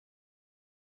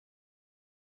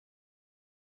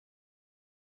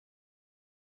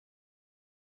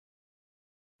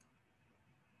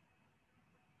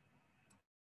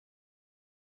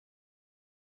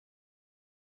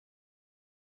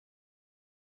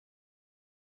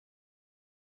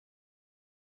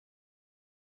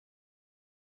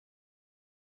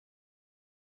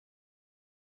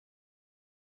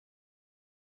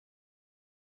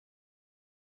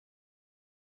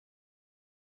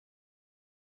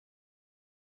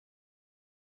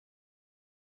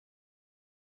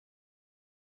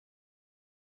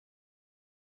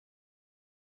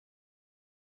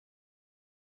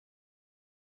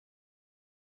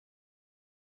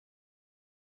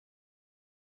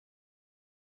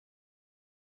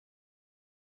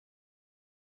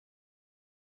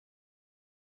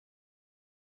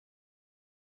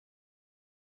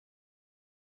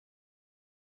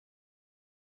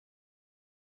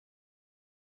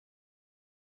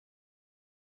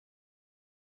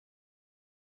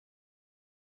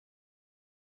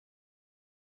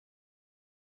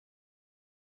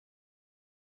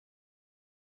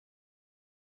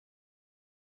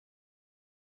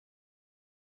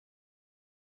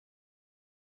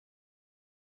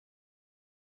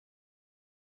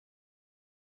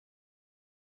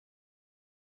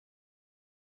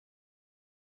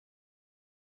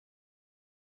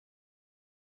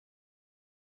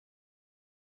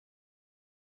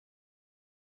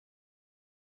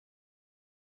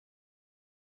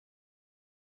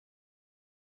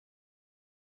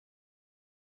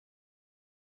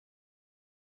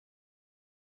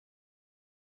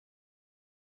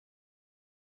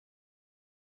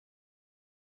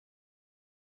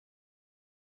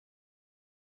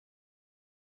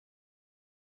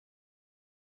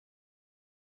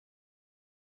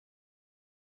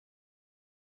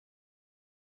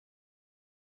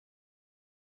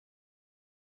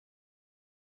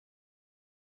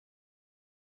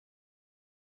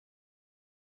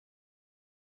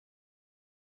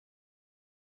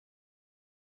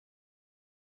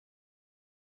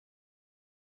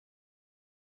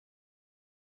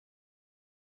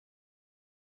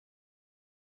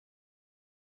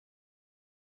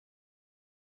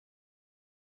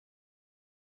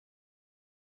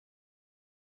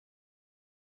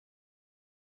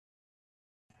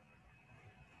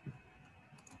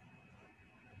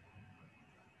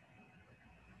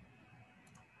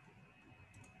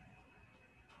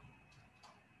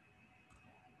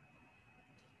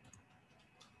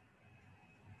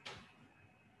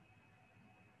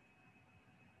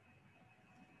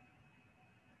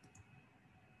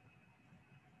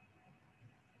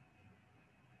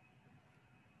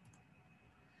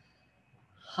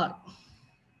හරි.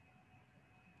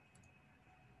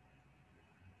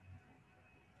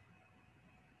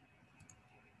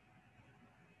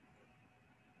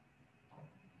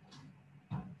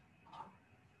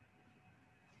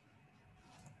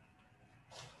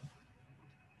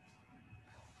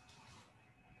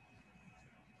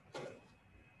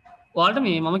 ඔයාලට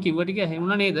මේ මම කිව්ව ටික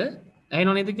ඇහෙුණා නේද?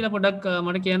 ඇහෙනව නේද කියලා පොඩ්ඩක්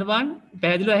මට කියන්න බලන්න.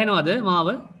 පැහැදිලිව ඇහෙනවද මාව?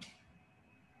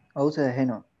 ඔව් සර්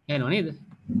ඇහෙනවා. ඇහෙනව නේද?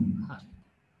 හරි.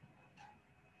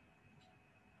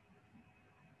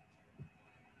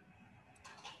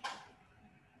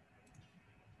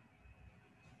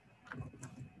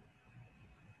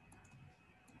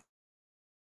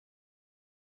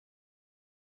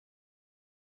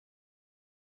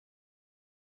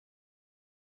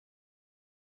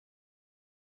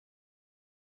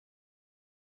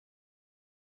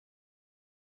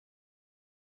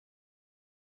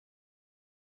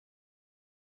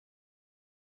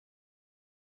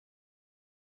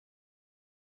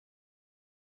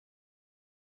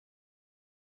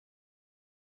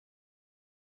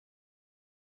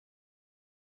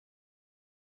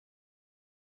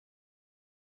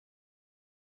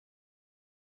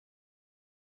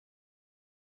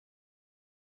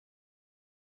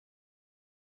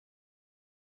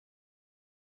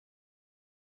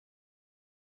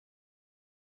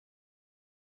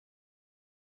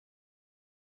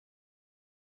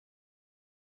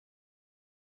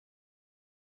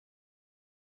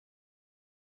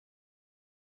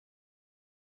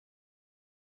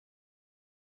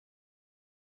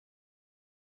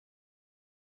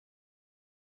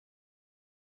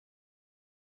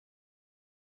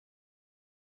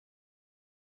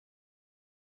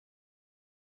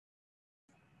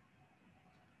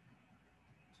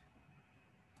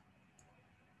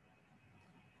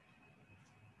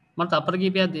 මට අපර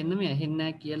කීපයක් දෙන්න මේ ඇහෙන්නේ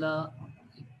නැහැ කියලා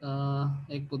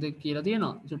එක් පුතෙක් කියලා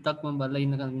තියෙනවා. චුට්ටක් මම බලලා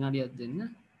ඉන්නකම් විනාඩියක් දෙන්න.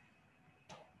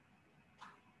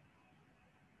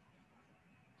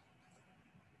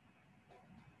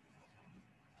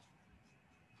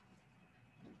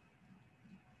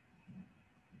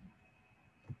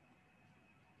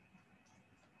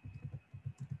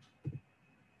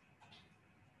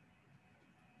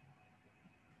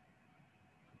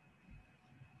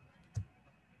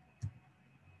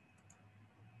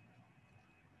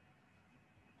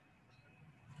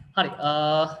 හරි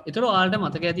එතකොට ඔයාලට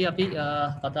මතක ඇති අපි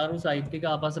කතා කරපු සයිට් එක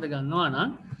ආපස්සට ගන්නවා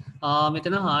නම්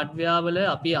මෙතන හાર્ඩ්වෙයාර් වල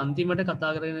අපි අන්තිමට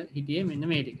කතා කරගෙන හිටියේ මෙන්න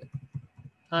මේ ටික.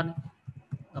 හරි.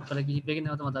 අපල කිහිපයකින්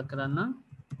නැවත මතක් කරන්නම්.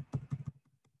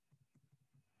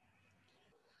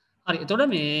 හරි. එතකොට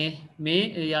මේ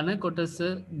යන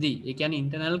කොටසදී ඒ කියන්නේ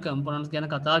ඉන්ටර්නල් කම්පොනන්ට්ස් ගැන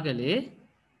කතා කළේ.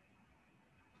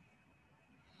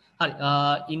 හරි.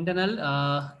 ඉන්ටර්නල්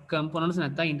කම්පොනන්ට්ස්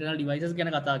නැත්නම් ඉන්ටර්නල් ඩිවයිසස්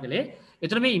ගැන කතා කළේ.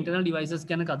 එතකොට මේ ඉන්ටර්නල් ඩිවයිසස්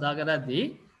ගැන කතා කරද්දී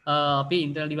අපි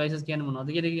ඉන්ටර්නල් ඩිවයිසස් කියන්නේ මොනවද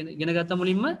කියලා ඉගෙන ගත්තා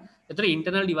මුලින්ම. එතකොට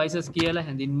ඉන්ටර්නල් ඩිවයිසස් කියලා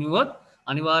හැඳින්වුවොත්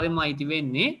අනිවාර්යයෙන්ම අයිති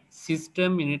වෙන්නේ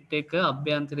සිස්ටම් යුනිට් එක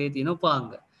අභ්‍යන්තරයේ තියෙන උපාංග.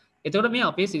 එතකොට මේ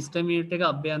අපේ සිස්ටම් යුනිට් එක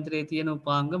අභ්‍යන්තරයේ තියෙන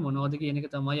උපාංග මොනවද කියන එක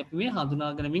තමයි අපි මේ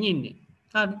හඳුනාගන්නමින් ඉන්නේ.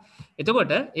 හරි.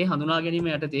 එතකොට ඒ හඳුනා ගැනීම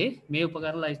යටතේ මේ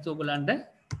උපකරණ ලයිස්තු ඔයගලන්ට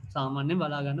සාමාන්‍යයෙන්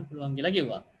බලා ගන්න පුළුවන් කියලා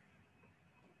කිව්වා.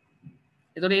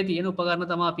 එතකොට මේ තියෙන උපකරණ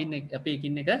තමයි අපි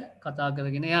එකින් එක කතා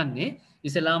කරගෙන යන්නේ.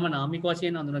 ඉස්සෙල්ලාම නාමික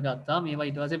වශයෙන් හඳුනගත්තා. මේවා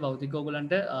ඊට පස්සේ භෞතික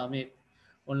ඔයගලන්ට මේ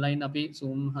ඔන්ලයින් අපි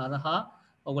Zoom හරහා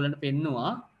ඔයගලන්ට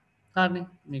පෙන්නවා. හරිනේ.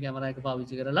 මේ කැමරා එක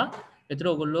පාවිච්චි කරලා.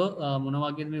 එතකොට ඔයගොල්ලෝ මොන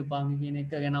වගේද මේ උපාංග කියන එක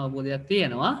ගැන අවබෝධයක්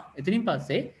තියෙනවා. එතනින්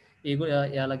පස්සේ ඒගොල්ලෝ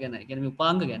එයාලා ගැන, කියන්නේ මේ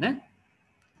උපාංග ගැන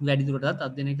වැඩි දුරටත්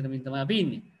අධ්‍යයනය කරමින් තමයි අපි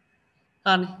ඉන්නේ.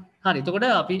 හරි. හරි. එතකොට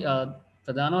අපි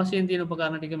ප්‍රධාන වශයෙන් තියෙන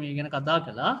උපකරණ ටික මේ ගැන කතා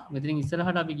කළා. මෙතනින්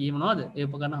ඉස්සරහට අපි ගියේ මොනවද? ඒ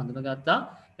උපකරණ හඳුනාගත්තා.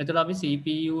 එතකොට අපි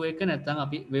CPU එක නැත්නම්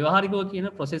අපි ව්‍යවහාරිකව කියන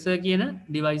processor කියන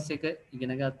device එක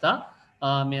ඉගෙන ගත්තා.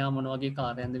 මෙයා මොන වගේ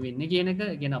කාර්යයන්ද වෙන්නේ කියන එක.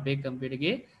 කියන්නේ අපේ කම්පියුටර්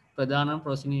එකේ ප්‍රධානම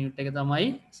processing unit එක තමයි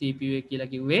CPU එක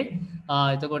කියලා කිව්වේ.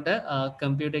 එතකොට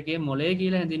කම්පියුටර් එකේ මොලේ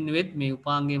කියලා හැඳින්වෙත් මේ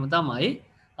උපාංගයම තමයි.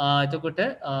 එතකොට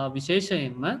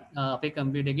විශේෂයෙන්ම අපේ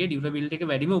කම්පියුටර් එකේ ඩියුරබිලිටි එක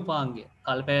වැඩිම උපාංගය.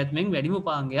 කල්පැවැත්මෙන් වැඩිම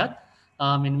උපාංගයක්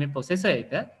මෙන්න මේ ප්‍රොසෙසර්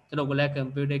එක. එතකොට ඔයගොල්ලෝ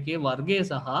කම්පියුටර් එකේ වර්ගය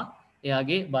සහ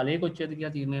එයාගේ බලය කොච්චරද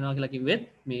කියලා තීරණය වෙනවා කියලා කිව්වෙත්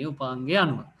මේ උපාංගය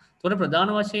අනුව. එතකොට ප්‍රධාන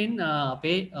වශයෙන්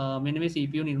අපේ මෙන්න මේ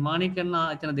CPU නිර්මාණය කරන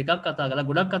ආයතන දෙකක් කතා කළා.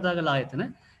 ගොඩක් කතා කළා ආයතන.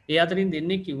 ඒ අතරින්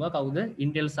දෙන්නෙක් කිව්වා කවුද?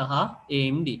 Intel සහ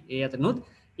AMD. ඒ අතරිනුත්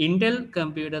Intel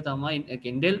කම්පියුටර් තමයි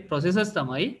Intel processors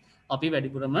තමයි අපි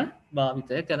වැඩිපුරම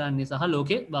භාවිතය කරන්නේ සහ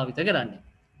ලෝකේ භාවිත කරන්නේ.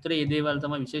 ඒතර මේ දේවල්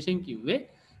තමයි විශේෂයෙන් කිව්වේ.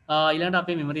 ඊළඟට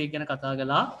අපේ මෙමරි එක ගැන කතා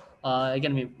කළා. ඒ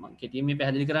කියන්නේ මේ කෙටියෙන් මේ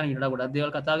පැහැදිලි කරන්න ඊට වඩා ගොඩක්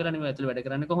දේවල් කතා කරන්නේ මේ ඇතුළේ වැඩ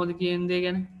කරන්නේ කොහොමද කියන දේ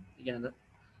ගැන. ඒ කියන්නේ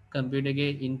කම්පියුටර්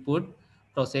එකේ input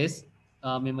process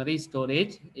memory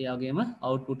storage එයාගේම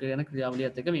output යන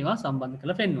ක්‍රියාවලියත් එක්ක මේවා සම්බන්ධ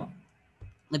කරලා පෙන්වනවා.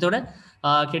 එතකොට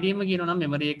කෙටියෙන්ම කියනවා නම්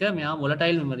මෙමරි එක මෙයා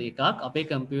වොලටයිල් මෙමරි එකක් අපේ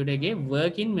කම්පියුටර් එකේ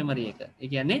වර්කින් මෙමරි එක. ඒ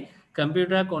කියන්නේ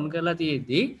කම්පියුටර් එක ඔන් කරලා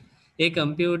තියෙද්දී ඒ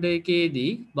කම්පියුටර්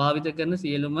එකේදී භාවිත කරන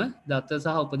සියලුම දත්ත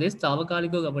සහ උපදේශ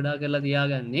తాවකාලිකව ගබඩා කරලා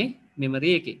තියාගන්නේ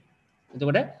මෙමරි එකේ.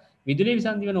 එතකොට විදුලිය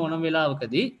විසන්ධි වෙන ඕනම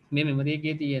වෙලාවකදී මේ මෙමරි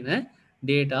එකේ තියෙන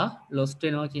data lost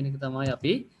වෙනවා කියන එක තමයි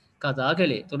අපි කතා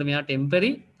කළේ. එතකොට මෙයා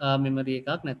ටෙම්පරරි මෙමරි එකක්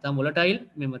නැත්නම් volatile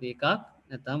මෙමරි එකක්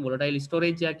නැත්නම් volatile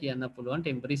storage එකක් කියන්න පුළුවන්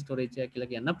ටෙම්පරරි storage එකක්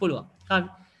කියලා කියන්න පුළුවන්. හරි.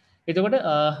 එතකොට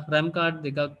RAM card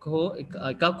දෙකක් හෝ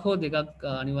එකක් හෝ දෙකක්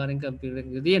අනිවාර්යෙන් කම්පියුටර්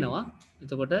එකක තියෙනවා.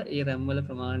 එතකොට ඒ RAM වල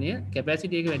ප්‍රමාණය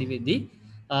capacity එක වැඩි වෙද්දී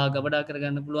ගබඩා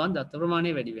කරගන්න පුළුවන් දත්ත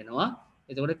ප්‍රමාණය වැඩි වෙනවා.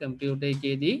 එතකොට කම්පියුටර්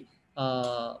එකේදී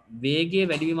වේගය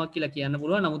වැඩිවීමක් කියලා කියන්න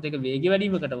පුළුවන්. නමුත් ඒක වේගය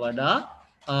වැඩිවීමකට වඩා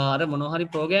අර මොනවා හරි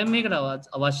ප්‍රෝග්‍රෑම් එකකට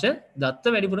අවශ්‍ය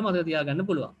දත්ත වැඩිපුර මතක තියාගන්න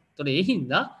පුළුවන්. එතකොට ඒ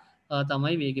හින්දා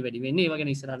තමයි වේගය වැඩි වෙන්නේ. ඒ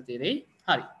වගේ ඉස්සරහට තේරෙයි.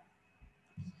 හරි.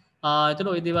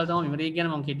 එතකොට ওই දේවල් තමයි මෙමරි එක ගැන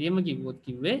මම කෙටියෙන්ම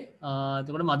කිව්වේ.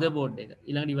 එතකොට මදර්බෝඩ් එක.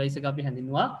 ඊළඟ ඩිවයිස් එක අපි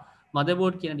හඳුන්වනවා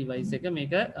මදර්බෝඩ් කියන ඩිවයිස් එක.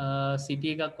 මේක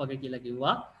සිටි එකක් වගේ කියලා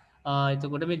කිව්වා.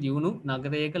 එතකොට මේ දියුණු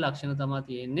නගරයක ලක්ෂණ තමයි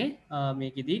තියෙන්නේ.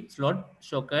 මේකෙදි ස්ලොට්,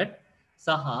 සොකට්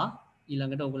සහ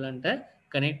ඊළඟට ඔයගලන්ට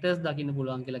කනෙක්ටර්ස් දකින්න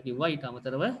පුළුවන් කියලා කිව්වා. ඊට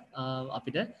අමතරව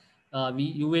අපිට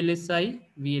ULSI,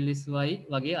 VLSI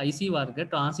වගේ IC වර්ග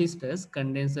ට්‍රාන්සිස්ටර්ස්,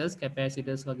 කන්ඩෙන්සර්ස්,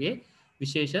 කැපැසිටර්ස් වගේ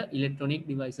විශේෂ ඉලෙක්ට්‍රොනික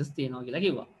ඩිවයිසස් තියෙනවා කියලා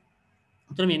කිව්වා.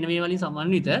 එතකොට මෙන්න මේ වලින්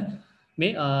සම්බන්ධිත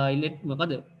මේ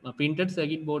මොකද printed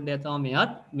circuit board එක තමයි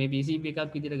මෙයාත් මේ PCB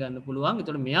එකක් විදිහට ගන්න පුළුවන්.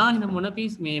 එතකොට මෙයා එන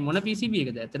මොන PCB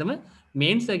එකද? ඇත්තටම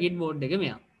main circuit board එක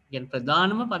මෙයා. කියන්නේ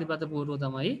ප්‍රධානම පරිපථ පූර්ව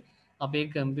තමයි අපේ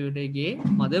කම්පියුටර් එකේ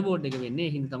motherboard එක වෙන්නේ.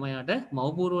 ඒ හින්දා තමයි යාට මව්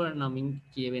පූර්ව නමින්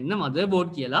කියවෙන්න motherboard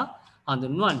කියලා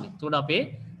හඳුන්වන්නේ. එතකොට අපේ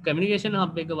communication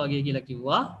hub එක වගේ කියලා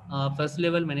කිව්වා. first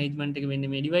level management එක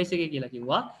වෙන්නේ මේ device එකේ කියලා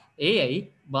කිව්වා. ඒයි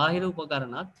බාහිර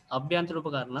උපකරණත් අභ්‍යන්තර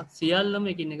උපකරණත් සියල්ලම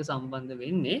එකින් එක සම්බන්ධ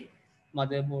වෙන්නේ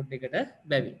මදර්බෝඩ් එකට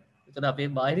බැවින්. එතකොට අපේ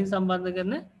බාහිරින් සම්බන්ධ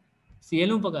කරන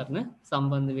සියලු උපකරණ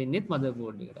සම්බන්ධ වෙන්නේ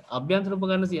මදර්බෝඩ් එකට. අභ්‍යන්තර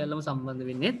උපකරණ සියල්ලම සම්බන්ධ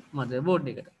වෙන්නේ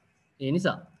මදර්බෝඩ් එකට. ඒ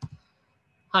නිසා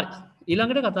හරි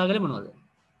ඊළඟට කතා කරේ මොනවද?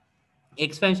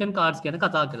 එක්ස්පැන්ෂන් කාඩ්ස් ගැන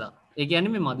කතා කළා. ඒ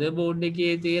කියන්නේ මේ මදර්බෝඩ්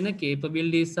එකේ තියෙන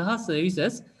capabilities සහ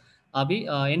services අපි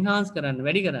enhance කරන්න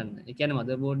වැඩි කරන්න. ඒ කියන්නේ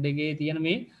මදර්බෝඩ් එකේ තියෙන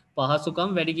මේ පහසුකම්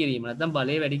වැඩි කිරීම නැත්නම්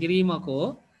බලය වැඩි කිරීමක් හෝ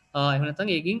එහෙම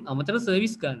නැත්නම් ඒකින් අමතර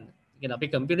සර්විස් ගන්න. ඒ කියන්නේ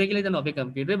අපේ කම්පියුටර් කියලා හිතනවා අපේ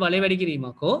කම්පියුටරේ බලය වැඩි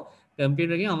කිරීමක් හෝ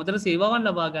කම්පියුටර් එකෙන් අමතර සේවාවන්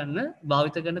ලබා ගන්න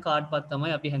භාවිත කරන කාඩ් පත්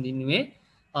තමයි අපි හැඳින්වුවේ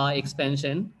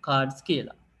එක්ස්පැන්ෂන් කාඩ්ස්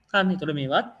කියලා. හරිනේ. ඒතකොට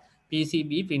මේවත්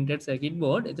PCB printed circuit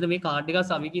board. එතන මේ කාඩ් එක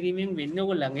සවි කිරීමෙන් වෙන්නේ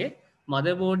ඔයගොල්ලන්ගේ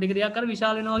මදර්බෝඩ් එක ටිකක් අර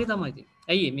විශාල වෙනවා වගේ තමයි තියෙන්නේ.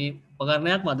 ඇයි මේ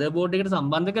උපකරණයක් මදර්බෝඩ් එකට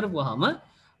සම්බන්ධ කරපුවාම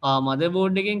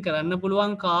මදර්බෝඩ් එකෙන් කරන්න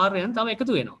පුළුවන් කාර්යයන් තව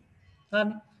එකතු වෙනවා.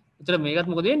 හරිනේ. එතකොට මේකත්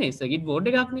මොකද වෙන්නේ? සර්කිට් බෝඩ්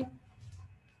එකක් නේ.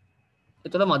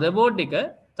 එතකොට මදර්බෝඩ් එක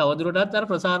තවදුරටත් අර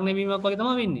ප්‍රසාරණය වීමක් වගේ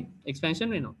තමයි වෙන්නේ. එක්ස්පැන්ෂන්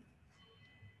වෙනවා.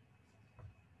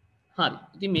 හරි.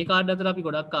 ඉතින් මේ කාඩ් අතර අපි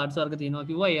ගොඩක් කාඩ්ස් වර්ග තියෙනවා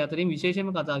කිව්වා. ඒ අතරින්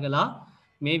විශේෂයෙන්ම කතා කළා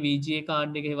මේ VGA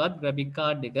කාඩ් එක හෙවත් ග්‍රැෆික්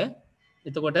කාඩ් එක.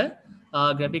 එතකොට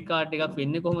ග්‍රැෆික් කාඩ් එකක්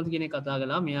වෙන්නේ කොහොමද කියන එක කතා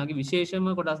කළා. මෙයාගේ විශේෂම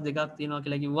කොටස් දෙකක් තියෙනවා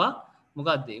කියලා කිව්වා.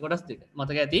 මොකක්ද ඒ කොටස් දෙක?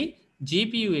 මතක ඇති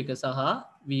GPU එක සහ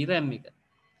VRAM එක.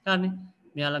 හරිනේ.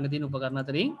 මෙයා ළඟ තියෙන උපකරණ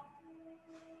අතරින්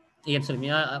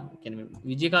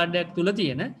විජය කාඩ්ඩයක් තුළ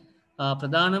තියෙන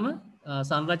ප්‍රධානම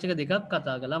සංරචක දෙකක්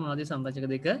කතා කලා. මොනවද සංරචක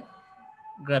දෙක?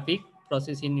 ග්‍රැෆික්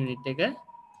ප්‍රොසෙසින් යුනිට් එක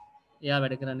එයා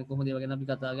වැඩ කරන්නේ කොහොමද ඒ වගේ අපි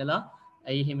කතා කළා.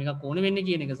 ඇයි එහෙම එකක් ඕන වෙන්නේ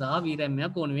කියන එක සහ VRAM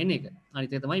එකක් ඕන වෙන එක.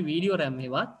 අනිත් එක තමයි වීඩියෝ RAM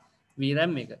එකවත්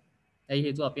VRAM එක. ඇයි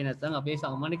හේතුව අපේ නැත්නම් අපේ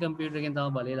සාමාන්‍ය කම්පියුටර් එකෙන්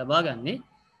තමයි බලය ලබා ගන්නේ.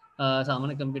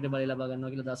 සාමාන්‍ය කම්පියුටර් බලය ලබා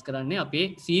ගන්නවා කියලා දස් කරන්නේ අපේ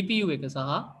CPU එක සහ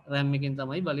RAM එකෙන්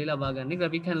තමයි බලය ලබා ගන්නේ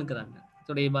ග්‍රැෆික් හැන්ඩල් කරන්න.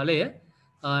 ඒතකොට මේ බලය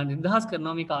නිදහස්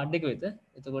කරනවා මේ කාඩ් එක වෙත.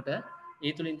 එතකොට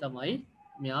ඒ තුලින් තමයි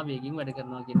මෙයා වේගින් වැඩ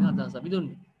කරනවා කියන අදහස අපි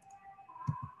දුන්නේ.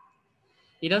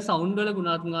 ඊට සවුන්ඩ් වල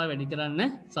ගුණාත්මකතාවය වැඩි කරන්න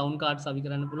සවුන්ඩ් කාඩ්ස් අපි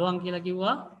කරන්න පුළුවන් කියලා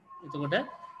කිව්වා. එතකොට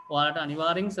ඔයාලට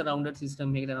අනිවාර්යෙන් සරවුන්ඩඩ්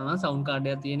සිස්ටම් එකකට යනවා නම් සවුන්ඩ් කාඩ්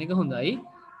එකක් තියෙන එක හොඳයි.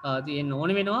 තියෙන්න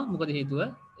ඕන වෙනවා. මොකද හේතුව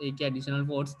ඒකේ ඇඩිෂනල්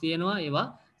පෝට්ස් තියෙනවා. ඒවා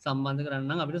සම්බන්ධ කරන්න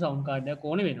නම් අපිට සවුන්ඩ් කාඩ් එකක්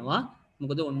ඕන වෙනවා.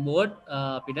 මොකද ඔන් බෝඩ්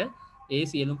අපිට ඒ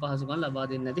සියලු පහසුකම් ලබා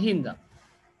දෙන්නේ නැති හින්දා.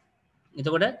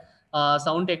 එතකොට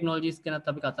සවුන්ඩ් ටෙක්නොලොජිස් ගැනත්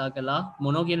අපි කතා කළා.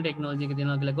 මොනෝ කියන ටෙක්නොලොජි එක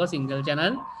තියෙනවා කියලා කිව්වා. සිංගල්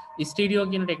channel, ස්ටීරියෝ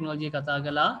කියන ටෙක්නොලොජි එක කතා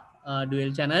කළා.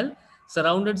 ඩුවල් channel,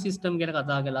 සරවුන්ඩඩ් සිස්ටම් ගැන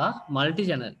කතා කළා. Multi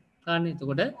channel. හරිනේ.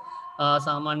 එතකොට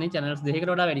සාමාන්‍ය channels දෙකකට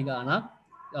වඩා වැඩි ගාණක්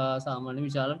සාමාන්‍ය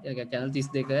විශාල channel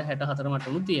 32 64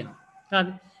 මට්ටමුත් තියෙනවා.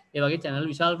 හරි. ඒ වගේ channel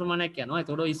විශාල ප්‍රමාණයක් යනවා.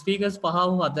 එතකොට ස්පීකර්ස් 5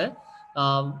 හෝ 7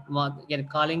 يعني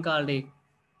කාලෙන් කාලේ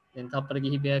දැන් තප්පර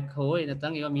කිහිපයක් හෝ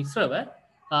නැත්නම් ඒවා මිශ්‍රව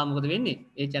මොකද වෙන්නේ?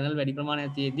 ඒ channel වැඩි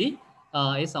ප්‍රමාණයක් තියෙද්දි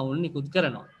ඒ සවුන්ඩ් නිකුත්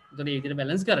කරනවා. එතකොට ඒ විදිහට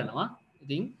බැලන්ස් කරනවා.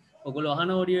 ඉතින් ඔයගොල්ලෝ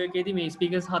අහන ඔඩියෝ එකේදී මේ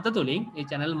ස්පීකර්ස් 7 තුලින් ඒ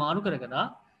channel මාරු කර කර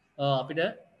අපිට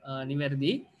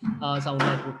නිවැරදි සවුන්ඩ්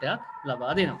output එකක්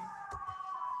ලබා දෙනවා.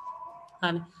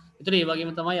 හරි. ඒතර ඒ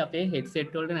වගේම තමයි අපේ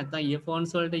headset වලට නැත්නම්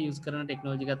earphones වලට use කරන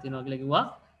technology එකක් තියෙනවා කියලා කිව්වා.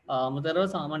 අමතරව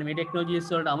සාමාන්‍ය මේ technologies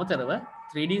වලට අමතරව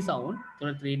 3D sound,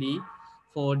 ඒතර 3D,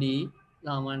 4D,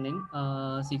 සාමාන්‍යයෙන්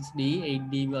 6D,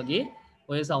 8D වගේ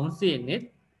ඔය sounds තියෙන්නේ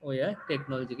ඔය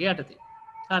technology එක යටතේ.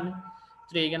 හරි.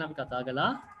 ඒතර ඒ ගැන අපි කතා කළා.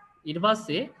 ඊට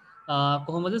පස්සේ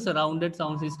කොහොමද surrounded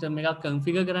sound system එකක්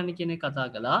configure කරන්න කියන එක කතා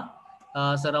කළා.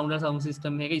 surrounded sound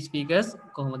system එකේ speakers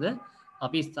කොහොමද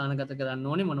අපි ස්ථානගත කරන්න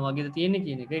ඕනේ මොන වගේද තියෙන්නේ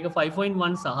කියන එක. ඒක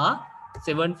 5.1 සහ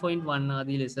 7.1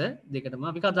 ආදී ලෙස දෙකටම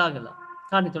අපි කතා කළා.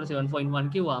 හරි. ඒතකොට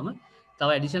 7.1 කිව්වම තව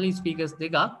additional speakers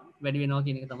දෙකක් වැඩි වෙනවා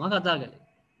කියන එක තමයි කතා කළේ.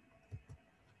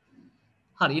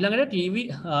 හරි. ඊළඟට TV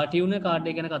tuner card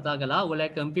එක ගැන කතා කළා.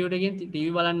 ඔයාලා කම්පියුටර් එකෙන් TV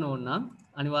බලන්න ඕන නම්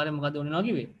අනිවාර්යයෙන් මොකද වෙනවා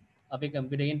කිව්වේ? අපේ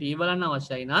කම්පියුටර් එකෙන් TV බලන්න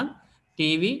අවශ්‍යයි නම්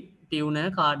TV tuner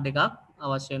card එකක්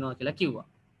අවශ්‍ය වෙනවා කියලා කිව්වා.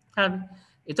 හරි.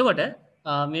 එතකොට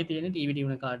මේ තියෙන TV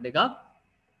tuner card එකක්.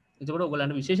 එතකොට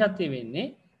ඔයගලන්ට විශේෂත්වය වෙන්නේ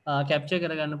කැප්චර්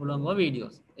කරගන්න පුළුවන්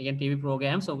වීඩියෝස්. ඒ කියන්නේ TV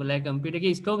programs ඔයගලගේ කම්පියුටර්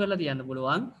එකේ ස්ටෝර් කරලා තියන්න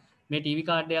පුළුවන්. මේ TV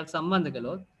card එකක් සම්බන්ධ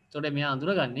කළොත් එතකොට මෙයා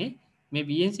අඳුරගන්නේ මේ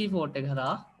BNC port එක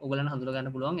හරහා ඔයගලන්ට හඳුනා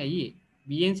ගන්න පුළුවන්. ඇයි ඒ?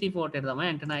 BNC port එකට තමයි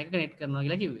ඇන්ටනා එක කනෙක්ට් කරනවා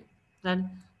කියලා කිව්වේ. හරි.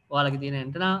 ඔයාලගේ තියෙන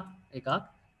ඇන්ටනා එකක්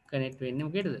කනෙක්ට් වෙන්නේ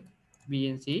මොකේද?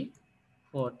 BNC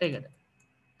port එකට.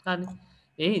 හරි.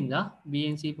 ඒ හින්දා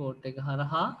BNC port එක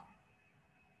හරහා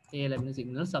ඒ ලැබෙන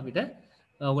සිග්නල්ස් අපිට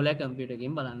ඔයගොල්ලෝ කම්පියුටර්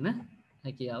එකකින් බලන්න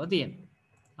හැකියාව තියෙනවා.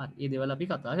 හරි. මේ දේවල් අපි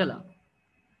කතා කළා.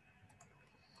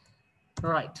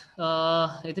 right.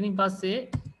 එතනින් පස්සේ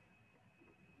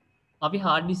අපි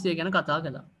hard disk එක ගැන කතා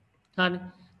කළා. හරි.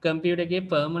 කම්පියුටර් එකේ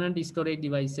permanent storage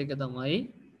device එක තමයි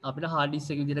අපිට hard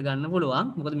disk එක විදිහට ගන්න පුළුවන්.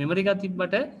 මොකද memory එකක්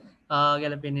තිබ්බට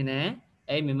ගැලපෙන්නේ නැහැ.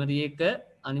 ඇයි memory එක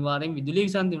අනිවාර්යෙන් විදුලිය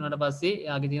විසන්ති වුණාට පස්සේ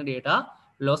එයාගේ තියෙන data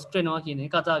lost වෙනවා කියන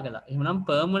එක කතා කළා. එහෙනම්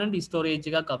permanent storage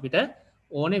එකක් අපිට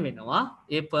ඕනේ වෙනවා.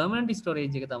 ඒ permanent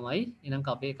storage එක තමයි එහෙනම්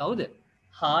අපේ කවුද?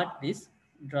 hard disk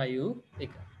drive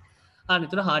එක. හරි.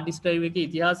 ඒතර hard disk drive එකේ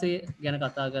ඉතිහාසය ගැන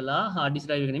කතා කළා. hard disk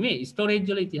drive එක නෙමෙයි storage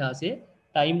වල ඉතිහාසය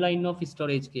timeline of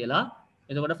storage කියලා.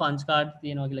 එතකොට punch card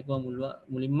තියෙනවා කියලා කිව්වා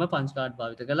මුලින්ම punch card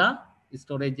භාවිත කළා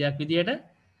storage එකක් විදියට.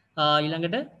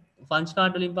 ඊළඟට punch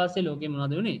card වලින් පස්සේ ලෝකෙ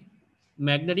මොනවද වුනේ?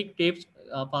 magnetic tapes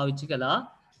පාවිච්චි කළා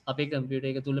අපේ කම්පියුටර්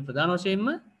එක තුල ප්‍රධාන වශයෙන්ම.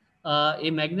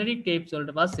 ඒ magnetic tapes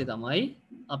වලට පස්සේ තමයි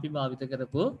අපි භාවිත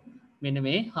කරපු මෙන්න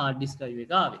මේ hard disk drive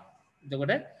එක ආවේ.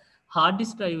 එතකොට hard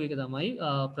disk drive එක තමයි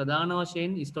ප්‍රධාන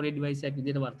වශයෙන් storage device එකක්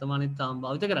විදිහට වර්තමානයේ තාම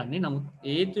භාවිත කරන්නේ. නමුත්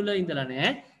ඒ තුල ඉඳලා නැහැ.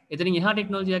 එතනින් එහා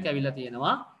ටෙක්නොලොජි එකක් ඇවිල්ලා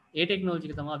තියෙනවා. ඒ ටෙක්නොලොජි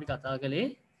එක තමයි අපි කතා කළේ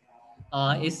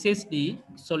SSD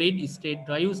solid state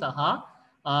drive සහ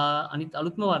අනිත්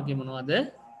අලුත්ම වර්ගය මොනවද?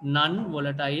 non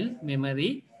volatile memory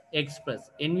express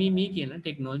NVMe කියන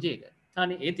ටෙක්නොලොජි එක.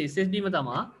 හරි. ඒත් SSD ම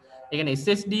තමයි. ඒ කියන්නේ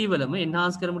SSD වලම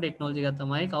enhance කරමු ටෙක්නොලොජි එකක්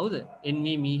තමයි කවුද?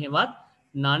 NVMe හෙවත්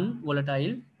non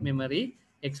volatile memory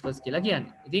express කියලා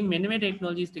කියන්නේ. ඉතින් මෙන්න මේ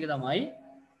ටෙක්නොලොජිස් ටික තමයි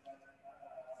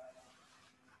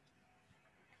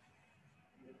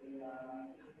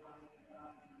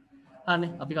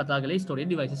අනේ අපි කතා කළේ storage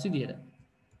devices විදියට.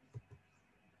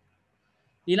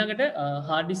 ඊළඟට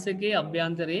hard disk එකේ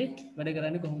අභ්‍යන්තරයේ වැඩ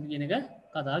කරන්නේ කොහොමද කියන එක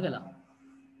කතා කළා.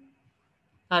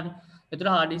 හරි. ඒතර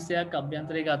hard disk එකක්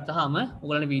අභ්‍යන්තරයේ ගත්තාම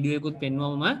ඔයගොල්ලන්ට වීඩියෝ එකකුත්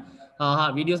පෙන්වවම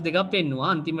වීඩියෝස් දෙකක්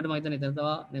පෙන්නුවා. අන්තිමට මම හිතන්නේ එතන තව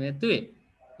නැවැත්තුවේ.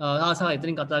 සහ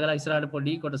එතනින් කතා කරලා ඉස්සරහට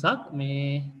පොඩි කොටසක් මේ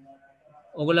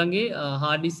ඔයගොල්ලන්ගේ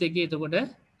hard disk එකේ එතකොට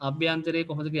අභ්‍යන්තරයේ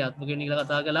කොහොමද ක්‍රියාත්මක වෙන්නේ කියලා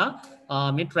කතා කළා.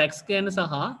 මේ tracks ගැන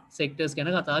සහ sectors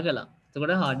ගැන කතා කළා.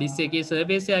 එතකොට hard disk එකේ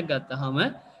surface එකක් ගත්තාම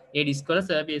ඒ disk වල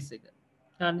surface එක.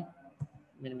 හරි.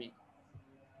 මෙන්න මේ.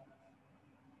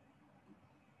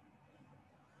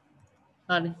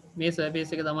 හරි. මේ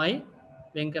surface එක තමයි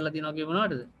වෙන් කරලා තියෙනවා කිය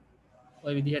මොනවටද?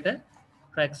 ওই විදිහට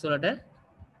tracks වලට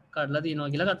කඩලා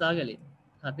තියෙනවා කියලා කතා කළේ.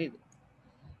 හරිද?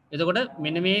 එතකොට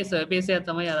මෙන්න මේ surface එක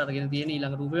තමයි අරගෙන තියෙන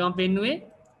ඊළඟ රූපේ මම පෙන්නුවේ.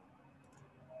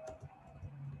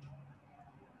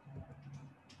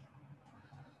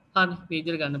 හරි. මේ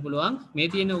විදිහට ගන්න පුළුවන්. මේ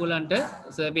තියෙන ඔයගලන්ට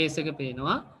surface එක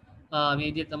පේනවා. මේ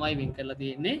විදිහට තමයි වෙන් කරලා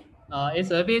තියෙන්නේ. ඒ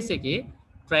surface එකේ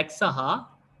tracks සහ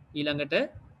ඊළඟට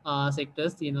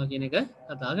sectors තියෙනවා කියන එක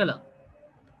කතා කළා.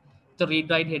 તો read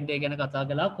write head එක ගැන කතා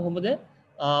කළා. කොහොමද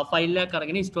ෆයිල් එකක්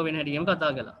අරගෙන ස්ටෝර් වෙන හැටි ගැන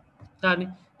කතා කළා. හරිනේ.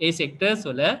 ඒ sectors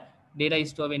වල data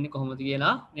ස්ටෝර් වෙන්නේ කොහොමද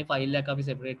කියලා මේ ෆයිල් එක අපි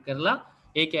separate කරලා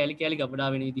ඒ කැලි කැලි ගබඩා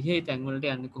වෙන විදිහේ තැන් වලට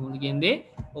යන්නේ කොහොමද කියන්නේ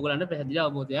ඔයගලන්ට පැහැදිලි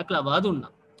අවබෝධයක් ලබා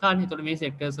දුන්නා. හරිනේ. එතකොට මේ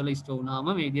sectors වල ස්ටෝර් වුණාම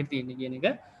මේ විදිහට තියෙන්නේ කියන එක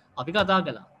අපි කතා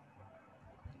කළා.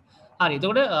 හරි.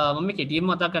 එතකොට මම මේ කෙටියෙන්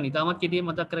මතක් කරන්න. ඉතාමත් කෙටියෙන්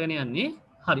මතක් කරගෙන යන්නේ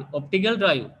හරි ඔප්ටිකල්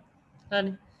ඩ්‍රයිව්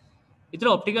හරි ඉතින්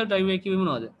ඔප්ටිකල් ඩ්‍රයිව් එක කිව්වේ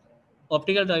මොනවද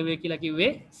ඔප්ටිකල් ඩ්‍රයිව් එක කියලා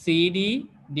කිව්වේ CD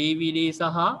DVD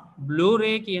සහ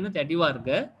Blu-ray කියන තැටි වර්ග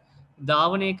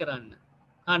ධාවනය කරන්න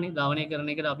හරි ධාවනය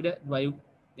කරන එකට අපිට ඩ්‍රයිව්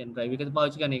දැන් ඩ්‍රයිව් එක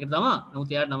පාවිච්චි කරන එක තමයි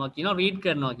නමුත් එයාට නමක් කියනවා රීඩ්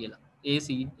කරනවා කියලා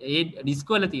ඒ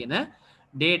ඩිස්ක් වල තියෙන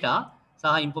data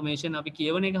සහ ඉන්ෆර්මේෂන් අපි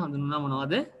කියවන එක හඳුන්වනවා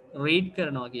මොනවද රීඩ්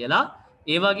කරනවා කියලා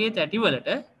ඒ වගේ තැටි වලට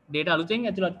data අලුතෙන්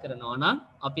ඇතුළත් කරනවා නම්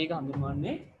අපි ඒක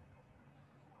හඳුන්වන්නේ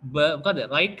මොකද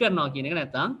රයිට් කරනවා කියන එක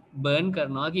නැත්නම් බර්න්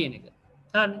කරනවා කියන එක.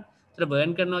 හරිනේ. ඒතර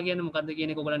බර්න් කරනවා කියන්නේ මොකද්ද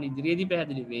කියන එක ඔයගලන් ඉදිරියේදී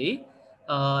පැහැදිලි වෙයි.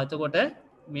 එතකොට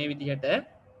මේ විදිහට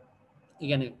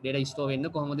ඉගැන ඩේටා ස්ටෝර් වෙන්න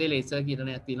කොහොමද ලේසර්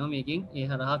කිරණයක් තියෙනවා මේකෙන් ඒ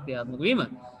හරහා ක්‍රියාත්මක වීම.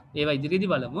 ඒවා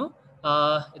ඉදිරියේදී බලමු.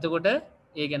 එතකොට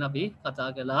ඒ ගැන අපි කතා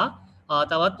කළා.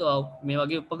 තවත් මේ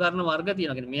වගේ උපකරණ වර්ග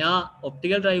තියෙනවා. කියන්නේ මෙයා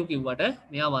ඔප්ටිකල් ඩ්‍රයිව් කිව්වට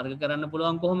මෙයා වර්ග කරන්න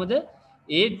පුළුවන් කොහොමද?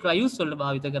 ඒ ඩ්‍රයිව්ස් වල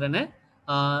භාවිත කරන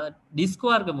ඩිස්ක්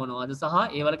වර්ග මොනවද සහ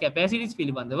ඒවල කැපැසිටිස්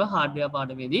පිළිබඳව හાર્ඩ්වෙයාර්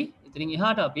පාඩමේදී ඉතින්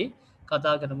එහාට අපි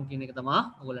කතා කරමු කියන එක තමයි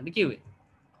ඔයගොල්ලන්ට කිව්වේ.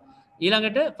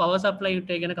 ඊළඟට පවර් සප්ලයි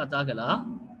යුනිට් එක ගැන කතා කළා.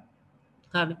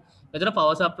 හරි. එතන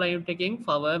පවර් සප්ලයි යුනිට් එකෙන්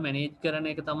පවර් මැනේජ් කරන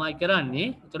එක තමයි කරන්නේ.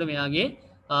 එතකොට මෙයාගේ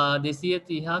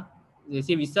 230ක්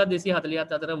 220ක්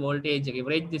 240ක් අතර වෝල්ටේජ් එක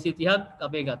එවරේජ් 230ක්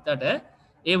අපේ ගත්තට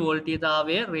ඒ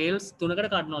වෝල්ටීයතාවය රේල්ස් තුනකට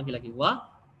කඩනවා කියලා කිව්වා.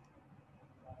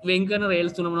 වෙන් කරන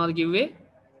රේල්ස් තුන මොනවද කිව්වේ?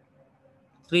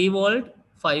 3 volt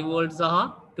 5 volt සහ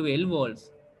 12 volts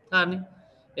හරිනේ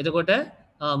එතකොට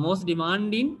most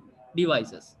demanding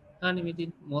devices හරිනේ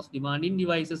මෙතන most demanding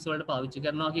devices වලට පාවිච්චි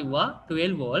කරනවා කිව්වා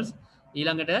 12 volts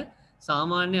ඊළඟට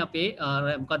සාමාන්‍ය අපේ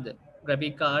මොකද්ද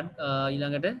graphic card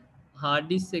ඊළඟට hard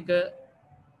disk එක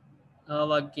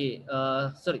වගේ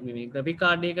sorry මේ graphic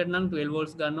card එකකට නම් 12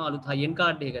 volts ගන්නවා අලුත් high end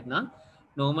card එකකට නම්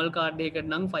normal card එකකට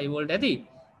නම් 5 volt ඇති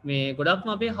මේ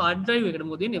ගොඩක්ම අපේ hard drive එකට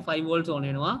මොකද ඉන්නේ 5 volts ඕන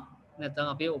වෙනවා නැත්නම්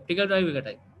අපේ ඔප්ටිකල් ඩ්‍රයිව්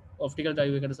එකටයි ඔප්ටිකල්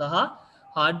ඩ්‍රයිව් එකට සහ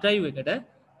හાર્ඩ් ඩ්‍රයිව් එකට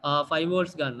 5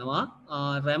 volts ගන්නවා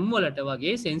RAM වලට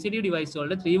වගේ sensitive device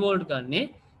වලට 3 volt ගන්නේ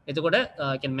එතකොට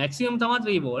කියන්නේ maximum තමයි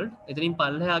 3 volt එතනින්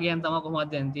පල්ලෙහා ගියන් තමයි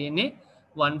කොහොමද දැන් තියෙන්නේ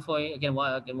 1.4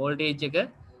 කියන්නේ voltage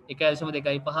එක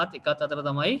 1.2.5ත් එකත් අතර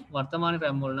තමයි වර්තමාන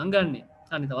RAM වල නම් ගන්නෙ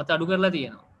හරි තවත් අඩු කරලා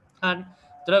තියෙනවා හරි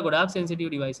ඒතර ගොඩාක්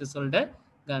sensitive devices වලට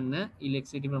ගන්න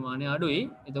ඉලෙක්ට්‍රිසිටි ප්‍රමාණය අඩුයි.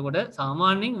 එතකොට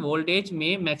සාමාන්‍යයෙන් වෝල්ටේජ්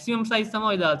මේ මැක්සිමම් සයිස්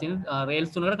තමයි දාලා තියෙන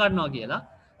රේල්ස් තුනකට කඩනවා කියලා.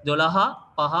 12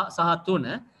 5 සහ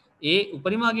 3 ඒ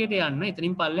උපරිම අගයට යන්න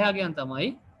එතනින් පල්ලෙහා ගියන් තමයි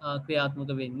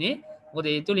ක්‍රියාත්මක වෙන්නේ.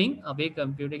 මොකද ඒ තුලින් අපේ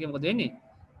කම්පියුටර් එකේ මොකද වෙන්නේ?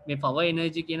 මේ පවර්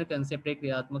එනර්ජි කියන concept එක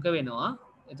ක්‍රියාත්මක වෙනවා.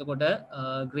 එතකොට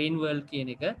green world කියන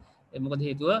එක මොකද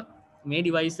හේතුව මේ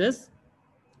devices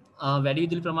වැඩි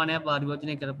විදුලි ප්‍රමාණයක්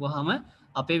පරිවර්තනය කරපුවාම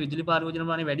අපේ විදුලි පරිවර්තන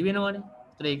ප්‍රමාණය වැඩි වෙනවනේ.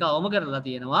 ඒක අවම කරලා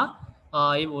තියෙනවා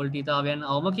ඒ වෝල්ටීතාවයන්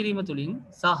අවම කිරීම තුළින්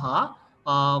සහ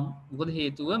මොකද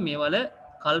හේතුව මේවල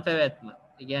කල් පැවැත්ම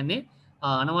ඒ කියන්නේ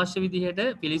අනවශ්‍ය විදිහට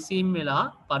පිළිසීම් වෙලා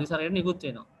පරිසරයට නිකුත්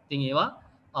වෙනවා. ඉතින් ඒවා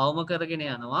අවම කරගෙන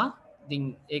යනවා. ඉතින්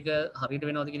ඒක හරියට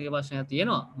වෙනවද කියන එක ප්‍රශ්නයක්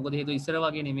තියෙනවා. මොකද හේතුව ඉස්සර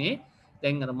වගේ නෙමේ.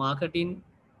 දැන් අර මාකටිං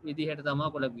විදිහට තමයි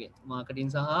කොළගේ මාකටිං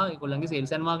සහ ඒගොල්ලන්ගේ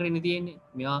සේල්ස් ඇන්ඩ් මාකටිං නේ තියෙන්නේ.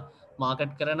 මේවා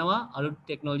මාකට් කරනවා අලුත්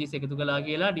ටෙක්නොලොජිස් එකතු කළා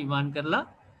කියලා ඩිමාන්ඩ් කරලා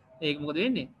ඒක මොකද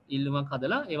වෙන්නේ ඉල්ලුමක්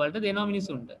හදලා ඒවලට දෙනවා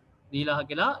මිනිස්සුන්ට දීලා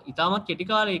කියලා ඉතාමත් කෙටි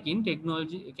කාලයකින්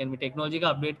ටෙක්නොලොජි කියන්නේ ටෙක්නොලොජි එක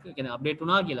අප්ඩේට් කියන්නේ අප්ඩේට්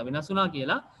වුණා කියලා වෙනස් වුණා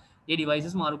කියලා ඒ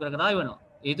ඩිවයිසස් මාරු කර කර ආවනවා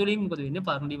ඒ තුලින් මොකද වෙන්නේ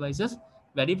පරණ ඩිවයිසස්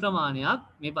වැඩි ප්‍රමාණයක්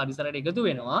මේ පරිසරයට එකතු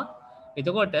වෙනවා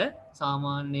එතකොට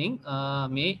සාමාන්‍යයෙන්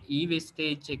මේ ඊ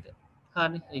වෙස්ටේජ් එක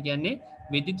හරි ඒ කියන්නේ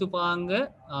විද්‍යුත් උපාංග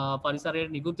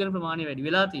පරිසරයට නිකුත් වෙන ප්‍රමාණය වැඩි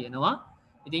වෙලා තියෙනවා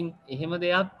ඉතින් එහෙම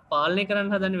දෙයක් පාලනය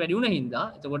කරන්න හදන්නේ වැඩි වුණ හින්දා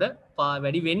එතකොට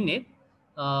වැඩි වෙන්නේ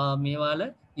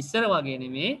මේවාල ඉස්සර වගේ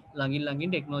නෙමේ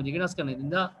ළඟින් ටෙක්නෝලොජි එක වෙනස් කරන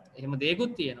ඉඳලා එහෙම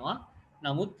දෙයක්ත් තියෙනවා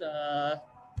නමුත්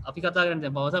අපි කතා කරන්නේ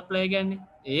දැන් පවර් සප්ලයි කියන්නේ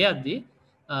ඒ අද්දි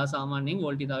සාමාන්‍යයෙන්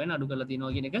වෝල්ටීතාවයන් අඩු කරලා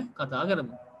තියෙනවා කියන එක කතා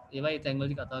කරමු ඒවා ඒ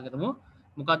තැන්වලදී කතා කරමු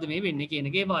මොකද්ද මේ වෙන්නේ කියන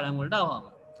එකේ පාඩම් වලට ආවම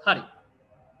හරි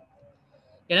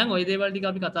එහෙනම් ওই දේවල් ටික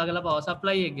අපි කතා කරලා පවර්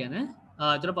සප්ලයි එක ගැන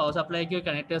ඒතර පවර් සප්ලයි එකේ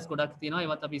කනෙක්ටර්ස් ගොඩක් තියෙනවා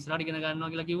ඒවත් අපි ඉස්සරහට ඉගෙන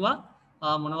ගන්නවා කියලා කිව්වා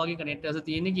මොන වගේ කනෙක්ටර්ස්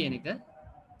තියෙන්නේ කියන එක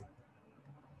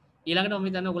ඊළඟට මම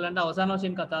හිතන්නේ ඔයගලන්ට අවසාන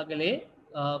වශයෙන් කතා කළේ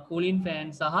කූලින් ෆෑන්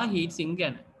සහ හීට් සිංක්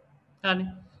ගැන. හරිනේ.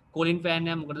 කූලින් ෆෑන්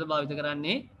එක මොකටද භාවිත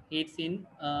කරන්නේ? හීට් සිංක්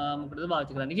මොකටද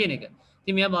භාවිත කරන්නේ කියන එක.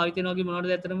 ඉතින් මෙයා භාවිත වෙනවා කිය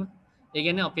මොනවටද ඇත්තටම? ඒ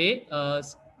කියන්නේ අපේ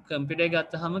කම්පියුටර් එක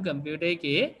ගත්තාම කම්පියුටර්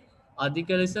එකේ අධික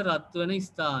ලෙස රත් වෙන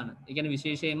ස්ථාන. ඒ කියන්නේ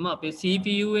විශේෂයෙන්ම අපේ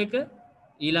CPU එක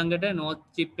ඊළඟට north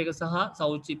chip එක සහ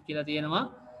south chip කියලා තියෙනවා.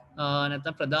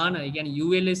 නැත්නම් ප්‍රධාන ඒ කියන්නේ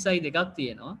ULSI දෙකක්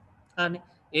තියෙනවා. හරිනේ.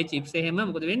 ඒ චිප්ස් එහෙම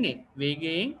මොකද වෙන්නේ?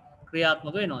 වේගයෙන්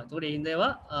ක්‍රියාත්මක වෙනවා. ඒකට ඒ හින්දා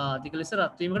ඒවා අධික ලෙස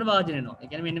රත් වීමකට වාජනය වෙනවා. ඒ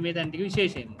කියන්නේ මෙන්න මේ තැන් ටික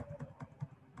විශේෂයෙන්ම.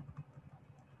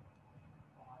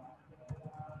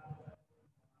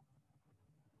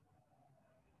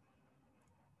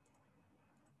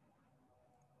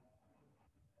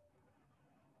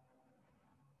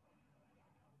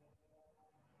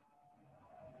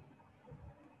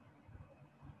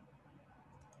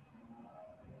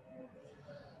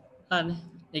 හරි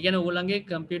ඒ කියන්නේ ඕගොල්ලන්ගේ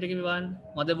කම්පියුටර් එකේ විවාන්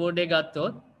මදර්බෝඩ් එක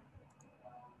ගත්තොත්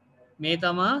මේ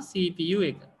තමා CPU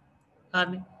එක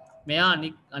හරි මෙයා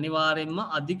අනිවාර්යෙන්ම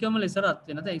අධිකම ලෙස රත්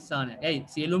වෙන ස්ථානය. ඇයි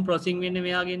සියලුම ප්‍රොසෙසින් වෙන්නේ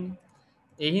මෙයාගෙන්නේ.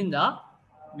 ඒ හින්දා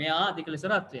මෙයා අධික ලෙස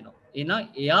රත් වෙනවා. එහෙනම්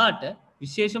එයාට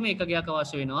විශේෂම එකකයක්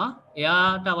අවශ්‍ය වෙනවා.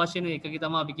 එයාට අවශ්‍ය වෙන එකක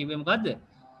තමයි අපි කිව්වේ මොකද්ද?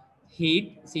 heat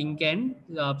sink and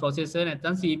processor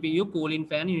නැත්නම් CPU cooling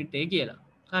fan unit එක කියලා.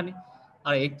 හරි.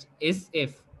 අර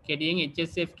HSF කෙටියෙන්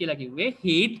HSF කියලා කිව්වේ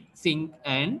heat sink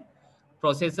and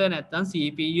processor නැත්නම්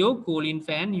CPU cooling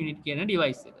fan unit කියන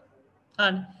device එක.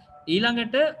 හරි.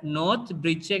 ඊළඟට north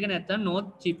bridge එක නැත්නම් north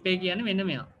chip එක කියන්නේ මෙන්න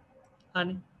මෙයා.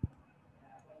 හරි.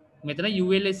 මෙතන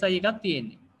ULSI එකක්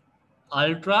තියෙන්නේ.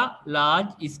 ultra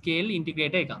large scale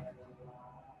integrator එකක්.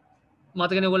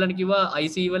 මතකනේ ඔයගොල්ලන්ට කිව්වා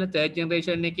IC වල third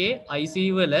generation එකේ IC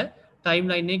වල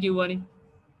timeline එක කිව්වනේ.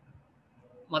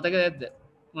 මතකද නැද්ද?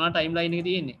 මොනවා timeline එක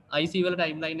තියෙන්නේ? IC වල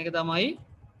timeline එක තමයි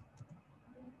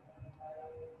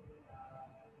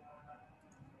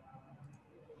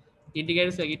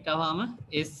integrated circuit ආවම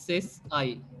SSI.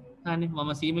 හරි මම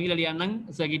සීම කියලා ලියන්නම්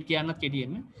circuit කියන්නත්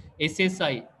කෙටියෙන්ම.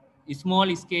 SSI small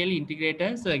scale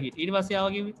integrator circuit. ඊට පස්සේ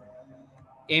ආවා කිව්වේ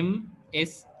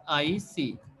MSIC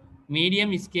medium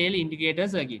scale integrator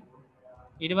circuit.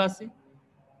 ඊට පස්සේ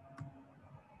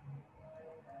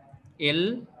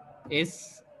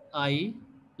LSI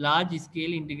large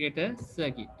scale integrator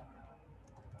circuit.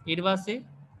 ඊට පස්සේ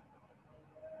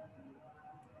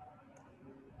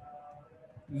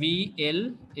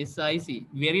VLSIC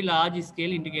very large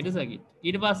scale integrator circuit.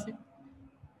 ඊට පස්සේ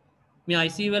මේ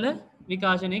IC වල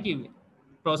විකාශනය කිව්වේ.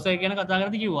 processor ගැන කතා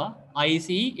කරද්දී කිව්වා IC,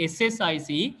 SSIC,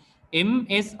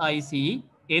 MSIC,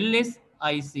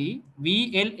 LSIC,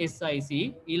 VLSIC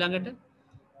ඊළඟට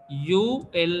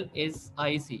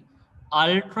ULSIC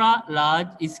ultra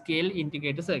large scale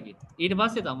integrated circuit. ඊට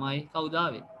පස්සේ තමයි කවුද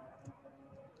ආවේ?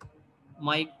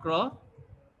 micro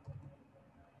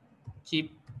chip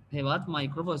හෙවත්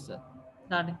micro processor.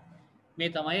 හරි. මේ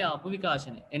තමයි ආපු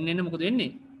විකාශනය. එන්න මොකද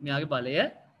වෙන්නේ? මෙයාගේ බලය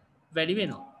වැඩි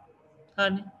වෙනවා.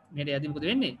 හරි. මෙහෙට යද්දි මොකද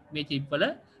වෙන්නේ? මේ chip වල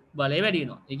බලය වැඩි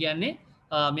වෙනවා. ඒ කියන්නේ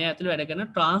මේ ඇතුළේ වැඩ කරන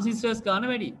transistors ගාන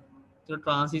වැඩි. ඒතර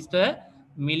transistor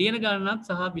මිලියන ගණනක්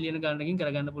සහ බිලියන ගණනකින්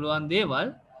කරගන්න පුළුවන් දේවල්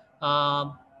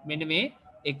මෙන්න මේ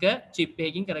එක chip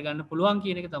එකකින් කරගන්න පුළුවන්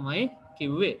කියන එක තමයි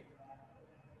කිව්වේ.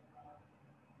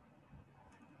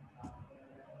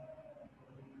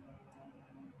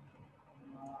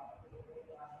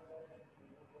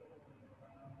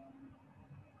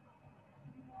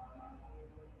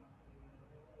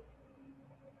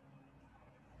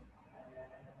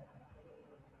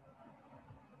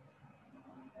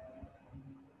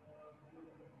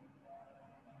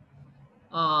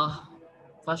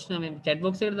 ෆස්න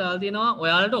චැට්බොක්ස් එකට දාලා තියෙනවා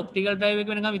ඔයාලට ඔප්ටිකල් ඩ්‍රයිව් එක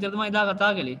වෙනකම් විතර තමයි එදා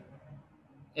කතා කළේ.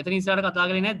 එතන ඉස්සරහට කතා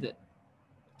කළේ නැද්ද?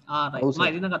 රයිට් මම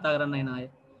ඉතින් කතා කරන්න එන අය.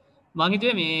 මං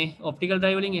හිතුවේ මේ ඔප්ටිකල්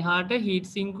ඩ්‍රයිව් වලින් එහාට හීට්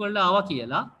සින්ක් වලට ආවා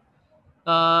කියලා.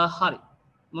 හරි.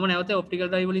 මම නැවත ඔප්ටිකල්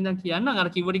ඩ්‍රයිව් වලින් ඉඳන් කියන්නම්. අර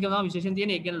කිව්ව ටික තමයි විශේෂයෙන්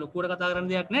තියෙන්නේ. ඒක ගැන ලොකුවට කතා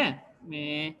කරන්න දෙයක් නැහැ.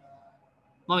 මේ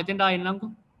මම එතෙන්ට ආයෙන්නම්කෝ.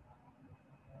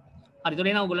 හරි. ඒතකොට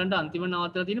එනවා ඔයගොල්ලන්ට අන්තිම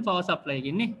නවත්තලා තියෙන පවර් සප්ලයි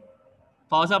එකන්නේ.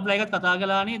 පවර් සප්ලයි එකත් කතා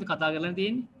කළා නේද? කතා කරලා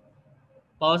තියෙන්නේ.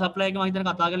 පවර් සප්ලයි එක මම හිතන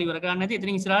කතා කරලා ඉවර කරන්න නැති.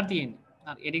 එතනින් ඉස්සරහට තියෙන්නේ.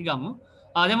 හරි. ඒක ගමු.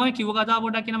 දැන් මම කිව්ව කතාව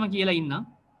පොඩ්ඩක් කියනම කියලා ඉන්නම්.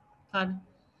 හරි.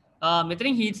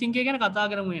 මෙතනින් හීට් සින්ක් එක ගැන කතා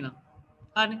කරමු එහෙනම්.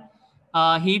 හරි.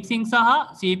 හීට් සින්ක් සහ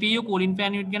CPU cooling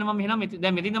fan unit ගැන මම එහෙනම්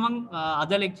දැන් මෙතන මම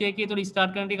අද ලෙක්චර් එකේ ඒතකොට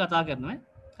ස්ටාර්ට් කරන ටික කතා කරනවා.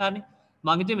 හරි.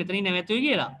 මම හිතුවේ මෙතනින් නැවතුයි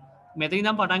කියලා. මෙතනින්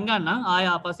ඉඳන් පටන් ගන්න ආය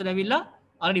ආපස්සට ඇවිල්ලා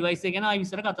අර ඩිවයිස් එක ගැන ආයෙ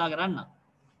විස්තර කතා කරන්න.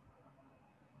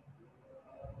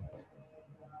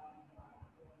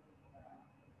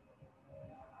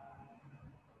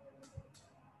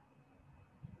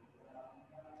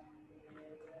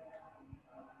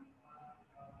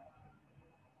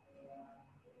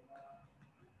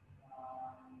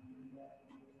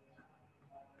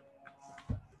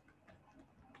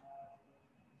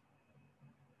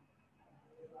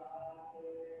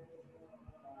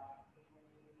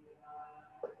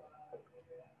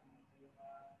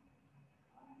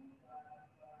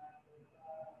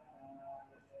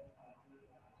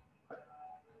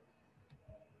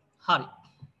 හරි.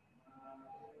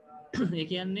 ඒ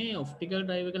කියන්නේ ඔප්ටිකල්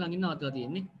ඩ්‍රයිව් එක ළඟින් නවත්තලා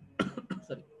තියෙන්නේ.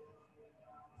 සෝරි.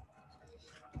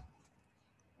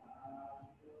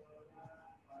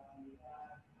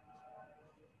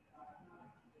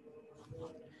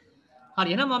 හරි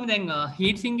එහෙනම් මම දැන්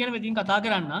හීට් සින්ක් ගැන මෙතනින් කතා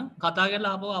කරන්නම්. කතා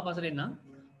කරලා ආපහු ආපස්සට එන්නම්.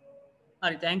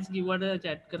 හරි තැන්ක්ස් කිව්වට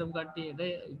chat කරපු කට්ටියට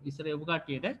ඉස්සර යපු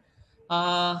කට්ටියට.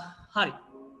 හරි.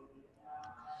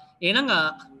 එහෙනම්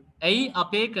ඇයි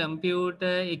අපේ කම්පියුටර්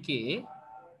එකේ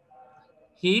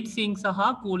හීට් සින්ක් සහ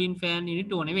කූලින් ෆෑන්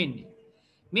යුනිට් ඕනේ වෙන්නේ?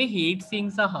 මේ හීට්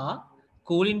සිංක් සහ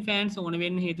කූලින් ෆෑන්ස් ඕන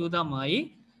වෙන්න හේතුව තමයි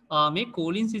මේ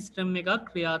කූලින් සිස්ටම් එකක්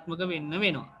ක්‍රියාත්මක වෙන්න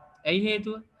වෙනවා. ඇයි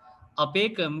හේතුව? අපේ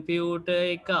කම්පියුට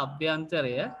එක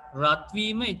අභ්‍යන්තරය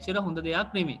රත්වීම එච්චර හොඳ දෙයක්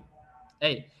නෙමේ.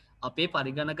 ඇයි අපේ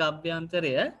පරිගණක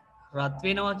අභ්‍යන්තරය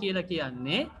රත්වෙනවා කියලා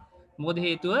කියන්නේ මොද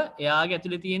හේතුව එයාගේ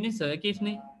ඇතුළ තියෙන්නේ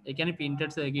සර්කිට්නේ එකන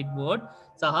පින්ටඩ් සර්කිට් බෝඩ්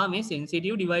සහ මේ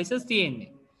සෙන්සිටියව් ඩිවයිසස්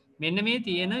තියෙන්නේ. මෙන්න මේ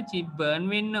තියෙන චිප් බර්න්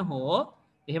වෙන්න හෝ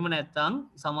එහෙම නැත්තං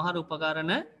සමහර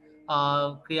උපකරණ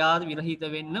ක්‍රියාද විරහිත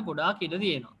වෙන්න ගොඩා ඉඩ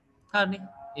තියෙනවා. හරි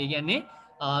ඒ ගැන්නේ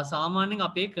සාමාන්‍යෙන්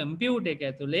අපේ කම්පියුට එක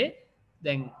ඇතුළේ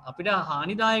දැන් අපිට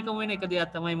හානිදායකම වෙන එක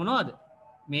දෙයක් තමයි මොනවාද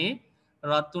මේ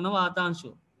රත් වුණ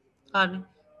වාතාංශෝ. හරි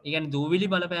ඉගැන් දූවිලි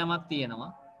බලපෑමක්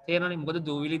තියෙනවා තේරන මොකද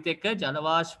දූවිලිත් එක්ක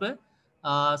ජලවාශ්ප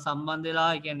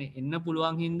සම්බන්ධලා ගැන එන්න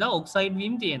පුළුවන් හින්දා ඔක්සයිඩ්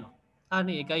වීම් තියෙනවා.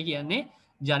 හරි එකයි කියන්නේ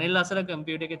ජනෙල් අසර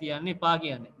කම්පියුට එක තියන්නේ එපා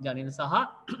කියන්නේ ජනිල් සහ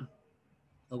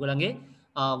ඔගුලන්ගේ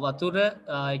වතුර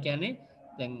එකැනේ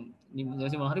දැන්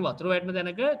නිදසි මහරි වතුර වැටන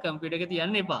තැනක කම්පියුට එක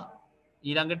තියන්න එපා.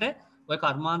 ඊළඟට ඔය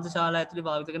කර්මාන්ත ශාලා ඇතුළි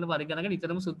භාවිතකන පරිගණක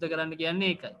නිතරම සුද්ධ කරන්න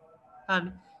කියන්නේ එකයි. හරි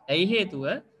ඇයි හේතුව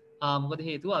මොකද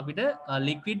හේතුව අපිට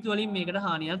ලික්විඩ් වලින් මේකට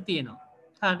හානියක් තියෙනවා.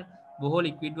 හරි බොහෝ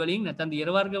ලික්විඩ් වලින් නැතන්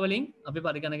දියරවර්ග වලින් අපි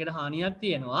පරිගණකට හානියක්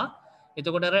තියෙනවා.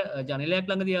 එතකොට ජනලයක්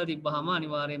ළඟ දියාව තිබ්බහම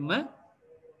අනිවාර්යෙන්ම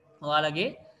ඔයාලගේ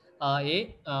ඒ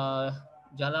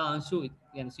ජලාංශු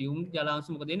සියුම් ජලාංශු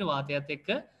මොක දෙන්න වාතයත් එක්ක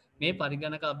මේ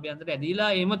පරිගණක අභ්‍යන්තර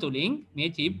ඇදීලා ඒම තුළින් මේ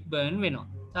චිප් බර්න් වෙනවා.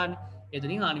 තන්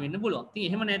එතනින් හානි වෙන්න පුළුවන්. ඉතින්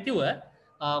එහෙම නැතිව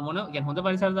මොන ගැන හොඳ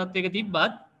පරිසර තත්වයක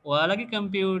තිබ්බත් ඔයාලගේ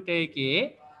කම්පියුටර් එකේ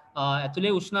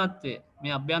ඇතුලේ උෂ්ණත්වය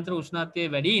මේ අභ්‍යන්තර උෂ්ණත්වය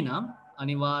වැඩි නම්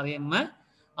අනිවාර්යෙන්ම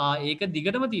ඒක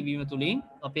දිගටම තිබීම තුළින්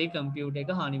අපේ කම්පියුට එක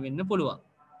හානි වෙන්න පුළුවන්.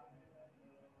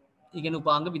 ඉගෙන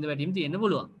උපාංග බිඳ වැටීම් තියෙන්න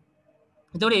පුළුවන්.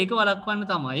 එතකොට ඒක වළක්වන්න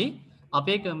තමයි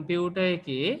අපේ කම්පියුට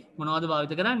එකේ මොනවද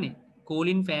භාවිත කරන්නේ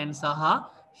කූලින් ෆෑන් සහ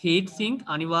හීට් සිංක්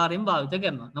අනිවාර්යෙන් භාවිත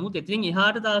කරනවා. නමුත් එතින්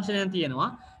එහාට තාක්ෂණයක් තියෙනවා.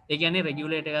 ඒ කියන්නේ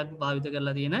රෙගියුලේටර් එකක් භාවිත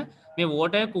කරලා තියෙන මේ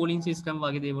වෝටර් කූලින් සිස්ටම්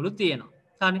වගේ දේවලුත් තියෙනවා.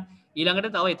 හරි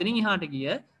ඊළඟට තව එතනින් එහාට ගිය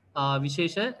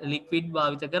විශේෂ ලික්විඩ්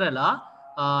භාවිත කරලා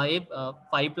ඒ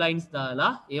පයිප්ලයින්ස්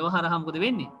දාලා ඒව හරහා මොකද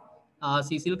වෙන්නේ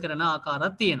සිසිල් කරන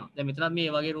ආකාරයක් තියෙනවා. දැන් මෙතනත් මේ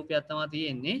වගේ රූපයක් තමයි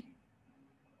තියෙන්නේ.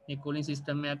 මේ කූලින්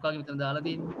සිස්ටම් එකක් වගේ මෙතන දාලා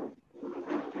තියෙන්නේ.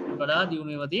 වඩා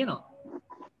දියුණු ඒවා තියෙනවා.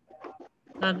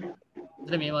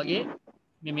 හරි මේ වගේ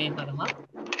මේ හරහා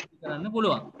කරන්න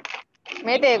පුළුවන්.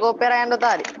 මේ තේකෝප්පේ රයන්න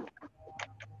තාරි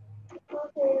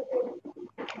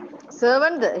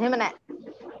සර්වන්ද එහෙම නැහැ.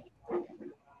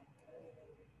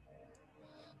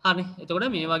 හරි එතකොට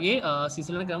මේ වගේ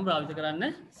සිසිලන ක්‍රම භාවිත කරන්න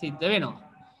සිද්ධ වෙනවා.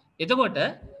 එතකොට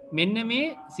මෙන්න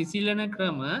මේ සිසිලන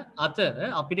ක්‍රම අතර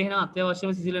අපිට එහෙන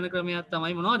අත්‍යවශ්‍යම සිසිලන ක්‍රමයක්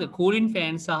තමයි මොනවද කූලින්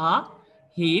ෆෑන් සහ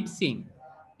හීට් සිංක්.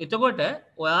 එතකොට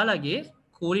ඔයාලගේ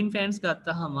කූලින් ෆෑන්ස්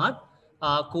ගත්තහමත්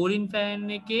කූලින් ෆෑන්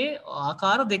එකේ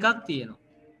ආකාර දෙකක් තියෙනවා.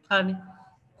 හරි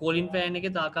කූලින් ෆෑන්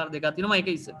එකේ ආකාර දෙකක් තියෙනවා. ඒක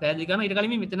පැහැදිලි කරනවා ඊට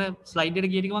කලින් මෙතන ස්ලයිඩ්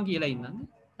එකට ගිය ටික මම කියලා ඉන්නම්.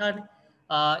 හරි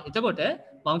එතකොට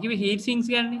මම කිව්වේ හීට් සිංක්ස්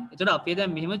කියන්නේ. එතකොට අපේ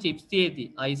දැන් මෙහෙම චිප්ස් තියෙති.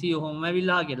 IC ඔහොම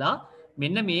ඇවිල්ලා ගලා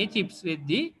මෙන්න මේ චිප්ස්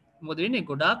වෙද්දී මොකද වෙන්නේ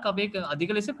ගොඩාක් අපේ අධික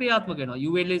ලෙස ක්‍රියාත්මක වෙනවා.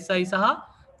 ULSI සහ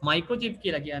මයික්‍රෝචිප්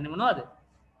කියලා කියන්නේ මොනවද?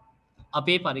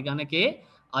 අපේ පරිගණකයේ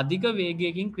අධික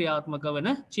වේගයකින් ක්‍රියාත්මක වන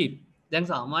චිප්. දැන්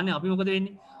සාමාන්‍ය අපි මොකද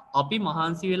වෙන්නේ? අපි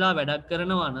මහන්සි වෙලා වැඩක්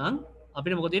කරනවා නම්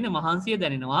අපිට මොකද වෙන්නේ? මහන්සිය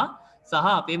දැනෙනවා සහ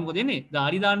අපේ මොකද වෙන්නේ?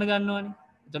 දාඩි දාන්න ගන්නවානේ.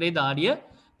 එතකොට ඒ දාඩිය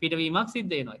පිටවීමක්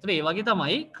සිද්ධ වෙනවා. එතකොට ඒ වගේ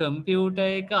තමයි කම්පියුටර්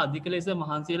එක අධික ලෙස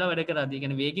මහන්සි වෙලා වැඩ කරද්දී,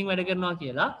 කියන්නේ වේගින් වැඩ කරනවා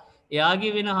කියලා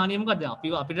එයාගේ වෙන හානිය මොකද්ද?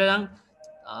 අපිට නම්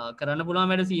කරන්න පුළුවන්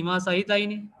වැඩ සීමා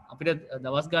සහිතයිනේ. අපිට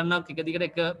දවස් ගණනක් එක දිගට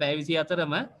එක පැය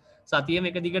 24ම සතියෙම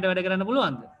එක දිගට වැඩ කරන්න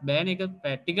පුළුවන්ද? බෑනේ. ඒක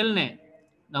ප්‍රැක්ටිකල් නෑ.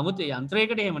 නමුත්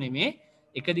යන්ත්‍රයකට එහෙම නෙමේ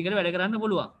එක දිගට වැඩ කරන්න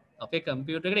පුළුවන්. අපේ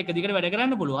කම්පියුටර් එකට එක දිගට වැඩ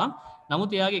කරන්න පුළුවන්. නමුත්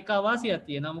එයාගේ එක අවාසියක්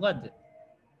තියෙනවා. මොකද්ද?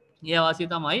 ඒ අවාසිය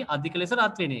තමයි අධික ලෙස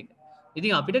රත් වෙන එක.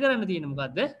 ඉතින් අපිට කරන්න තියෙන්නේ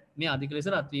මොකද්ද? මේ අධික ලෙස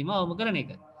රත් වීම අවම කරන එක.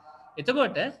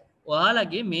 එතකොට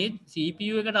ඔයාලගේ මේ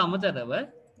CPU එකට අමතරව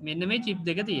මෙන්න මේ චිප්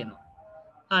දෙක තියෙනවා.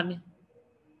 හරිනේ.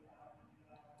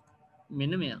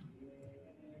 මෙන්න මෙයා.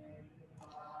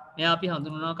 මෙයා අපි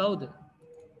හඳුන්වනවා කවුද?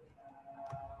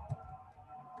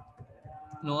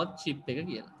 නෝත් චිප් එක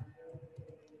කියලා.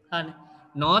 හරි.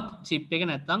 නෝත් චිප් එක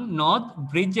නැත්නම් නෝත්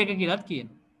බ්‍රිජ් එක කියලාත්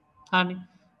කියනවා. හරි.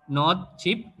 නෝත්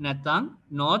චිප් නැත්නම්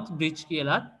නෝත් බ්‍රිජ්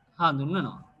කියලාත්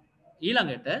හඳුන්වනවා.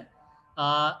 ඊළඟට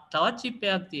තවත් චිප්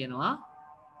එකක් තියෙනවා.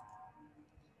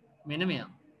 මෙන්න මෙයා.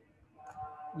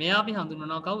 මෙයා අපි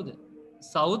හඳුන්වනවා කවුද?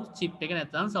 සවුත් චිප් එක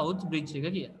නැත්නම් සවුත් බ්‍රිජ් එක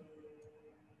කියලා.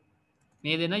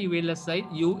 මේ දෙන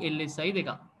ULSI දෙක.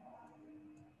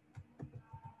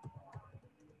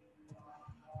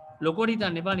 ලොකෝට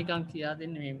හිතන්න එපා නිකන් කියා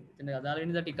දෙන්න මේ මෙතන අදාළ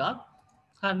වෙන දා ටිකක්.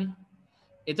 හරිනේ.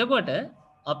 එතකොට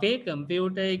අපේ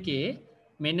කම්පියුටර් එකේ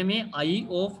මෙන්න මේ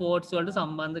IO ports වලට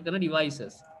සම්බන්ධ කරන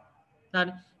devices.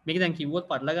 හරි. මේක දැන් කිව්වොත්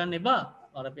පටල ගන්න එපා.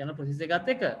 අර යන process එකත්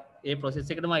එක්ක ඒ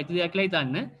process එකටම අයිති දෙයක් කියලා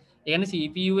හිතන්න. ඒ කියන්නේ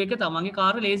CPU එක තමන්ගේ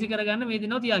කාර්ය ලේසි කරගන්න මේ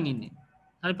දිනව තියන් ඉන්නේ.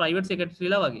 හරි private secretary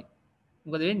ලා වගේ.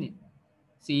 මොකද වෙන්නේ?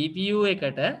 CPU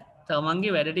එකට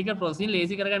තමන්ගේ වැඩ ටික process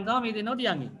ලේසි කරගන්න තමයි මේ දිනව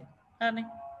තියන් ඉන්නේ. හරිනේ.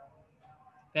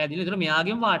 පැහැදිලිද? ඒතර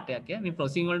මෙයාගේම පාර්ට් එකක් ඈ. මේ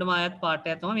processing වලටම ආයත් පාර්ට්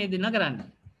එකක් තමයි මේ දෙන්න කරන්නේ.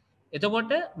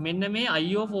 එතකොට මෙන්න මේ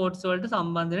IO ports වලට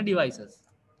සම්බන්ධ වෙන devices.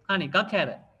 හරි එකක් හැර.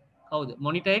 කවුද?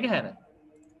 monitor එක හැර.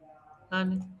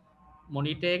 හරි.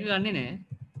 monitor එක ගන්නෙ නෑ.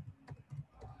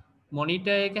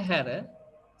 monitor එක හැර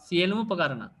සියලුම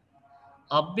උපකරණ.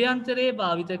 අභ්‍යන්තරයේ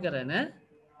භාවිත කරන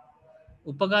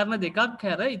උපකරණ දෙකක්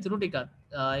හැර ඉතුරු ටිකක්.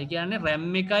 ඒ කියන්නේ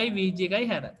RAM එකයි VG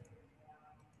එකයි හැර.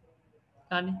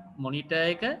 හරි. monitor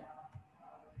එක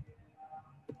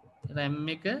RAM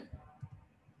එක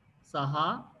සහ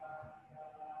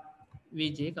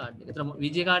VJ කාඩ් එක. ඒතර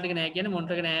VJ කාඩ් එක නෑ කියන්නේ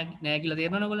මොනිටර් එක නෑ කියලා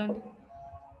තේරෙනවද ඔයගොල්ලන්ට?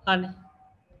 හරි.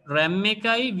 RAM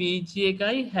එකයි VG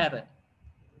එකයි හැර.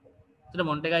 ඒතර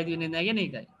මොනිටර් එකයි තියෙන්නේ නෑ කියන්නේ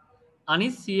ඒකයි.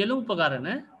 අනිත් සියලු උපකරණ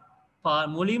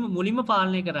මුලින්ම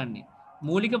පාලනය කරන්නේ.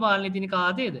 මූලික පාලනය තියෙන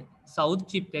කාටේද? South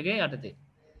chip එකේ යටතේ.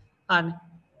 හරි.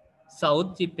 South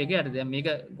chip එකේ යටතේ. දැන් මේක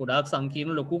ගොඩාක්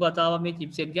සංකීර්ණ ලොකු කතාවක් මේ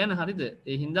chipset ගැන හරිද?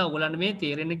 ඒ හින්දා ඔයගොල්ලන්ට මේ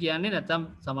තේරෙන්න කියන්නේ නැත්තම්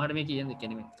සමහරට මේ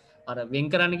කියන්නේ මේ අර වෙන්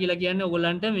කරන්න කියලා කියන්නේ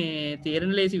ඔයගොල්ලන්ට මේ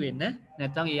තේරෙන ලේසි වෙන්න.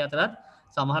 නැත්තම් ඒ අතරත්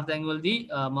සමහර තැන්වලදී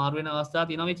මාරු වෙන අවස්ථා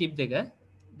තියෙනවා මේ chip දෙක.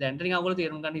 දැන්ට නිකන් ඔයගොල්ලෝ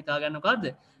තේරුම් ගන්න හිතා ගන්න මොකද්ද?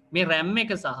 මේ RAM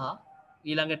එක සහ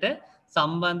ඊළඟට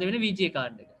සම්බන්ධ වෙන VGA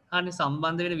කාඩ් එක. හරි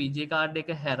සම්බන්ධ වෙන VGA කාඩ් එක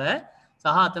හැර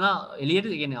සහ අතන එළියට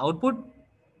කියන්නේ output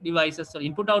devices වල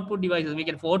input output devices මේ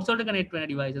කියන්නේ ports වලට connect වෙන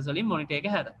devices වලින් monitor එක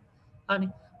හැර. හරි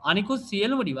අනිකුත්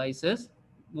සියලුම devices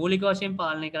මූලික වශයෙන්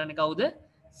පාලනය කරන්නේ කවුද?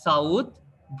 South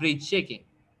bridge එකෙන්.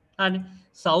 හරි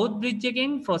South bridge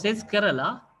එකෙන් process කරලා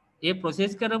ඒ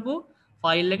process කරපු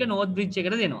ෆයිල් එක north bridge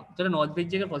එකට දෙනවා. ඒතර north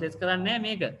bridge එක process කරන්නේ නැහැ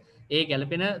මේක. ඒ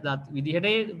ගැලපෙන විදිහට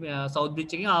South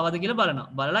bridge එකෙන් ආවද කියලා බලනවා.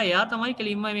 බලලා එයා තමයි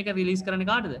කෙලින්ම මේක රිලීස් කරන්නේ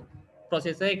කාටද?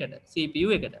 processor එකට, CPU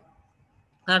එකට.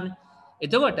 හරි.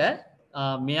 එතකොට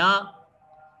මෙයා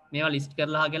මේවා ලිස්ට්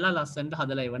කරලා ගලා ලස්සනට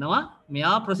හදලා එවනවා.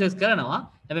 මෙයා process කරනවා.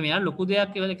 හැබැයි මෙයා ලොකු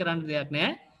දෙයක් ඉවල කරන්න දෙයක්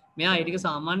නැහැ. මෙයා ඒ ටික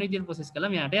සාමාන්‍ය විදිහට process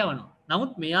කරලා මෙයාට යවනවා.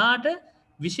 නමුත් මෙයාට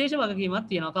විශේෂ වගකීමක්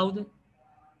තියෙනවා කවුද?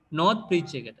 north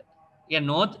bridge එකට.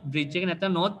 කියන්නේ north bridge එක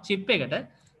නැත්නම් north chip එකට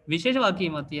විශේෂ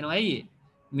වගකීමක් තියෙනවා. ඇයි ඒ?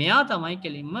 මෙයා තමයි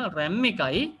කෙලින්ම RAM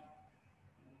එකයි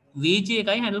VG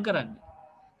එකයි handle කරන්නේ.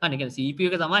 අනේ කියන්නේ CPU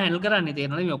එක තමයි handle කරන්නේ.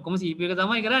 තේරෙනවද? මේ ඔක්කොම CPU එක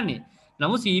තමයි කරන්නේ.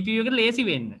 නමුත් CPU එකට ලේසි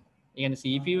වෙන්න. ඒ කියන්නේ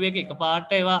CPU එක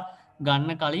එකපාරට ඒවා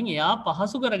ගන්න කලින් එයා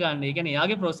පහසු කරගන්න. ඒ කියන්නේ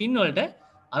එයාගේ processing වලට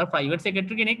අර private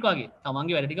secretary කෙනෙක් වගේ.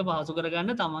 තමන්ගේ වැඩ ටික පහසු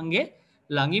කරගන්න තමන්ගේ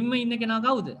ළඟින්ම ඉන්න කෙනා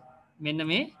කවුද? මෙන්න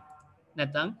මේ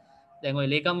නැත්තම් දැන් ඔය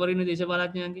ලේකම්වරු ඉන්න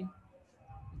දේශපාලඥයන්ගේ.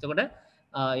 එතකොට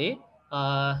ඒ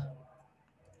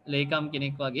ලේකම්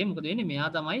කෙනෙක් වගේ මොකද වෙන්නේ? මෙයා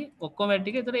තමයි ඔක්කොම වැඩ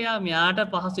ටික. ඒතර එයා මෙයාට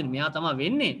පහසු වෙන්නේ. මෙයා තමයි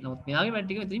වෙන්නේ. නමුත් මෙයාගේ වැඩ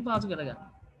ටික මෙතනින් පහසු කරගන්න.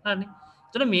 හරිනේ.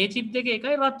 ඒතර මේ chip දෙක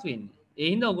එකයි රත් වෙන්නේ. ඒ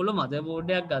හින්දා ඔයගොල්ලෝ motherboard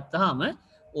එකක් ගත්තාම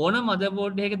ඕන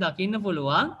motherboard එකක දකින්න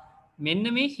පුළුවන් මෙන්න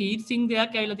මේ heat sink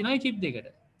දෙයක් ඇවිල්ලා තියෙනවා මේ chip දෙකට.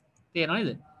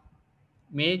 තේරෙනවද?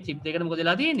 මේ chip දෙකට මොකද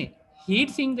වෙලා තියෙන්නේ? heat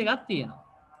sink දෙකක් තියෙනවා.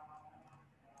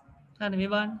 හරි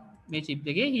මේ බලන්න. මේ chip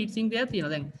දෙකේ heat sink දෙකක්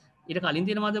තියෙනවා. දැන් ඊට කලින්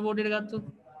තියෙන motherboard එකට ගත්තොත්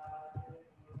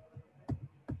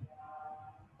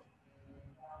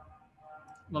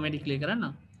මම ඩික්ලේර්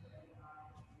කරන්නම්.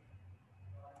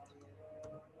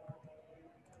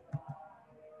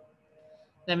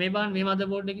 දැන් මේ බලන්න මේ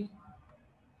motherboard එකේ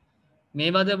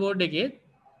මේ motherboard එකේ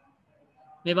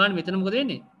මේ බලන්න මෙතන මොකද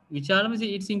වෙන්නේ? විශාලම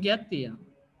heat sink එකක් තියෙනවා.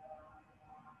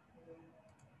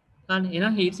 හරි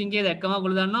එහෙනම් heat sink එක දැක්කම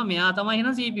ඔයගොල්ලෝ දන්නවා මෙයා තමයි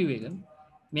එහෙනම් CPU එක.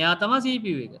 මෙයා තමයි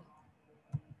CPU එක.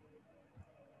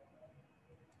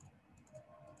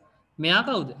 මෙයා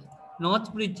කවුද? north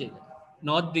bridge එක.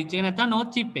 north bridge එක නැත්නම්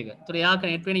north chip එක. ඒතර එයා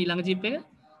කනෙක්ට් වෙන ඊළඟ chip එක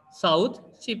south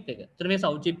chip එක. ඒතර මේ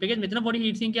south chip එකේ මෙතන පොඩි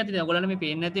heat sink එකක් තියෙනවා. ඔයගොල්ලන්ට මේ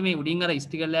පේන්නේ නැති මේ උඩින් අර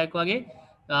ස්ටිකර් එකක් වගේ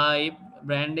ඒ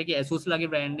බ්‍රෑන්ඩ් එකේ Asus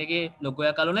ලගේ බ්‍රෑන්ඩ් එකේ ලොගෝ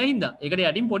එකක් අලවලා හින්දා. ඒකට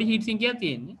යටින් පොඩි heat sink එකක්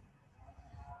තියෙන්නේ.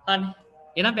 හරි.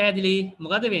 එහෙනම් පැහැදිලි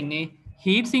මොකද වෙන්නේ?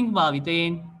 heat sink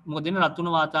භාවිතයෙන් මොකද වෙන්නේ? රත්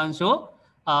වුණ වාතාංශෝ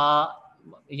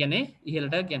ඒ කියන්නේ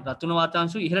ඉහළට කියන්නේ රත් වුණ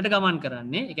වාතාංශු ඉහළට ගමන්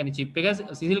කරන්නේ. ඒ කියන්නේ chip එක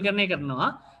සිසිල්කරණය කරනවා.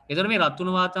 ඒතර මේ රත්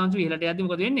වුණ වාතාංශු ඉහළට යද්දි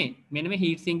මොකද වෙන්නේ? මෙන්න මේ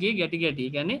heat sink එකේ ගැටි ගැටි.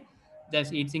 ඒ කියන්නේ දැන්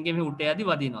heat sink එකේ මේ උඩට යද්දි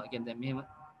වදිනවා. ඒ කියන්නේ දැන් මෙහෙම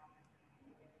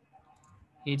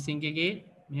heat sink එකේ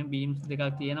මෙහෙම beams දෙකක්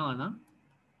තියෙනවා නම්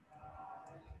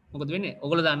මොකද වෙන්නේ?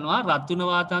 ඔයගොල්ලෝ දන්නවා රත් වුණ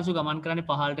වාතාංශු ගමන් කරන්නේ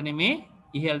පහළට නෙමේ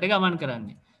ඉහළට ගමන්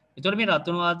කරන්නේ. ඒතර මේ රත්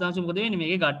වුණ වාතාංශු මොකද වෙන්නේ?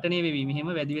 මේකේ ඝට්ටණය වෙවි. මෙහෙම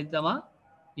වැඩි වෙද්දි තමයි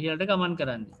ඉහළට ගමන්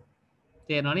කරන්නේ.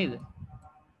 තේරෙනව නේද?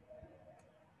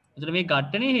 එතකොට මේ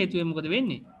ඝට්ටනේ හේතුවෙන් මොකද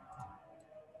වෙන්නේ?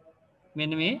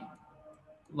 මෙන්න මේ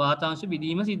වාතාංශ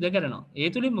බිඳීම සිද්ධ කරනවා. ඒ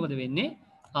තුලින් මොකද වෙන්නේ?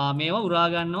 මේවා උරා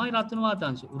ගන්නවා රත් වුණු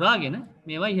වාතාංශ. උරාගෙන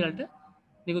මේවා ඉහළට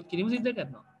නිකුත් කිරීම සිද්ධ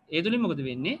කරනවා. ඒ තුලින් මොකද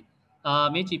වෙන්නේ?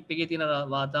 මේ චිප් එකේ තියෙන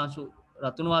වාතාංශ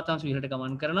රත් වුණු වාතාංශ ඉහළට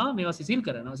ගමන් කරනවා. මේවා සිසිල්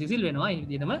කරනවා. සිසිල් වෙනවා. ඒ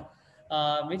විදිහටම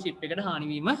මේ චිප් එකට හානි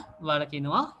වීම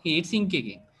වළකිනවා හීට් සිංක්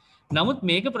එකෙන්. නමුත්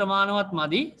මේක ප්‍රමාණවත්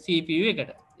මදි CPU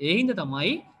එකට. ඒ හින්දා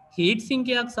තමයි හීට් සිංක්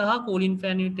එකක් සහ කූලින්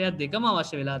ෆෑන් යුනිට් එකක් දෙකම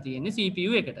අවශ්‍ය වෙලා තියෙන්නේ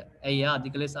CPU එකට. ඇයි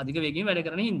අධික ලෙස අධික වේගයෙන් වැඩ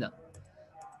කරන හින්දා.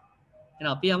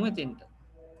 එහෙනම් අපි යමු එතෙන්ට.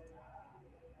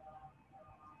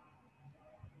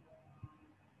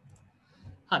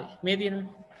 හරි මේ තියෙන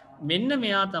මෙන්න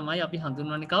මෙයා තමයි අපි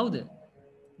හඳුන්වන්නේ කවුද?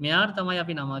 මෙයාට තමයි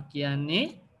අපි නමක් කියන්නේ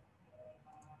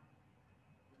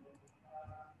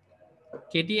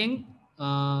කෙටියෙන්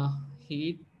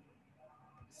heat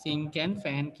sink and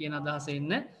fan කියන අදහස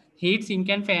එන්න heat sink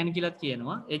and fan කියලාත්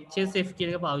කියනවා. HSF කියන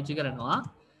එක පාවිච්චි කරනවා.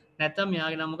 නැත්නම්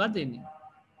මෙයාගේ නම මොකක්ද දෙන්නේ?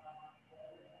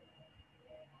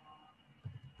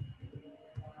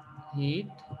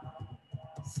 heat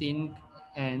sink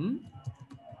and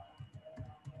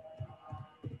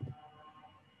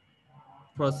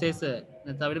processor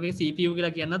නැත්නම් අපිට මේක CPU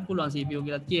කියලා කියන්නත් පුළුවන්. CPU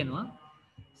කියලාත් කියනවා.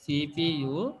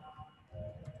 CPU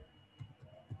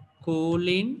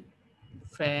cooling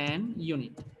fan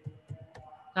unit.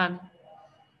 හරි.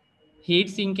 heat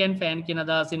sink and fan කියන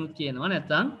අදහසින් කියනවා.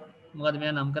 නැත්නම් මොකද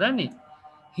මෙයා නම් කරන්නේ?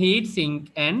 heat sink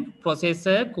and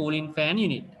processor cooling fan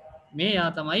unit. මේ යා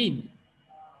තමයි ඉන්නේ.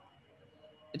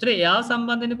 එතකොට එයා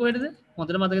සම්බන්ධ වෙන්නේ කොහෙටද?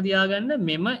 හොඳට මතක තියාගන්න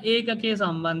මෙම ඒකකයේ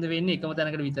සම්බන්ධ වෙන්නේ එකම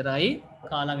තැනකට විතරයි.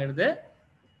 කාලඟටද?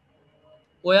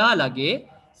 ඔයාලගේ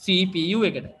CPU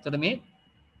එකට. එතකොට මේ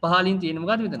පහලින් තියෙන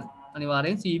මොකද්ද මෙතන?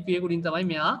 අනිවාර්යෙන් CPU එක උඩින් තමයි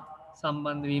මෙයා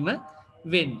සම්බන්ධ වීම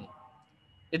වෙන්නේ.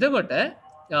 එතකොට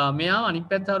මෙයා අනිත්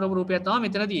පැත්ත හරවපු රූපයක් තමයි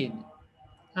මෙතන තියෙන්නේ.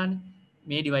 හරිනේ.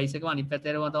 මේ ඩිවයිස් එකම අනිත් පැත්ත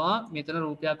හරවම තමයි මෙතන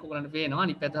රූපයක් ඔයගලන්ට පේනවා.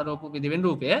 අනිත් පැත්ත හරවපු දෙවෙනි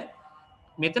රූපය.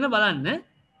 මෙතන බලන්න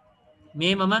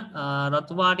මේ මම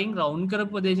රතු පාටින් රවුන්ඩ්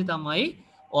කරපු ප්‍රදේශය තමයි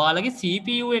ඔයාලගේ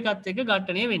CPU එකත් එක්ක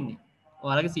ඝට්ටණය වෙන්නේ.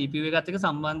 ඔයාලගේ CPU එකත් එක්ක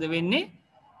සම්බන්ධ වෙන්නේ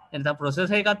නැත්නම්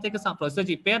processor එකත් එක්ක processor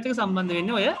chip එකත් එක්ක සම්බන්ධ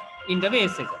වෙන්නේ ඔය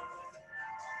interface එක.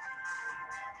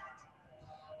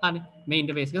 හරි මේ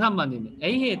interface එක සම්බන්ධ වෙන්නේ.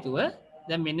 ඇයි හේතුව?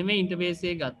 දැන් මෙන්න මේ interface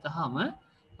එක ගත්තාම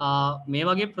මේ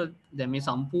වගේ දැන් මේ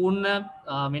සම්පූර්ණ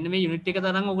මෙන්න මේ unit එක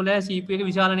තරම් ඔයගොල්ලෝ CPU එක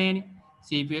විශාල නෑනේ.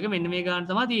 CPU එක මෙන්න මේ ගාන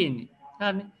තමයි තියෙන්නේ.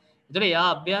 හරිනේ. ඒතර එයා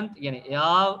අභ්‍යන්ත කියන්නේ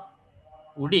එයා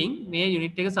උඩින් මේ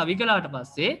යුනිට් එක සවි කළාට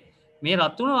පස්සේ මේ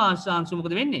රත් වුණ වාතාංශ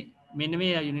මොකද වෙන්නේ? මෙන්න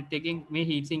මේ යුනිට් එකකින් මේ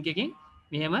හීට් සිංක් එකකින්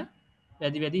මෙහෙම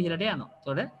වැඩි ඉහළට යනවා.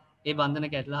 එතකොට ඒ බන්ධන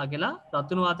කැටලා හකලා රත්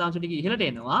වුණ වාතාංශ ටික ඉහළට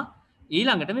එනවා.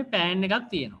 ඊළඟට මේ පෑන් එකක්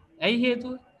තියෙනවා. ඇයි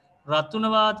හේතුව? රත්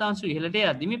වුණ වාතාංශ ඉහළට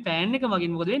යද්දි මේ පෑන් එක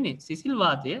මගින් මොකද වෙන්නේ? සිසිල්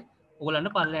වාතය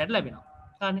ඔයගලන්ට පල්ලෙහාට ලැබෙනවා.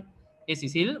 හරිනේ. ඒ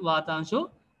සිසිල් වාතාංශ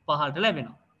පහළට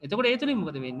ලැබෙනවා. එතකොට ඒ තුලින්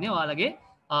මොකද වෙන්නේ? ඔයාලගේ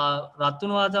රත්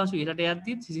වුණු වාතාංශ ඉහළට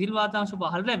යද්දිත් සිසිල් වාතාංශ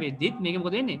පහළට ලැබෙද්දිත් මේක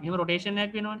මොකද වෙන්නේ? මෙහෙම රොටේෂන්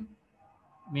එකක් වෙනවනේ.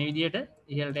 මේ විදිහට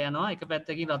ඉහළට යනවා එක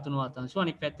පැත්තකින් රත් වුණු වාතාංශ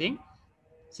අනිත් පැත්තෙන්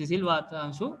සිසිල්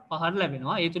වාතාංශ පහළට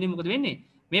ලැබෙනවා. ඒ තුලින් මොකද වෙන්නේ?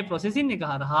 මේ ප්‍රොසෙසින් එක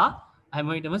හරහා හැම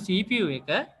විටම CPU එක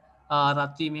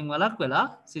රත් වීමෙන් වළක්වලා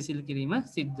සිසිල් කිරීම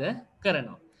සිද්ධ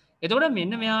කරනවා. එතකොට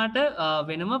මෙන්න මෙයාට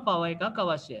වෙනම පවර් එකක්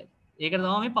අවශ්‍යයි. ඒකට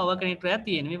තමයි මේ පවර් කනෙක්ටර් එකක්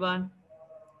තියෙන්නේ. මේ බලන්න.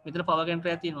 මෙතන පවර් කනෙක්ටර්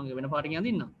එකක් තියෙනවා. මම වෙන පාටකින්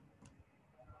අඳින්නම්.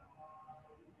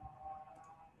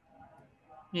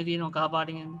 මේ තියෙනවා කහ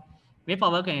පාටින් යන්නේ. මේ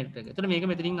පවර් කනෙක්ටර් එක. එතකොට මේක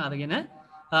මෙතනින් අරගෙන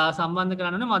සම්බන්ධ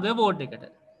කරන්න ඕනේ මදර් බෝඩ් එකට.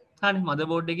 හරි මදර්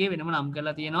බෝඩ් එකේ වෙනම නම්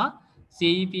කරලා තියෙනවා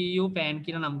CPU pan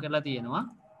කියලා නම් කරලා තියෙනවා.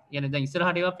 يعني දැන්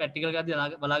ඉස්සරහට ඒවා ප්‍රැක්ටිකල්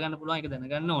එකක් බලා ගන්න පුළුවන් ඒක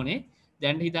දැනගන්න ඕනේ.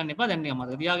 දැන් හිතන්න එපා දැන් නිකන්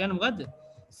මතක තියාගන්න මොකද්ද?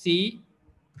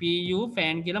 CPU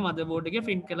fan කියලා මදර් බෝඩ් එකේ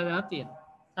print කරලා දාලා තියෙනවා.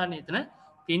 හරි එතන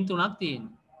pin 3ක්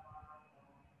තියෙනවා.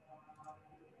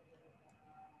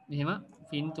 මෙහෙම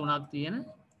pin 3ක් තියෙන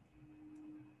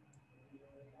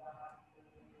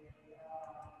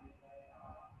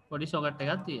පොඩි සොකට්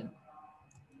එකක් තියෙනවා.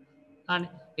 හරි.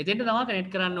 එතෙන්ට තමයි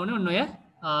කනෙක්ට් කරන්න ඕනේ ඔන්න ඔය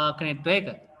කනෙක්ටර් එක.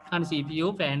 හරි CPU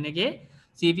fan එකේ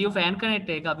CPU fan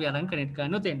කනෙක්ටර් එක අපි අරන් කනෙක්ට්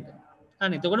කරන්න උතෙන්ට.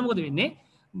 හරි. එතකොට මොකද වෙන්නේ?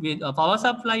 power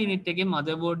supply unit එකේ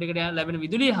motherboard එකට ලැබෙන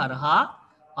විදුලිය හරහා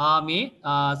මේ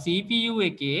CPU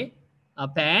එකේ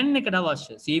fan එකට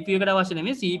අවශ්‍ය CPU එකට අවශ්‍ය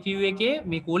නෙමෙයි CPU එකේ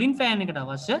මේ cooling fan එකට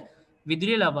අවශ්‍ය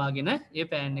විදුලිය ලබාගෙන ඒ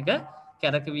fan එක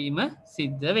කැරකවීම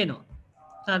සිද්ධ වෙනවා.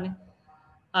 හරි.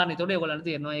 එතකොට ඔයගොල්ලන්ට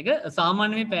තේරෙනවා ඒක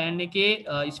සාමාන්‍ය මේ පෑන් එකේ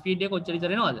ස්පීඩ් එක කොච්චර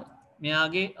විතර එනවද?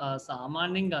 මෙයාගේ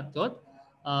සාමාන්‍යයෙන් ගත්තොත්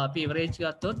අපි එවරේජ්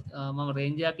ගත්තොත් මම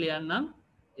රේන්ජ් එකක් ලියන්නම්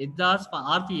 1000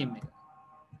 RPM එක.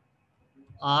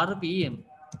 RPM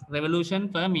revolution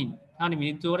per minute. හරි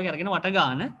මිනිත්තුවකට කරගෙන වට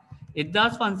ගන්න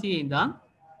 1500 ඉඳන්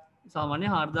සාමාන්‍ය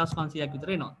 4500ක් විතර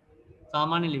එනවා.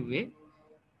 සාමාන්‍ය ලිව්වේ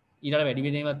ඊට වැඩි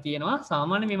වෙන ඒවාත් තියෙනවා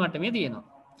සාමාන්‍ය මේ මට්ටමේ තියෙනවා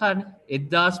හරි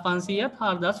 1500ත්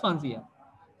 4500ත්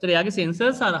ඒතර එයාගේ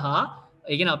සෙන්සර්ස් හරහා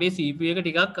ඒ කියන්නේ අපේ CPU එක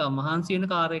ටිකක් මහන්සි වෙන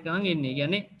කාර්යයක් නම් එන්නේ.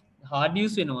 කියන්නේ hard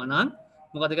use වෙනවා නම්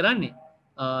මොකද කරන්නේ?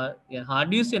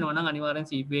 hard use වෙනවා නම් අනිවාර්යෙන්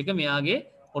CPU එක මෙයාගේ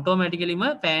ඔටෝමැටිකලිම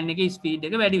ෆෑන් එකේ ස්පීඩ්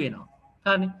එක වැඩි වෙනවා.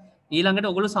 හරිනේ. ඊළඟට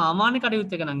ඔයගොල්ලෝ සාමාන්‍ය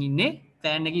කටයුත්තක නම් ඉන්නේ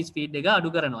ෆෑන් එකේ ස්පීඩ් එක අඩු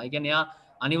කරනවා. ඒ කියන්නේ එයා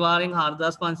අනිවාර්යෙන්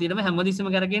 4500ටම හැමදෙස්සම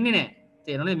කරගෙන්නේ නැහැ.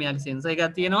 තේරෙනවද? මෙයාගේ සෙන්සර් එකක්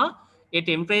තියෙනවා. ඒ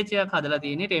ටෙම්පරේචර් එක හදලා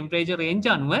තියෙන්නේ ටෙම්පරේචර් රේන්ජ්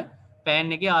අනුව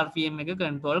ෆෑන් එකේ RPM එක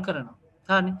කන්ට්‍රෝල් කරනවා.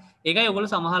 හරිනේ. ඒකයි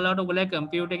ඔයගොල්ලෝ සමහරවිට ඔයගොල්ලෝ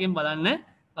කම්පියුටර් එකෙන් බලන්න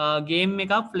ගේම්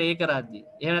එකක් ප්ලේ කරද්දී.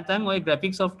 එහෙම නැත්නම් ওই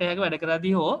ග්‍රැෆික්ස් සොෆ්ට්වෙයාර් එක වැඩ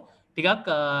කරද්දී හෝ ටිකක්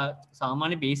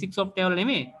සාමාන්‍ය බේසික් සොෆ්ට්වෙයාර් වල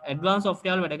නෙමෙයි ඇඩ්වාන්ස්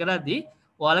සොෆ්ට්වෙයාර් වල වැඩ කරද්දී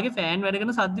ඔයාලගේ ෆෑන් වැඩ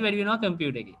කරන සද්ද වැඩි වෙනවා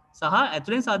කම්පියුටර් එකේ. සහ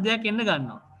ඇතුලෙන් සද්දයක් එන්න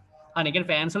ගන්නවා. අනේ ඒ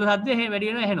කියන්නේ ෆෑන්ස් වල සද්ද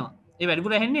වැඩි වෙනවා ඇහෙනවා. ඒ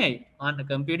වැඩිපුර ඇහෙන්නේ ඇයි? ආන්න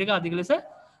කම්පියුටර් එක අධික ලෙස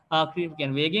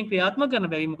කියන්නේ වේගයෙන් ක්‍රියාත්මක කරන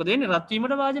බැරි මොකද වෙන්නේ? රත්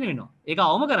වීමට වාජනය වෙනවා. ඒක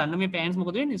අවම කරන්න මේ ෆෑන්ස්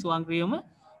මොකද වෙන්නේ? ස්වයංක්‍රීයවම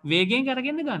වේගයෙන්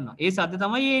කරගෙන ගන්නවා. ඒ සද්ද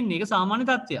තමයි එන්නේ. ඒක සාමාන්‍ය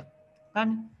තත්ත්වයක්.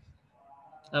 හරිනේ.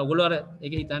 ඔයගොල්ලෝ අර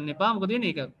ඒක හිතන්න එපා. මොකද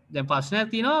වෙන්නේ? ඒක දැන් ප්‍රශ්නයක්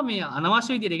තියෙනවා මේ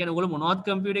අනවශ්‍ය විදියට. ඒ කියන්නේ ඔයගොල්ලෝ මොනවත්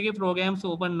කම්පියුටර් එකේ ප්‍රෝග්‍රෑම්ස්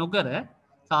ඕපන් නොකර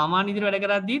සාමාන්‍ය විදියට වැඩ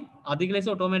කරද්දී අධික ලෙස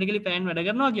ඔටෝමැටිකලි ෆෑන් වැඩ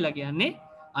කරනවා කියලා කියන්නේ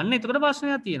අන්න එතකොට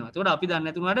ප්‍රශ්නයක් තියෙනවා. එතකොට අපි දන්නේ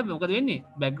නැති වුණාට මොකද වෙන්නේ?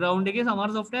 බෑග්ග්‍රවුන්ඩ් එකේ සමහර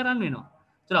සොෆ්ට්වෙයාර් රන් වෙනවා.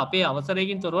 එතකොට අපේ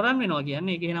අවසරයකින් තොරව රන් වෙනවා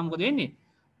කියන්නේ ඒක එහෙනම් මොකද වෙන්නේ?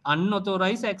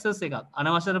 unauthorized access එකක්.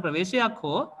 අනවශ්‍ය ප්‍රවේශයක්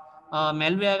හෝ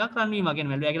මැල්වෙයාර් එකක් රන් වීම.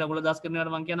 කියන්නේ මැල්වෙයාර් කියලා ඔයගොල්ලෝ දාස්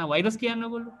කරනවාට මම කියනවා වෛරස් කියන්නේ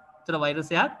ඔයගොල්ලෝ. එතකොට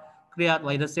වෛරස් එකක්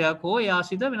වෛරස් එකක් හෝ ඒ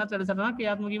ආශ්‍රිත වෙනත් වැඩසටහනක්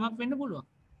ක්‍රියාත්මක වීමක් වෙන්න පුළුවන්.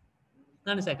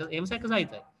 නැන්නේ සැක එහෙම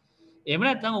සැකසහිතයි. එහෙම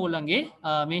නැත්නම් ඕගොල්ලන්ගේ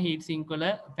මේ හීට් සින්ක් වල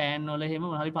ෆෑන් වල එහෙම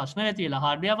මොනවාරි ප්‍රශ්න ඇති වෙලා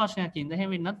හાર્ඩ්වෙයාර් ප්‍රශ්නයක් ඉඳලා එහෙම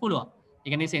වෙන්නත් පුළුවන්. ඒ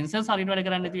කියන්නේ සෙන්සර්ස් හරියට වැඩ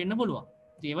කරන්නේ නැති වෙන්න පුළුවන්.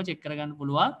 ඉතින් ඒව චෙක් කරගන්න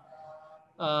පුළුවන්.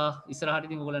 ඉස්සරහට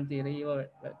ඉතින් ඔයගොල්ලන්ට තේරෙයි ඒව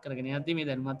කරගෙන යද්දි මේ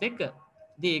දැනුමත් එක්ක.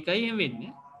 ඉතින් ඒකයි එහෙම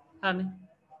වෙන්නේ. හරිනේ.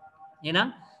 එහෙනම්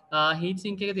හීට්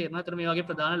සින්ක් එක තේරෙනවා. අතන මේ වගේ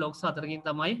ප්‍රධාන ලොක්ස් හතරකින්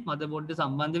තමයි මදර්බෝඩ් එක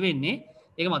සම්බන්ධ වෙන්නේ.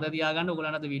 ඒක මතක තියාගන්න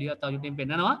ඔයගොල්ලන්ට අද වීඩියෝ එකක් තව චුට්ටකින්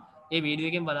පෙන්නනවා. ඒ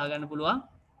වීඩියෝ එකෙන් බලා ගන්න පුළුවන්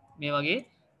මේ වගේ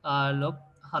ලොක්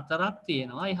හතරක්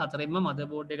තියෙනවා. ඒ හතරෙන්ම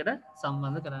මදර්බෝඩ් එකට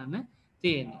සම්බන්ධ කරන්න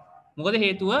තියෙන්නේ. මොකද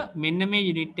හේතුව මෙන්න මේ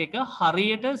යුනිට් එක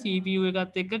හරියට CPU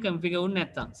එකත් එක්ක කන්ෆිගර් වුනේ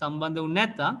නැත්තම් සම්බන්ධ වුනේ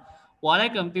නැත්තම්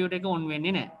ඔයාලගේ කම්පියුටර් එක ඔන්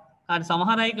වෙන්නේ නැහැ. හරි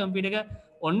සමහර අය කම්පියුටර් එක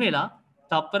ඔන් වෙලා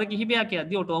තප්පර කිහිපයක්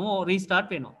යද්දි ඔටෝම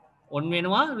රීස්ටාර්ට් වෙනවා. ඔන්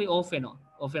වෙනවා ඕෆ් වෙනවා.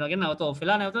 ඕෆ් වෙනවා කියන්නේ නැවත ඕෆ්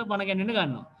වෙලා නැවත පණ ගැන්වෙන්න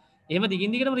ගන්නවා. එහෙම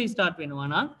දිගින් දිගටම රීස්ටාර්ට් වෙනවා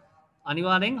නම්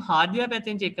අනිවාර්යෙන් හાર્ඩ්වෙයාර්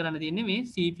පැත්තෙන් චෙක් කරන්න තියෙන්නේ මේ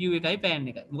CPU එකයි ෆෑන්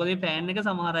එකයි. මොකද මේ ෆෑන් එක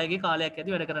සමහර අයගේ කාලයක්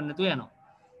ඇති වැඩ කරන්නේ නැතුව යනවා.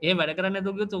 එහෙම වැඩ කරන්නේ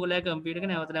නැතුව ගියොත් ඔයගොල්ලෝගේ කම්පියුටර් එක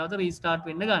නැවත නැවත රීස්ටාර්ට්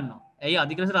වෙන්න ගන්නවා. ඇයි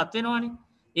අධික ලෙස රත් වෙනවනේ.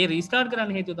 ඒ රීස්ටාර්ට්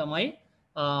කරන්න හේතුව තමයි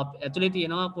ඇතුලේ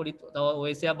තියෙනවා පොඩි තව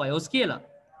OS එක BIOS කියලා.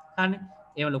 හරිනේ.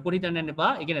 ඒව ලොකුට හිතන්න යන්න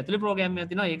එපා. ඒ කියන්නේ ඇතුලේ ප්‍රෝග්‍රෑම් එකක්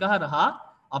තියෙනවා ඒක හරහා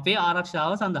අපේ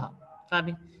ආරක්ෂාව සඳහා.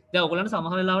 හරිනේ. දැන් ඔයගොල්ලන්ට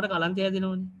සමහර වෙලාවට කලන්තය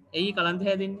හැදෙනවනේ. ඇයි කලන්තය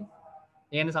හැදෙන්නේ?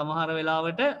 ඒ කියන්නේ සමහර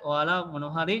වෙලාවට ඔයාලා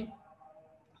මොනවා හරි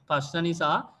ප්‍රශ්න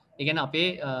නිසා ඒ කියන්නේ අපේ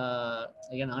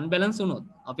ඒ කියන්නේ අන්බැලන්ස් වුණොත්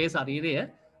අපේ ශරීරය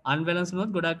අන්බැලන්ස්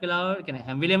වුණොත් ගොඩක් වෙලාවට ඒ කියන්නේ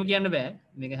හැම වෙලේම කියන්න බෑ.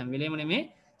 මේක හැම වෙලේම නෙමෙයි.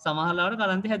 සමහර වෙලාවට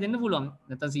කලන්තය හැදෙන්න පුළුවන්.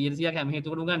 නැත්නම් 100%ක් හැම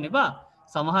හේතුවකටම ගන්න එපා.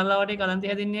 සමහර වෙලාවට කලන්තය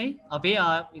හැදෙන්නේ ඇයි? අපේ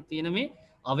තියෙන මේ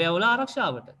අවයවවල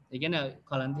ආරක්ෂාවට. ඒ කියන්නේ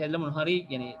කලන්තය හැදලා මොන හරි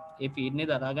කියන්නේ ඒ ෆීඩ්නේ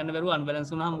දරා ගන්න බැරුව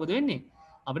අන්බැලන්ස් වුණාම මොකද වෙන්නේ?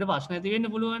 අපිට ප්‍රශ්න ඇති වෙන්න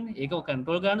පුළුවන්. ඒක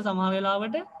කන්ට්‍රෝල් කරන්න සමහර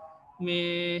වෙලාවට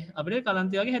මේ අපිට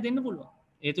කලන්තය වගේ හැදෙන්න පුළුවන්.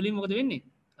 ඒ තුලින් මොකද වෙන්නේ?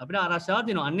 අපිට ආරක්ෂාවක්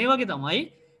දෙනවා. අන්න ඒ වගේ තමයි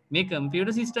මේ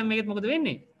කම්පියුටර් සිස්ටම් එකෙත් මොකද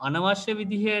වෙන්නේ? අනවශ්‍ය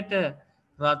විදිහට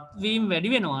රත් වීම වැඩි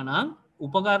වෙනවා නම්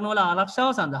උපකරණ වල ආරක්ෂාව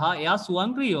සඳහා එයා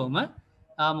ස්වයංක්‍රීයවම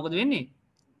මොකද වෙන්නේ?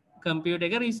 කම්පියුටර්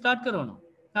එක රීස්ටාර්ට් කරනවා.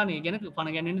 හරි. ඒ කියන්නේ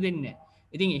පණ ගැන්වෙන්න දෙන්නේ නැහැ.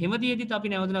 ඉතින් එහෙම තියෙද්දිත් අපි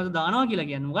නැවත නැවත දානවා කියලා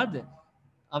කියන්නේ මොකද්ද?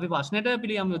 අපි ප්‍රශ්නෙට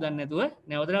පිළියම් යොදන්නේ නැතුව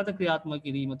නැවත නැවත ක්‍රියාත්මක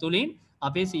කිරීම තුළින්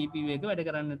අපේ CPU එක වැඩ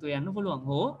කරන්නේ නැතුව යන්න පුළුවන්.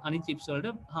 හෝ අනිත් චිප්ස්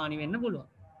වලට හානි වෙන්න පුළුවන්.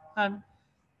 හරි.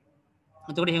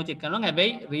 එතකොට එහෙම චෙක් කරනවා.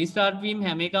 හැබැයි රීස්ටාර්ට් වීම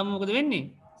හැම එකම මොකද වෙන්නේ?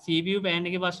 CPU පෑන්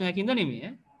එකේ ප්‍රශ්නයක් හින්දා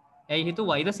නෙමෙයි. ඇයි හිතුව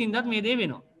වෛරස් හින්දාත් මේ දේ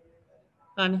වෙනවා.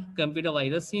 හරි. කම්පියුටර්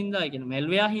වෛරස් හින්දා, ඒ කියන්නේ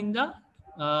මැල්වෙයාර් හින්දා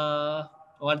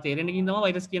ඔයාලට තේරෙන්න කින් තමයි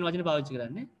වෛරස් කියන වචනේ පාවිච්චි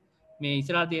කරන්නේ. මේ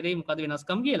ඉස්සරහට තේරෙයි මොකද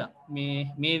වෙනස්කම් කියලා.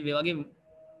 මේ වගේ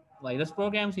වෛරස්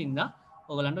ප්‍රෝග්‍රෑම්ස් හින්දා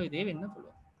ඔයගලන්ට ඔය දේ වෙන්න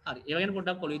පුළුවන්. හරි. ඒ වගේම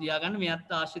පොඩ්ඩක් පොළොවේ තියාගන්න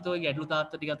මෙයත් ආශ්‍රිතව ගැටලු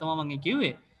තාත්ත ටික තමයි මම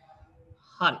කිව්වේ.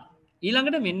 හරි.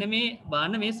 ඊළඟට මෙන්න මේ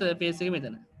බාන්න මේ සර්ෆේස් එක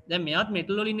මෙතන. දැන් මෙයාත්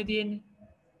මෙටල් වලින් ඉන්නේ තියෙන්නේ.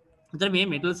 එතන මේ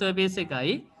මෙටල් සර්ෆේස්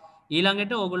එකයි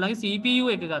ඊළඟට ඕගොල්ලන්ගේ CPU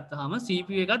එක ගත්තාම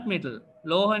CPU එකත් මෙටල්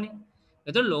ලෝහනේ.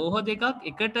 එතකොට ලෝහ දෙකක්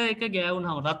එකට එක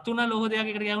ගෑවුනහම රත් වුණා ලෝහ දෙකක්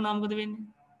එකට ගෑවුනහම මොකද වෙන්නේ?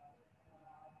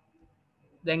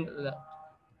 දැන්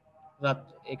රත්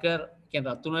එක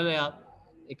කියන්නේ රත් වුණා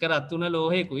එක රත් වුණ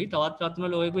ලෝහයකුයි තවත් රත්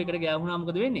වුණ ලෝහයකුයි එකට ගෑවුනහම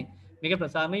මොකද වෙන්නේ? මේක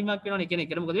ප්‍රසාරණ වීමක් වෙනවනේ. කියන්නේ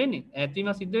එකට මොකද වෙන්නේ? ඈත්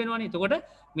වීමක් සිද්ධ වෙනවනේ. එතකොට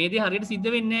මේ දේ හරියට සිද්ධ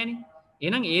වෙන්නේ නැහනේ.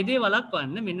 එහෙනම් ඒ දේ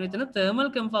වළක්වන්න මෙන්න මෙතන thermal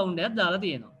compound එකක් දාලා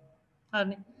තියෙනවා.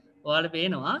 හරිනේ. ඔයාලට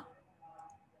පේනවා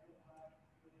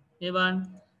මේ බලන්න.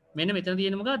 මෙන්න මෙතන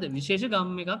තියෙන මොකද්ද? විශේෂ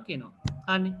ගම් එකක් එනවා.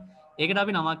 හරිනේ. ඒකට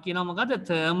අපි නමක් කියනවා මොකද්ද?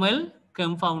 thermal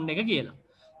compound එක කියලා.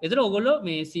 එතන ඔයගොල්ලෝ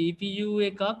මේ CPU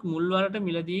එකක් මුල් වලට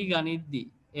මිලදී ගනිද්දි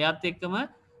එයත් එක්කම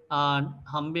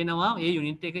හම්බෙනවා ඒ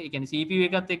යුනිට් එක. ඒ කියන්නේ CPU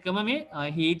එකත් එක්කම මේ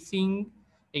heat sink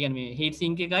ඒ කියන්නේ මේ heat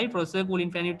sink එකයි processor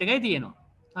cooling fan unit එකයි තියෙනවා.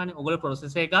 හරිනේ. ඔයගොල්ලෝ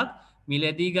processor එකක්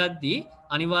මිලදී ගද්දි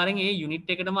අනිවාර්යෙන් ඒ යුනිට්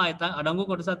එකටම අඩංගු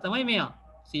කොටසක් තමයි මෙයා.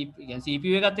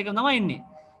 CPU එකත් එක්කම තමයි එන්නේ.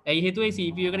 ඇයි හේතුව ඒ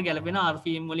CPU එකට ගැලපෙන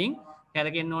RPM වලින්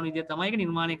කැරකෙන්න ඕන විදිහ තමයි ඒක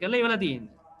නිර්මාණය කරලා ඉවලා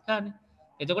තියෙන්නේ. හරිනේ.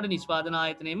 එතකොට නිෂ්පාදන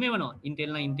ආයතනයෙම එවනවා. Intel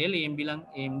නම් Intel, AMD නම්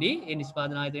AMD ඒ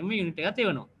නිෂ්පාදන ආයතනයෙම යුනිට් එකත්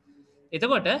එවනවා.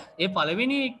 එතකොට ඒ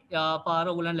පළවෙනි පාර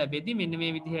ඔයගලන් ලැබෙද්දි මෙන්න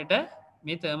මේ විදිහට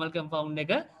මේ thermal compound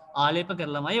එක ආලේප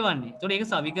කරලාමයි එවන්නේ. එතකොට ඒක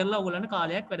සවි කරලා ඔයගලන්ට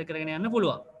කාලයක් වැඩ කරගෙන යන්න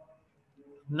පුළුවන්.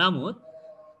 නමුත්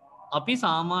අපි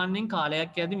සාමාන්‍යයෙන්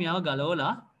කාලයක් යද්දි මෙයාව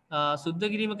ගලවලා සුද්ධ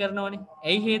කිරීම කරනවනේ.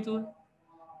 ඇයි හේතුව?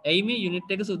 ඇයි මේ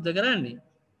යුනිට් එක සුද්ධ කරන්නේ?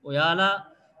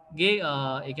 ඔයාලාගේ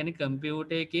ඒ කියන්නේ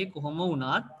කම්පියුටර් එකේ කොහොම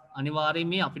වුණත් අනිවාර්යයෙන්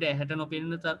මේ අපිට ඇහැට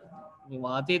නොපෙනෙන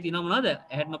වාතයේ තියෙන මොනවද?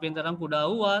 ඇහැට නොපෙනෙන තරම් කුඩා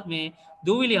වූ මේ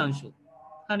දූවිලි අංශු.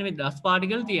 හරි මේ ඩස්ට්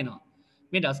පාටිකල් තියෙනවා.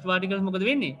 මේ ඩස්ට් පාටිකල්ස් මොකද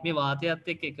වෙන්නේ? මේ වාතයත්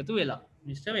එක්ක එකතු වෙලා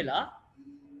මිශ්‍ර වෙලා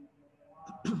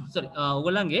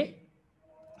ඔයගොල්ලන්ගේ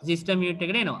සිස්ටම් යුනිට්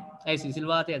එකට එනවා. ඒ සිසිල්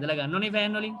වාතය ඇදලා ගන්න ඕනේ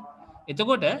ෆෑන් වලින්.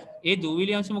 එතකොට ඒ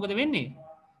දූවිලි අංශු මොකද වෙන්නේ?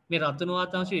 මේ රත්තුණු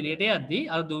වාත අංශු එළියට යද්දී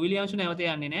අර දූවිලි අංශු නැවත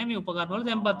යන්නේ නැහැ. මේ උපකරණ වල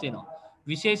තැම්පත් වෙනවා.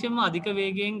 විශේෂයෙන්ම අධික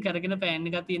වේගයෙන් කරගෙන ෆෑන්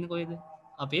එකක් තියෙන කොහෙද?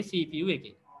 අපේ CPU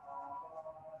එකේ.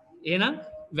 එහෙනම්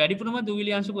වැඩිපුරම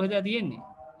දූවිලි අංශු කොහෙද තියෙන්නේ?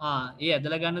 ඒ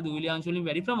ඇදලා ගන්න දූවිලි අංශු වලින්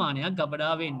වැඩි ප්‍රමාණයක්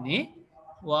ගබඩා වෙන්නේ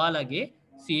ඔයාලගේ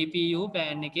CPU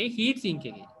ෆෑන් එකේ හීට් සින්ක්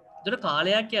එකේ. ඒතර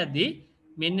කාලයක් යද්දී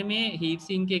මෙන්න මේ හීට්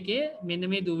සින්ක් එකේ මෙන්න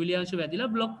මේ දූවිලි අංශු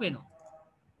වැදිලා બ્લોක් වෙනවා.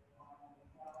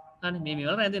 හරි මේ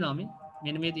මේවල රැඳෙනවා මේ.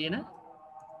 මෙන්න මේ තියෙන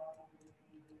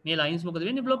මේ ලයින්ස් මොකද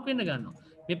වෙන්නේ? બ્લોක් වෙන්න ගන්නවා.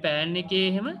 මේ පෑන් එකේ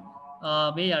එහෙම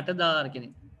මේ යට දාර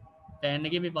කෙනෙක්. පෑන්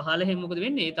එකේ මේ පහළ එහෙම මොකද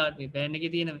වෙන්නේ? ඒ තාට මේ පෑන්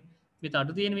එකේ තියෙන මේ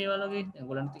තටු තියෙන මේවා වගේ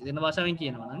ඔයගොල්ලන්ට දෙන භාෂාවෙන්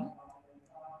කියනවා නම්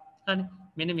හරි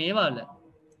මෙන්න මේවා වල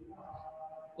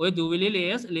ඔය දූවිලි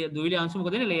ලේයර්ස් දූවිලි අංශු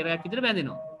මොකද වෙන්නේ? ලේයර් එකක් විතර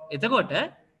බැඳෙනවා. එතකොට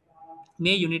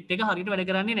මේ යුනිට් එක හරියට වැඩ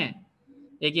කරන්නේ නැහැ.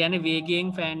 ඒ කියන්නේ වේගයෙන්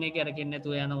ෆෑන් එක අරගෙන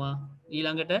නැතුව යනවා.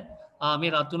 ඊළඟට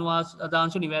මේ රත්තුණු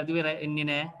වාතාංශු නිවැරදිව එන්නේ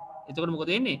නැහැ. එතකොට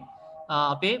මොකද වෙන්නේ?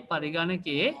 අපේ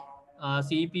පරිගණකයේ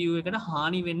CPU එකට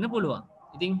හානි වෙන්න පුළුවන්.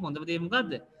 ඉතින් හොඳම දේ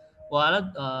මොකද්ද?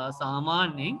 ඔයාලා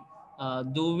සාමාන්‍යයෙන්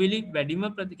දූවිලි වැඩිම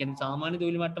සාමාන්‍ය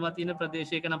දූවිලි මට්ටමක් තියෙන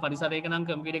ප්‍රදේශයක නම් පරිසරයක නම්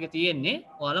කම්පියුටර් එක තියෙන්නේ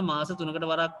ඔයාලා මාස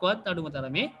 3කට වරක්වත් අඩුම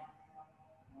තරමේ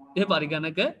ඒ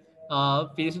පරිගණක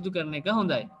පිරිසිදු කරන එක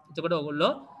හොඳයි. එතකොට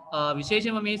ඔයගොල්ලෝ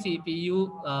විශේෂයෙන්ම මේ CPU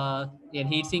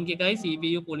heat sink එකයි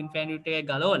CPU cooling fan unit එකයි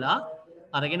ගලවලා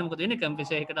අරගෙන මොකද වෙන්නේ?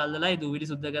 කම්ප්‍රෙසර් එකට අල්ලලා ඒ දූවිලි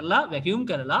සුද්ධ කරලා වැකියුම්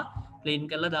කරලා ක්ලීන්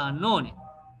කරලා දාන්න ඕනේ.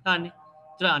 හරිනේ.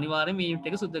 ඒතර අනිවාර්යයෙන් මේ යුනිට්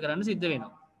එක සුද්ධ කරන්න සිද්ධ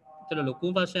වෙනවා. ඒතර ලොකු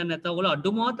ප්‍රශ්නයක් නැත්නම් ඔයගොල්ලෝ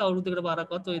අඩුමවත් අවුරුද්දකට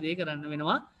පාරක්වත් ඔය දේ කරන්න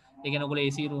වෙනවා. ඒ කියන්නේ ඔයගොල්ලෝ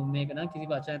AC room එකක නම් කිසි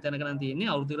ප්‍රශ්නයක් තැනක නම් තියෙන්නේ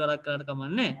අවුරුද්දකට වරක් කරලා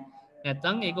කමන්නේ.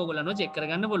 නැත්නම් ඒක ඔයගොල්ලන්ව චෙක්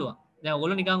කරගන්න පුළුවන්. දැන්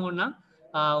ඔයගොල්ලෝ නිකන් ඕනනම්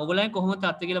ඔයගොල්ලන් කොහොමද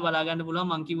තත්ත්වය කියලා බලා ගන්න පුළුවන්.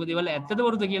 මං කිව්ව දේවල් ඇත්තද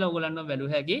වරුද කියලා ඔයගොල්ලන්ව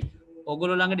බැලුව හැකි.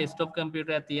 ඔයගොල්ලෝ ළඟ ඩෙස්ක්ටොප්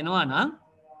කම්පියුටර් එකක් තියෙනවා නම්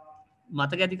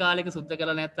මතක ඇති කාලෙක සුද්ධ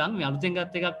කරලා නැත්නම් මේ අලුතෙන්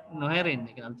ගත් එකක් නොහැරෙන්න.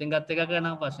 ඒ කියන්නේ අලුතෙන් ගත් එකක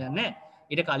නම් ප්‍රශ්නයක් නැහැ.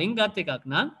 ඊට කලින් ගත් එකක්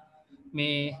නම්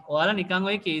මේ ඔයාලා නිකන්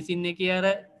ඔය කේසින් එකේ අර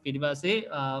පිටිපස්සේ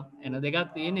එන දෙකක්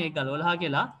තියෙන ඒ ගලවලා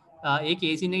කියලා ඒ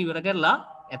කේසින් එක ඉවර කරලා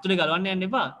ඇතුලේ ගලවන්න යන්න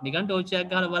එපා. නිකන් ටෝච් එකක්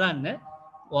ගහලා බලන්න.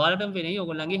 ඔයාලටම පෙනෙයි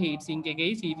ඔයගොල්ලන්ගේ හීට් සින්ක්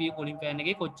එකේ CPU කූලින් ෆෑන්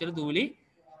එකේ කොච්චර දූවිලි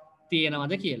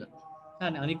තියෙනවද කියලා.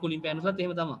 හරි අනිත් කූලින් ෆෑන් වලත්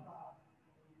එහෙම තමයි.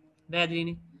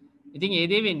 පැහැදිලිනේ. ඉතින් ඒ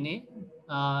දේ වෙන්නේ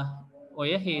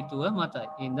ඔය හේතුව මතයි.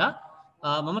 හින්දා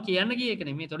මම කියන්න ගියේ ඒක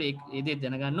නෙමෙයි. ඒතකොට ඒ දේ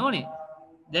දැනගන්න ඕනේ.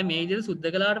 දැන් මේ විදිහට සුද්ධ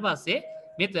කළාට පස්සේ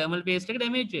මේ thermal paste එක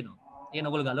ඩැමේජ් වෙනවා. ඒක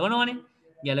ඔයගොල්ලෝ ගලවනවානේ.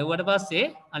 ගැලවුවට පස්සේ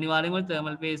අනිවාර්යෙන්ම ඔය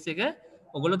thermal paste එක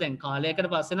ඔයගොල්ලෝ දැන් කාලයකට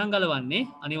පස්සේ නම් ගලවන්නේ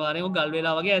අනිවාර්යෙන්ම ගල්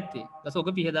වෙලා වගේ ඇත්තේ. ඊට පස්සේ ඔක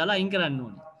පිහදාලා අයින් කරන්න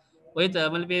ඕනේ. ඔය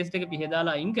thermal paste එක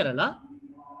පිහදාලා අයින් කරලා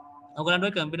ඔයගොල්ලන්ට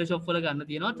ඔය කම්පියුටර් ෂොප් වල ගන්න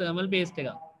තියෙනවා thermal paste එකක්.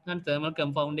 නැත්නම් thermal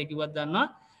compound එක කිව්වත් දන්නවා.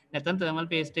 නැත්නම් thermal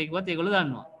paste එක කිව්වත් ඒගොල්ලෝ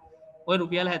දන්නවා. ඔය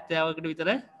රුපියල් 70කට විතර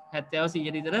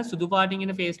 70-100 විතර සුදු පාටින්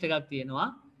එන paste එකක් තියෙනවා.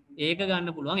 ඒක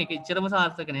ගන්න පුළුවන්. ඒක එච්චරම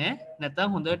සාර්ථක නෑ. නැත්නම්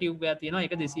හොඳ ටියුබ් එකක් තියෙනවා.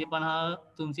 ඒක 250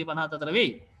 350 අතර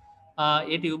වෙයි.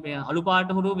 ඒ ටියුබ් අලු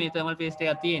පාට හුරු මේ thermal paste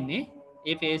එකක් තියෙන්නේ.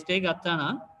 ඒ paste එක ගත්තා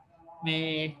නම්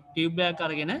මේ ටියුබ් එකක්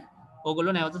අරගෙන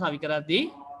ඕගොල්ලෝ නැවත සවි කරද්දී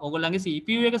ඕගොල්ලන්ගේ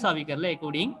CPU එක සවි කරලා ඒක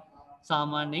උඩින්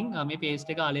සාමාන්‍යයෙන් මේ paste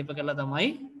එක ආලේප කරලා තමයි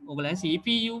ඕගොල්ලන්ගේ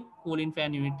CPU cooling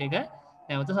fan unit එක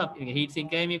නැවත heat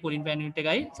sink එකයි මේ cooling fan unit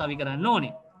එකයි සවි කරන්න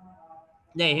ඕනේ.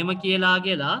 දැන් එහෙම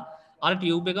කියලා අර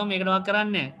ටියුබ් එකම මේකට වක්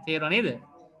කරන්නේ නැහැ. තේරුණා නේද?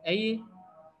 ඇයි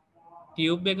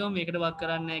ටියුබ් එකම මේකට වක්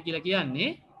කරන්නේ නැහැ කියලා කියන්නේ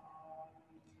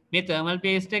මේ තර්මල්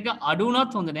පේස්ට් එක අඩු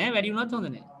වුණත් හොඳ නැහැ වැඩි වුණත් හොඳ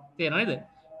නැහැ. තේරුණා නේද?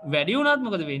 වැඩි වුණත්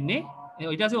මොකද වෙන්නේ?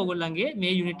 ඊට පස්සේ ඕගොල්ලන්ගේ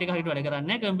මේ යුනිට් එක හරියට වැඩ කරන්නේ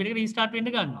නැහැ. කම්පියුටර් එක රීස්ටාර්ට්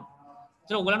වෙන්න ගන්නවා.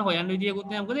 ඒතර ඕගොල්ලන්ට හොයන්න විදියකුත්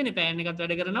නැහැ. මොකද ඉන්නේ පෑන් එකත්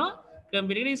වැඩ කරනවා.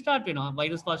 කම්පියුටර් එක රීස්ටාර්ට් වෙනවා.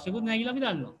 වෛරස් ස්පර්ශයකුත් නැහැ කියලා අපි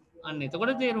දන්නවා. අන්න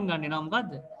එතකොට තේරුම් ගන්න එනවා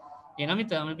මොකද්ද? එහෙනම් මේ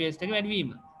තර්මල් පේස්ට් එක වැඩි වීම.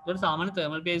 ඒතකොට සාමාන්‍ය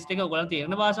තර්මල් පේස්ට් එක ඕගොල්ලන්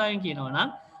තේරෙන භාෂාවෙන් කියනවා නම්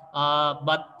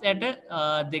බත් ඇට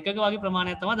දෙකක වගේ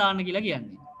ප්‍රමාණයක් තමයි දාන්න කියලා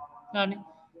කියන්නේ. හරිනේ.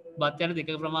 බත් ඇට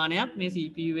දෙකක ප්‍රමාණයක් මේ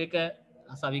CPU එක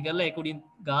සවි කරලා ඒක උඩින්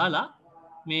ගාලා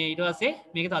මේ ඊට පස්සේ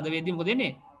මේක තද වෙද්දි මොකද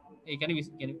වෙන්නේ? ඒ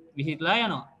කියන්නේ විහිදලා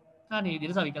යනවා. හරි මේ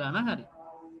විදිහට සවි කළා නම් හරි.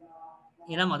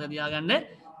 එහෙනම් මතක තියාගන්න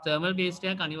තර්මල් පේස්ට්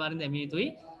එකක් අනිවාර්යෙන් දැමිය යුතුයි.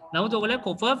 නමුත් ඔයගොල්ලෝ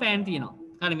කොපර් ෆෑන් තියෙනවා.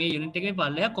 හරි මේ යුනිට් එකේ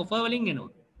පල්ලෙහා කොපර් වලින් එනවා.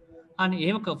 අනේ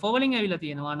එහෙම කොපර් වලින් ඇවිල්ලා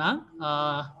තියෙනවා නම්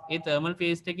ඒ තර්මල්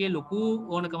පේස්ට් එකේ ලොකු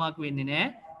ඕනකමක් වෙන්නේ නැහැ.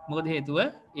 මොකද හේතුව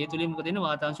ඒ තුලින් මොකද වෙන්නේ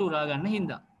වාතාංශ උරා ගන්න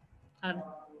හින්දා. හරි.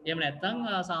 එහෙම නැත්නම්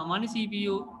සාමාන්‍ය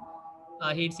CPU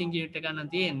හීට් සිංක් යුනිට් එක ගන්න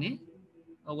තියෙන්නේ.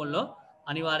 ඔයගොල්ලෝ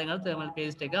අනිවාර්යෙන් අර තර්මල්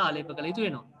පේස්ට් එක ආලේප කළ යුතු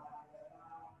වෙනවා.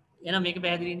 එහෙනම් මේක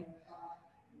පැහැදිලිනේ.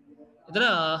 එතන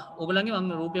ඔයගොල්ලන්ගේ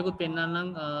මම රූපයකුත් පෙන්වන්නම්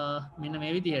මෙන්න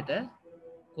මේ විදිහට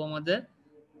කොහොමද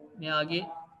මෙයාගේ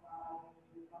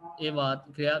ඒ වාත්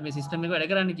ක්‍රියා මේ සිස්ටම් එක වැඩ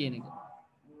කරන්නේ කියන එක.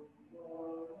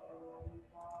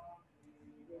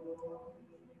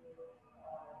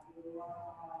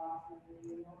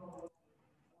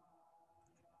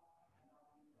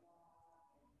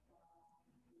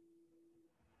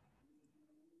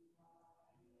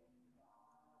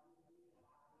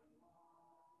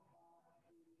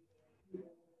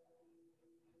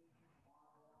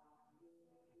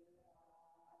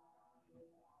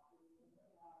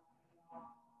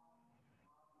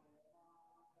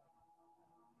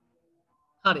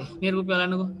 හරි මේ රූපය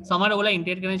බලන්නකෝ. සමහර ඔයගොල්ලෝ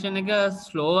ඉන්ටර්නෙට් කනෙක්ෂන් එක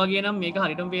ස්ලෝ වගේ නම් මේක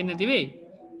හරියටම පේන්නේ නැති වෙයි.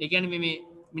 ඒ කියන්නේ මේ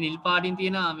නිල් පාටින්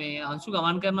තියෙන මේ අංශු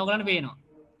ගමන් කරනවා ඔයගලන්ට පේනවා.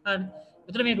 හරි.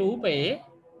 එතකොට මේ රූපයේ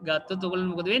ගත්තොත් ඔයගලන්ට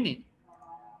මොකද වෙන්නේ?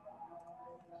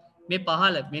 මේ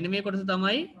පහළ මෙන්න මේ කොටස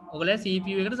තමයි ඔයගොල්ලෝ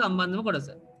CPU එකට සම්බන්ධම කොටස.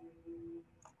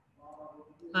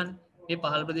 හරි. මේ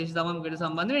පහළ ප්‍රදේශය තමයි මොකද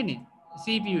සම්බන්ධ වෙන්නේ?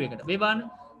 CPU එකට. මේ බලන්න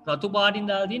රතු පාටින්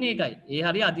දාලා තියෙන එකයි. ඒ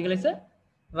හරිය අධික ලෙස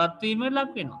රත් වීමට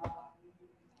ලක් වෙනවා.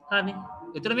 හරි.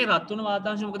 එතකොට මේ රත් වුණ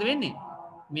වාතාංශය මොකද වෙන්නේ?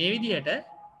 මේ විදිහට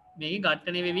මේකේ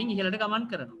ඝට්ටණය වෙමින් ඉහළට ගමන්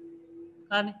කරනවා.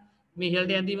 හරි. මේ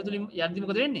ඉහළට යද්දී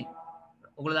මොකද වෙන්නේ?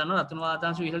 ඔයගොල්ලෝ දන්නවා රත් වුණ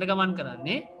වාතාංශය ඉහළට ගමන්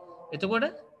කරන්නේ. එතකොට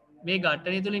මේ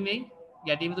ඝට්ටණය තුලින් මේ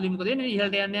ගැටීම තුලින් මොකද වෙන්නේ?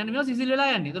 ඉහළට යන්න මේවා සිසිල් වෙලා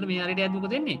යන්නේ. එතකොට මේ හරියට යද්දී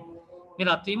මොකද වෙන්නේ? මේ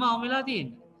රත් වීම අවම වෙලා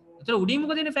තියෙන්නේ. එතකොට උඩින්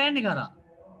මොකද වෙන්නේ? ෆෑන් එක හරහා.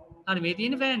 හරි මේ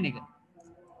තියෙන්නේ ෆෑන් එක.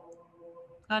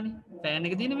 හරි. ෆෑන්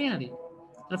එක තියෙන්නේ මේ හරිය.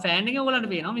 එතකොට ෆෑන් එකෙන්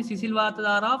ඔයගලන්ට පේනවා මේ සිසිල් වාත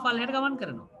ධාරාව පල්ලෙහාට ගමන්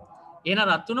කරනවා. එහෙනම්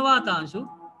රත් වුණ වාතාංශු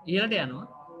ඉහළට යනවා.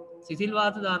 සිසිල්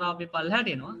වාත ධාරාව මේ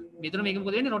පල්ලෙහාට එනවා. මෙතන මේක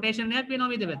මොකද වෙන්නේ? රොටේෂන් එකක්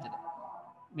වෙනවා මේ දෙපැත්තට.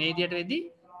 මේ විදිහට වෙද්දී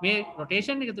මේ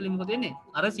රොටේෂන් එක තුලින් මොකද වෙන්නේ?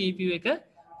 අර CPU එක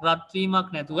රත් වීමක්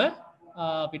නැතුව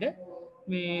අපිට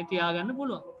මේ තියාගන්න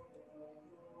පුළුවන්.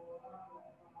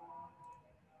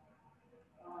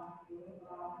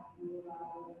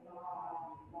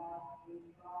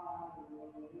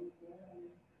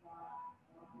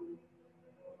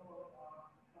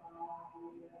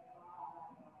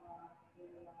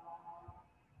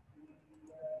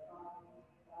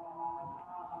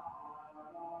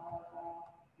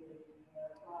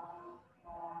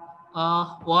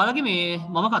 ඔයාලගේ මේ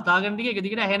මම කතා කරන ටික එක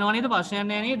දිගට ඇහෙනව නේද? ප්‍රශ්නයක්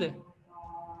නැහැ නේද?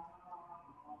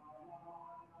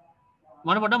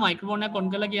 මට පොඩ්ඩක් මයික්‍රොෆෝන් එක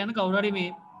ඔන් කරලා කියන්න කවුරු හරි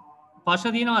මේ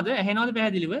ප්‍රශ්න තියෙනවද? ඇහෙනවද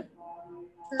පැහැදිලිව?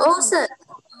 ඔව් සර්.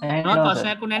 ඇහෙනවද?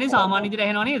 ප්‍රශ්නයක් උන්නේ නැහැ නේ සාමාන්‍ය විදිහට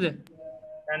ඇහෙනව නේද?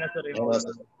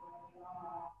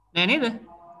 නෑ නේද?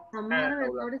 සමහර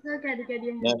වෙලාවට සර් කැඩි කැඩි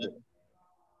එනවා.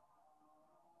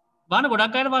 බලන්න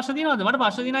ගොඩක් අයට ප්‍රශ්න තියෙනවද? මට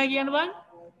ප්‍රශ්න තියෙනයි කියන්න බලන්න.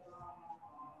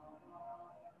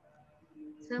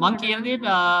 මං කියන දේ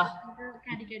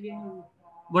කැඩි කැඩි එනවා.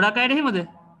 ගොඩක් අයට එහෙමද?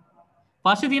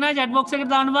 ප්‍රශ්න තියෙනයි chat box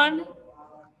එකට දාන්න බලන්න.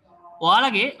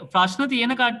 ඔයාලගේ ප්‍රශ්න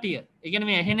තියෙන කට්ටිය. ඒ කියන්නේ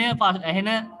මේ ඇහෙන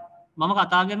මම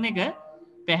කතා කරන එක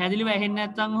පැහැදිලිව ඇහෙන්නේ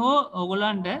නැත්නම් හෝ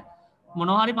ඕගොල්ලන්ට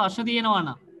මොනවා හරි ප්‍රශ්න තියෙනවා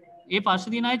නම් ඒ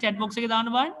ප්‍රශ්න තියෙන අය chat box එකේ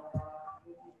දාන්න බලන්න.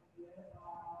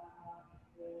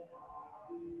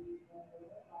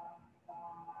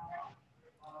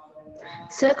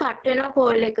 සර් කට් වෙනවා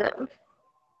කෝල් එක.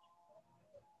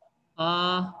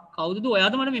 කවුද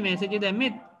ඔයාද මට මේ මැසේජ් එක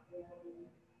දැම්මේ?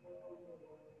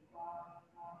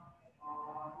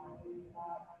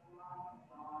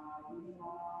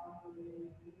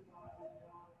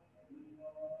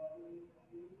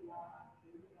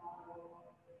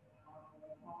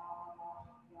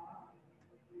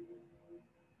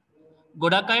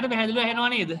 ගොඩක් අයට පැහැදිලිව ඇහෙනවා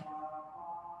නේද?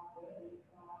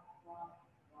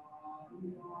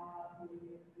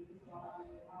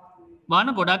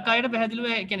 බාන ගොඩක් අයට පැහැදිලිව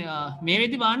ඒ කියන්නේ මේ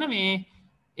වෙද්දි බාන මේ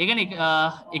ඒ කියන්නේ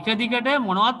එක දිගට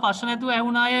මොනවත් ප්‍රශ්න නැතුව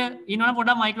ඇහුණ අය ඉන්නවනම්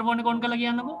පොඩ්ඩක් මයික්‍රොෆෝන් එක ඔන් කරලා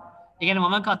කියන්නකෝ. ඒ කියන්නේ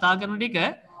මම කතා කරන ටික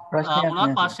ප්‍රශ්නයක් මොනවත් නෑ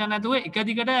සර්. ප්‍රශ්න නැතුව එක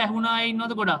දිගට ඇහුණ අය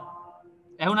ඉන්නවද ගොඩක්?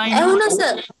 ඇහුණ අය ඇහුණා ඉන්නවද?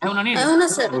 සර්. ඇහුණා නේද? ඇහුණා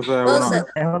සර්. ඔව් සර් ඔව් වුණා. සර්.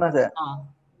 ඇහුණා සර්.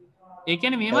 ඒ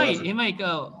කියන්නේ මෙහෙමයි එහෙම එක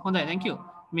හොඳයි thank you.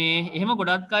 මේ එහෙම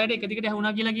ගොඩක් අයට එක දිගට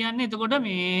ඇහුණා කියලා කියන්නේ එතකොට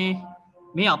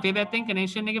මේ අපේ පැත්තෙන්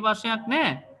කනෙක්ෂන් එකේ ප්‍රශ්නයක්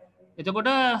නැහැ. එතකොට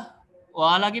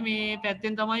ඔයාලගේ මේ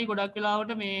පැත්තෙන් තමයි ගොඩක්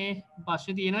වෙලාවට මේ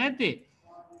ප්‍රශ්න තියෙනවා ඇත්තේ.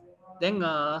 දැන්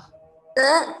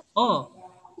සර් ඕ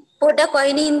පොඩ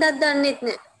කොයින හින්දක් දන්නෙත්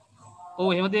නෑ. ඔව්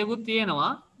එහෙම දෙයක්ත්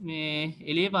තියෙනවා. මේ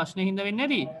එළියේ ප්‍රශ්න හින්දා වෙන්නේ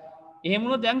නැති. එහෙම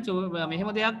වුණොත් දැන් මෙහෙම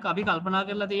දෙයක් අපි කල්පනා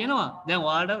කරලා තියෙනවා. දැන්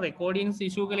ඔයාලට රෙකෝඩින්ග්ස්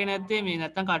ඉෂුව කළේ නැත්තේ මේ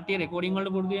නැත්තම් කට්ටිය රෙකෝඩින්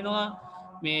වලට පුරුදු වෙනවා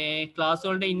මේ ක්ලාස්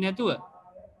වලට ඉන්නේ නැතුව.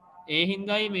 ඒ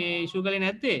හින්දායි මේ ඉෂුව කළේ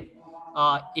නැත්තේ.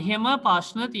 එහෙම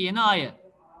ප්‍රශ්න තියෙන අය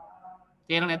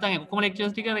තේර නැතන් ඔක්කොම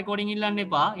ලෙක්චර්ස් ටික රෙකෝඩින් ඉල්ලන්න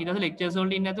එපා. ඊට පස්සේ ලෙක්චර්ස්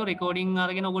වලට ඉන්නේ නැතුව රෙකෝඩින්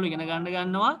අරගෙන ඔයගොල්ලෝ ඉගෙන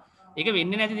ගන්නවා. ඒක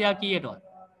වෙන්නේ නැති දෙයක් කීයටවත්.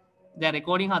 දැන්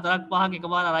රෙකෝඩින් 4ක් 5ක්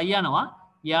එකපාර අරයි යනවා.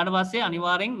 ගියාට පස්සේ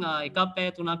අනිවාර්යෙන් එකක් පැය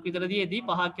 3ක් විතර දීදී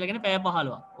 5ක් කියලාගෙන පැය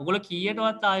 15ක්. ඔයගොල්ලෝ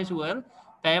කීයටවත් ආයෙ ෂුවර්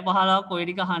පැය 15ක් ඔය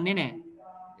ටික අහන්නේ නැහැ.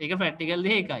 ඒක ප්‍රැක්ටිකල්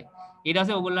දෙය එකයි. ඊට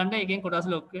පස්සේ ඔයගොල්ලන්ට එකෙන් කොටස්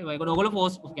ලොක් ඔයගොල්ලෝ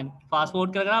ෆාස්ට්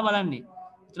ෆෝවර්ඩ් කර කර බලන්නේ.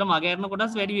 ඒතර මගේ අරන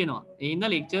කොටස් වැඩි වෙනවා. ඒ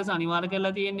හින්දා ලෙක්චර්ස් අනිවාර්ය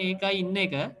කරලා තියෙන්නේ ඒකයි ඉන්න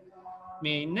එක.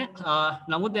 මේ ඉන්න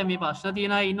නමුත් දැන් මේ ප්‍රශ්න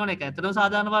තියෙන අය ඉන්නවනේ ඒක ඇත්තටම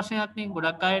සාධාරණ ප්‍රශ්නයක් නේ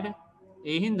ගොඩක් අයට.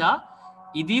 ඒ හින්දා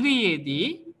ඉදිරියේදී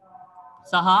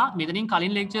සහ මෙතනින්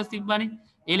කලින් ලෙක්චර්ස් තිබ්බනේ.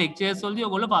 ඒ ලෙක්චර්ස් වලදී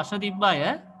ඔයගොල්ලෝ ප්‍රශ්න තිබ්බ අය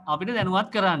අපිට දැනුවත්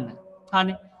කරන්න.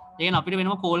 හරිනේ. ඒ කියන්නේ අපිට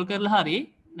වෙනම කෝල් කරලා හරි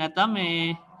නැත්නම්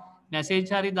මේ මැසේජ්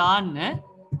හරි දාන්න.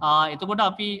 එතකොට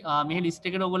අපි මේ ලිස්ට්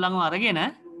එකට ඔයගොල්ලන්ව අරගෙන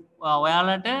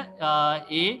ඔයාලට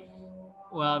ඒ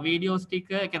වීඩියෝස් ටික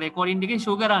ඒක රෙකෝඩින් ටික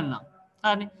ෂෝ කරන්න.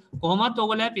 හරිනේ. කොහොමත්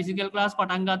ඔයගොල්ලෝ ෆිසිකල් ක්ලාස්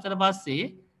පටන් ගත්තට පස්සේ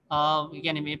ඒ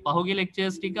කියන්නේ මේ පහුගිය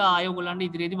ලෙක්චර්ස් ටික ආයෙ ඔයගොල්ලන්ට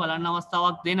ඉදිරියේදී බලන්න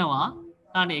අවස්ථාවක් දෙනවා.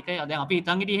 හරිනේ. ඒකයි දැන් අපි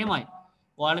හිතන් හිටියේ එහෙමයි.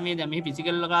 ඔයාලා මේ දැන් මේ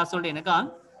ෆිසිකල් ක්ලාස් වලට එනකන්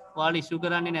ඔයාලා ඉෂුව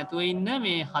කරන්නේ නැතුව ඉන්න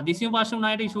මේ හදිසියම ප්‍රශ්න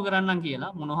උනායට ඉෂුව කරන්නම්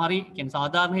කියලා මොන හරි කියන්නේ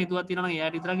සාධාරණ හේතුවක් තියෙනවා නම්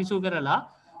එයාට විතරක් ඉෂුව කරලා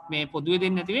මේ පොදුවේ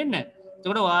දෙන්නේ නැති වෙන්න.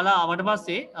 එතකොට ඔයාලා ආවට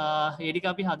පස්සේ ඒ ටික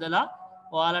අපි හදලා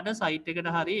ඔයාලට සයිට් එකට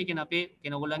හරි ඒ කියන්නේ අපේ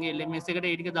කියන ඔයගොල්ලන්ගේ LMS එකට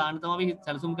ඒ ටික දාන්න තමයි අපි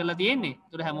සැලසුම් කරලා තියෙන්නේ.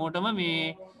 ඒතකොට හැමෝටම මේ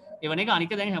එවන එක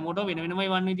අනික දැන් හැමෝටම වෙන වෙනම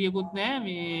එවන්න විදියකුත් නැහැ.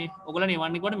 මේ ඔයගොල්ලන්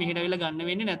එවන්නේ කොට මෙහෙට අවිලා ගන්න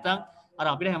වෙන්නේ නැත්තම් අර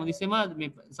අපිට හැමතිස්සෙම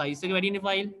මේ සයිස් එක වැඩිනේ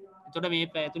ෆයිල්. එතකොට මේ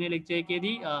පැය 3 ලෙක්චර්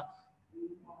එකේදී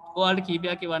ඔයාලට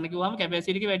කීපයක් එවන්න කිව්වම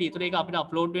කැපැසිටි එක වැඩි. ඒතකොට ඒක අපිට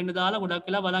අප්ලෝඩ් වෙන්න දාලා ගොඩක්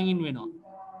වෙලා බලන් ඉන්න වෙනවා.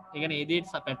 ඒ කියන්නේ ඒ දේ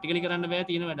ප්‍රැක්ටිකලි කරන්න බෑ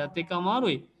තියෙන වැඩත් එක්ක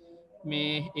අමාරුයි.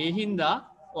 මේ ඒ හින්දා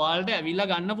ඔයාලට ඇවිල්ලා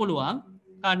ගන්න පුළුවන්.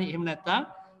 හරි එහෙම නැත්තම්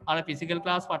අර ෆිසිකල්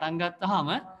ක්ලාස් පටන් ගත්තාම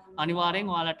අනිවාර්යෙන්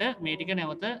ඔයාලට මේ ටික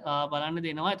නැවත බලන්න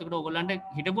දෙනවා. එතකොට ඔයගොල්ලන්ට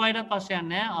හිටපු අයට ප්‍රශ්නයක්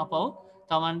නැහැ. ආපහු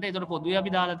Tamanට ඒතකොට පොදුවේ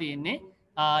අපි දාලා තියෙන්නේ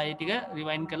ඒ ටික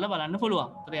රිවයින්ඩ් කරලා බලන්න පුළුවන්.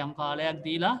 ඒතර යම් කාලයක්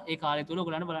දීලා ඒ කාලය තුල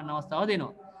ඔයගොල්ලන්ට බලන්න අවස්ථාව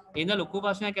දෙනවා. ඒ හින්දා ලොකු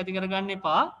ප්‍රශ්නයක් ඇති කරගන්න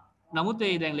එපා. නමුත්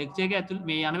ඒ දැන් ලෙක්චර් එක ඇතුළේ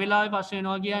මේ යන වෙලාවේ ප්‍රශ්න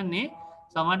එනවා කියන්නේ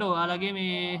සමහරට ඔයාලගේ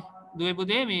මේ දුවේ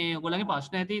පුතේ මේ ඔයගොල්ලන්ගේ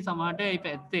ප්‍රශ්න ඇති සමහරට ඒ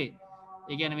පැත්තේ.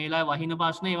 ඒ කියන්නේ මේ වෙලාවේ වහින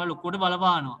ප්‍රශ්න ඒවා ලොකුවට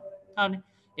බලපානවා. හරිනේ.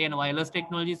 ඒ කියන්නේ වයර්ලස්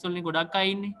ටෙක්නොලොජිස් වලින් ගොඩක් අය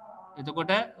ඉන්නේ.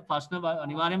 එතකොට ප්‍රශ්න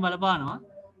අනිවාර්යෙන් බලපානවා.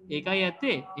 ඒකයි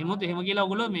ඇත්තේ. එහෙම කියලා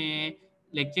ඔයගොල්ලෝ මේ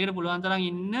ලෙක්චර් එකට පුළුවන් තරම්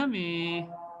ඉන්න මේ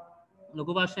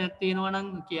ලොකු ප්‍රශ්නයක් තියෙනවා නම්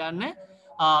කියන්න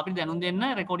අපිට දැනුම් දෙන්න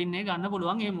රෙකෝඩින් එක ගන්න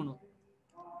පුළුවන් එහෙම වුණොත්.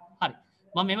 හරි.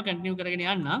 මම මේක කන්ටිනියු කරගෙන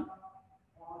යන්නම්.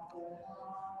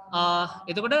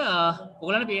 එතකොට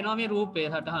ඔයගොල්ලන්ට පේනවා මේ රූපය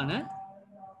සටහන.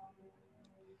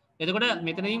 එතකොට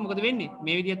මෙතනදී මොකද වෙන්නේ?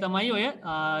 මේ විදිහ තමයි ඔය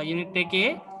යුනිට් එකේ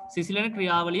සිසිලන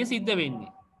ක්‍රියාවලිය සිද්ධ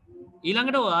වෙන්නේ.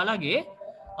 ඊළඟට ඔයාලගේ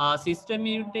සිස්ටම්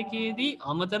යුනිට් එකේදී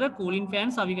අමතර කූලින්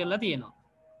ෆෑන් සවි කරලා තියෙනවා.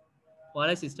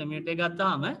 ඔයාලා සිස්ටම් යුනිට් එක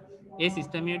ගත්තාම ඒ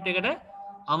සිස්ටම් යුනිට් එකට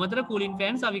අමතර කූලින්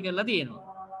ෆෑන් සවි කරලා තියෙනවා.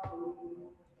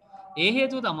 ඒ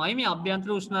හේතුව තමයි මේ අභ්‍යන්තර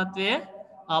උෂ්ණත්වය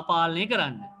පාලනය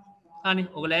කරන්න. හරි.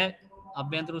 ඔයගොල්ලෝ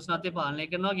අභ්‍යන්තර උෂ්ණත්වය පාලනය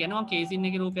කරනවා කියන්නේ මම කේසින්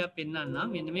එකේ රූපයක් පෙන්නන්නම්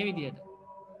මෙන්න මේ විදිහට.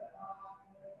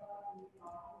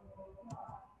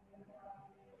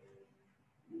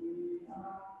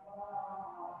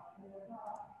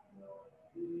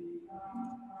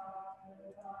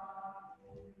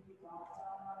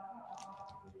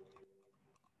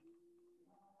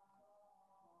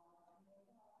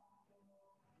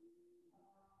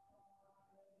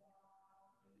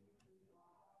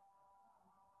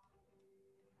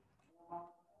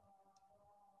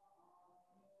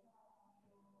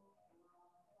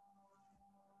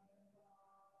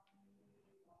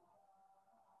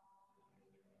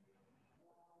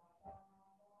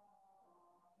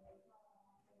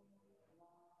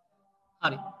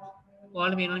 හරි.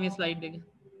 ඔයාලට පේනවනේ මේ ස්ලයිඩ් එක.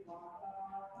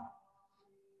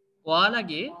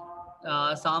 ඔයාලගේ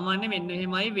සාමාන්‍ය මෙන්න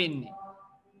එහෙමයි වෙන්නේ.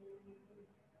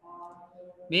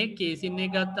 මේ කේසින්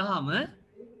එක ගත්තාම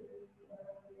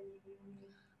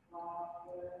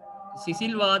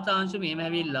සිසිල් වාතාංශු මෙහෙම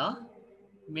ඇවිල්ලා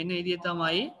මෙන්න විදිය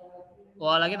තමයි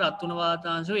ඔයාලගේ රත් වුණ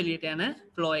වාතාංශු එළියට යන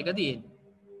ෆ්ලෝ එක තියෙන්නේ.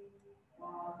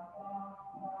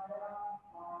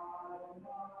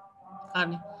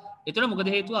 හරි. එතකොට මොකද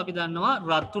හේතුව අපි දන්නවා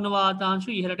රත් වුණ වාතාංශු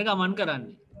ඉහළට ගමන්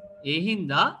කරන්නේ. ඒ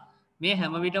හින්දා මේ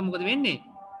හැම විටම මොකද වෙන්නේ?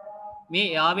 මේ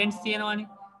එයා වෙන්ස් තියෙනවානේ.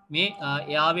 මේ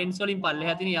එයා වෙන්ස් වලින්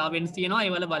පල්ලෙහා තියෙන එයා වෙන්ස් තියෙනවා.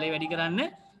 ඒවල බලය වැඩි කරන්න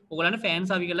ඔයගොල්ලන්ට ෆෑන්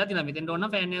සවි කරලා තියෙනවා. මෙතෙන්ට ඕන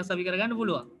ෆෑන් එකක් සවි කරගන්න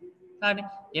පුළුවන්. හරිනේ.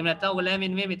 එහෙම නැත්නම් ඔයගොල්ලෝ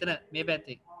මෙන්න මෙතන මේ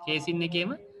පැත්තේ කේසින් එකේම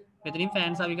මෙතනින්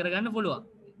ෆෑන් සවි කරගන්න පුළුවන්.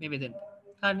 මේ මෙතෙන්ට.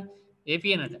 හරිනේ. ඒ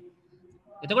පියනට.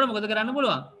 එතකොට මොකද කරන්න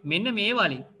පුළුවන්? මෙන්න මේ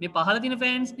වලින් මේ පහළ තියෙන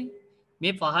ෆෑන්ස් නේ.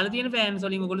 මේ පහළ තියෙන ෆෑන්ස්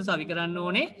වලින් ඔයගොල්ලෝ සවි කරන්න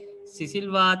ඕනේ සිසිල්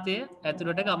වාතය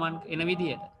ඇතුළට ගමන් එන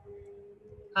විදිහට.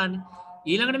 හරිනේ.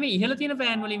 ඊළඟට මේ ඉහළ තියෙන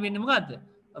ෆෑන් වලින් වෙන්නේ මොකද්ද?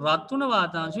 රත් වුණ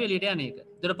වාතාංශය එළියට යන එක.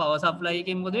 ඒතර පවර් සප්ලයි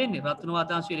එකෙන් මොකද වෙන්නේ? රත් වුණ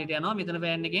වාතාංශය එළියට යනවා. මෙතන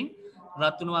ෆෑන් එකෙන්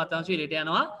රත් වුණ වාතාංශය එළියට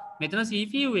යනවා. මෙතන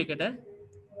CPU එකට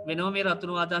වෙනම මේ රත්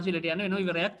වුණ වාතාංශය එළියට යන වෙනම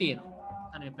ඉවරයක් තියෙනවා.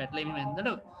 අනේ පැටලෙ මෙහෙම ඇන්දට.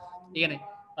 ඒ කියන්නේ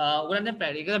ඔයගොල්ලන්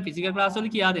දැන් ඒක ෆිසිකල් ක්ලාස් වල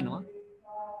කියා දෙනවා.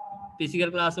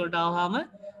 ෆිසිකල් ක්ලාස් වලට ආවම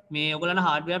මේ ඔයගොල්ලන්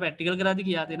හાર્ඩ්වෙයාර් ප්‍රැක්ටිකල් කරද්දි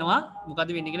කියා දෙනවා මොකද්ද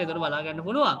වෙන්නේ කියලා. ඒතර බලා ගන්න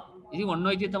පුළුවන්. ඉතින් ඔන්න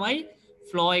ඔය විදිහ තමයි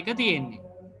ෆ්ලෝ එක තියෙන්නේ.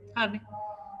 හරිනේ.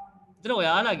 ඒතර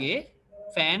ඔයාලගේ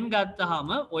ෆෑන් ගත්තහම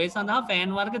ඔය සඳහා ෆෑන්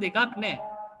වර්ග දෙකක් නෑ.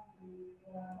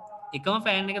 එකම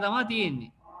ෆෑන් එක තමයි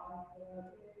තියෙන්නේ.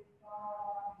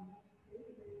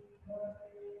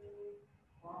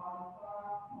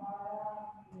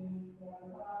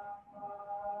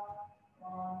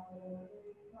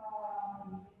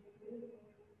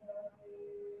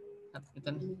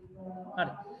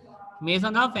 හරි. මේ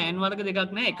සඳහා ෆෑන් වර්ග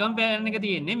දෙකක් නෑ. එකම ෆෑන් එක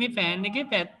තියෙන්නේ. මේ ෆෑන් එකේ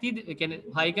පැති කියන්නේ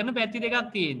හයි කරන පැති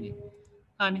දෙකක් තියෙන්නේ.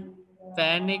 හරි.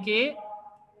 ෆෑන් එකේ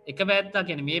එක පැත්තක්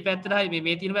කියන්නේ මේ පැත්තට හයි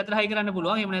මේ තියෙන පැත්තට හයි කරන්න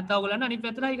පුළුවන්. එහෙම නැත්නම් ඔයගොල්ලන්ට අනිත්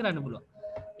පැත්තට හයි කරන්න පුළුවන්.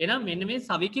 එහෙනම් මෙන්න මේ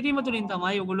සවි කිරීම තුලින්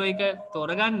තමයි ඔයගොල්ලෝ ඒක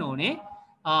තෝරගන්න ඕනේ.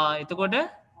 එතකොට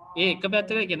ඒ එක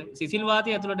පැත්තක කියන්නේ සිසිල්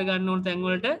වාතය ඇතුළට ගන්න ඕන තැන්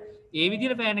වලට ඒ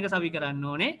විදිහට ෆෑන් එක සවි කරන්න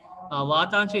ඕනේ.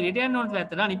 වාතාංශය එළියට යන්න ඕන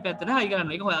පැත්තට අනිත් පැත්තට හයි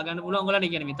කරන්න. ඒක හොයාගන්න පුළුවන්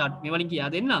ඔයගොල්ලන්ට. කියන්නේ මේ වලින් කියා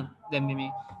දෙන්නම්. දැන් මේ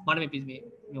මට මේ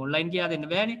ඔන්ලයින් කියා දෙන්න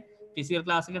බෑනේ. ෆිසිකල්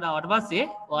ක්ලාස් එකට ආවට පස්සේ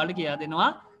ඔයාලට කියා දෙනවා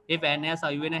ඒ ෆෑන් එක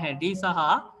සවි වෙන හැටි සහ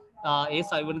ඒ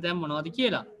සවි වෙන තැන් මොනවද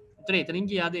කියලා. ඒතර එතනින්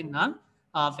කියා දෙන්නම්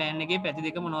ෆෑන් එකේ පැති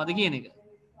දෙක මොනවද කියන එක.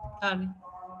 හරිනේ.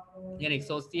 يعني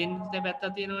එක්සෝස් තියෙන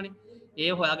පැත්තක් තියෙනවනේ.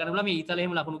 ඒ හොයාගන්න පුළුවන්. මේ ඊතලෙ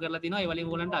එහෙම ලකුණු කරලා තිනවා. ඒ වලින්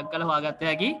ඕගොල්ලන්ට අග්ගල හොයාගත්ත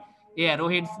හැකි. ඒ ඇරෝ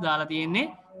හෙඩ්ස් දාලා තියෙන්නේ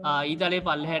ඊතලේ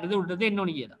පල්ලෙහාටද උඩට දෙන්න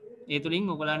ඕනි කියලා. ඒ තුලින්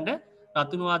ඔයගොල්ලන්ට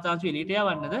රත් වුණු වාතාංශය එළියට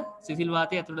යවන්නද සිසිල්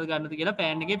වාතය ඇතුළට ගන්නද කියලා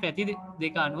ෆෑන් එකේ පැති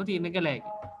දෙක අනුව තීරණය කළ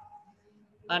හැකියි.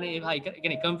 අනේ ඒ හයි කර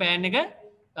කියන්නේ එකම ෆෑන් එක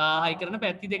හයි කරන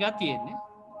පැති දෙකක් තියෙන්නේ.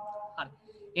 හරි.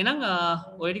 එහෙනම්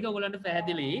ඔය ටික ඔයගොල්ලන්ට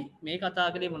පැහැදිලි. මේ කතා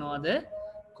කළේ මොනවද?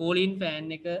 කූලින්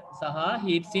ෆෑන් එක සහ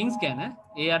හීට් සිංක්ස් ගැන.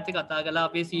 ඒ අර්ථය කතා කළා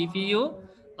අපේ CPU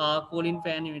කූලින්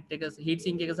ෆෑන් යුනිට් එක හීට්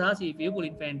සිංක් එක සහ CPU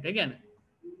කූලින් ෆෑන් එක ගැන.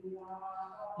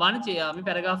 බලන්න මේ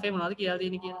පැරග්‍රාෆ් එකේ මොනවද කියලා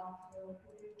තියෙන්නේ කියලා.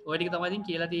 ඔය ටික තමයි ඉතින්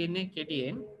කියලා තියෙන්නේ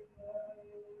කෙටියෙන්.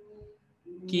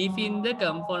 Keeping the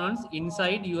components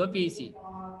inside your PC.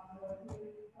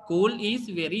 Cool is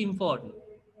very important.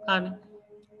 හරි.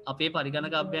 අපේ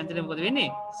පරිගණක අභ්‍යන්තරේ මොකද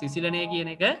වෙන්නේ? සිසිලණය කියන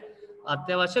එක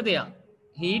අත්‍යවශ්‍ය දෙයක්.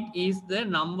 Heat is the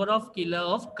number of killer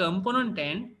of component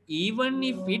and even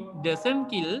if it doesn't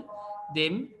kill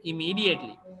them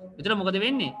immediately. විතර මොකද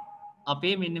වෙන්නේ?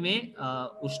 අපේ මෙන්න මේ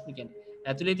උෂ්ණ කියන්නේ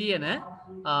ඇතුලේ තියෙන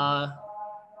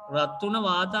රත් වුණ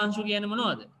වාතාංශු කියන්නේ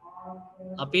මොනවද?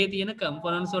 අපේ තියෙන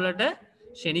කම්පොනන්ට්ස් වලට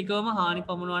ෂණිකවම හානි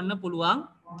පමුණවන්න පුළුවන්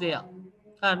දෙයක්.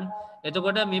 හරිනේ.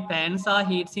 එතකොට මේ ෆෑන් සහ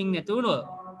හීට් සිංක් නැතුව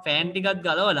ෆෑන් ටිකක්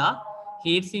ගලවලා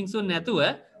හීට් සිංක්ස් උන් නැතුව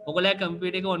ඔයගොල්ලෝ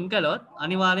කම්පියුටර් එක ඔන් කළොත්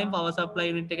අනිවාර්යෙන් පවර් සප්ලයි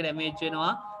යුනිට් එක ඩැමේජ්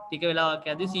වෙනවා. ටික වෙලාවක්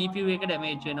යද්දී CPU එක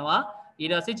ඩැමේජ් වෙනවා.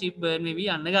 ඊට පස්සේ චිප් බර්න් වෙවි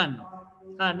යන්න ගන්නවා.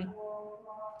 හරිනේ.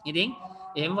 ඉතින්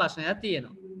එහෙම ප්‍රශ්නයක්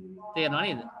තියෙනවා. තේරෙනව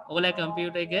නේද? ඔයගොල්ලෝ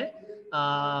කම්පියුටර් එක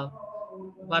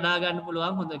වඩා ගන්න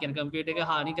පුළුවන් හොඳ කියන්නේ කම්පියුටර් එක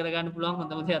හානි කර ගන්න පුළුවන්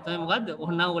හොඳම දේ තමයි මොකද්ද?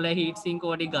 ඕනනම් ඔයගොල්ලෝ හීට් සිංක්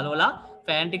ඕඩි ගලවලා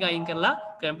ෆෑන් ටික අයින් කරලා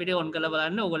කම්පියුටර් ඔන් කරලා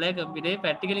බලන්න ඔයගොල්ලෝ කම්පියුටරේ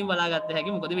ප්‍රැක්ටිකලින් බලාගත්ත හැකි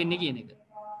මොකද වෙන්නේ කියන එක.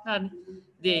 හරිනේ.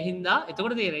 ඉතින් ඒ හින්දා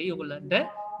එතකොට තේරෙයි ඔයගොල්ලන්ට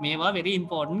මේවා very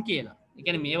important කියලා. ඒ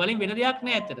කියන්නේ මේ වලින් වෙන දෙයක්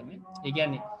නෑ ඇත්තටම. ඒ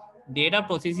කියන්නේ data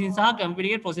processing සහ කම්පියුටර්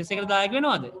එකේ process එකට දායක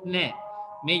වෙනවද? නෑ.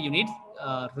 මේ unit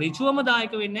ඍජුවම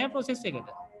දායක වෙන්නේ නෑ process එකට.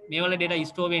 මේ වල data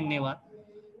store වෙන්නේවත්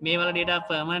මේ වල data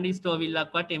permanent store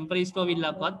විල්ලක්වත් temporary store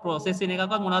විල්ලක්වත් process වෙන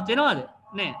එකක්වත් මොනවත් වෙනවද?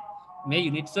 නෑ. මේ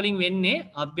units වලින් වෙන්නේ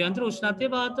අභ්‍යන්තර උෂ්ණත්වය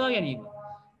පවත්වා ගැනීම.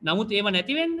 නමුත් ඒව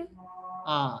නැති වෙන්නේ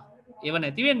ඒව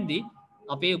නැති වෙද්දී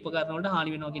අපේ උපකරණ වලට හානි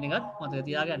වෙනවා කියන එකත් මතක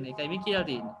තියාගන්න. ඒකයි මේ කියලා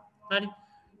තියෙන්නේ. හරි.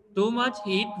 Too much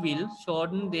heat will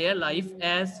shorten their life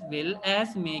as well as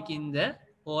making the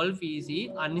whole PC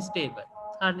unstable.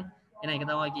 හරි. එහෙනම් ඒක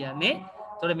තමයි කියන්නේ.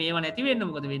 ඒතකොට මේව නැති වෙන්න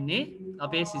මොකද වෙන්නේ?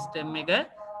 අපේ සිස්ටම් එක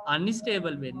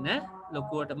unstable වෙන්න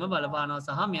ලොකුවටම බලපානවා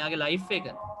සහ මෙයාගේ ලයිෆ් එක.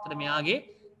 ඒතකොට මෙයාගේ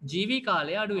ජීවි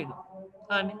කාලය අඩු වෙනවා.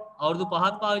 හරිනේ. අවුරුදු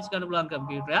 5ක් පාවිච්චි කරන්න පුළුවන්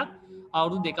කම්පියුටරයක්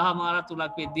අවුරුදු 2කමාරක්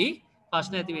 3ක් වෙද්දී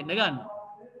ප්‍රශ්න ඇති වෙන්න ගන්නවා.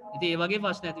 ඉතින් ඒ වගේ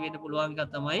ප්‍රශ්න ඇති වෙන්න පුළුවන්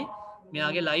එකක් තමයි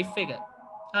මෙයාගේ ලයිෆ් එක.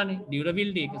 හරි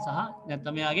ඩියුරබිලිටි එක සහ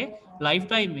නැත්නම් මෙයාගේ ලයිෆ්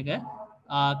ටයිම් එක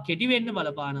කෙටි වෙන්න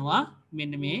බලපානවා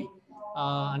මෙන්න මේ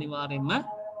අනිවාර්යෙන්ම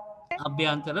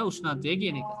අභ්‍යන්තර උෂ්ණත්වය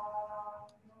කියන එක.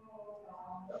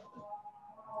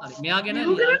 හරි මෙයා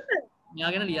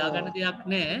ගැන ලියා ගන්න දෙයක්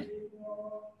නැහැ.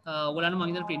 ඔයගොල්ලන්ට මම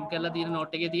ඉතින් print කරලා තියෙන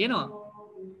note එකේ තියෙනවා.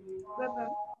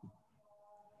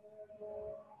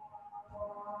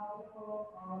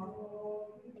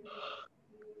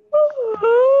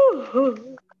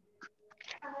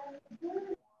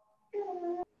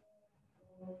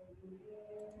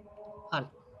 හරි.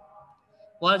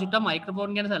 ඔයාලා චුට්ටක්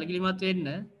මයික්‍රොෆෝන් ගැන සැලකිලිමත් වෙන්න.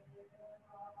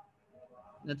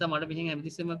 නැත්නම් මට මෙහින්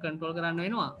හැමතිස්සෙම කන්ට්‍රෝල් කරන්න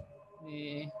වෙනවා.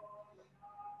 මේ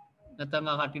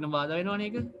නැත්නම් කටින බාධා වෙනවනේ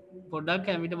ඒක. පොඩ්ඩක්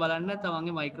කැමිට බලන්න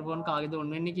තමන්ගේ මයික්‍රොෆෝන් කාගේද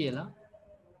ඔන් වෙන්නේ කියලා.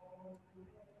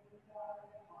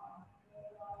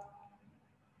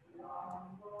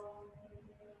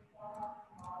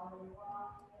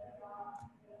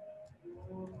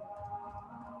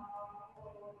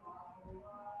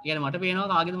 මට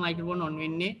පේනවා කාගේද මයික්‍රොෆෝන් ඔන්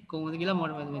වෙන්නේ කොහොමද කියලා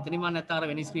මට මෙතනින් මම නැත්නම් අර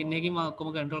වෙන ස්ක්‍රීන් එකකින් මම ඔක්කොම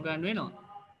කන්ට්‍රෝල් කරන්න වෙනවා.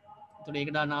 ඒතකොට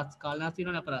ඒක දාන කාලනාස්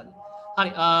තියෙනවනේ අපරාධ.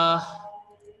 හරි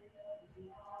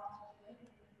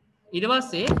ඊට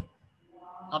පස්සේ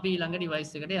අපි ඊළඟ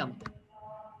ඩිවයිස් එකට යමු.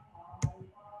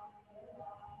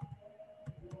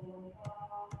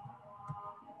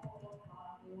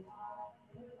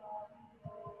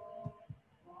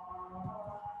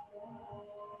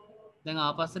 දැන්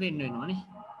ආපස්සට එන්න වෙනවනේ.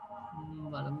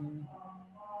 බලමු.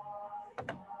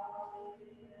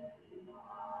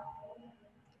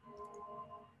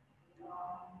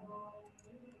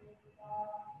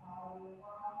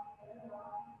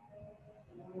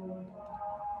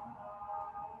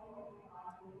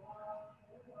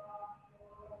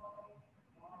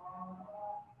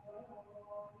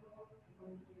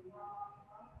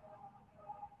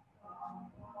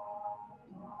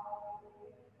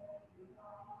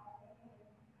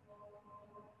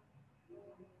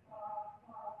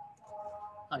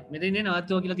 හරි මෙතන ඉන්නේ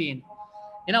නවත්වුවා කියලා තියෙන්නේ.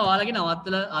 එහෙනම් ඔයාලගේ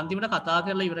නවත්තලා අන්තිමට කතා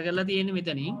කරලා ඉවර කරලා තියෙන්නේ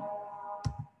මෙතනින්.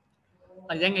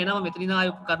 හරි දැන් එනවා මෙතනින්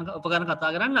ආයෙ උපකරණ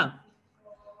කතා කරන්න.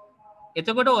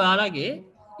 එතකොට ඔයාලගේ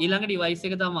ඊළඟ ඩිවයිස්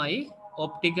එක තමයි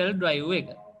ඔප්ටිකල් ඩ්‍රයිව් එක.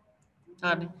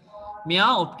 හරි.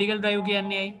 මෙයා ඔප්ටිකල් ඩ්‍රයිව්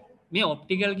කියන්නේ ඇයි? මේ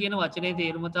ඔප්ටිකල් කියන වචනේ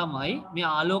තේරුම තමයි මේ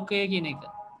ආලෝකය කියන එක.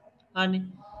 හරි.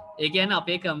 ඒ කියන්නේ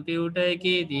අපේ කම්පියුටර්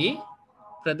එකේදී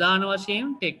ප්‍රධාන වශයෙන්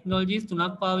ටෙක්නොලොජිස්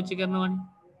තුනක් පාවිච්චි කරනවානේ.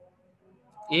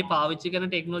 ඒ පාවිච්චි කරන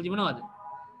ටෙක්නොලොජි මොනවද?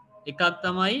 එකක්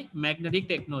තමයි මැග්නටික්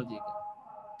ටෙක්නොලොජි එක.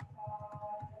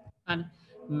 හරි.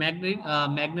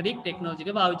 මැග්නටික් ටෙක්නොලොජි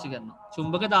එක පාවිච්චි කරනවා.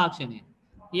 චුම්බක තාක්ෂණය.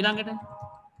 ඊළඟට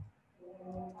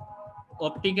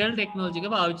ඔප්ටිකල් ටෙක්නොලොජි එක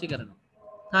පාවිච්චි කරනවා.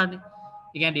 හරි.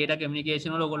 ඒ කියන්නේ data communication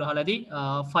වල ඔයගොල්ලෝ අහලාදී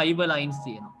fiber lines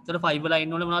තියෙනවා. ඒතර fiber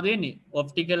line වල මොනවද වෙන්නේ?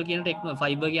 ඔප්ටිකල් කියන ටෙක්නොලොජි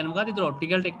fiber කියන්නේ මොකක්ද? ඒතර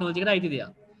ඔප්ටිකල් ටෙක්නොලොජි එකට අයිති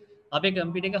දෙයක්. අපේ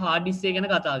කම්පියුටර් එක hard disk එක ගැන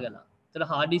කතා කළා. ඒතර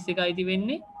hard disk එක අයිති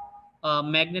වෙන්නේ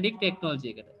මැග්නටික් ටෙක්නොලොජි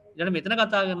එකට. ඊට මෙතන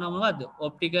කතා කරනවා මොකද්ද?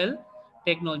 ඔප්ටිකල්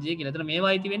ටෙක්නොලොජි කියලා. ඒතර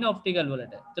මේවා අයිති වෙන්නේ ඔප්ටිකල්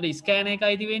වලට. ඒතර ස්කෑනර් එක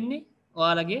අයිති වෙන්නේ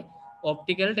ඔයාලගේ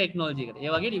ඔප්ටිකල් ටෙක්නොලොජි එකට. ඒ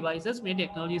වගේ ඩිවයිසස් මේ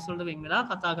ටෙක්නොලොජිස් වලට වෙන් වෙලා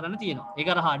කතා කරන්න තියෙනවා. ඒක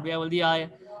අර හાર્ඩ්වෙයාර් වලදී ආය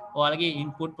ඔයාලගේ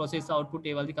ඉන්පුට් ප්‍රොසෙස් අවුට්පුට්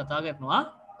ඒ වලදී කතා කරනවා.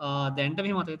 දැන්ට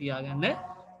මෙහෙම මතක තියාගන්න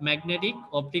මැග්නටික්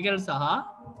ඔප්ටිකල් සහ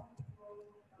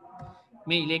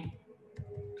මේ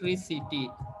ඉලෙක්ට්‍රිසිටි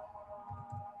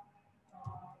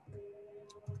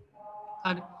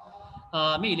හරි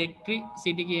මේ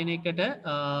ඉලෙක්ට්‍රිසිටි කියන එකට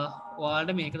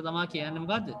ඔයාලට මේකට තමයි කියන්නේ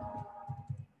මොකද්ද?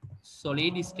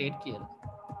 solid state කියලා.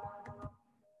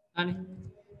 හරි.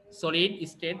 solid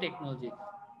state technology.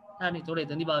 හරි. ඒතකොට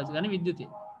එතනදී පාවිච්චි කරන්නේ විද්‍යුතය.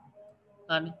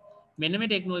 හරි. මෙන්න මේ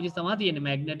ටෙක්නොලොජිස් තමයි තියෙන්නේ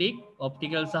මැග්නටික්,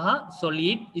 ඔප්ටිකල් සහ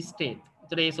solid state.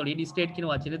 ඒතකොට මේ solid state කියන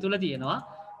වචනේ තුල තියෙනවා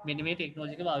මෙන්න මේ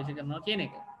ටෙක්නොලොජි එක පාවිච්චි කරනවා කියන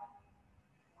එක.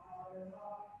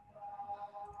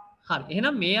 හරි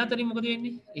එහෙනම් මේ අතරින් මොකද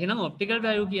වෙන්නේ? එහෙනම් ඔප්ටිකල්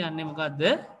ඩ්‍රයිව් කියන්නේ මොකද්ද?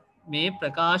 මේ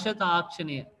ප්‍රකාශ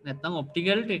තාක්ෂණය නැත්නම්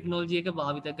ඔප්ටිකල් ටෙක්නොලොජි එක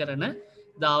භාවිත කරන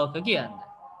දාවක කියන්නේ.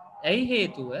 ඇයි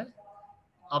හේතුව?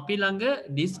 අපි ළඟ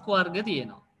ඩිස්ක් වර්ග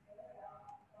තියෙනවා.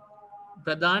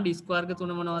 ප්‍රධාන ඩිස්ක් වර්ග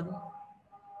තුන මොනවද?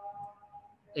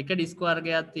 එක ඩිස්ක්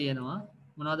වර්ගයක් තියෙනවා.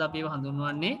 මොනවද අපි ඒව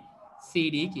හඳුන්වන්නේ?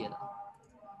 CD කියලා.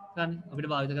 හරි අපිට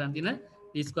භාවිත කරන්න තියෙන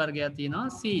ඩිස්ක් වර්ගයක් තියෙනවා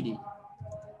CD.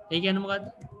 ඒ කියන්නේ මොකද්ද?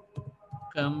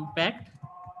 compact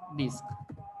disk.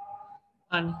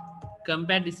 අන්න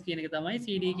compact disk කියන එක තමයි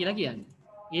CD කියලා කියන්නේ.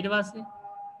 ඊට පස්සේ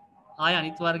ආය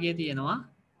අනිත් වර්ගයේ තියෙනවා.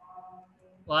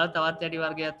 ඔයාලා තවත් යටි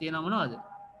වර්ගයක් තියෙනවා මොනවද?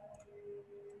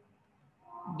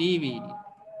 DVD.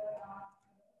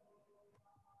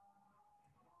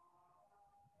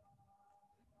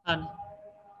 අන්න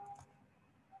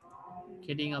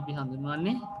කෙටින් අපි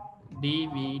හඳුන්වන්නේ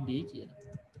DVD කියලා.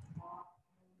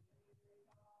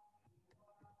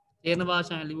 තේරෙන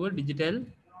භාෂාවෙන් ලිව්වොත් digital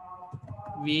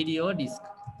video disk.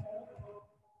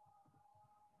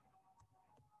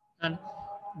 අන්න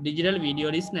digital video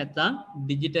disk නැත්නම්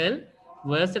digital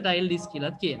versatile disk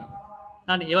කියලා කියනවා.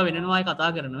 අන්න ඒවා වෙනම ආයෙ කතා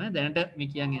කරනවා. දැනට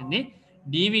මේ කියන් යන්නේ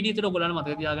DVD තුර ඔයගොල්ලන්ට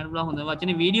මතක තියාගන්න පුළුවන් හොඳම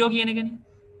වචනේ වීඩියෝ කියන එකනේ.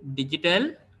 digital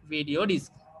video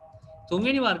disk.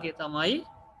 තුන්වෙනි වර්ගය තමයි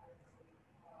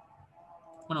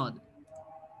මොනවද?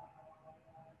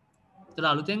 ඒතර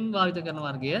අලුතෙන් භාවිත කරන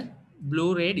වර්ගය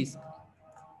Blu-ray disk.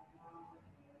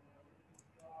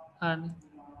 හරි.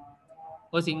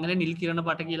 ඔය සිංහලේ නිල් කිරණ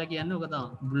පට කියලා කියන්නේ ඔක තමයි.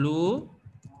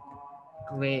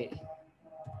 Blu-ray.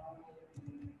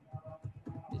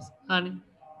 හරි.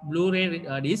 Blu-ray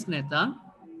disk නැත්නම්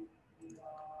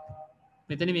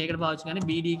මෙතන මේකට පාවිච්චි කරන්නේ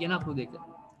BD කියන අකුරු දෙක.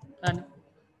 හරි.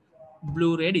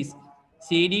 Blu-ray disk.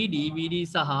 CD, DVD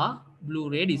සහ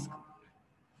Blu-ray disk.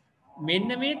 මෙන්න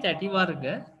මේ තැටි වර්ග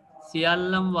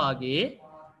සියල්ලම් වාගේ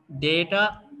data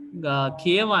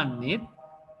කියවන්නේ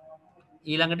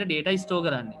ඊළඟට data store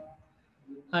කරන්නේ.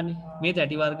 හරි. මේ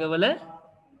තැටි වර්ගවල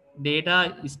data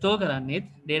store කරන්නේත්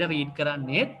data read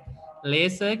කරන්නේත්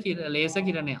laser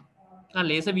කිරණයක්.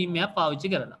 laser beam එකක් පාවිච්චි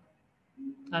කරලා.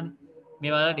 හරි.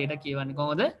 මේ වල data කියවන්නේ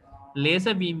කොහොමද?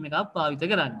 laser beam එකක් පාවිච්චි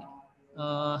කරන්නේ.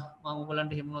 මම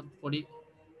ඔයගලන්ට හිමුනොත් පොඩි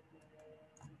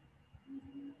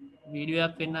වීඩියෝ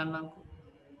එකක් පෙන්නන්නම්.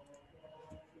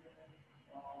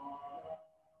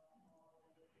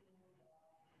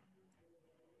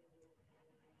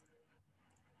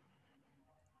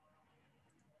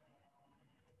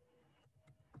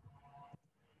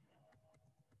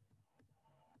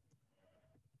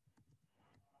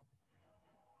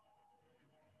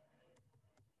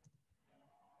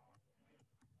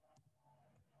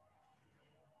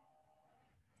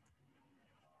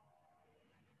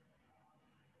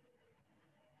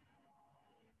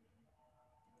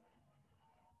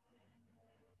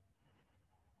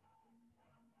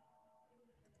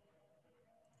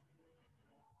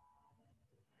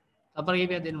 අපර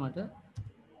කීපයක් දෙන්න මට.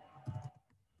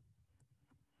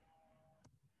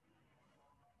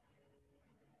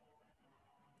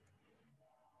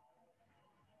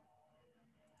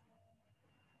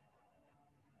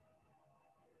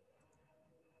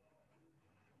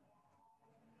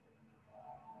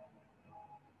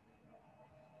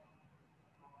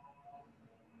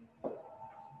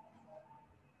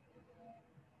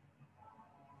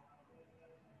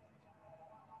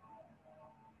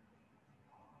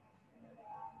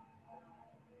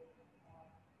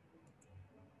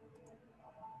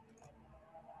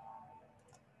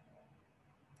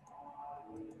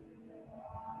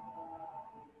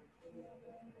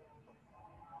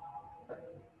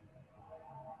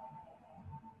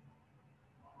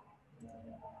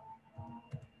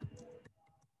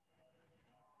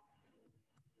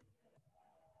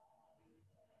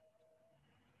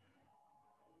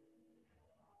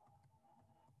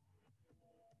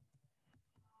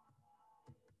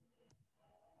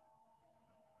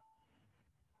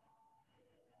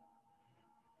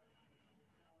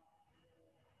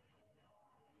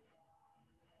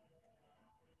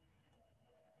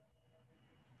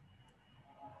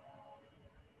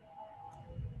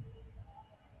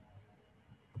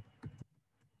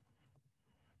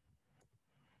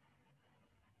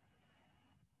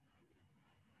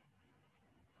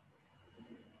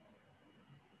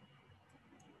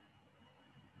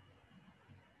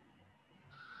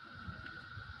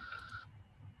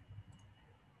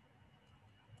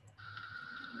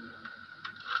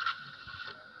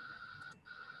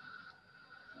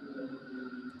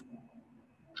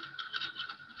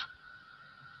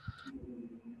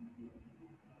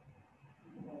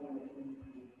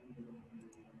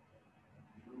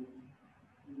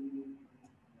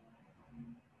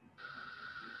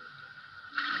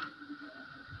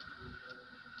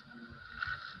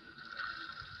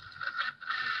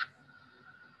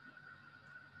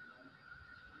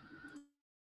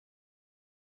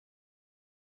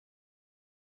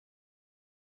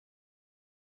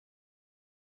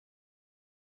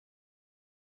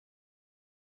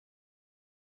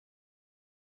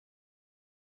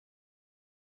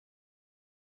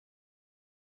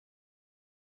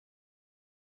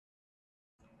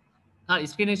 හරි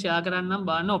ස්ක්‍රීන් එක ෂෙයා කරන්නම්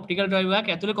බලන්න ඔප්ටිකල් ඩ්‍රයිව්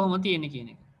එකක් ඇතුලේ කොහොමද තියෙන්නේ කියන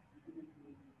එක.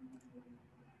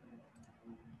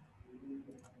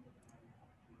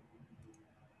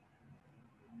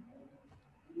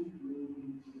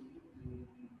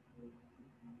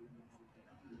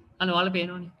 අන්න ඔයාලා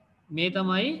පේනවනේ. මේ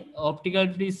තමයි ඔප්ටිකල්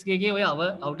ඩිස්ක් එකේ ඔය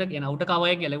අවුට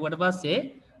කවරයක් ගැලවුවට පස්සේ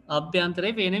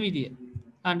අභ්‍යන්තරේ පේන විදිය.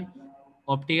 හරි.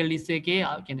 ඔප්ටිකල් ඩිස්ක් එකේ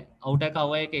කියන්නේ අවුට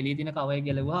කවර් එක එළිය තියෙන කවර් එක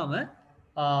ගැලවුවාම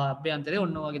අභ්‍යන්තරේ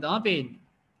ඔන්න වගේ තමයි පේන්නේ.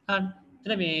 හරි.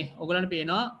 එතන මේ ඔයගලන්ට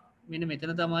පේනවා මෙන්න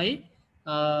මෙතන තමයි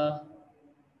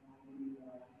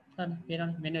හරි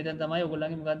පේනවනේ මෙන්න එතන තමයි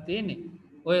ඔයගොල්ලන්ගේ මොකක්ද තියෙන්නේ.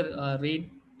 ඔය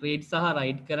රීඩ් සහ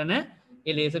රයිට් කරන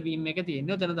ඒ ලේසර් බීම් එක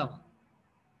තියෙන්නේ ඔතන තමයි.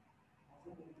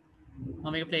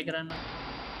 මම මේක ප්ලේ කරන්න.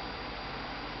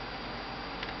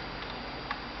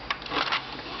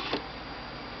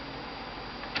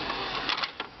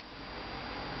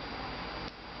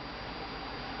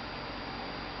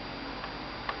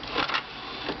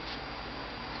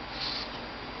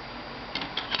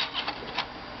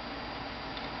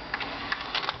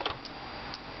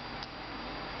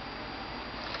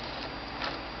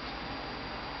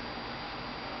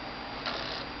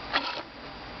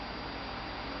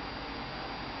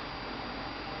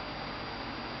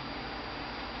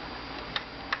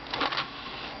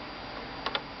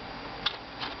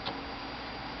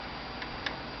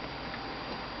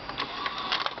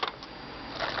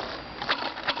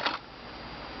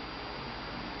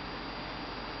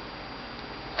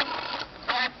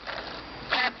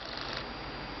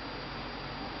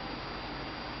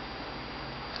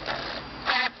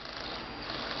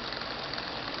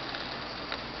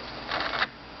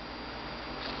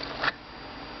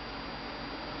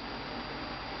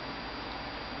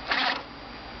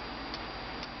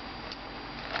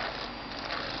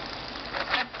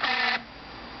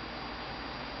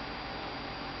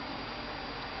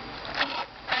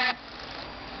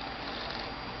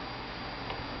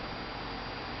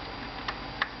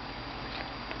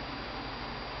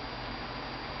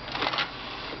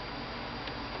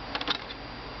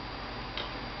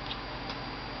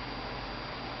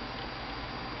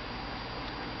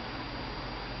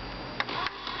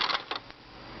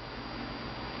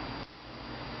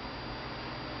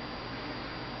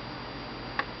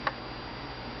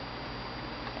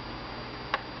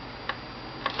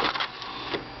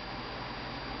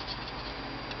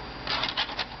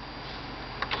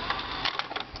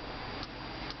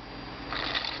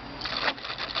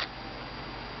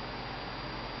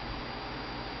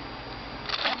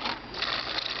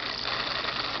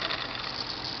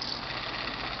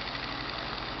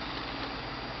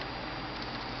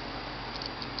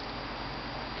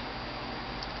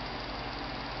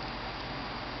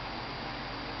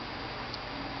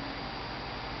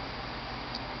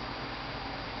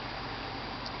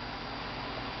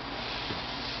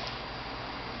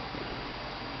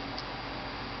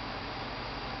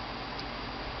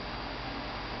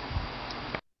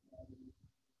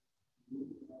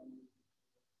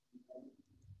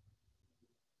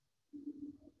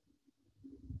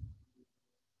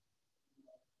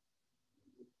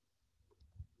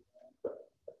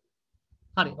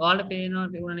 හරි ඔයාලට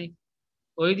පේනවනේ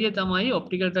ඔය විදිය තමයි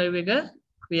ඔප්ටිකල් ඩ්‍රයිව් එක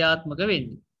ක්‍රියාත්මක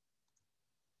වෙන්නේ.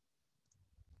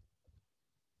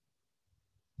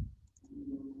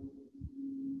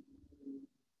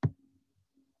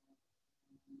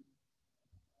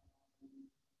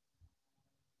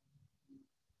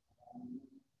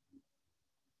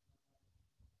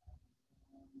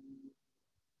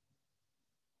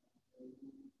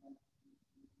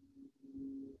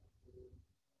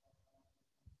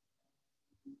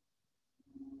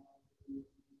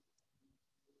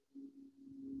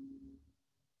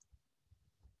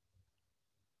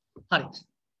 හරි.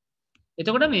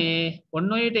 එතකොට මේ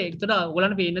ඔන්න ඔයට එක්තර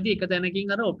ඔයගලන්ට පේන්නේ නැති එක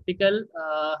තැනකින් අර ඔප්ටිකල්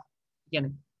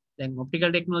කියන්නේ දැන්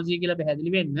ඔප්ටිකල් ටෙක්නොලොජි කියලා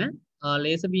පැහැදිලි වෙන්න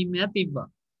ලේසර් බීම් එකක් තිබ්බා.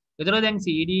 එතකොට දැන්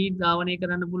CD ධාවනය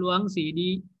කරන්න පුළුවන් CD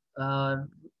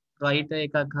රයිටර්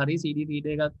එකක් හරි CD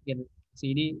රීඩර් එකක් කියන්නේ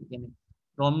CD කියන්නේ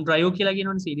ROM drive කියලා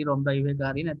කියනවනේ CD ROM drive එක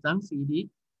හරි නැත්නම් CD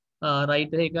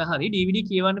රයිටර් එක හරි DVD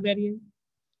කියවන්න බැරි වෙන්නේ.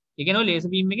 ඒ කියන්නේ ඔය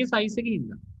ලේසර් බීම් එකේ සයිස් එක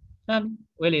හින්දා. හරි.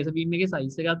 ඔය ලේසර් බීම් එකේ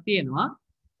සයිස් එකක් තියෙනවා.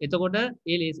 එතකොට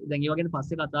ඒ ලේසර් දැන් ඒ වගේ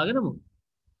පස්සේ කතා කරමු.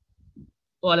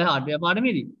 ඔයාලා හાર્ඩ්වෙයාර්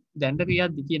පාඩමේදී දැන්ට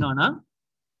කියද්දි කියනවා නම්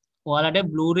ඔයාලට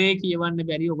Blu-ray කියවන්න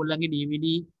බැරි ඔයගොල්ලන්ගේ DVD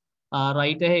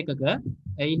රයිටර් එකක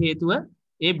ඇයි හේතුව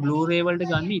ඒ Blu-ray වලට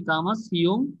ගන්න ඉතාමත්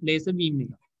සියුම් ලේසර් බීම්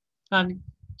එකක්. හරි.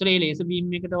 ඒතර මේ ලේසර්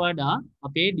බීම් එකට වඩා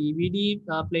අපේ DVD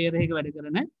ප්ලේයර් එකක වැඩ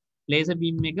කරන ලේසර්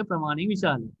බීම් එක ප්‍රමාණය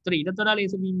විශාලයි. ඒතර ඊටත් වඩා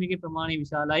ලේසර් බීම් එකේ ප්‍රමාණය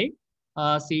විශාලයි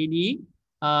CD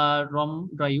ROM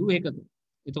drive එකක.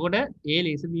 එතකොට ඒ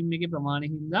ලේසර් බීම් එකේ ප්‍රමාණය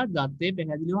හින්දා දත්තේ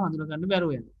පැහැදිලිව හඳුනා ගන්න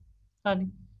බැරුව යනවා. හරි.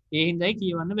 ඒ හින්දායි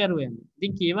කියවන්න බැරුව යන්නේ.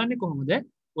 ඉතින් කියවන්නේ කොහොමද?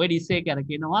 ඔය ඩිස් එක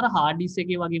කරකිනවා අර හાર્ඩ් ඩිස්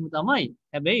එකේ වගේම තමයි.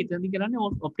 හැබැයි එතනදි කරන්නේ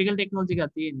ඔප්ටිකල් ටෙක්නොලොජි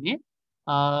එකක් තියෙන්නේ.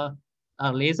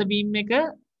 අර ලේසර් බීම් එක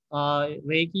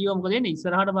රේඛීයව මොකද වෙන්නේ?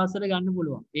 ඉස්සරහට පස්සට ගන්න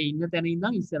පුළුවන්. ඒ ඉන්න තැන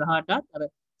ඉඳන් ඉස්සරහටත් අර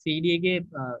CD එකේ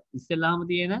ඉස්සෙල්ලාම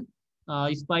තියෙන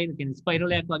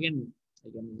ස්පයිරලයක් වගේ නෙමෙයි. ඒ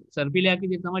කියන්නේ සර්පිලයක්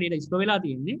විදිහට තමයි ඊට ස්ටෝ වෙලා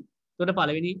තියෙන්නේ. ඒකට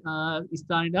පළවෙනි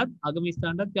ස්ථානෙටත් අගම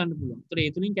ස්ථානටත් ගන්න පුළුවන්. ඒතර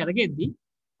ඒ තුලින් කරගෙද්දි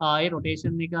ආයේ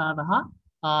රොටේෂන් එක හරහා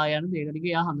යන දෙයක ටික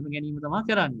එයා හඳුන ගැනීම තමයි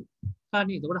කරන්නේ.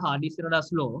 හරි. එතකොට හાર્ඩ් ඩිස්ක් වලට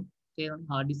ස්ලෝ. තේරෙනවද?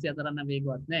 හાર્ඩ් ඩිස්ක් එක තරම්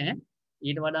වේගවත් නැහැ.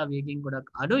 ඊට වඩා වේගෙන් ගොඩක්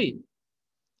අඩුයි.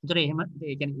 ඒතර එහෙම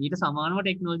ඒ කියන්නේ ඊට සමානව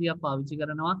ටෙක්නොලොජියක් පාවිච්චි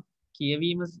කරනවා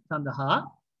කියවීම සඳහා.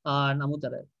 නමුත්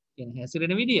අර කියන්නේ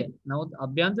හැසිරෙන විදිය. නමුත්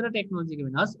අභ්‍යන්තර ටෙක්නොලොජි එක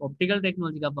වෙනස්. ඔප්ටිකල්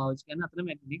ටෙක්නොලොජි එක පාවිච්චි කරන අතර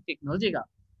මැග්නටික් ටෙක්නොලොජි එක.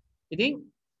 ඉතින්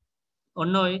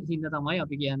ඔන්න ඔය හින්දා තමයි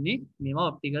අපි කියන්නේ මේවා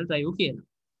ඔප්ටිකල් ඩ්‍රයිව් කියලා.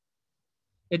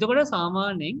 එතකොට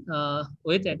සාමාන්‍යයෙන්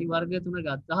ඔය තැටි වර්ග තුන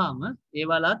ගත්තාම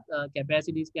ඒවලත්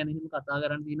කැපැසිටිස් ගැන එහෙම කතා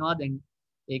කරන්න තියෙනවා. දැන්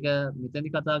ඒක මෙතනදි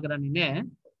කතා කරන්නේ නැහැ.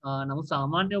 නමුත්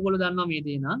සාමාන්‍ය ඔයගොල්ලෝ දන්නවා මේ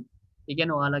දේ නම්. ඒ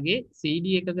කියන්නේ ඔයාලගේ CD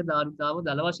එකක ධාරිතාව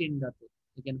දල වශයෙන් ගත්තොත්.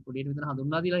 ඒ කියන්නේ පොඩියට මෙතන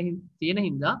හඳුන්වා දීලා තියෙන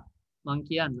හින්දා මම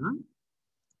කියන්නම්.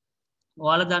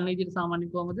 ඔයාලා දන්න විදිහට සාමාන්‍ය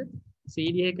කොහමද?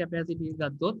 CD එක කැපැසිටි එක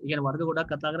ගත්තොත්, ඒ කියන්නේ වර්ග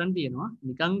ගොඩක් කතා කරන්න තියෙනවා.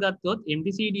 නිකන් ගත්තොත්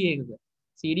empty CD එකක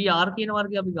CDR කියන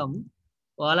වර්ගය අපි ගමු.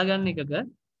 ඔයාලා ගන්න එකක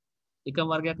එකම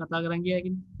වර්ගයක් කතා කරන්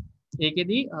ගියාකිනේ.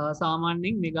 ඒකෙදි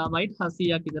සාමාන්‍යයෙන් මෙගාබයිට්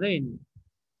 700ක් විතර එන්නේ.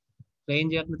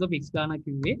 රේන්ජ් එකක් නැතුව ෆික්ස් ගානක්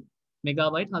කිව්වේ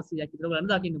මෙගාබයිට් 700ක් විතර ගන්න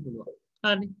දකින්න පුළුවන්.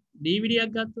 හරි. DVD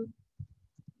එකක් ගත්තොත්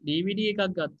DVD එකක්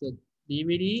ගත්තොත්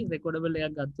DVD රෙකෝඩබල්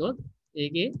එකක් ගත්තොත්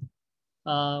ඒකේ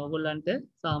ඔයගොල්ලන්ට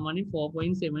සාමාන්‍යයෙන්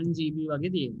 4.7 GB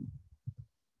වගේ තියෙනවා.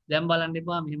 දැන් බලන්න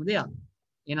එපා මෙහෙම දෙයක්.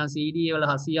 එහෙනම් CD වල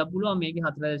 700ක් පුළුවන් මේකේ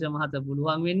 4.7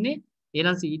 පුළුවන් වෙන්නේ.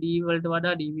 එහෙනම් CD වලට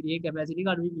වඩා DVD එකේ කැපැසිටි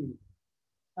එක අඩුයි කියන්නේ.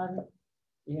 හරි.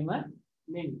 එහෙම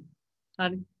නෙමෙයි.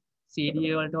 හරි. CD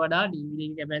වලට වඩා DVD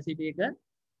එකේ කැපැසිටි එක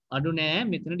අඩු නෑ.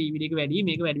 මෙතන DVD එක වැඩි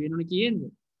මේක වැඩි වෙනවනේ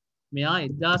කියන්නේ. මෙයා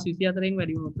 1024න්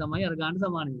වැඩි වුණොත් තමයි අර ගන්න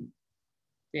සමාන වෙන්නේ.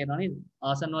 තේරෙනව නේද?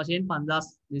 ආසන්න වශයෙන්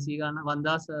 5200 ගන්න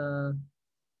 5000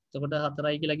 එතකොට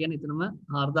 4යි කියලා කියන්නේ එතනම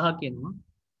 4000ක් එනවා.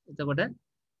 එතකොට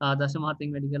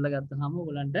 0.7න් වැඩි කරලා ගත්තාම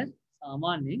ඔයගලන්ට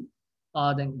සාමාන්‍යයෙන්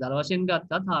දැන් දල වශයෙන්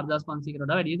ගත්තත් 4500කට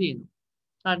වඩා වැඩි තියෙනවා.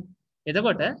 හරි.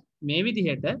 එතකොට මේ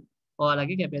විදිහට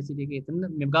ඔයාලගේ කැපැසිටි එක එතන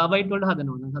මෙගාබයිට් වලට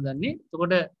හදනවා නම් හදන්නේ.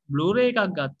 එතකොට බ්ලූරේ එකක්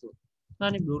ගත්තොත්,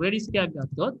 හරි බ්ලූරේ ඩිස්ක් එකක්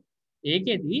ගත්තොත්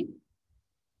ඒකෙදි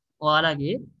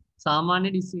ඔයාලගේ සාමාන්‍ය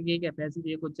ඩිස්ක් එකේ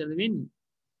කැපැසිටි එක කොච්චරද වෙන්නේ?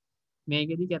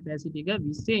 මේකෙදි කැපැසිටි එක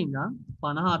 20 ඉඳන්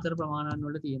 54 ප්‍රමාණයන්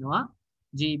වල තියෙනවා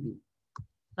GB.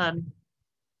 හරි.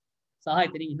 සහ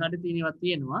එතනින් ඉහළට තියෙනවත්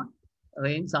තියෙනවා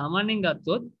රේන්ජ් සාමාන්‍යයෙන්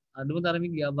ගත්තොත් අඩුම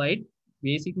තරමින් ගිගාබයිට්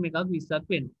බේසික් එකක් 20ක්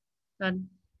වෙනවා. හරි.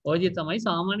 ඔය විදිහ තමයි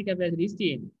සාමාන්‍ය කැපැසිටිස්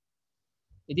තියෙන්නේ.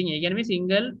 ඉතින් ඒ කියන්නේ මේ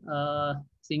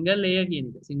සිංගල් ලේයර් කියන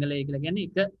එක. සිංගල් ලේයර් කියලා කියන්නේ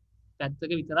එක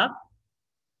පැත්තක විතරක්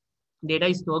data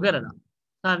store කරලා.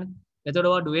 හරි. එතකොට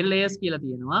ඔය ඩුවල් ලේයර්ස් කියලා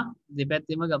තියෙනවා.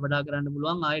 දෙපැත්තෙම ගබඩා කරන්න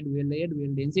පුළුවන්. ආයේ ඩුවල් ලේයර්,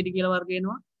 ඩුවල් ඩෙන්සිටි කියලා වර්ග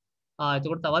එනවා.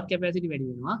 එතකොට තවත් කැපැසිටි වැඩි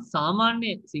වෙනවා.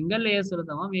 සාමාන්‍ය සිංගල් ලේයර්ස් වල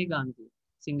තමයි මේ ගන්න තියෙන්නේ.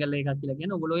 සිංගල් ලේයර් එකක් කියලා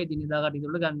කියන්නේ ඔයගොල්ලෝ ඒ දිනදා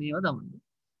කටයුතු වල ගන්න ඒවා තමයි.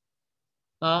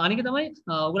 අනික තමයි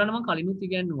ඔයගොල්ලන්ට මම කලිනුත්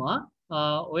ඉගැන්නුවා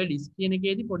ඔය ඩිස්ක් කියන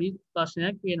එකේදී පොඩි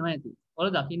ප්‍රශ්නයක් වෙනවා ඇති.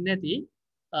 ඔයාලා දකින්න ඇති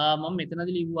මම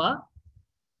මෙතනදී ලිව්වා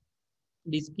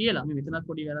ඩිස්ක් කියලා. මේ මෙතනත්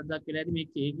පොඩි වැරද්දක් වෙලා ඇති මේ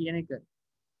K කියන එක.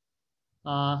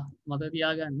 මතක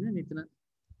තියාගන්න මෙතන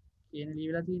කියන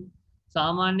ලියවිලා තියෙන්නේ.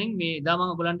 සාමාන්‍යයෙන් මේ එදා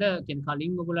මම ඔයගොල්ලන්ට කියන්නේ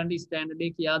කලින් ඔයගොල්ලන්ට ස්ටෑන්ඩඩ්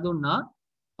එක කියා දුන්නා.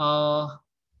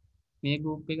 මේ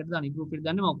ගෲප් එකටද අනිත් ගෲප් එකට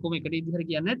දාන්නේ මම ඔක්කොම එකට ඉදිරියට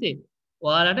කියන්නේ නැතේ.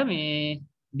 ඔයාලට මේ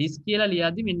ඩිස්ක් කියලා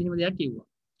ලියද්දි මෙන්න එහෙම දෙයක් කිව්වා.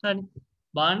 හරි.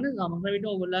 බලන්න සමහර විට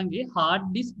ඔයගොල්ලන්ගේ hard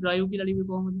disk drive කියලා ලිව්වේ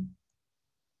කොහොමද?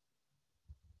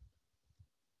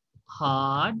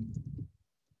 hard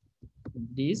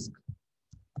disk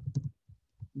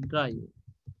drive.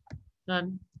 හරි.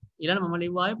 ඊළඟ මම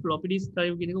ලිව්වා ආයේ floppy disk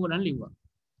drive කියන එක ඔයගොල්ලන් ලිව්වා.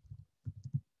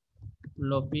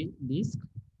 floppy disk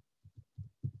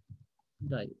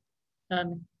drive.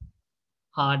 හරි.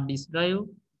 hard disk drive,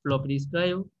 floppy disk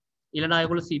drive. ඊළඟ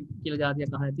ආයගොල්ලෝ zip කියලා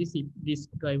જાතියක් අහලා ඇති zip disk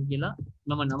drive කියලා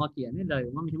මම නම කියන්නේ drive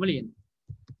මම මෙහෙම ලියනවා.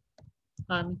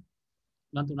 හරි.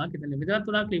 මම තුනක් හිතන්නේ. මෙතන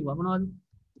තුනක් ලිව්වා මොනවද?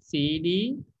 CD,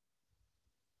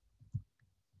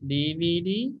 DVD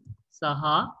සහ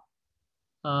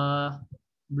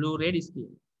Blu-ray disk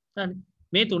කියන. හරි.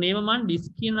 මේ තුනේම මම disk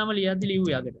කියන නම ලියද්දි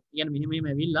ලිව්වේ අගට. කියන්නේ මෙහෙම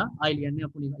ඇවිල්ලා ආයි ලියන්නේ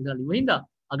අපු ඉතලා ලිව්ව හින්දා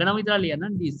අග නම විතර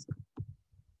ලියන්නම් disk.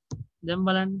 දැන්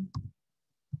බලන්න.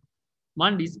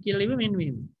 මම disk කියලා ලිව්වේ මෙන්න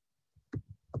මෙහෙම.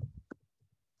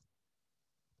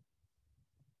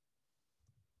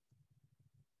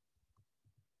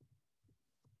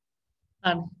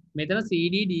 හරි මෙතන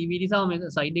CD DVD සහ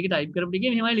මේ සයිඩ් එකේ ටයිප් කරපු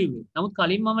ටිකේ මෙහෙමයි ලිව්වේ. නමුත්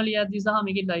කලින් මම ලියද්දි සහ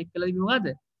මේකේ ටයිප් කළා තිබුණේ මොකද්ද?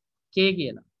 K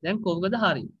කියලා. දැන් කොහොමද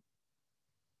හරි?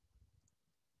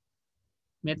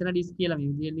 මෙතන ඩිස්ක් කියලා මේ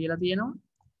විදිහට ලියලා තියෙනවා.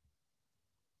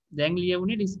 දැන්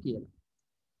ලියවුනේ ඩිස්ක් කියලා.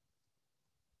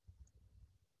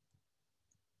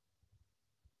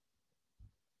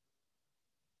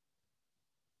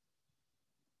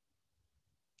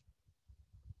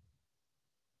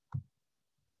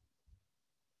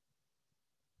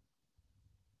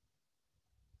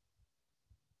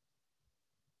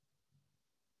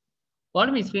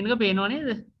 ඔයාලට මේ ස්ක්‍රීන් එක පේනව නේද?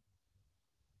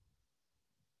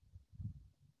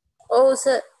 ඔව්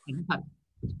සර්. හරි.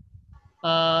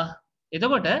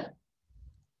 එතකොට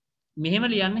මෙහෙම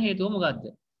ලියන්න හේතුව මොකද්ද?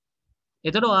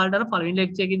 එතකොට ඔයාලට අර පළවෙනි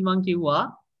ලෙක්චර් එකේදී මම කිව්වා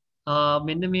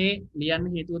මෙන්න මේ ලියන්න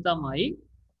හේතුව තමයි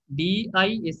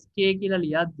DISK කියලා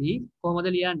ලියද්දී කොහොමද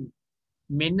ලියන්නේ?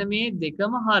 මෙන්න මේ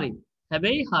දෙකම හරි.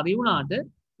 හැබැයි හරි වුණාට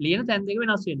ලියන තැන් දෙක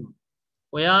වෙනස් වෙනවා.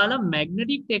 ඔයාලා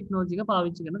මැග්නටික් ටෙක්නොලොජි එක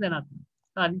පාවිච්චි කරන දැනක්.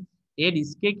 හරි. ඒ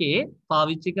ඩිස්ක් එකේ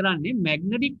පාවිච්චි කරන්නේ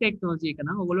මැග්නටික් ටෙක්නොලොජි එක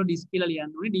නම් ඔයගොල්ලෝ ඩිස්ක් කියලා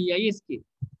ලියන්න ඕනේ DISK.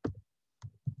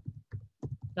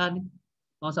 හරි.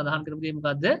 මම සඳහන් කරපු දේ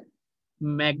මොකද්ද?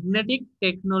 මැග්නටික්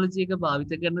ටෙක්නොලොජි එක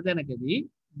භාවිත කරන තැනකදී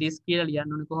ඩිස්ක් කියලා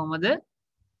ලියන්න ඕනේ කොහොමද?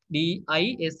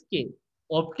 DISK.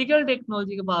 ඔප්ටිකල්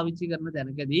ටෙක්නොලොජි එක පාවිච්චි කරන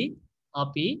තැනකදී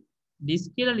අපි ඩිස්ක්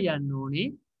කියලා ලියන්න ඕනේ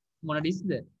මොන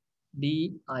ඩිස්ක්ද?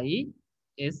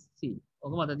 DISC.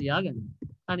 ඔක මත තියාගන්න.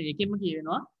 හරි ඒකෙන්ම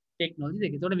කියවෙනවා ටෙක්නොලොජි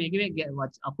දෙක. ඒතකොට මේකේ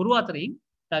අකුරු අතරින්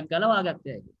ටක් ගාලා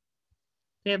වාගත්තේ ඇයි?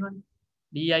 තේරුණාද?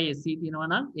 DISC තියෙනවා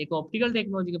නම් ඒක ඔප්ටිකල්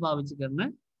ටෙක්නොලොජි එක පාවිච්චි කරන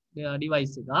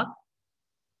ඩිවයිස් එකක්.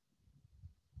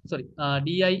 sorry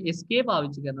DISK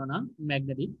පාවිච්චි කරනවා නම්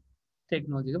මැග්නටික්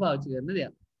ටෙක්නොලොජි එක පාවිච්චි කරන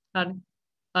දෙයක්. හරි.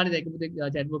 හරිද? ඒක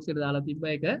පුතේ chat box එකට දාලා තිබ්බ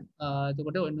එක.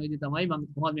 එතකොට ඔන්න ඔය විදිහ තමයි මම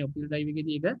කොහොමද මේ ඔප්ටිකල් ඩ්‍රයිව්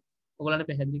එකේදී ඒක ඔයගලන්ට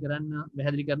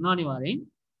පැහැදිලි කරනවා අනිවාර්යෙන්.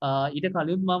 ඊට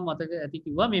කලින් මම මතක ඇති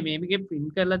කිව්වා මේකේ print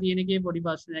කරලා තියෙන එකේ පොඩි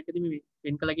ප්‍රශ්නයක් ඇති මේ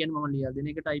print කළා කියන්නේ මම ලියලා දෙන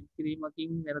එක type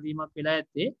කිරීමකින් වැරදීමක් වෙලා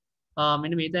ඇත්තේ.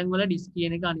 මෙන්න මේ තැන් වල disk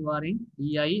කියන එක අනිවාර්යෙන්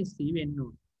DISC වෙන්න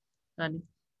ඕනේ. හරි.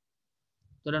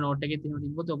 ඒතර note එකෙත් එහෙම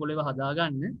තිබ්බොත් ඔයගොල්ලෝ ඒව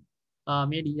හදාගන්න.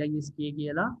 මේ DISK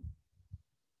කියලා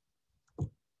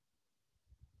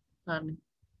හරි.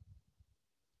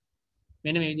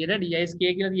 මෙන්න මේ විදිහට DISK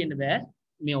කියලා තියෙන්න බෑ.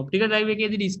 මේ ඔප්ටිකල් ඩ්‍රයිව්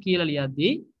එකේදී disk කියලා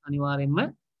ලියද්දී අනිවාර්යෙන්ම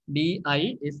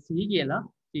DISC කියලා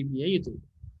තිබිය යුතුයි.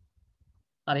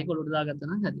 හරි ඒක ඔලුවට දාගත්තා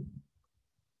නම් හරි.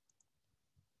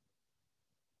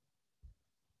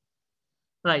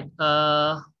 right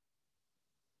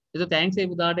ඒක thanks ඒ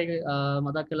පුතාට ඒක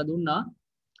මතක් කරලා දුන්නා.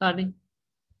 හරි.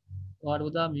 ඔයාලට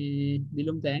පුතා මේ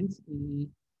දිලුම් thanks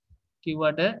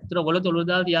කිව්වට ඒතර ඔයගොල්ලෝ ඔලුවට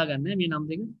දාලා තියාගන්න මේ නම්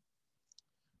දෙක.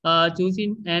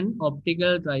 Choosing an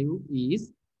optical drive is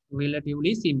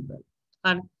relatively simple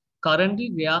and currently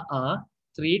there are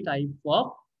 3 types of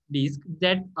disks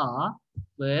that are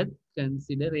worth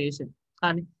consideration.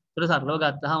 හරි. ඒතර සරලව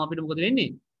ගත්තාම අපිට මොකද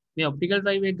වෙන්නේ? මේ optical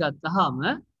drive එක ගත්තාම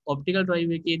optical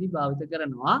drive එකේදී භාවිත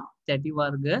කරනවා තැටි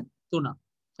වර්ග 3ක්.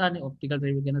 හරි. optical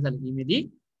drive එක ගැන සැලකීමේදී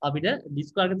අපිට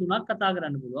disk වර්ග 3ක් කතා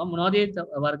කරන්න පුළුවන්. මොනවද ඒ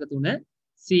වර්ග 3?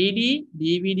 CD,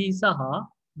 DVD සහ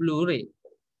Blu-ray.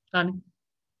 හරි.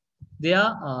 There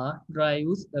are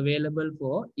drives available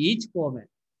for each format.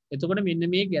 එතකොට මෙන්න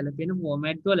මේ ගැලපෙන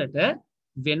format වලට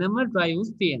වෙනම drives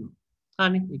තියෙනවා.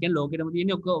 හරි. ඒ කියන්නේ ලෝකෙටම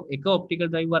තියෙන එක optical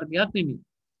drive වර්ගයක් නෙමෙයි.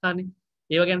 හරි.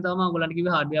 ඒව ගැන තමයි මම ඔයගලන්ට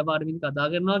කිව්වේ hardware පාඩමේදී කතා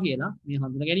කරනවා කියලා. මේ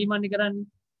හඳුනා ගැනීමන්නේ කරන්නේ.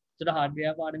 ඒතකොට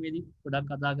hardware පාඩමේදී ගොඩක්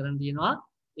කතා කරන්න තියෙනවා.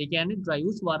 ඒ කියන්නේ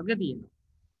drives වර්ග තියෙනවා.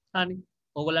 හරි.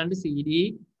 ඔයගලන්ට CD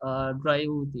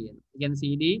drive තියෙනවා. ඒ කියන්නේ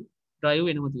CD drive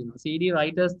වෙනම තියෙනවා. CD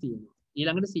writers තියෙනවා.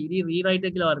 ඊළඟට CD rewriter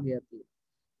කියලා වර්ගයක් තියෙනවා.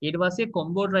 ඊට පස්සේ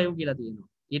combo drive කියලා තියෙනවා.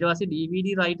 ඊට පස්සේ DVD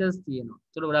writers තියෙනවා.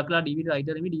 ඒතකොට ගොඩක් වෙලා DVD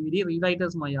writer නෙමෙයි DVD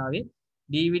rewriters මයි ආවේ.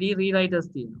 DVD rewriters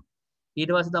තියෙනවා.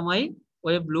 ඊට පස්සේ තමයි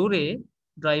ඔය Blu-ray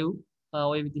drive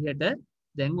ඔය විදිහට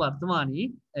දැන් වර්තමානයේ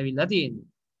ඇවිල්ලා තියෙන්නේ.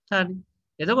 හරි.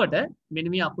 එතකොට මෙන්න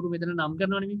මේ අකුරු මෙතන නම්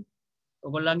කරනවා නෙමෙයි.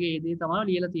 ඔයගොල්ලන්ගේ ඒ දේ තමයි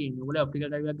ලියලා තියෙන්නේ. ඔයගොල්ලෝ ඔප්ටිකල්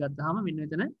ඩ්‍රයිව් එකක් ගත්තාම මෙන්න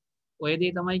මෙතන ඔය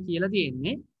දේ තමයි කියලා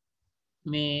තියෙන්නේ.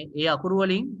 මේ ඒ අකුරු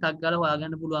වලින් ටක් ගාලා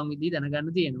හොයාගන්න පුළුවන් විදිහ දැනගන්න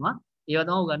තියෙනවා. ඒවා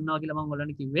තමයි උගන්වනවා කියලා මම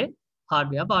ඔයගොල්ලන්ට කිව්වේ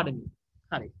හાર્ඩ්වෙයාර් පාඩමේ.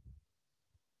 හරි.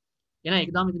 එහෙනම්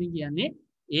ඒක තමයි මෙතනින් කියන්නේ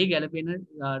ඒ ගැලපෙන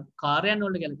කාර්යයන්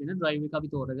වලට ගැලපෙන ඩ්‍රයිව් එක අපි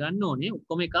තෝරගන්න ඕනේ.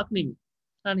 ඔක්කොම එකක් නෙමෙයි.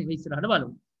 හරි. මේ ඉස්සරහට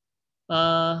බලමු.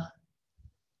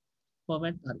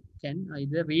 format හරි. can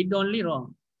either read only ROM.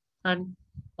 හරි.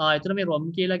 එතන මේ ROM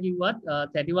කියලා කිව්වත්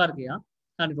තැටි වර්ගයක්.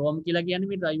 හරි. ROM කියලා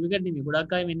කියන්නේ මේ ඩ්‍රයිව් එකට නෙමෙයි.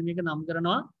 ගොඩක් අය මෙන්න මේක නම්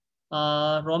කරනවා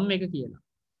ROM එක කියලා.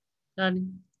 හරි.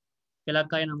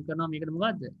 පෙලක් අය නම් කරනවා මේකට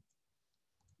මොකද්ද?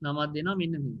 නමක් දෙනවා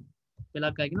මෙන්න මෙහෙම.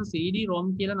 පෙලක් අය කියනවා CD ROM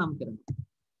කියලා නම් කරනවා.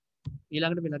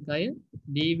 ඊළඟට පෙලක් අය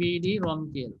DVD ROM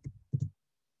කියලා.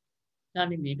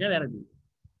 අනේ මේක වැරදි.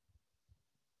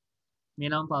 මේ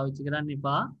නම පාවිච්චි කරන්න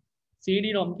එපා.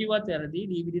 CD-ROM කිව්වත් වැරදි,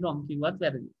 DVD-ROM කිව්වත්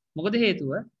වැරදි. මොකද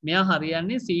හේතුව මෙයා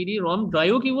හරියන්නේ CD-ROM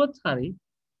drive කිව්වොත් හරි,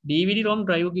 DVD-ROM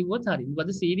drive කිව්වොත් හරි. මොකද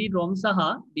CD-ROM සහ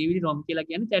DVD-ROM කියලා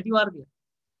කියන්නේ තැටි වර්ගයක්.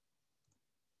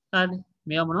 හරි.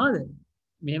 මේවා මොනවද?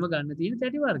 මෙහෙම ගන්න තියෙන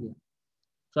තැටි වර්ගයක්.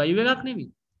 drive එකක් නෙමෙයි.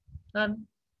 හරි.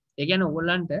 ඒ කියන්නේ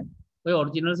ඔයගොල්ලන්ට ඔය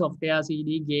ඔරිජිනල් software CD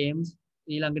games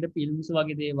ඊළඟට films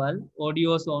වගේ දේවල්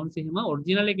audio songs එහෙම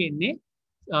ඔරිජිනල් එකේ ඉන්නේ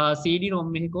CD-ROM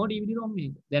එකක හෝ DVD-ROM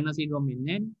එකක. දැන් නම් CD-ROM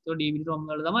ඉන්නේ නැහැ. ඒක DVD-ROM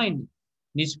වල තමයි ඉන්නේ.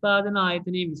 නිෂ්පාදන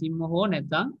ආයතනයේ විසින්ම හෝ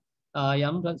නැත්නම්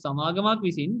යම් සමාගමක්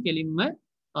විසින් කෙලින්ම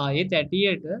ඒ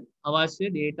තැටියට අවශ්‍ය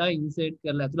data insert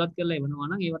කරලා ඇතුළත් කරලා එවනවා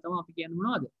නම් ඒවා තමයි අපි කියන්නේ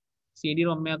මොනවද?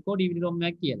 CD-ROM එකක් හෝ DVD-ROM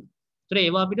එකක් කියලා. ඒතර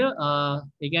ඒවා අපිට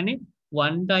ඒ කියන්නේ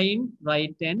one time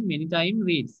write and many time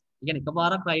reads. ඒ කියන්නේ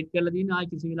එකපාරක් write කරලා දින ආයි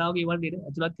කිසි වෙලාවක ඒවල්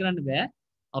ඇතුළත් කරන්න බෑ.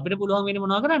 අපිට පුළුවන් වෙන්නේ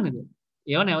මොනවද කරන්නද?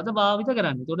 ඒවා නැවත භාවිත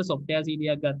කරන්න. ඒකට software CD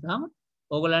එකක් ගත්තාම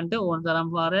ඕගලන්ට ඕන තරම්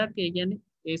පාරයක් ඒ කියන්නේ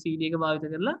ඒ CD එක භාවිත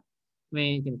කරලා මේ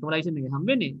කියන්නේ කොලයිසන් එක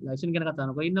හම්බෙන්නේ. ලයිසන් ගැන කතා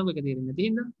කරනකොට ඉන්නකො ඒක තේරෙන්නේ නැති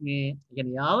හින්දා මේ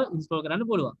කියන්නේ යාව ඉන්ස්ටෝල් කරන්න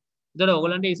පුළුවන්. ඒතකොට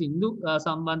ඕගලන්ට මේ සින්දු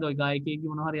සම්බන්ධ ඔය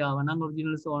ගායකයෙක්ගේ මොන හරි ආවනම්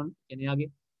ඔරිජිනල් සෝන් කියන්නේ යාගේ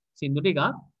සින්දු ටික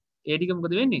ඒ ටික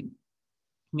මොකද වෙන්නේ?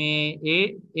 මේ ඒ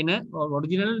එන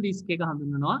ඔරිජිනල් ඩිස්ක් එක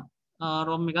හඳුන්වනවා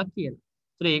ROM එකක් කියලා.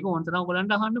 ඒතර ඒක ඕන තරම්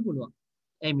ඔයගලන්ට අහන්න පුළුවන්.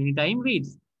 ඒ mini time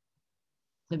reads.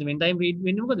 එතන mini time read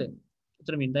වෙන්නේ මොකද?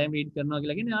 ඒතර mini time read කරනවා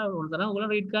කියලා කියන්නේ ඕන තරම්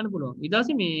ඔයගලන්ට read කරන්න පුළුවන්. ඊට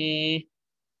පස්සේ මේ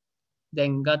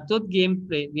දැන් ගත්තොත් ගේම්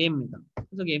එකක්.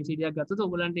 ඒතර ගේම් CD එකක් ගත්තොත්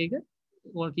ඔයගලන්ට ඒක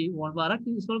ඕන පාරක්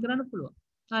ඉන්ස්ටෝල් කරන්න පුළුවන්.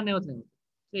 නැවත නැවත.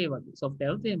 ඒ වගේ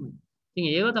software වල එහෙමයි. ඉතින්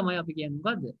ඒව තමයි අපි කියන්නේ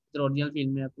මොකද්ද? ඒතර ඔරිජිනල්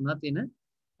ෆිල්ම් එකක් වුණත් එන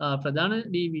ප්‍රධාන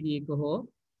DVD එක හෝ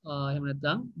එහෙම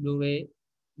නැත්නම් Blu-ray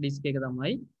disk එක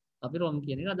තමයි අපි ROM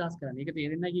කියන එක අදහස් කරන්නේ. ඒක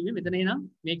තේරෙන්නේ නැහැ කිව්වේ මෙතන එහෙනම්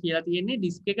මේ කියලා තියෙන්නේ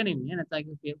disk එක නෙමෙයි.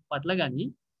 නැත්නම් ඒක පටල ගනි.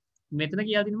 මෙතන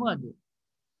කියලා තියෙන්නේ මොකද්ද?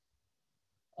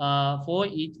 For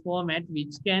each format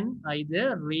which can either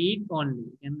read only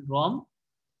and ROM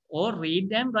or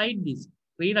read and write disk.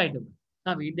 Rewritable.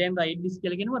 read and write disk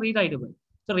කියලා කියනවා rewritable.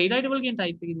 So rewritable කියන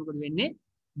type එකකින් මොකද වෙන්නේ?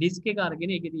 disk එක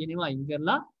අරගෙන ඒකේ තියෙනවා අයින්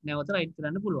කරලා නැවත write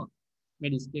කරන්න පුළුවන්.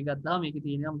 මේ disk එක ගත්තාම මේකේ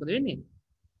තියෙනවා මොකද වෙන්නේ?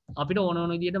 අපිට ඕන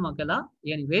ඕන විදිහට මකලා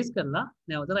يعني erase කරලා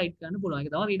නැවත write කරන්න පුළුවන්.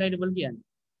 ඒක තමයි rewritable කියන්නේ.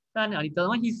 ඊට අනිත්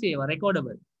තමයි hiss ඒවා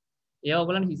recordable. ඒවා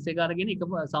ඔයගොල්ලන් hiss එක අරගෙන එක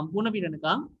සම්පූර්ණ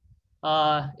පිරෙනකම්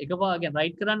එකපාර කියන්නේ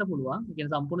write කරන්න පුළුවන්. ඒ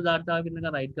කියන්නේ සම්පූර්ණ දාර්ථාව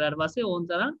පිරෙනකම් write කරාට පස්සේ ඕන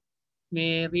තරම්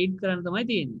මේ read කරන්න තමයි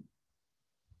තියෙන්නේ.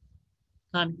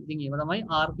 හරි. ඉතින් ඒවා තමයි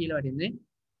R කියලා වැටෙන්නේ.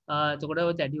 එතකොට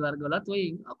ඔය තැටි වර්ග වලත් ඔය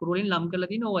අකුරු වලින් ලම්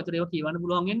කරලා තියෙන ඕවා. ඒතර ඒවා කියවන්න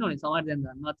පුළුවන් වෙන්න ඕනේ. සමහර දැන්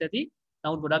දන්නවත් ඇති.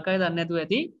 නමුත් ගොඩක් අය දන්නේ නැතුව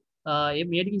ඇති.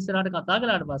 මේ ටික ඉස්සරහට කතා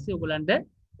කළාට පස්සේ ඔයගලන්ට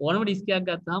ඕනම ඩිස්ක් එකක්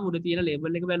ගත්තාම උඩ තියෙන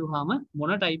ලේබල් එක බැලුවාම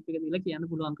මොන ටයිප් එකද කියලා කියන්න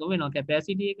පුළුවන්කම වෙනවා.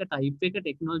 කැපැසිටි එක, ටයිප් එක,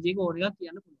 ටෙක්නොලොජි එක ඕන එකක්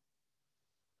කියන්න පුළුවන්.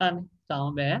 හරි. තාම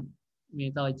බෑ. මේ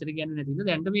තව ඉච්චර කියන්නේ නැති ඉතින්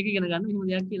දැන්ට මේක ඉගෙන ගන්න එහෙම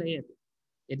දෙයක් කියලා ඒක.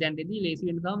 එතෙන්ටදී ලේසි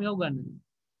වෙන තාම මේව උගන්වන්නේ.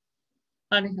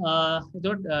 හරි.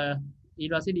 එතකොට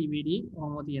ඊට පස්සේ DVD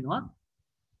ඔහොම තියෙනවා.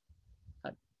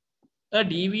 හරි. A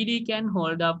DVD can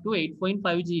hold up to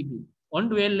 8.5 GB on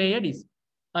dual layer disk.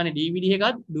 අනේ DVD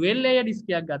එකත් dual layer disk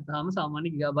එකක් ගත්තාම සාමාන්‍ය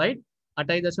gigabyte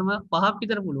 8.5ක්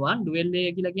විතර පුළුවන්. dual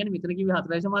layer කියලා කියන්නේ මෙතන කිව්වේ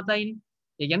 4.7යිනේ.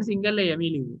 ඒ කියන්නේ single layer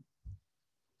මේ ලිව්වේ.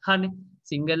 හරිනේ.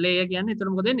 single layer කියන්නේ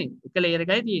එතන මොකද වෙන්නේ? එක layer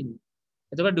එකයි තියෙන්නේ.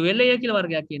 එතකොට dual layer කියලා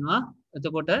වර්ගයක් කියනවා.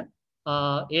 එතකොට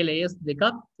ඒ layers දෙකක්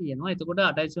තියෙනවා. එතකොට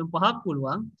 8.5ක්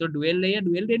පුළුවන්. එතකොට dual layer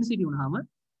dual density වුණාම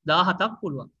 17ක්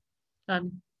පුළුවන්.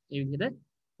 හරිනේ. ඒ විදිහට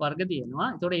වර්ග තියෙනවා.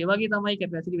 එතකොට ඒ වගේ තමයි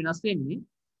capacity වෙනස් වෙන්නේ.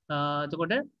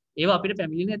 එතකොට ඒවා අපිට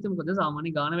පැමිණෙන්නේ නැත්නම් මොකද සාමාන්‍ය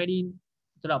ගාන වැඩිනේ.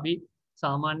 ඒතර අපි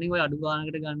සාමාන්‍යයෙන් ඔය අඩු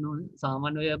ගානකට ගන්න ඕනේ.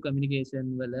 සාමාන්‍ය ඔය කමියුනිකේෂන්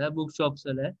වල, බුක් ෂොප්ස්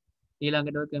වල,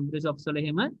 ඊළඟට ඔය කම්පියුටර් ෂොප්ස් වල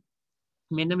එහෙම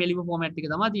මෙන්න මෙලිම ෆෝමැට් එක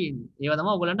තමයි තියෙන්නේ. ඒවා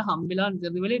තමයි ඔයගලන්ට හම්බෙලා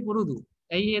නිතරම වෙලේ පුරුදු.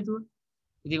 ඇයි හේතුව?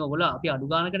 ඉතින් ඔයගොල්ලෝ අපි අඩු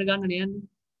ගානකට ගන්න නේ යන්නේ.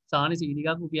 සාමාන්‍ය CD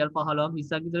එකක් රුපියල් 15ක්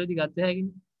 20ක් විතර ඉතින් ගත්ත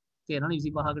හැකිනේ. තේරෙනවද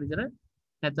 25කට විතර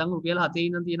නැත්නම් රුපියල් 7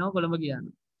 ඉඳන් තියෙනවා කොළඹ ගියාන.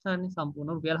 හරිනේ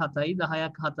සම්පූර්ණ රුපියල් 7යි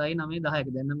 10ක් 7යි 9යි 10ක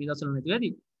දැන් නම් ඊළසල නැති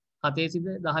වැඩි. 7 සිට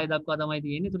 10 දක්වා තමයි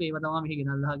තියෙන්නේ. ඒතර ඒවා තමයි මෙහි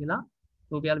ගෙනල්ලා ගලා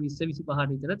රුපියල් 20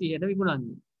 25කට විතර 30ට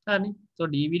විකුණන්නේ. හරිනේ. so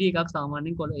DVD එකක්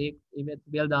සාමාන්‍යයෙන් ඒ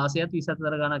රුපියල් 16ත් 20ත්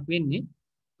විතර ගණක් වෙන්නේ.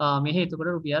 මෙහි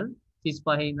එතකොට රුපියල්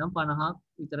 35 ඉඳන් 50ක්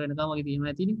විතර වෙනකම් වගේ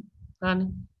තියෙනවා ඇතිනේ. හරිනේ.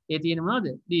 ඒ තියෙන මොනවද?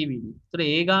 DVD. ඒතර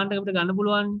ඒ ගානට අපිට ගන්න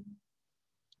පුළුවන්.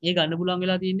 ඒ ගන්න පුළුවන්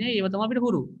වෙලා තියෙන්නේ ඒව තමයි අපිට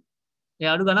හුරු. ඒ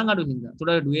අඩු ගණන් අඩු හින්දා. ඒතර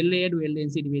dual layer dual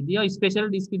density වෙද්දී ඔය ස්පෙෂල්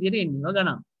ඩිස්ක් විදියට එන්නේ ඒවා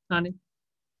ගණන්. හරිනේ.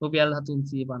 රුපියල්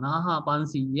 350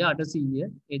 500 800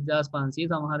 1500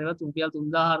 සමහර ඒවා රුපියල්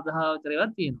 3000 4000 විතර ඒවා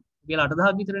තියෙනවා. රුපියල්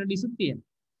 8000ක් විතර වෙන ඩිස්ක් තියෙනවා.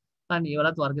 හරිනේ. ඒ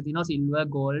වලත් වර්ග තියෙනවා සිල්වර්,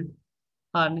 ගෝල්ඩ්,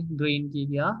 හරිනේ, ග්‍රීන්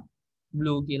කියලා,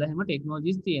 බ්ලූ කියලා එහෙම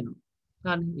ටෙක්නොලොජිස් තියෙනවා.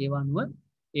 හරිනේ. ඒව අනුව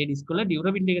ඒ ඩිස්ක් වල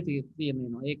ඩියුරබිලිටි එක තියෙන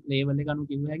වෙනවා. ඒ ලේවල් එක අනුව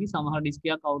කිව්ව හැකි සමහර ඩිස්ක්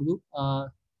එකක් අවුරුදු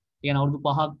කියන්නේ අවුරුදු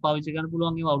 5ක් පාවිච්චි කරන්න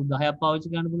පුළුවන් ඒවා අවුරුදු 10ක්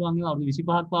පාවිච්චි කරන්න පුළුවන් ඒවා අවුරුදු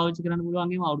 25ක් පාවිච්චි කරන්න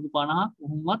පුළුවන් ඒවා අවුරුදු 50ක්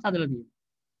කොහොමවත් හදලා තියෙනවා.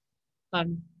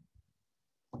 හරි.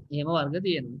 එහෙම වර්ග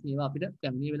තියෙනවා. ඒවා අපිට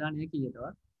කැමති වෙලා නැහැ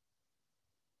කීයටවත්.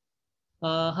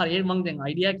 හරි මම දැන්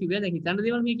අයිඩියා කිව්වේ දැන් හිතන්න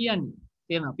දේවල් මේ කියන්නේ.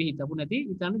 තේරෙනවා අපි හිතපු නැති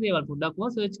හිතන්න දේවල් පොඩ්ඩක්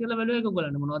මොකද සර්ච් කරලා බලුවා ඒක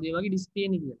ඔයගොල්ලන්ට මොනවද ඒ වගේ ඩිස්ක්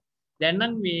තියෙන්නේ කියලා. දැන්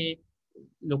නම් මේ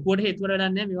ලොකුවට හේතු වල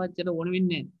වැඩක් නැහැ මේවා ඇත්තට ඕන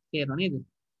වෙන්නේ නැහැ. තේරෙනව නේද?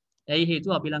 ඇයි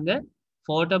හේතුව අපි ළඟ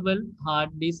portable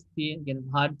hard disk තියෙන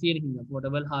hard තියෙන හින්දා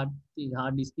portable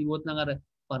hard disk කිව්වොත් නම් අර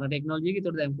පරණ ටෙක්නොලොජි එක.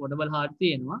 ඒතකොට දැන් portable hard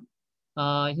තියෙනවා.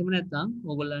 එහෙම නැත්නම්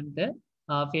ඕගොල්ලන්ට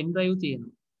pen drive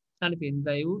තියෙනවා. හරි pen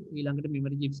drive ඊළඟට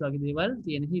memory chips වගේ දේවල්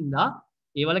තියෙන හින්දා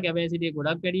ඒ වල කැපැසිටි එක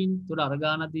ගොඩක් වැඩිනේ. ඒතකොට අර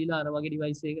ගානක් දීලා අර වගේ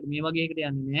device එකකට මේ වගේ එකකට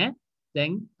යන්නේ නැහැ.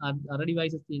 දැන් අර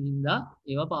devices තියෙන හින්දා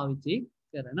ඒවා පාවිච්චි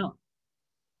කරනවා.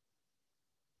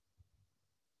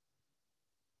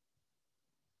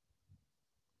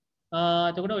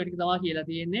 එතකොට ඔය ටික තමයි කියලා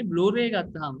තියෙන්නේ Blu-ray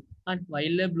ගත්තාම. හරි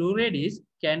while a Blu-ray disc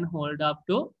can hold up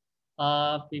to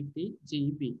 50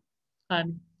 GB.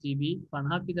 හරි GB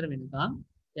 50ක් විතර වෙනකම්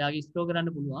එයාගේ ස්ටෝර් කරන්න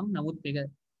පුළුවන්. නමුත් මේක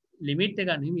limit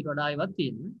එක නෙමෙයි ඊට වඩා ඒවත්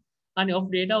තියෙනවා. and of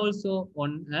data also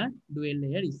on a dual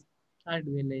layer disk. හරි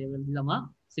dual layer වලදී තමයි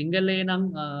single layer නම්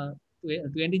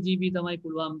 20 GB තමයි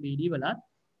පුළුවන් BD වලත්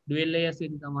dual layers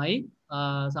වලදී තමයි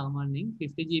සාමාන්‍යයෙන්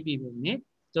 50 GB වෙන්නේ.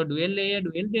 so dual layer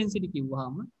dual density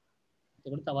කිව්වහම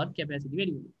එතකොට තවත් කැපැසිටි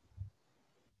වැඩි වෙනවා.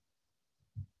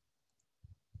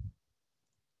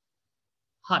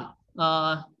 හරි.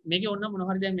 මේකේ ඕන මොන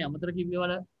හරි දැන් මේ අමතර කිව්වේ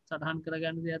වල සටහන්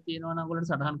කරගන්න දෙයක් තියෙනවා නම් ඔයගොල්ලන්ට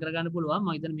සටහන් කරගන්න පුළුවන්.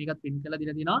 මම හිතන්නේ මේකත් print කරලා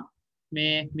දීලා තියෙනවා.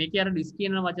 මේකේ අර disk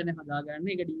කියන වචනේ හදාගන්න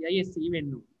ඒක DISC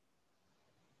වෙන්න ඕනේ.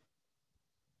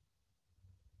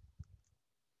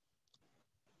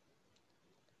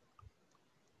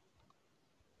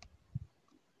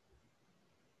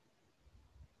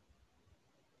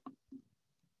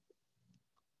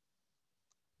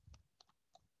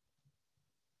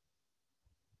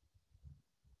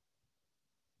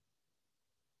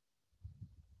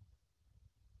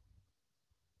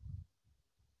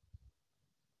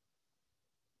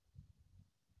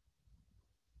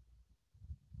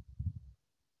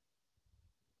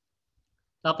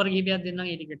 තප්පර කිහිපයක් දෙන්නම්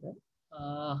ඒ ටිකට.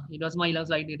 ඊට පස්සේ මම ඊළඟ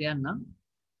ස්ලයිඩ් එකට යන්නම්.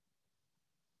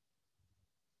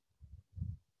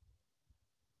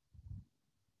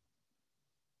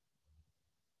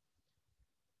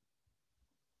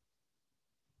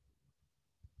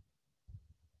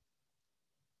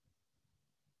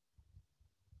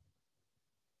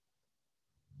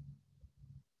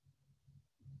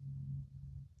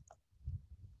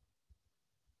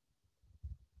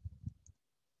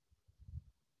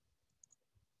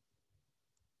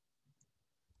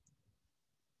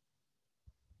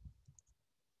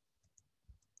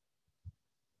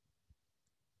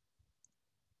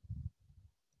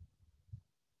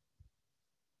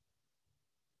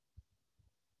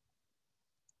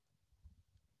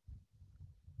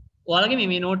 ඔයාලගේ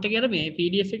මේ නෝට් එකේ අර මේ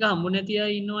PDF එක හම්බුනේ නැති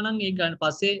අය ඉන්නවා නම් ඒක ගන්න.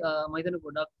 පස්සේ මම හිතන්නේ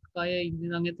ගොඩක් අය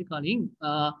ඉන්නේ නම් ඇති කලින්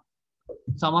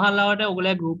සමහර ලාවට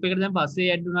ඔයගොල්ලෝ ගෲප් එකට දැන් පස්සේ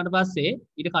ඇඩ් වුණාට පස්සේ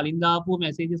ඊට කලින් දාපු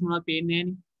මැසේජස් මොනවද පේන්නේ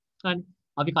නැහනේ. හරි.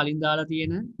 අපි කලින් දාලා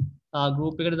තියෙන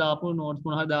ගෲප් එකට දාපු නෝට්ස්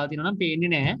මොනවද දාලා තියෙනවා නම්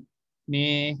පේන්නේ නැහැ.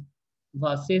 මේ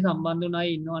පස්සේ සම්බන්ධ වුණ අය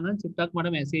ඉන්නවා නම් චුට්ටක්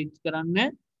මට මැසේජ් කරන්න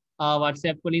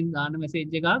WhatsApp වලින් දාන්න මැසේජ්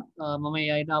එකක් මම ඒ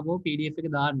අයට ආපහු PDF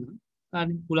එක දාන්න.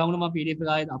 හරි. පුළුවන් වුණා මම PDF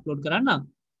එක ආයෙත් අප්ලෝඩ් කරන්නම්.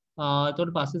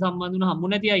 එතකොට පස්සේ සම්බන්ධ වුණ හම්බු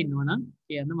නැති අය ඉන්නවනම්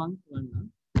කියන්න මම ගන්නම්.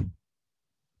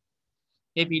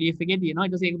 ඒ PDF එකේ තියෙනවා.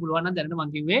 ඊට පස්සේ ඒක පුළුවන් නම් දැනට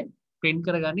මම කිව්වේ print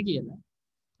කරගන්න කියලා.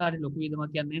 හරි ලොකු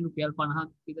වියදමක් කියන්නේ රුපියල් 50ක්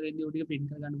විතර එද්දී ඔය ටික print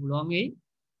කරගන්න පුළුවන් වෙයි.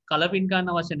 color print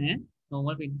කරන්න අවශ්‍ය නැහැ.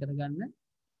 normal print කරගන්න.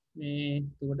 මේ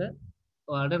එතකොට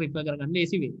ඔයාලට refer කරගන්න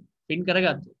ලේසි වෙයි. print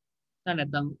කරගත්තොත්. දැන්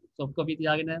නැත්නම් soft copy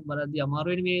තියාගෙන බලද්දී අමාරු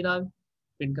වෙන්නේ මේ වෙලාවේ.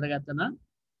 print කරගත්තා නම්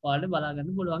ඔයාලට බලා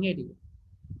ගන්න පුළුවන් ඒ ටික.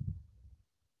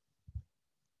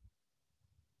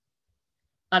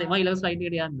 හරි මම ඊළඟ ස්ලයිඩ්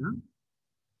එකට යන්න.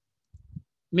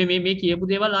 මේ කියපු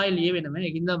දේවල් ආයෙ ලියවෙනම.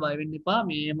 ඒකින්ද බය වෙන්න එපා.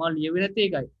 මේ මම ලියවෙන්නේ නැත්තේ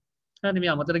ඒකයි. හරි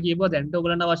මේ අමතර කියපුවා දැන්ට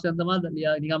ඔයගලන්ට අවශ්‍ය නම් තමයි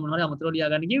නිකන් මොනවා හරි අමතරව ලියා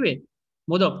ගන්න කිව්වේ.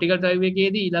 මොකද ඔප්ටිකල් ඩ්‍රයිව්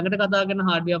එකේදී ඊළඟට කතා කරන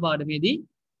හાર્ඩ්වෙයාර් පාඩමේදී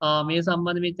මේ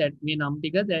සම්බන්ධ මේ නම්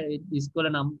ටික ඩිස්ක් වල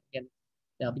නම්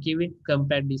කියන්නේ අපි කිව්වේ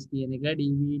කම්පැක්ට් ඩිස්ක් කියන එක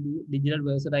DVD ඩිජිටල්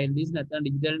versatile disk නැත්නම්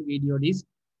ඩිජිටල් වීඩියෝ ඩිස්ක්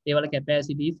ඒ වල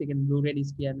කැපැසිටිස් ඒ කියන්නේ Blu-ray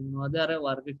disk කියන්නේ මොනවද අර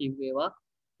වර්ග කිව්ව ඒවා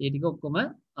ඒ ටික ඔක්කොම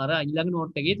අර ඊළඟ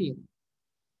නෝට් එකේ තියෙනවා.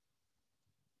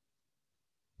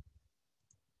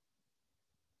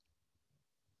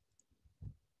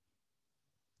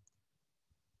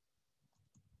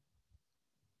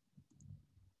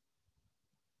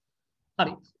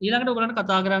 හරි ඊළඟට ඔයගලන්ට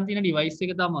කතා කරන්න තියෙන ඩිවයිස්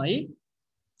එක තමයි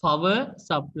power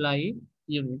supply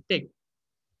unit එක.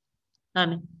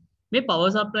 හරි. මේ power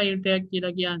supply unit එක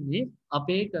කියලා කියන්නේ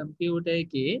අපේ කම්පියුටර්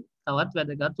එකේ තවත්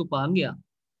වැදගත් උපාංගයක්.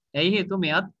 ඇයි හේතුව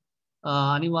මෙයත්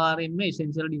අනිවාර්යෙන්ම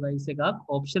essential device එකක්,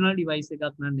 optional device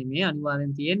එකක් නන් නෙමෙයි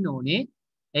අනිවාර්යෙන් තියෙන්න ඕනේ.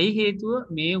 ඇයි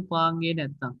හේතුව මේ උපාංගය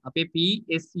නැත්තම් අපේ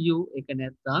PSU එක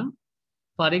නැත්තම්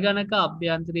පරිගණක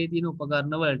අභ්‍යන්තරයේ තියෙන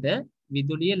උපකරණ වලට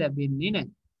විදුලිය ලැබෙන්නේ නැහැ.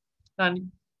 හරි.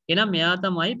 එහෙනම් මෙයා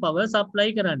තමයි power supply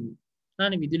කරන්නේ.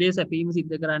 හරි. විදුලිය සැපීම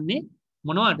සිද්ධ කරන්නේ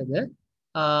මොනවටද?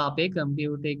 අපේ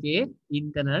කම්පියුටර් එකේ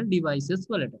internal devices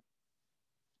වලට.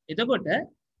 එතකොට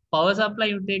power supply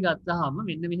unit එක ගත්තාම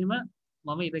මෙන්න මෙහෙම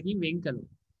මම ඉරකින් වෙන් කළා.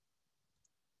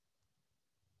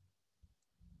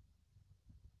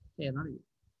 තේරෙනවද?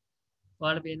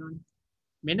 ඔයාලට පේනවනේ.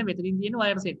 මෙන්න මෙතනින් තියෙන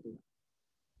වයර් සෙට් එක.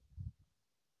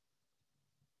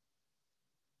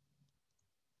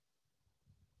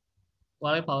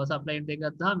 ඔයාලගේ power supply unit එක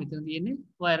ගත්තාම මෙතන තියෙන්නේ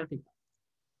වයර් ටික.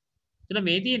 එතන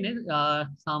මේ තියෙන්නේ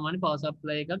සාමාන්‍ය power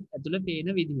supply එකක් ඇතුළේ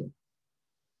පේන විදිය.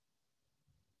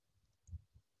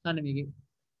 අන්න මේකේ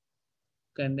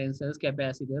condensers,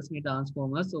 capacitors, මේ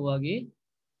transformers ඔයගේ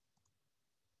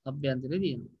අභ්‍යන්තරේ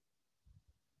තියෙනවා.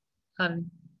 හරි.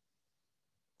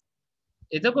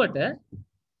 එතකොට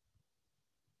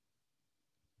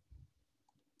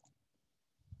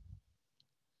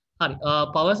හරි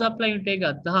power supply unit එක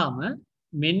ගත්තාම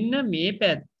මෙන්න මේ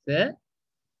පැත්ත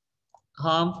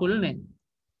harmful නැහැ.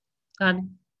 හරි.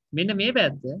 මෙන්න මේ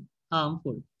පැත්ත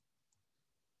harmful.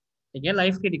 ඒ කියන්නේ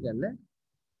life critical.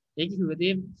 ඒක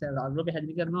කිව්වදී අග්‍ර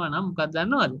පැහැදිලි කරනවා නම් මොකක්ද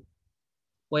දන්නවද?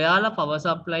 ඔයාලා power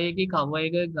supply එකේ cover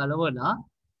එක ගලවලා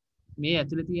මේ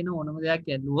ඇතුලේ තියෙන ඕනම දෙයක්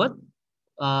ඇල්ලුවොත්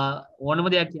ඕනම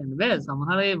දෙයක් කියන්න බෑ.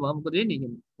 සමහර ඒවා මොකද වෙන්නේ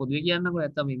කියන්නේ පොදුවේ කියන්නකො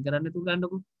නැත්තම් වෙන් කරන්න තු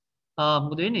ගන්නකො.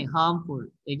 මොකද වෙන්නේ harmful.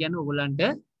 ඒ කියන්නේ ඔයගලන්ට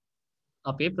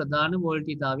අපේ ප්‍රධාන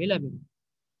වෝල්ටීයතාවය ලැබෙනවා.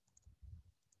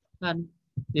 හරි.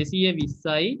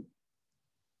 220යි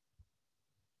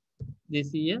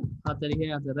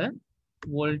 244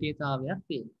 වෝල්ටීයතාවයක්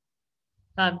තියෙනවා.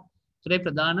 හරි. ඒතරේ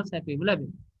ප්‍රධාන සැපීම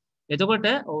ලැබෙනවා. එතකොට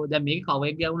දැන් මේක කවර්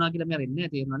එක ගෑවුනා කියලා මම රෙන්නේ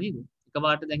නැහැ තේරෙනව නේද?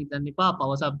 එකපාරට දැන් හිතන්න එපා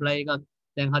power supply එකක්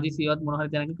දැන් හදිසියවත් මොන හරි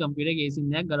තැනක කම්පියුටර් එකේ AC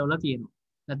එකක් ගලවලා තියෙනවා.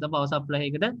 නැත්නම් power supply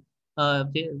එකට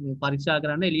පරීක්ෂා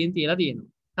කරන්න එළියෙන් තියලා තියෙනවා.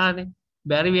 හරිනේ.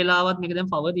 බැරි වෙලාවත් මේක දැන්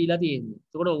power දීලා තියෙන්නේ.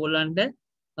 එතකොට ඕගොල්ලන්ට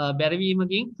බැරි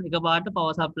වීමකින් එකපාරට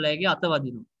power supply එකේ අත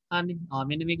වදිනවා. හරිනේ.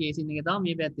 මෙන්න මේක AC එකේ තමයි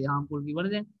මේ පැත්තේ harmful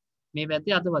කිව්වනේ දැන්. මේ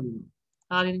පැත්තේ අත වදිනවා.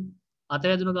 හරිනේ. අත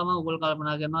වැදුන ගමන් ඔයගොල්ලෝ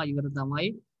කල්පනා කරනවා ඉවර තමයි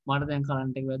මට දැන්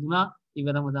කරන්ට් එක වැදුනා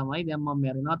ඉවරම තමයි දැන් මම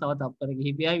මැරෙනවා තව තප්පර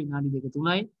කිහිපයයි විනාඩි 2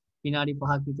 3යි විනාඩි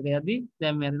 5ක් විතර යද්දි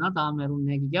දැන් මැරෙනවා තාම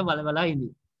මැරුන්නේ නැහැ කිය බල බලා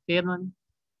ඉඳී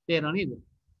තේරෙනවද නේද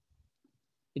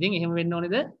ඉතින් එහෙම වෙන්න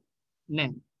ඕනේද නැහැ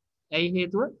ඇයි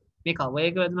හේතුව මේ කවර්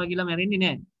එක වැදුනා කියලා මැරෙන්නේ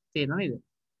නැහැ තේරෙනවද නේද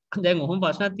දැන් ඔහොම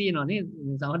ප්‍රශ්නක් තියෙනවා නේද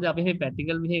සමහරවිට අපි මේ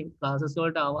ප්‍රැක්ටිකල් මෙහි ක්ලාසස්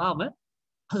වලට ආවම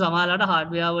සමහරවිට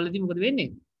හાર્ඩ්වෙයාර් වලදී මොකද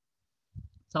වෙන්නේ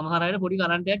සමහර අයට පොඩි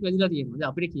කරන්ට් එකක් වැදිලා තියෙනවා.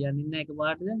 දැන් අපිට කියන්නේ නැහැ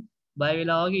එකපාරට දැන් බය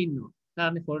වෙලා වගේ ඉන්නවා.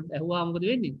 හරිනේ ෆෝල්ට් ඇහුවා මොකද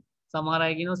වෙන්නේ? සමහර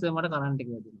අය කියනවා සර් මට කරන්ට් එක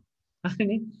වැදුනා.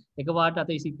 හරිනේ එකපාරට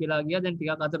අත ඉසික් වෙලා ගියා දැන්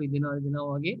ටිකක් අත රිදෙනවා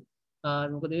වගේ.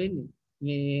 මොකද වෙන්නේ?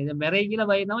 මේ දැන් මැරෙයි කියලා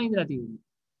බය තමයි ඉඳලා තියෙන්නේ.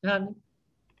 හරිනේ.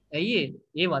 ඇයි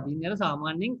ඒ වදින්න යන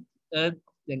සාමාන්‍යයෙන්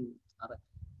දැන් අර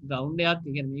ග්‍රවුන්ඩ් එකක්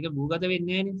කියන්නේ මේක භූගත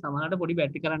වෙන්නේ නැහැනේ. සමහරවිට පොඩි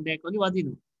බැටරි කරන්ට් එකක් වගේ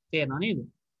වදිනවා. තේරෙනව නේද?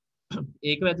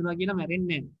 ඒක වැදුනා කියලා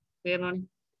මැරෙන්නේ නැහැ. තේරෙනවනේ?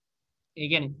 ඒ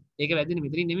කියන්නේ ඒක වැදින්නේ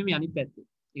මෙතනින් නෙමෙයි මේ අනිත් පැත්තේ.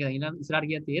 ඒක දැන් ඊළඟ ඉස්සරහට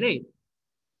ගියා තේරෙයිද?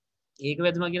 ඒක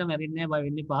වැදුනා කියලා මැරෙන්නේ නැහැ බය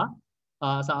වෙන්න එපා.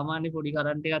 සාමාන්‍ය පොඩි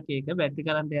කරන්ට් එකක් ඒක බැටරි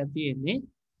කරන්ට් එකක් තියෙන්නේ.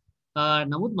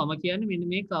 නමුත් මම කියන්නේ මෙන්න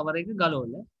මේ කවර් එක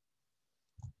ගලවලා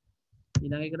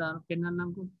ඊළඟ එකට අරන්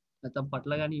පෙන්නන්නම්කෝ. නැත්තම්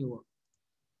පටල ගනියෝ.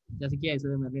 ඊට කියයි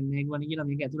ඉස්සර මැරෙන්නේ නැහැ කිව්වනේ කියලා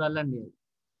මේක ඇතුළ අල්ලන්නේ.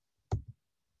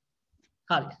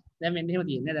 හරි. දැන් මෙන්න එහෙම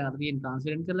තියෙන්නේ. දැන් අපි තියෙන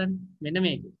ට්‍රාන්ස්පරන්ට් කරලානේ. මෙන්න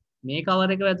මේක. මේ කවර්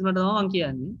එක වැදුනට තමයි මම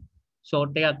කියන්නේ.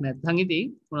 ෂෝට් එකක් නැත්නම් ඉතින්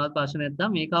මොනවත් ප්‍රශ්න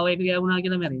නැත්නම් මේ කවර් එක ගෑවුනා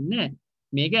කියලා මැරෙන්නේ නැහැ.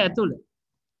 මේක ඇතුළ.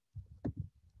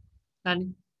 හරි.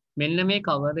 මෙන්න මේ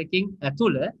කවර් එකකින්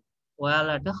ඇතුළ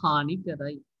ඔයාලට හානි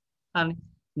කරයි. හරි.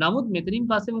 නමුත් මෙතනින්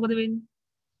පස්සේ මොකද වෙන්නේ?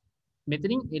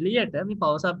 මෙතනින් එළියට මේ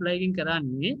පවර් සප්ලයි එකකින්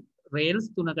කරන්නේ රේල්ස්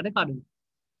තුනකට කඩනවා.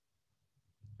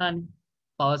 හරි.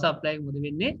 පවර් සප්ලයි එක මොකද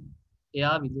වෙන්නේ?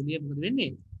 එයා විදුලිය මොකද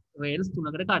වෙන්නේ? රේල්ස්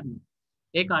තුනකට කඩනවා.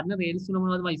 ඒ කඩන රේල්ස් තුන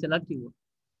මොනවද මම ඉස්සෙල්ලා කිව්වා.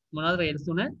 මොනවද රේල්ස්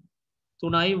තුන?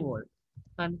 3 වෝල්ට්.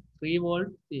 හරි 3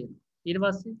 වෝල්ට් තියෙනවා. ඊට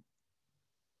පස්සේ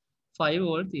 5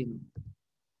 වෝල්ට් තියෙනවා.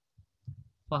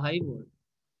 5 වෝල්ට්.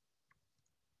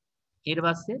 ඊට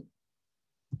පස්සේ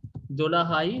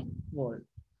 12යි වෝල්ට්.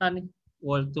 හරි.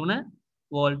 වෝල්ට් 3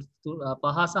 වෝල්ට්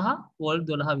 5 සහ වෝල්ට්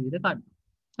 12 විදිහට ගන්නවා.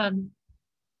 හරි.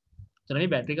 එතන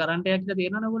මේ බැටරි කරන්ට් එකක් කියලා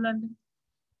තේරෙනවද ඔයගොල්ලන්ට?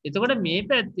 එතකොට මේ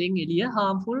පැත්තෙන් එළිය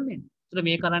harmful නේ. එතකොට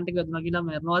මේ කරන්ට් එක දුනා කියලා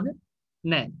මරනවද?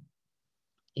 නෑ.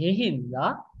 ඒ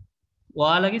හින්දා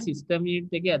ඔයාලගේ සිස්ටම්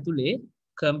යුනිට් එකේ ඇතුලේ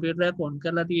කම්පියුටර් එක ඔන්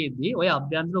කරලා තියෙද්දි ඔය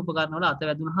අභ්‍යන්තර උපකරණ වල අත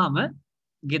වැදුනහම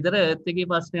ගෙදර එර්ත් එකේ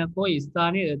ප්‍රශ්නයක් හෝ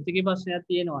ස්ථානයේ එර්ත් එකේ ප්‍රශ්නයක්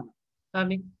තියෙනවා නම්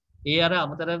හරිනේ. ඒ අර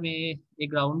අමතර මේ ඒ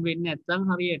ග්‍රවුන්ඩ් වෙන්නේ නැත්නම්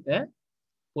හරියට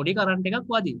පොඩි කරන්ට් එකක්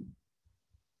වදින.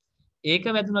 ඒක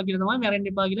වැදුනා කියලා තමයි මැරෙන්න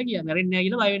එපා කියලා කියන්නේ. මැරෙන්නේ නැහැ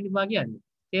කියලා බය වෙන්න එපා කියන්නේ.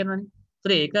 තේරෙනවනේ.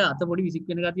 ඒතර ඒක අත පොඩි විසික්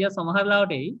වෙන ගතිය සමහර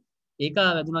ලාවට එයි. ඒක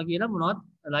වැදුනා කියලා මොනවත්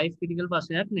ලයිෆ් ක්‍රිටිකල්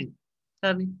ප්‍රශ්නයක් නෙවෙයි.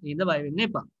 හරිනේ. ඒඳ බය වෙන්න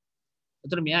එපා.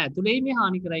 ඒතර මෙයා ඇතුලේ මේ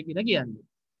හානි කරයි කියලා කියන්නේ.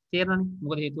 තේරෙනවනේ.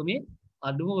 මොකද හේතුව මේ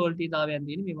අඩුම වෝල්ටේජ්තාවයන්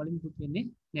තියෙන මේ වලින් මුකුත් වෙන්නේ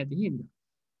නැති හින්දා.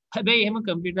 හැබැයි එහෙම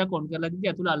කම්පියුටර් එක ඔන් කරලා දිද්දි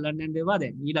ඇතුළ අල්ලන්න යන්න එපා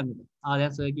දැන් ඊළඟට.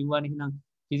 දැන් සර් කිව්වානේ එහෙනම්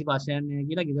කිසි ප්‍රශ්නයක් නැහැ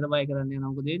කියලා ගෙදර බය කරන්න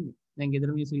යනවා මොකද වෙන්නේ? දැන් ගෙදර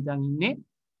මිනිස්සු හිතන් ඉන්නේ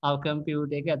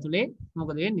කම්පියුටර් එක ඇතුලේ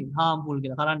මොකද වෙන්නේ? හාම්ෆුල්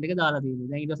කියලා කරන්ට් එක දාලා තියෙනවා.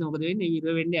 දැන් ඊට පස්සේ මොකද වෙන්නේ? ඊර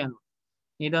වෙන්න යනවා.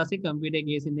 ඊට පස්සේ කම්පියුටර් එකේ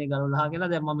ගේසින් එක ගලවලා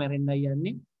කියලා දැන් මම මැරෙන්නයි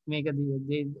යන්නේ. මේක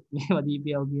මේවා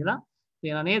දීපියව කියලා.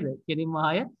 තේරෙනා නේද? කෙලින්ම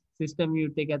ආය සිස්ටම්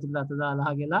යුනිට් එක ඇතුළට අත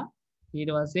දාලා කියලා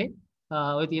ඊට පස්සේ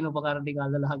ඔය තියෙන උපකරණ ටික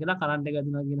අල්ලලා කියලා කරන්ට් එක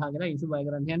දුන්නා කියලා කියලා ඉසු බය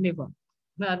කරන්න යන්න එපා.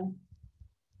 හරි.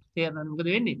 තේරෙනවද මොකද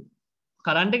වෙන්නේ?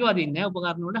 කරන්ට් එක වදින්නේ නැහැ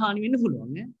උපකරණ වලට හානි වෙන්න පුළුවන්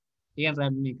නේ. ඒ කියන්නේ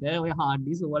RAM එක ඔය hard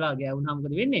disk වල ගෑවුනහම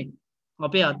මොකද වෙන්නේ?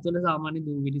 අපේ අත්වල සාමාන්‍ය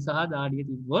දූවිලි සහ දාඩිය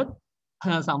තිබ්බොත්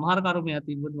සමහර කර්මයක්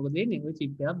තිබ්බොත් මොකද වෙන්නේ? ඔය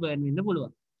chip එක බර්න් වෙන්න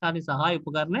පුළුවන්. හරි සහාය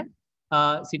උපකරණ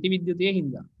සිටි විද්‍යුතයේ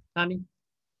හින්දා. හරි.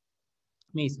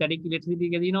 මේ ස්ටැටික් ඉලෙක්ට්‍රිසිටි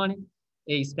එක දිනවනේ.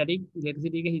 ඒ ස්ටැටික්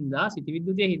ඉලෙක්ට්‍රිසිටි එක හින්දා සිටි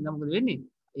විද්‍යුතයේ හින්දා මොකද වෙන්නේ?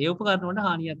 ඒ උපකරණ වලට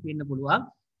හානියක් වෙන්න පුළුවන්.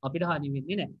 අපිට හානි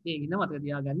වෙන්නේ නැහැ. ඒක ඉන්න මතක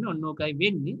තියාගන්න ඔන්න ඕකයි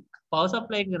වෙන්නේ. පවර්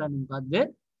සප්ලයි කරන්නේ මොකද්ද?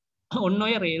 ඔන්න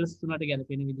ඔය රේල්ස් තුනට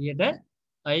ගැලපෙන විදිහට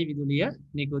අයි විදුලිය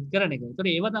නිකුත් කරන එක. ඒතකොට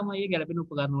ඒව තමයි මේ ගැලපෙන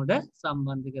උපකරණ වලට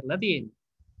සම්බන්ධ කරලා තියෙන්නේ.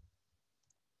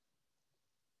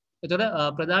 ඒතකොට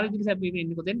ප්‍රධාන විදුලි සැපයීම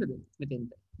එන්නේ කොතෙන්ද?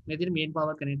 මෙතෙන්ට. මෙතන මේන්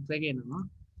පවර් කනෙක්ටර් එක එනවා.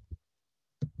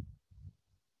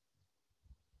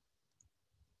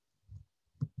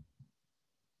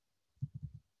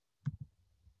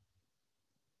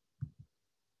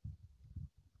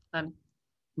 හරි.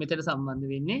 මෙතන සම්බන්ධ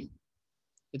වෙන්නේ.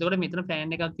 එතකොට මෙතන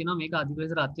ෆෑන් එකක් තියෙනවා මේක අධික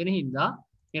ලෙස රත් වෙන හින්දා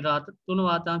මේ රාත් තුන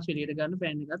වාතාංශ එළියට ගන්න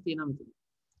ෆෑන් එකක් තියෙනවා මෙතන.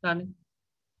 හරිනේ.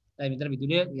 දැන් මෙතන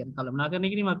විදුලිය කියන්නේ කළමනාකරණය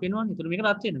කිරීමක් වෙනවනේ. ඒතර මේක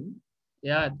රත් වෙනවා.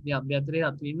 එයා මේ අභ්‍යන්තරයේ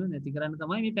රත් වීම නැති කරන්න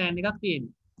තමයි මේ ෆෑන් එකක්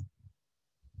තියෙන්නේ.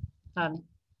 හරිනේ.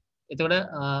 එතකොට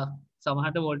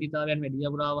සමහරට වෝල්ටේජ්තාවයන් වැඩි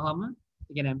යවුවාවහම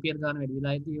ඒ කියන්නේ ඇම්පියර් ගන්න වැඩි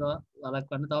වෙලා ඉතින් ඒවා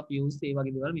වළක්වන්න තව පියුස් ඒ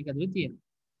වගේ දේවල් මේක ඇතුලේ තියෙනවා.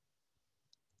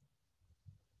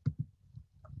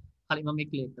 හරි මම මේක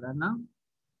ක්ලියර් කරන්නම්.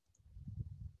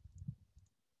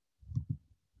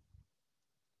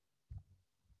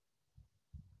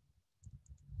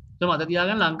 මත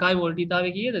තියාගන්න ලංකාවේ වෝල්ටේජ්තාවය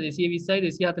කීයද 220යි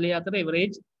 240 අතර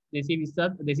එවරේජ් 220ත්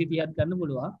 230ත් ගන්න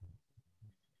පුළුවන්.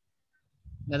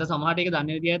 නැත්නම් සමහරට ඒක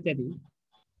දන්නේ නැති අයත් ඇති.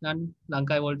 දැන්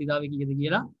ලංකාවේ වෝල්ටේජ්තාවය කීයද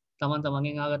කියලා තමන්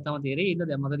තමන්ගෙන් අහගත්තාම තේරෙයි. ඉතින්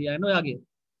දැන් මත තියාගන්න ඔයාගේ.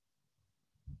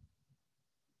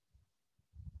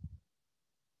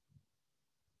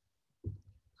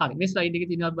 හරි මේ ස්ලයිඩ් එකේ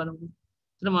තියෙනවත් බලමු.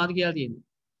 එතන මාත් කියලා තියෙනවා.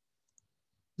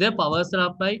 The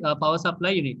power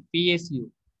supply unit PSU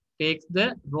takes the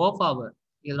raw power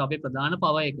ඒක අපේ ප්‍රධාන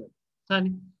power එක.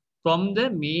 හරිනේ. From the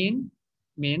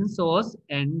main source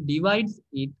and divides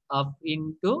it up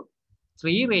into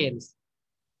 3 rails.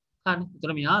 හරි.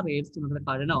 එතන මෙයා rails තුනකට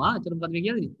කඩනවා. එතන මොකද මේ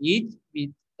කියන්නේ? Each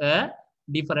with a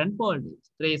different voltage.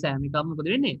 ඒ සෑම එකක්ම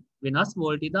මොකද වෙන්නේ? වෙනස්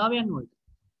වෝල්ටේජ්තාවයන් වලට.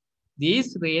 These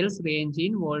rails range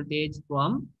in voltage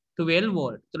from 12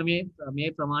 volt. එතන මේ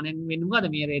ප්‍රමාණයෙන් වෙන්නේ මොකද?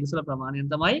 මේ rails වල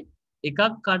ප්‍රමාණයෙන් තමයි එකක්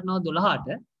කඩනවා 12ට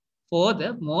for the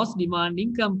most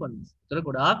demanding components. එතන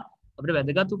ගොඩාක් අපිට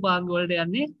වැදගත් උපාංග වලට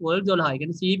යන්නේ volt 12. ඒ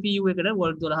කියන්නේ CPU එකට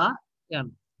volt 12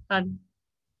 යනවා. හරි.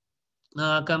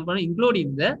 Component including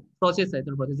the processor.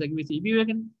 එතන processor එකේ CPU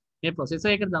එකනේ. මේ processor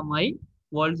එකට තමයි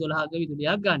volt 12ක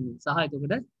විදුලියක් ගන්න. සහ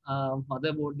එතකොට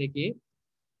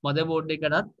motherboard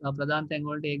එකටත් ප්‍රධාන තැන්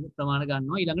වලට ඒ ප්‍රමාණ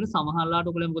ගන්නවා. ඊළඟට සමහරලාට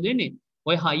ඔයගොල්ලෝ මොකද වෙන්නේ?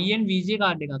 ඔය high end VGA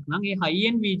card එකක් නම් ඒ high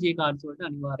end VGA cards වලට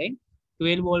අනිවාර්යෙන්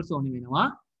 12 volts ඕනි වෙනවා.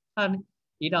 හරි.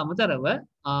 ඊට අමතරව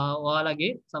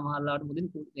ඔයාලගේ සමහරලාට මොකද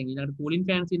දැන් ඊළඟට cooling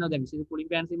fans ඉන්නවා. දැන් විශේෂ cooling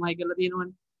fans එහෙම හයි කරලා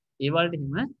තියෙනවනේ. ඒ වලට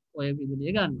එහෙම ඔය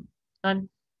විදුලිය ගන්නවා. හරි.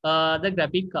 The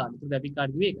graphic card. graphic card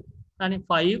කිව්වේ ඒක. හරි.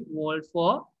 5 volt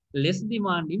for less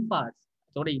demanding parts.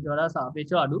 ඒතකොට ඊට වඩා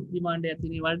සාපේක්ෂව අඩු demand එකක්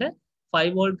තියෙන වලට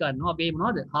 5 volt ගන්නවා. අපේ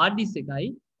මොනවද? hard disk එකයි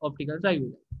optical drive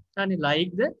එක. හරි.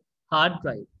 like the hard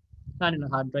drive. හරි.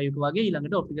 hard drive එක වගේ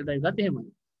ඊළඟට optical drive එකත් එහෙමයි.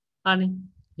 හරි.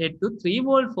 head to 3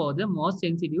 volt for the most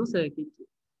sensitive circuits.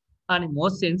 හරි.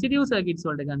 most sensitive circuits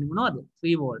වලට ගන්න මොනවද?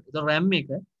 3 volt. ඒතකොට RAM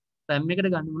එකට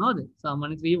ගන්න මොනවද?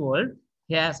 සාමාන්‍ය 3 volt.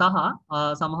 සහ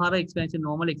සමහර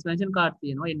normal expansion card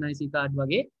තියෙනවා. NIC card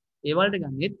වගේ. ඒ වලට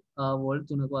ගන්නෙත් volt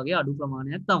 3ක වගේ අඩු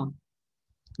ප්‍රමාණයක් තමයි.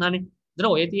 හරි. ඒතර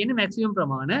ඔය තියෙන මැක්සිමම්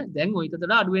ප්‍රමාණය දැන් ඔයිට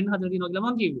වඩා අඩු වෙන්න හදලා තියෙනවා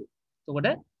කියලා මම කිව්වේ. එතකොට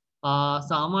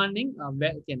සාමාන්‍යයෙන්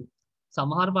කියන්නේ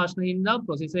සමහර ප්‍රශ්න හින්දා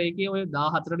ප්‍රොසෙසර් එකේ ඔය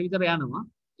 14ට විතර යනවා.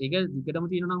 ඒක දිගටම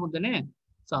තියෙනවා නම් හොඳ නෑ.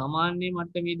 සාමාන්‍ය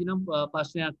මට්ටමේදී නම්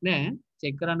ප්‍රශ්නයක් නෑ.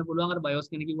 චෙක් කරන්න පුළුවන්. අර BIOS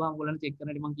කෙනෙක් කිව්වම ඔයගොල්ලන්ට චෙක්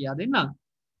කරන්න මම කියා දෙන්නම්.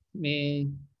 මේ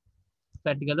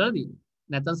ප්‍රැක්ටිකල් වලදී.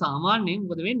 නැත්නම් සාමාන්‍යයෙන්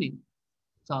මොකද වෙන්නේ?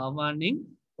 සාමාන්‍යයෙන්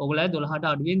ඔයගොල්ලෝ 12ට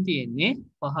අඩුවෙන් තියෙන්නේ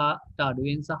 5ට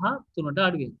අඩුවෙන් සහ 3ට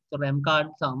අඩුවෙන්. ඒතකොට RAM card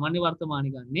සාමාන්‍ය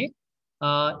වර්තමානයේ ගන්නේ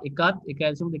එකත්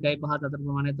 1.2.5 අතර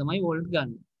ප්‍රමාණය තමයි වෝල්ට්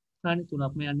ගන්න. හරිනේ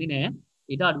 3ක්ම යන්නේ නෑ.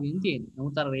 ඊට අඩුවෙන් තියෙන්නේ.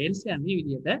 නමුත් අර රේල්ස් යන්නේ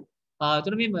විදිහට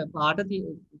ඒතර මේ පාට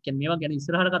කියන්නේ මේවා ගැන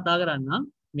ඉස්සරහට කතා කරන්නම්.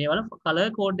 මේවල කලර්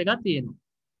කෝඩ් එකක් තියෙනවා.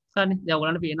 හරිනේ. දැන්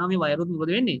ඔයගොල්ලන්ට පේනවා මේ වයරුත්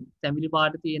මොකද වෙන්නේ? තැඹිලි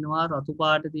පාට තියෙනවා, රතු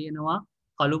පාට තියෙනවා,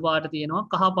 කළු පාට තියෙනවා,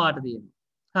 කහ පාට තියෙනවා.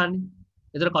 හරිනේ.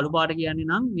 ඒතර කළු පාට කියන්නේ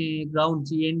නම් මේ ග්‍රවුන්ඩ්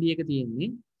GND එක තියෙන්නේ.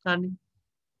 හරිනේ.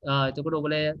 එතකොට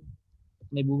ඔයගොල්ලෝ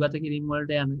මේ භූගත කිරීම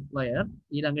වලට යන වයර්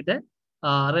ඊළඟට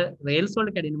අර රේල්ස්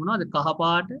වලට කැඩෙන්නේ මොනවද? කහ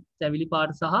පාට, තැඹිලි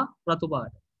පාට සහ රතු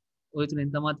පාට. ඔය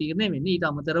තුනෙන් තමයි තීරණය වෙන්නේ. ඊට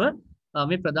අමතරව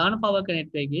මේ ප්‍රධාන පවර්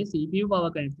කනෙක්ටර් එකේ CPU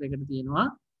පවර් කනෙක්ටර් එකට තියෙනවා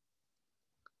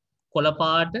කොළ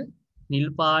පාට, නිල්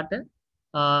පාට,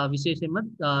 විශේෂයෙන්ම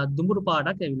දුඹුරු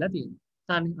පාටක් ඇවිල්ලා තියෙනවා.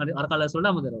 හරිනේ. අර කලර්ස් වලට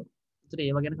අමතරව. ඒතර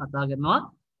ඒව ගැන කතා කරනවා.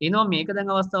 එනවා මේක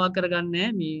දැන් අවස්ථාවක් කරගන්නේ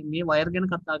මේ වයර් ගැන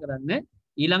කතා කරන්නේ.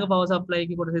 ඊළඟ පවර් සප්ලයි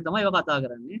එකේ කොටසේ තමයි ඒව කතා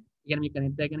කරන්නේ. ඒ කියන්නේ මේ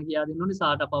කනෙක්ටර් ගැන කියා දෙන්න ඕනේ.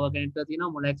 SATA පවර් කනෙක්ටර්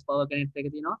තියෙනවා, Molex පවර් කනෙක්ටර් එක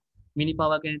තියෙනවා, Mini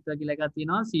පවර් කනෙක්ටර් කියලා එකක්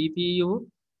තියෙනවා, CPU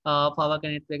පවර්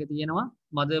කනෙක්ටර් එක තියෙනවා,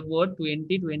 motherboard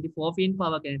 24 pin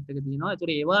පවර් කනෙක්ටර් එක තියෙනවා. ඒතර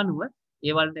ඒව අනුව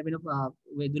ඒ වලට ලැබෙන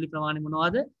විදුලි ප්‍රමාණය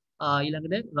මොනවද?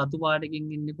 ඊළඟට රතු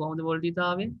පාටකින් ඉන්නේ කොහොමද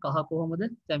වෝල්ටේජතාවය? කහ කොහොමද?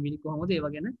 තැඹිලි කොහොමද? ඒව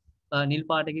ගැන නිල්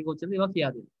පාට එකේ කොච්චරද ඒවා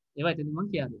කියා දෙන්න. ඒවා එතනින් මම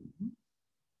කියා දෙන්නම්.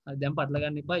 හරි දැන් පටල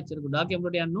ගන්න එපා. එච්චර ගොඩාක්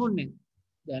යමුරට යන්න ඕනේ නැහැ.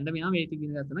 දැන් මෙයා මේ ටික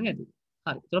ඉගෙන ගත්තා නම් ඇති.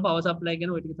 හරි. ඒතර පවර් සප්ලයි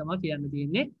ගැන ওই ටික තමයි කියන්න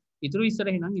තියෙන්නේ. ඊටු ඉස්සර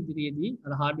එහෙනම් ඉදිරියේදී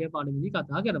අර හાર્ඩ්වෙයාර් පාඩමේදී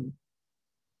කතා කරමු.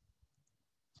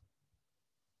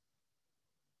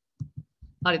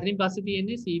 හරි. එතනින් පස්සේ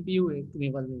තියෙන්නේ CPU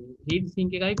මේවල හීට්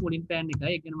සින්ක් එකයි කූලින් ෆෑන්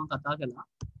එකයි. ඒක ගැන මම කතා කළා.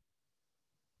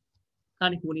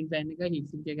 හරි කූලින් ෆෑන් එකයි හීට්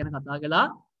සින්ක් එක ගැන කතා කළා.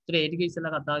 ඒතර ඒ ටික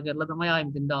ඉස්සෙල්ලා කතා කරලා තමයි ආයෙ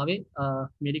මෙතෙන්ට ආවේ.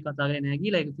 මේ ටික කතා කරේ නැහැ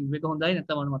කියලා. ඒක තිබ්බ එක හොඳයි.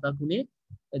 නැත්නම් මම මතක් වුණේ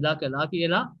එදා කළා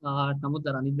කියලා. නමුත්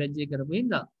අර අනිත් බැජ් එක කරපු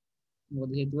හින්දා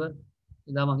මොකද හේතුව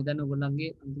එදා මම හිතන්නේ ඔයගොල්ලන්ගේ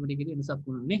අන්තිම ටිකේදී වෙනසක්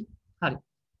වුණානේ. හරි.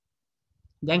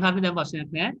 දැන් හරියට දැන් ප්‍රශ්නයක්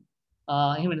නැහැ.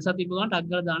 එහෙම වෙනසක් තිබ්බ ගමන් ටග්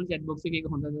ගාලා දාන්න chat box එකේ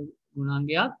ඒක හොඳ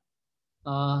ගුණාංගයක්.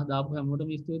 දාපු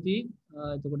හැමෝටම ස්තුතියි.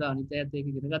 එතකොට අනිත් අයත් ඒක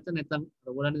ඉගෙන ගත්තා නැත්නම්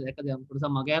ඔයගොල්ලන්ට දැක්ක දේ කොටස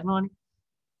මග යනවනේ.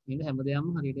 මේක හැමදේම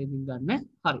හරියට ඉගෙන ගන්න.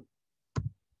 හරි.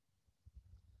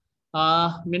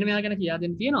 මෙන්න මෙයා ගැන කියා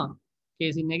දෙන්න තියෙනවා.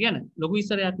 කේසින් එක ගැන. ලොකු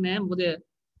ඉස්සරයක් නැහැ. මොකද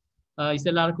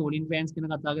ඉස්සෙල්ලා කූලින් ෆෑන්ස් ගැන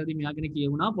කතා කරද්දී මෙයා ගැන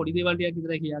කියවුණා. පොඩි දේවල් ටිකක්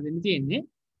විතරයි කියා දෙන්න තියෙන්නේ.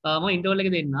 මම ඉන්ටර්වල් එක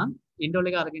දෙන්නම්. ඉන්ටර්වල්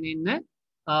එක අරගෙන ඉන්න.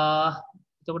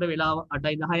 එතකොට වෙලාව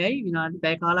 8:10යි විනාඩි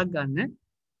පැය කාලක් ගන්න.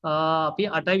 අපි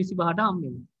 8:25ට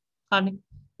හම්බෙමු. හරිනේ.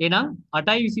 එහෙනම්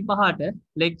 8:25ට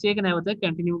ලෙක්චර් එක නැවත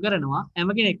කන්ටිනියු කරනවා.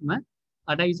 හැම කෙනෙක්ම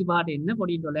 8:25ට එන්න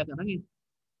පොඩි ඉන්ටර්වල් එකක් අරන් ඉන්න.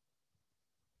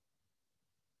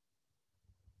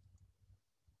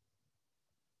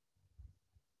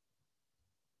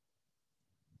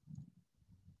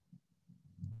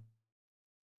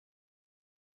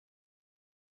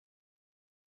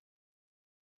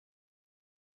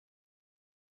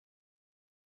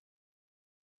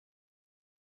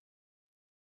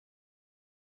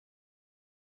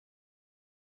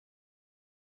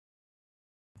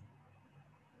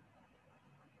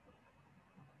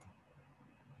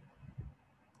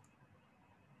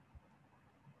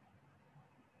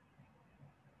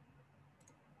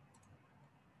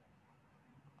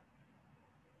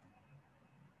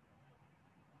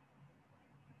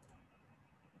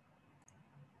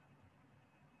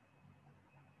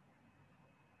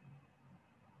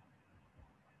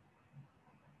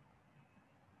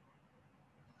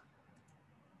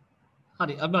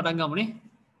 හරි අපි පටන් ගමුනේ.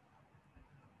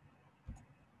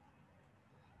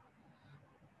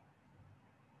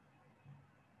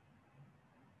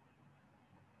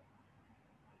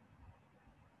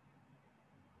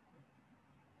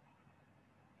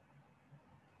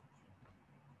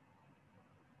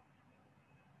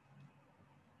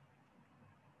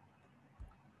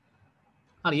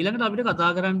 හරි ඊළඟට අපිට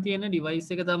කතා කරන්න තියෙන ඩිවයිස්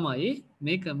එක තමයි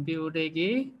මේ කම්පියුටර්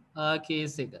එකේ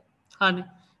කේස් එක. හරි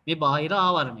මේ බාහිර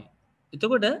ආවරණය.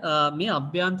 එතකොට මේ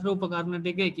අභ්‍යන්තර උපකරණ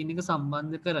ටික එකින් එක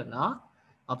සම්බන්ධ කරලා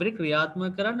අපිට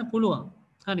ක්‍රියාත්මක කරන්න පුළුවන්.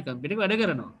 හරි කම්පියුටර් එක වැඩ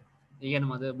කරනවා. ඒ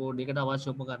කියන්නේ මදර් බෝඩ් එකට අවශ්‍ය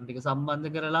උපකරණ ටික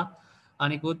සම්බන්ධ කරලා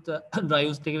අනිකුත්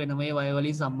ඩ්‍රයිව්ස් ටික වෙනම ඒ වය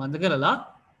වලින් සම්බන්ධ කරලා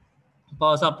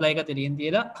පවර් සප්ලයි එක තෙරියෙන්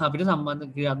තියලා අපිට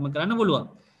සම්බන්ධ ක්‍රියාත්මක කරන්න පුළුවන්.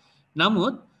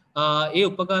 නමුත් ඒ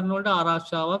උපකරණ වලට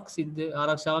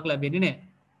ආරක්ෂාවක් ලැබෙන්නේ නැහැ.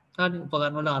 හරි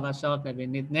උපකරණ වලට ආරක්ෂාවක්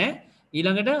ලැබෙන්නේ නැහැ.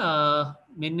 ඊළඟට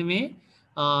මෙන්න මේ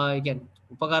කියන්නේ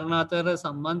උපකරණ අතර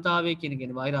සම්බන්ධතාවය කියන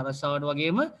කියන්නේ බාහිර ආරක්ෂාවට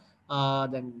වගේම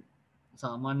දැන්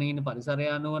සාමාන්‍යයෙන් පරිසරය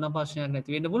අනුව නම් ප්‍රශ්නයක්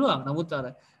නැති වෙන්න පුළුවන්. නමුත් අර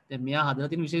දැන් මෙයා හදලා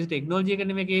තියෙන විශේෂ ටෙක්නොලොජි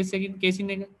එකනේ මේ කේසින්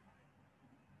එක.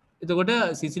 එතකොට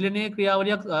සිසිලනයේ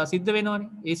ක්‍රියාවලියක් සිද්ධ වෙනවානේ.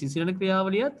 ඒ සිසිලන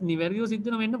ක්‍රියාවලියත් නිවැරදිව සිද්ධ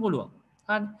වෙන්න පුළුවන්.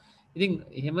 හරි. ඉතින්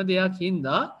එහෙම දෙයක්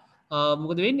හින්දා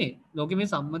මොකද වෙන්නේ? ලෝකෙ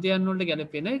මේ සම්මතයන් වලට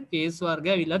ගැලපෙන කේස් වර්ගය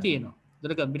අවිලා තියෙනවා.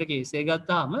 ඒතර කම්පියුටර් කේස් එක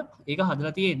ගත්තාම ඒක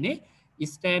හදලා තියෙන්නේ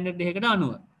ස්ටෑන්ඩඩ් එකකට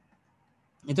අනුව.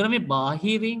 එතකොට මේ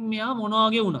බාහිරින් මෙයා මොනවා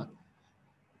වගේ වුණත්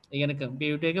ඒ කියන්නේ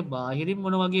කම්පියුටර් එක බාහිරින්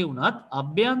මොන වගේ වුණත්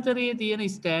අභ්‍යන්තරයේ තියෙන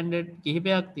ස්ටෑන්ඩඩ්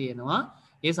කිහිපයක් තියෙනවා.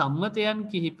 ඒ සම්මතයන්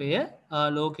කිහිපය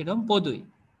ලෝකෙටම පොදුයි.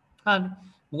 හරි.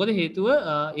 මොකද හේතුව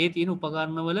ඒ තියෙන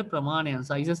උපකරණවල ප්‍රමාණයන්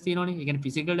සයිසස් තියෙනවනේ. ඒ කියන්නේ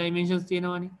ෆිසිකල් ඩයිමෙන්ෂන්ස්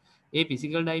තියෙනවනේ. ඒ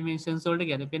ෆිසිකල් ඩයිමෙන්ෂන්ස් වලට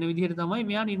ගැලපෙන විදිහට තමයි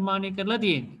මෙයා නිර්මාණය කරලා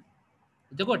තියෙන්නේ.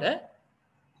 එතකොට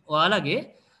ඔයාලගේ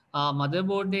මදර්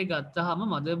බෝඩ් එක ගත්තාම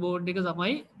මදර් බෝඩ් එක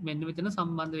තමයි මෙන්න මෙතන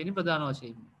සම්බන්ධ වෙන්නේ ප්‍රධාන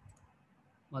වශයෙන්.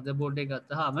 මදර් බෝඩ් එක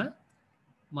ගත්තාම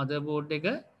මදර් බෝඩ් එක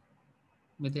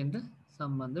මෙතෙන්ට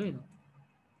සම්බන්ධ වෙනවා.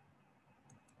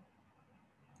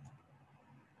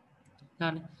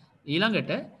 හරි.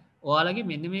 ඊළඟට ඔයාලගේ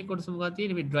මෙන්න මේ කොටස මොකක්ද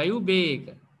තියෙන්නේ මේ ඩ්‍රයිව් බේ එක.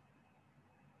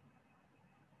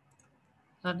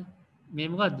 හරි.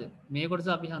 මේ මොකද්ද? මේ කොටස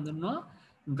අපි හඳුන්වනවා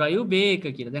ඩ්‍රයිව් බේ එක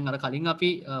කියලා. දැන් අර කලින් අපි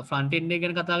ෆ්‍රන්ට් එන්ඩ් එක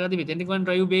ගැන කතා කරද්දී මෙතෙන්ට කියවන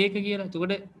ඩ්‍රයිව් බේ එක කියලා.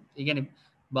 එතකොට ඒ කියන්නේ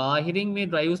බාහිරින් මේ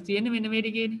ඩ්‍රයිව්ස් තියෙන්නේ මෙන්න මේ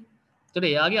ටිකේනේ. එතකොට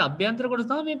එයාගේ අභ්‍යන්තර කොටස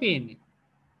තමයි මේ පේන්නේ.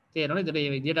 තේරෙනවද? එතකොට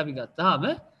මේ විදිහට අපි ගත්තාම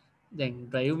දැන්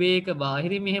ඩ්‍රයිව් බේ එක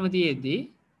බාහිරින් මෙහෙම තියෙද්දී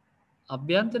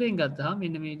අභ්‍යන්තරයෙන් ගත්තාම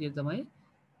මෙන්න මේ විදිහට තමයි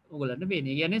ඔයගොල්ලන්ට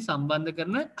පේන්නේ. ඒ කියන්නේ සම්බන්ධ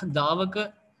කරන දාවක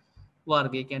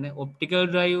වර්ගය. ඒ කියන්නේ ඔප්ටිකල්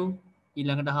ඩ්‍රයිව්,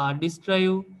 ඊළඟට හાર્ඩ් ඩිස්ක්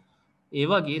ඩ්‍රයිව්, ඒ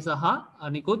වගේ සහ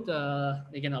අනිකුත්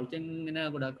ඒ කියන්නේ අලුතෙන් එන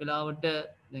ගොඩක් වෙලාවට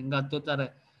දැන් ගත්තොත් අර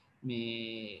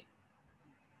මේ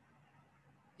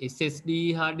SSD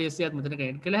hard disk එකත් මෙතන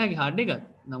කනෙක්ට් කළා හැකි hard එකත්.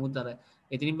 නමුත් අර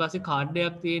එතනින් පස්සේ කාඩ්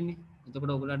එකක් තියෙන්නේ.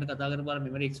 එතකොට ඔයගොල්ලන්ට කතා කරපුවාම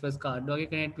memory express card වගේ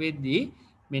කනෙක්ට් වෙද්දී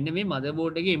මෙන්න මේ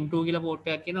motherboard එකේ M2 කියලා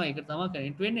port එකක් එනවා. ඒක තමයි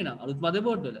කනෙක්ට් වෙන්නේ නම් අලුත්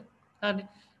motherboard වල. හරි.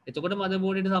 එතකොට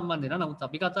motherboard එකට සම්බන්ධ වෙනවා. නමුත්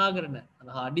අපි කතා කරන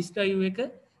hard disk drive එක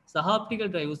සහ optical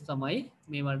drives තමයි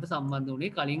මේ වලට සම්බන්ධ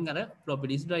වුණේ. කලින් අර floppy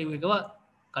disk drive එක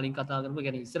කලින් කතා කරපු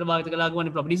කියන්නේ ඉස්සර භාවිත කළා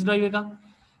ගමනේ floppy disk drive එකක්.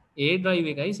 ඒ drive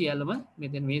එකයි සියල්ලම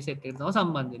මෙතන මේ set එකට තමයි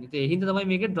සම්බන්ධ වෙන්නේ. ඒ හින්දා තමයි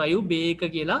මේක drive bay එක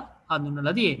කියලා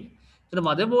හඳුන්වලා තියෙන්නේ. එතන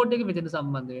motherboard එක මෙතන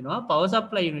සම්බන්ධ වෙනවා. power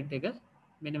supply unit එක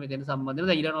මෙන්න මෙතන සම්බන්ධ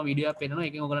වෙනවා. ඊළඟ වීඩියෝ එකක් පෙන්නනවා.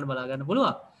 ඒකෙන් ඔයගලන්ට බලා ගන්න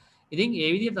පුළුවන්. ඉතින් ඒ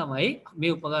විදිහට තමයි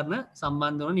මේ උපකරණ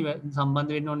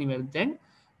සම්බන්ධ වෙන්න ඕන නිවැරදියෙන්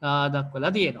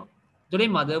දක්වලා තියෙනවා. ඒතකොට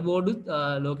මේ motherboard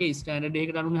ලෝකේ ස්ටෑන්ඩඩ්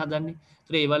එකකට අනුව හදන්නේ.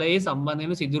 ඒතකොට ඒ වල ඒ සම්බන්ධ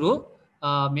වෙන සිදුරු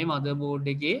මේ motherboard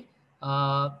එකේ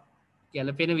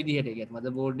ගැලපෙන විදිහට කියන්නේ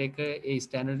motherboard එක ඒ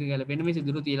ස්ටෑන්ඩඩ් එක ගැලපෙන මේ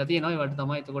සිදුරු තියලා තියෙනවා. ඒවට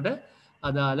තමයි එතකොට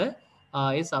අදාළ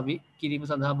ඒ සවි කිරීම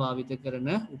සඳහා භාවිත කරන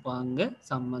උපාංග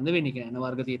සම්බන්ධ වෙන්නේ කියන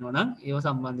වර්ග තියෙනවා නම් ඒව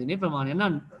සම්බන්ධ වෙන්නේ ප්‍රමාණයන්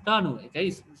අනුව.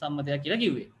 ඒකයි සම්මතයක් කියලා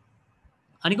කිව්වේ.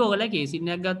 අනික ඔයගොල්ලෝ කේසින්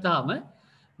එකක් ගත්තාම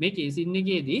මේ කේසින්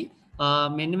එකේදී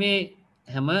මෙන්න මේ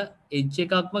හැම එජ්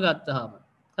එකක්ම ගත්තාම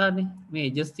හරිනේ මේ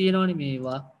එජස් තියෙනවනේ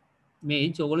මේවා මේ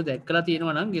එජ් ඔයගොල්ලෝ දැක්කලා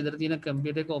තියෙනවා නම් ගෙදර තියෙන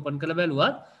කම්පියුටර් එක ඕපන් කරලා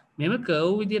බැලුවත් මෙහෙම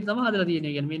කර්ව් විදියට තමයි හදලා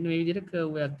තියෙන්නේ. කියන්නේ මෙන්න මේ විදියට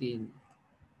කර්ව් එකක් තියෙන්නේ.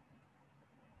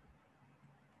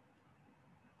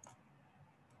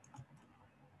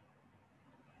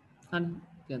 හරි.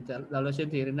 දැන් දලවශයෙන්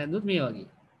තේරෙන්නේ නැද්ද මේ වගේ.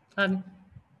 හරි.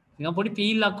 නිකන් පොඩි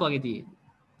පීල්ලක් වගේ තියෙන්නේ.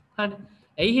 හරි.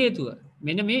 ඇයි හේතුව?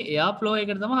 මෙන්න මේ එයාර් ෆ්ලෝ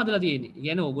එකට තමයි හදලා තියෙන්නේ. ඒ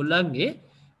කියන්නේ ඕගොල්ලන්ගේ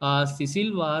සිසිල්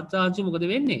වාතාංශ මොකද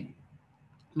වෙන්නේ?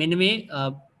 මෙන්න මේ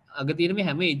අග තියෙන මේ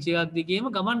හැම එජ් එකක් දිගේම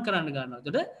ගමන් කරන්න ගන්නවා.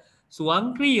 එතකොට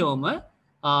ස්වයංක්‍රීයවම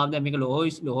දැන් මේක ලෝහ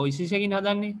විශේෂයකින්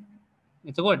හදන්නේ.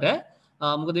 එතකොට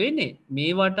මොකද වෙන්නේ?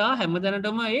 මේ වටා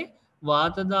හැමතැනටම ඒ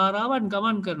වාත ධාරාවන්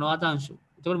ගමන් කරන වාතාංශු.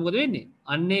 එතකොට මොකද වෙන්නේ?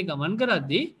 අන්නේ ගමන්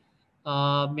කරද්දී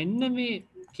මෙන්න මේ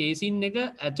කේසින් එක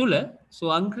ඇතුළ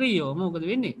ස්වයංක්‍රීයවම මොකද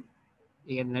වෙන්නේ?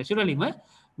 ඒ කියන්නේ නැචරලිම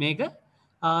මේක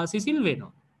සිසිල්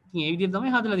වෙනවා. ඉතින් ඒ විදිහට තමයි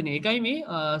හදලා තියෙන්නේ. ඒකයි මේ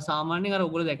සාමාන්‍යයෙන් අර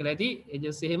ඔයගොල්ලෝ දැකලා ඇති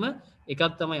එජස් එහෙම එකක්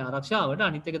තමයි ආරක්ෂාවට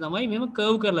අනිත් එක තමයි මෙහෙම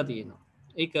කර්ව් කරලා තියෙනවා.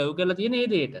 ඒ කර්ව් කරලා තියෙන ඒ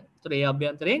දෙයට. ඒතර ඒ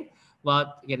අභ්‍යන්තරයෙන්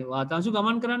කියන්නේ වාතාංශු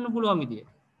ගමන් කරන්න පුළුවන් විදියට.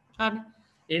 හරි.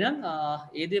 එහෙනම්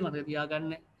ඒ දේ මතක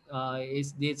තියාගන්න ඒ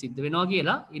දේ සිද්ධ වෙනවා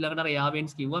කියලා ඊළඟට අර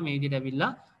යාවෙන්ස් කිව්වා මේ විදිහට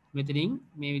ඇවිල්ලා මෙතනින්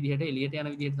මේ විදිහට එළියට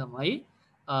යන විදිහට තමයි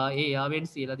ඒ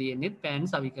යාවෙන්ස් තියලා තියෙන්නේ පෑන්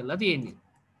සවි කරලා තියෙන්නේ.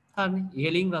 හරිනේ.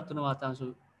 ඉහළින් රත් වෙන වාතාංශු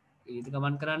ඊට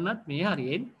ගමන් කරන්නත් මේ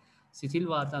හරියෙන් සිසිල්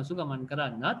වාතාංශු ගමන්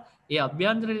කරන්නත් ඒ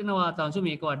අභ්‍යන්තරේ දෙන වාතාංශු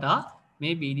මේක වටා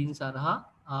මේ බීඩින් සරහා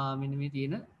මෙන්න මේ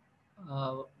තියෙන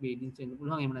බීඩින්ස් වෙන්න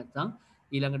පුළුවන්. එහෙම නැත්නම්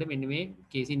ඊළඟට මෙන්න මේ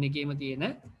කේසින් එකේම තියෙන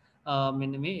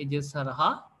මෙන්න මේ එජස්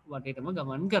හරහා වටේටම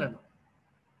ගමන් කරනවා.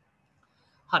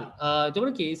 හරි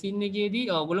එතකොට කේසින් එකේදී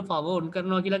ඔයගොල්ලෝ පවර් ඔන්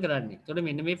කරනවා කියලා කරන්නේ. එතකොට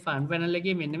මෙන්න මේ ෆන් පැනල්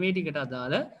එකේ මෙන්න මේ ටිකට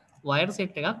අදාළ වයර්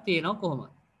සෙට් එකක් තියෙනවා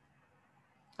කොහොමද?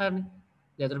 හරිනේ.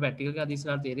 දැන් අතට ප්‍රැක්ටිකල් එක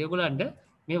අදිස්සලා තේරෙයි ඔයගොල්ලන්ට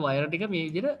මේ වයර් ටික මේ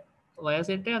විදිහට වයර්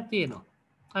සෙට් එකක් තියෙනවා.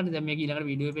 හරි දැන් මේක ඊළඟට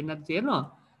වීඩියෝ එකෙන් පෙන්නන්න තේරෙනවා.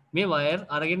 මේ වයර්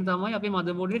අරගෙන තමයි අපේ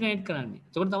මදර්බෝඩ් එකට කනෙක්ට් කරන්නේ.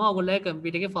 එතකොට තමයි ඔයගොල්ලෝගේ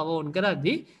කම්පියුටර් එකේ පවර් ඔන්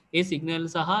කරද්දී ඒ සිග්නල්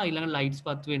සහ ඊළඟ ලයිට්ස්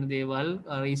පත් වෙන දේවල්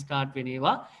රීස්ටාර්ට් වෙන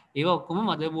ඒවා ඔක්කොම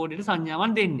මදර්බෝඩ් එකට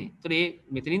සංඥාවන් දෙන්නේ. ඒතර මේ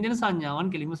මෙතනින් දෙන සංඥාවන්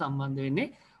කෙලින්ම සම්බන්ධ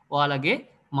වෙන්නේ ඔයාලගේ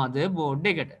මදර්බෝඩ්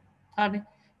එකට. හරිනේ.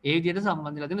 ඒ විදිහට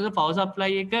සම්බන්ධ වෙලා තියෙනවා. ඒතර පවර්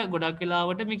සප්ලයි එක ගොඩක්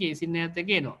වෙලාවට මේ කේසින් එකත් එක්ක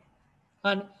එනවා.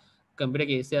 හරි. කම්පියුටර්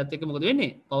කේස් එකත් එක්ක මොකද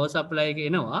වෙන්නේ? පවර් සප්ලයි එක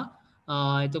එනවා.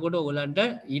 එතකොට ඔයගලන්ට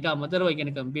ඊට අමතරව ඒ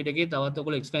කියන්නේ කම්පියුටර් එකේ තවත්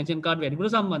ඔයගොල්ලෝ එක්ස්පැන්ෂන් කාඩ් වැඩිපුර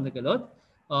සම්බන්ධ කළොත්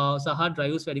සහ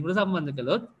ඩ්‍රයිව්ස් වැඩිපුර සම්බන්ධ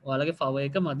කළොත් ඔයාලගේ පවර්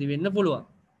එක මදි වෙන්න පුළුවන්.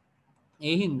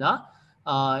 ඒ හින්දා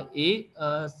ඒ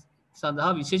සඳහා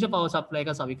විශේෂ පවර් සප්ලයි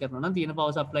එකක් සවි කරනවා නම් තියෙන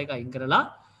පවර් සප්ලයි එක අයින් කරලා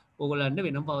ඔයගලන්ට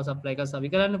වෙනම පවර් සප්ලයි එකක්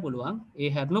සවි කරන්න පුළුවන්. ඒ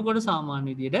හැරෙනකොට සාමාන්‍ය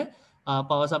විදියට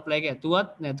පවර් සප්ලයි එක ඇතුවත්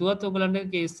නැතුවත්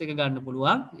ඔයගලන්ට කේස් එක ගන්න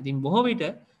පුළුවන්. ඉතින් බොහෝ විට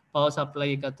පවර්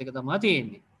සප්ලයි එකත් එක තමයි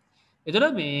තියෙන්නේ.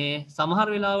 එතකොට මේ සමහර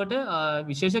වෙලාවට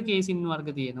විශේෂ කේසින් වර්ග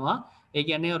තියෙනවා. ඒ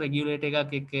කියන්නේ රෙගියුලේටර්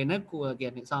එකක් එක්ක එන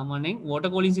කියන්නේ සාමාන්‍යයෙන් වෝටර්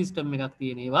කූලින් සිස්ටම් එකක්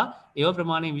තියෙන ඒවා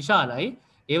ප්‍රමාණයෙන් විශාලයි.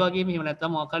 ඒ වගේම එහෙම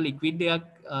නැත්නම් මොකක් හරි ලික්විඩ් එකක්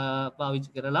පාවිච්චි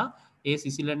කරලා ඒ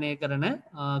සිසිලනය කරන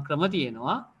ක්‍රම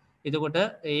තියෙනවා. එතකොට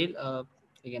ඒ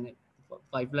කියන්නේ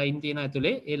පයිප්ලයින් තියෙන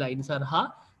ඇතුලේ ඒ ලයින් සරහා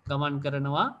ගමන්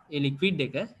කරනවා ඒ ලික්විඩ්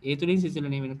එක. ඒ තුලින්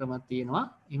සිසිලනය වෙන ක්‍රමයක් තියෙනවා.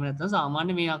 එහෙම නැත්නම්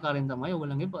සාමාන්‍ය මේ ආකාරයෙන් තමයි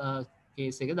ඔයගොල්ලන්ගේ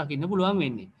කේස් එක දකින්න පුළුවන්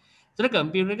වෙන්නේ. ඒතර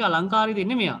කම්පියුටර් එක අලංකාරي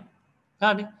දෙන්නේ මෙයා.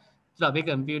 හරිනේ. ඒතර අපේ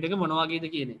කම්පියුටර් එක මොන වගේද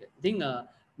කියන එක. ඉතින්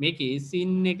මේ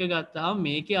කේසින් එක ගත්තාම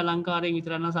මේකේ අලංකාරයෙන්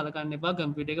විතරක් නම් සලකන්න එපා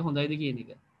කම්පියුටර් එක හොඳයිද කියන එක.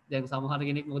 දැන් සමහර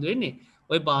කෙනෙක් මොකද වෙන්නේ?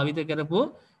 ඔය භාවිත කරපු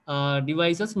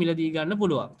ඩිවයිසස් මිලදී ගන්න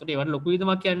පුළුවන්. ඒතකොට ඒවට ලොකු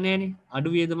වියදමක් යන්නේ නැහනේ. අඩු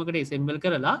වියදමකට ඇසෙම්බල්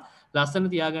කරලා ලස්සන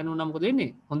තියාගන්න උනම් මොකද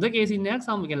වෙන්නේ? හොඳ කේසින් එකක්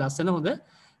සම්මගේ ලස්සන හොඳ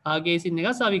කේසින් එකක්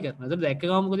සවි කරනවා. ඒතකොට දැක්ක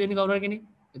ගමන් මොකද වෙන්නේ කවුරු හරි කෙනෙක්?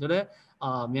 ඒතකොට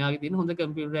මෙයාගේ තියෙන හොඳ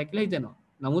කම්පියුටරයක් කියලා හිතනවා.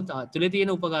 නමුත් ඇතුලේ තියෙන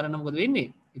උපකරණ මොකද වෙන්නේ?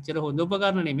 එච්චර හොඳ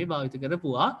උපකරණ නෙමෙයි භාවිත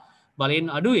කරපුවා. බලෙන්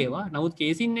අඩු ඒවා. නමුත්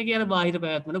කේසින් එකේ අර බාහිර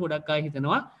පැවැත්මට ගොඩක් අය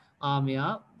හිතනවා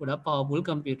මෙයා ගොඩක් පවර්ෆුල්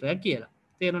කම්පියුටරයක් කියලා.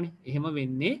 තේරෙනවනේ? එහෙම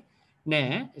වෙන්නේ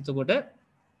නෑ. එතකොට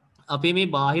අපේ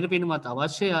මේ බාහිර පෙනුමත්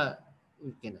අවශ්‍ය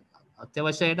කියන්නේ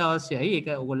අත්‍යවශ්‍යයට අවශ්‍යයි. ඒක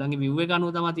ඔයගොල්ලන්ගේ view එක අනුව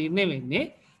තමයි තීරණය වෙන්නේ.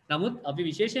 නමුත් අපි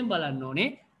විශේෂයෙන් බලන්න ඕනේ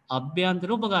අභ්‍යන්තර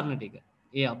උපකරණ ටික.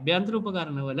 ඒ අභ්‍යන්තර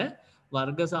උපකරණ වල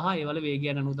වර්ග සහ ඒවල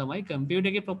වේගයන් අනුව තමයි කම්පියුටර්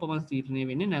එකේ performance තීරණය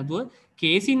වෙන්නේ. නැතුව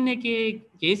කේසින්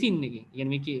එකෙන්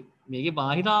මේකේ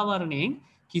බාහිර ආවරණයෙන්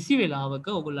කිසි වෙලාවක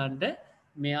ඔයගොල්ලන්ට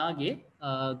මෙයාගේ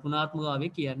ගුණාත්මකභාවය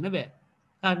කියන්න බෑ.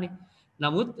 හරිනේ.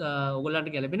 නමුත් ඔයගොල්ලන්ට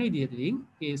ගැලපෙන විදිහටින්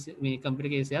කේස් මේ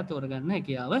කම්පියුටර් කේස් එකක් තෝරගන්න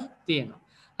හැකියාව තියෙනවා.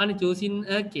 අනේ choosing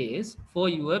a case for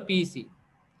your PC.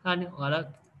 අනේ ඔයාලා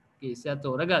කේස් එකක්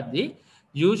තෝරගද්දී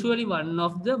usually one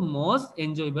of the most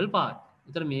enjoyable part.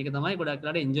 ඒතර මේක තමයි ගොඩක්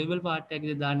වෙලාට enjoyable part එකක්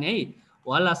විදිහට දාන්නේ. ඇයි?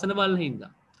 ඔයාලා ලස්සන බලන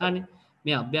හින්දා. හරිනේ.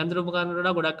 මේ අභ්‍යන්තර උපකරණ වල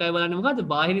ගොඩක් අය බලන්නේ මොකද්ද?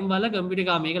 බාහිරින් බලලා කම්පියුටර්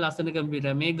එක මේක ලස්සන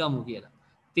කම්පියුටර් මේක ගමු කියලා.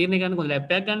 තීරණය ගන්න කොහොමද?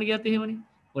 ලැප් එකක් ගන්න ගියත් එහෙමනේ.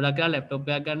 ගොඩක් අය ලැප්ටොප්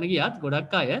එකක් ගන්න ගියත්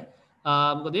ගොඩක් අය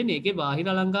මොකද වෙන්නේ? ඒකේ බාහිර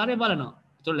අලංකාරය බලනවා.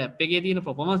 ඒතකොට ලැප් එකේ තියෙන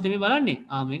performance නෙමෙයි බලන්නේ.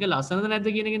 මේක ලස්සනද නැද්ද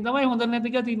කියන එකෙන් තමයි හොඳ නැද්ද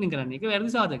කියලා තීරණය කරන්නේ. ඒක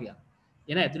වැරදි සාධකයක්.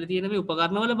 එන ඇතුලේ තියෙන මේ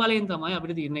උපකරණ වල බලයෙන් තමයි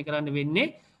අපිට තීරණය කරන්න වෙන්නේ.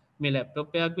 මේ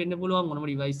ලැප්ටොප් එකක් වෙන්න පුළුවන් මොනම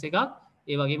ඩිවයිස් එකක්.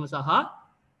 ඒ වගේම සහ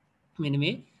මෙන්න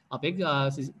මේ අපේ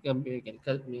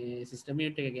මේ සිස්ටම්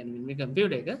යුනිට් එක කියන්නේ මේ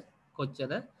කම්පියුටර් එක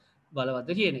කොච්චර බලවත්ද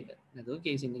කියන එක. නැතුව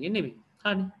කේසින් එකෙන් නෙමෙයි.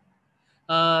 හරි.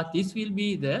 This will be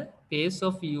the pace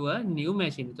of your new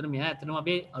machine. එතන මෙයා ඇත්තටම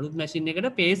අපේ අලුත් මැෂින් එකට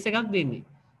pace එකක් දෙන්නේ.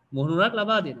 මොහුනුරක්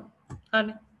ලබා දෙනවා.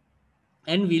 හරි.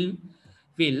 And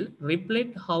will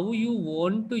reflect how you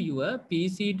want to your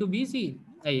PC to be seen.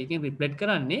 ඒ එකෙන් reflect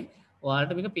කරන්නේ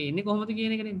ඔයාලට මේක පේන්නේ කොහොමද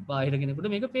කියන එකනේ. බාහිර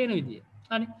කෙනෙකුට මේක පේන විදිය.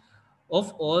 හරි. Of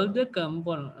all the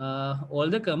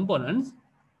components,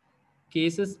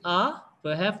 cases are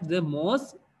perhaps the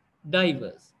most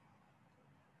diverse,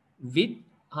 with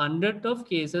hundreds of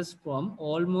cases from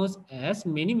almost as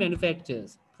many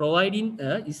manufacturers, providing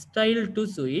a style to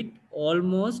suit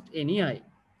almost any eye.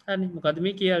 හරි මොකද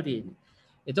මේ කියලා තියෙන්නේ.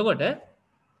 එතකොට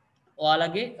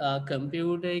ඔයාලගේ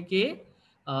කම්පියුටර් එකේ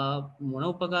මොන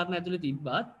උපකරණ ඇතුලේ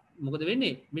තිබ්බත් මොකද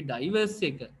වෙන්නේ? මේ ඩයිවර්ස්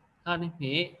එක හරි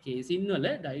මේ කේසින් වල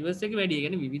ඩයිවර්ස් එක වැඩි. ඒ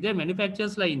කියන්නේ විවිධ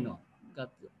මැනුෆැක්චරර්ස්ලා ඉන්නවා.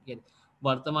 කියන්නේ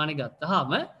වර්තමානයේ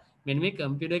ගත්තාම මෙන්න මේ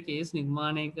කම්පියුටර් කේස්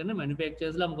නිර්මාණය කරන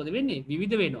මැනුෆැක්චරර්ස්ලා මොකද වෙන්නේ?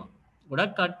 විවිධ වෙනවා.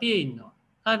 ගොඩක් කට්ටිය ඉන්නවා.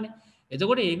 හරිනේ.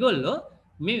 එතකොට ඒගොල්ලෝ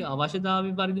මේ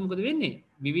අවශ්‍යතාවය පරිදි මොකද වෙන්නේ?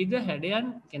 විවිධ හැඩයන්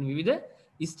කියන්නේ විවිධ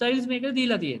ස්ටයිල්ස් මේකට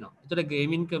දීලා තියෙනවා. එතකොට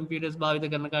ගේමින් කම්පියුටර්ස් භාවිත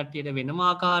කරන කට්ටියට වෙනම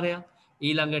ආකාරයක්.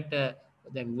 ඊළඟට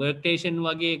දැන් වර්ක්ටේෂන්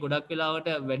වගේ ගොඩක් වෙලාවට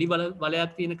වැඩි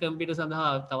බලයක් තියෙන කම්පියුටර් සඳහා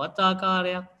තවත්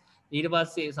ආකාරයක් ඊට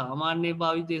පස්සේ සාමාන්‍ය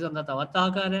භාවිතය සඳහා තවත්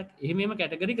ආකාරයක් එහෙමම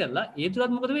කැටගරි කරලා ඒ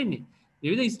තුලත් මොකද වෙන්නේ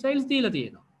විවිධ ස්ටයිල්ස් දීලා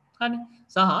තියෙනවා හරි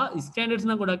සහ ස්ටෑන්ඩඩ්ස්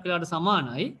නම් ගොඩක් වෙලාවට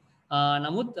සමානයි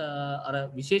නමුත් අර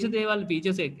විශේෂ දේවල්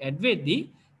ෆීචර්ස් ඇඩ් වෙද්දී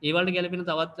ඒ වලට ගැලපෙන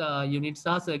තවත් යුනිට්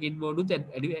සහ සර්කිට් බෝඩුත්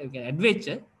ඇඩ් වෙච්ච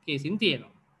කේසින්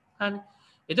තියෙනවා හරි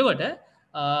එතකොට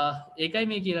ඒකයි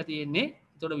මේ කියලා තියෙන්නේ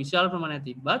එතකොට විශාල ප්‍රමාණයක්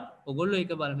තිබ්බත් ඔයගොල්ලෝ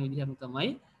ඒක බලන විදිහම තමයි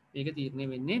මේක තීරණය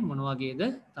වෙන්නේ මොන වගේද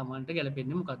Tamanට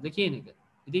ගැලපෙන්නේ මොකද්ද කියන එක.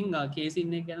 ඉතින්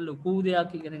කේසින් එක ගැන ලොකු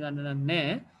දෙයක් ඉගෙන ගන්න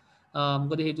නැහැ.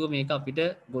 මොකද හේතුව මේක අපිට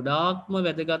ගොඩාක්ම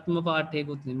වැදගත්ම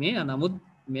පාඩයකුත් නෙමෙයි. නමුත්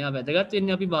මෙයා වැදගත්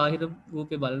වෙන්නේ අපි බාහිර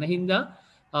රූපේ බලන හින්දා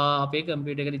අපේ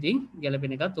කම්පියුටර් එකට ඉතින්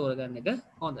ගැලපෙන එකක් තෝරගන්න එක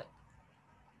හොඳයි.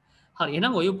 හරි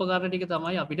එහෙනම් ওই උපකරණ ටික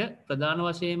තමයි අපිට ප්‍රධාන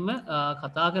වශයෙන්ම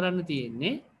කතා කරන්න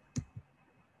තියෙන්නේ.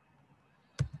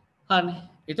 හරි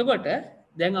එතකොට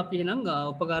දැන් අපි එහෙනම්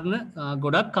උපකරණ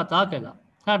ගොඩක් කතා කළා.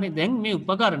 හරි දැන් මේ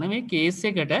උපකරණ මේ කේස්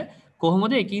එකට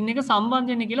කොහොමද එකින් එක සම්බන්ධ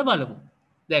වෙන්නේ කියලා බලමු.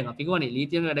 දැන් අපි කියවනේ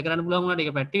ලීතියම් වැඩ කරන්න පුළුවන් වුණාට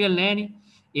ඒක ප්‍රැක්ටිකල් නෑනේ.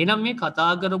 එහෙනම් මේ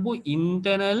කතා කරපු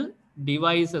ඉන්ටර්නල්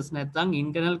ඩිවයිසස් නැත්නම්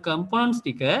ඉන්ටර්නල් කම්පොනන්ට්ස්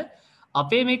ටික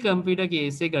අපේ මේ කම්පියුටර්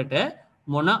කේස් එකට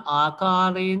මොන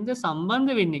ආකාරයෙන්ද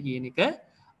සම්බන්ධ වෙන්නේ කියන එක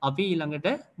අපි ඊළඟට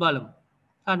බලමු.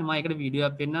 හරි මම ඒකට වීඩියෝ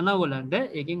එකක් පෙන්නනවා ඔයගොල්ලන්ට.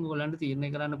 ඒකෙන් ඔයගොල්ලන්ට තීරණය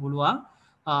කරන්න පුළුවන්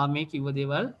මේ කිව්ව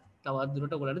දේවල් තවත්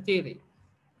දුරට ඔයගොල්ලන්ට තේරෙයි.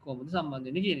 කොහොමද සම්බන්ධ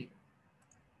වෙන්නේ කියන එක.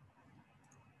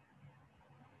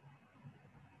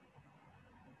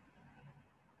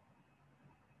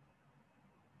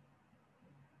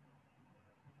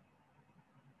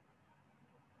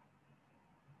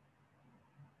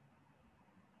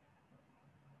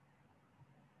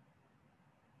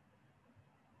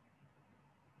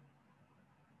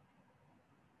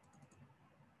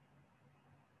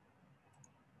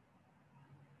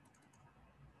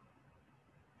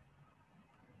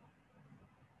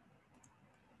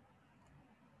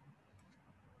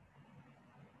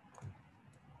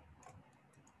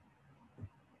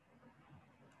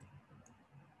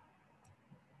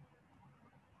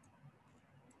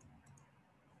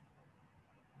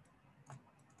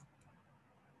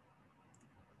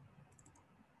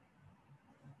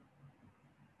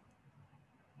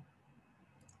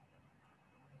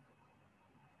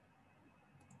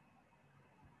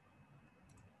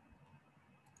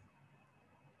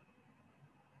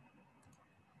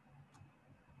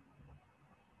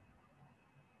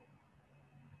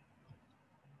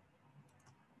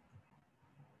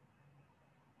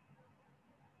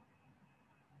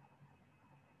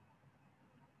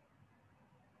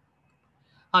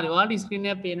 හරි ඔයාලට ස්ක්‍රීන්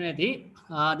එකක් පේනවා ඇති.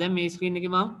 දැන් මේ ස්ක්‍රීන්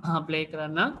එකේ මම ප්ලේ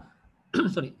කරන්න.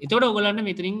 සෝරි. එතකොට ඔයගොල්ලන්ට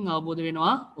මෙතනින් අවබෝධ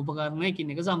වෙනවා උපකරණ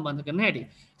එකින් එක සම්බන්ධ කරන හැටි.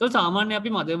 එතකොට සාමාන්‍යයෙන් අපි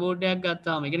මදර්බෝඩ් එකක්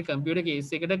ගත්තාම ඒ කියන්නේ කම්පියුටර්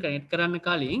කේස් එකට කනෙක්ට් කරන්න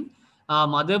කලින්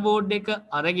මදර්බෝඩ් එක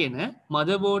අරගෙන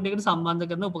මදර්බෝඩ් එකට සම්බන්ධ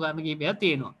කරන උපකරණ කීපයක්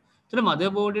තියෙනවා. එතකොට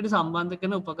මදර්බෝඩ් එකට සම්බන්ධ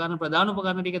කරන උපකරණ ප්‍රධාන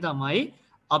උපකරණ ටික තමයි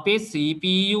අපේ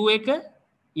CPU එක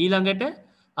ඊළඟට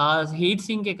heat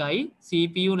sink එකයි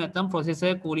CPU නැත්නම්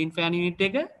processor cooling fan unit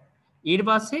එක ඊට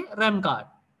පස්සේ RAM card.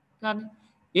 හරි.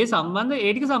 ඒ සම්බන්ධ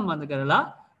ඒ ටික සම්බන්ධ කරලා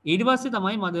ඊට පස්සේ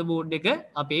තමයි මදර්බෝඩ් එක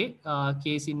අපේ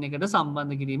කේසින් එකට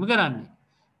සම්බන්ධ කිරීම කරන්නේ.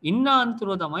 ඉන්න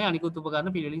අන්තරෝ තමයි අනිකුත්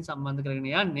උපකරණ පිළිවෙලින් සම්බන්ධ කරගෙන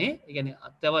යන්නේ. ඒ කියන්නේ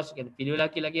අත්‍යවශ්‍ය කියන්නේ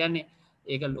පිළිවෙලක් කියලා කියන්නේ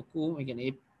ඒක ලොකු ඒ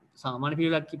කියන්නේ සාමාන්‍ය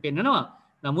පිළිවෙලක් පෙන්නනවා.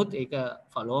 නමුත් ඒක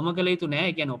ෆලෝම කළ යුතු නෑ.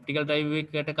 ඒ කියන්නේ ඔප්ටිකල් ඩ්‍රයිව්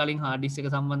එකකට කලින් හાર્ඩ් ඩිස්ක්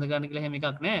එක සම්බන්ධ කරන්න කියලා එහෙම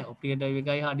එකක් නෑ. ඔප්ටිකල් ඩ්‍රයිව්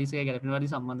එකයි හાર્ඩ් ඩිස්ක් එකයි ගැලපෙන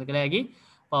පරිදි සම්බන්ධ කළ හැකි.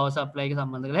 පවර් සප්ලයි එක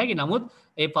සම්බන්ධ කළ හැකි. නමුත්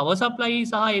ඒ පවර් සප්ලයි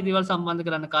සහ ඒ දේවල් සම්බන්ධ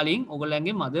කරන්න කලින්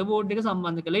ඔයගොල්ලන්ගේ මදර්බෝඩ් එක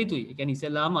සම්බන්ධ කළ යුතුයි. ඒ කියන්නේ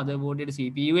ඉස්සෙල්ලාම මදර්බෝඩ් එකට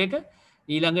CPU එක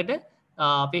ඊළඟට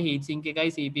අපේ heat sink එකයි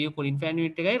CPU cooling fan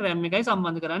unit එකයි RAM එකයි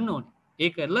සම්බන්ධ කරන්න ඕනේ. ඒ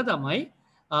කරලා තමයි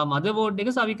මදර්බෝඩ්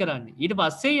එක සවි කරන්නේ. ඊට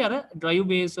පස්සේ අර drive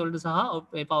base වලට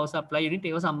සහ power supply unit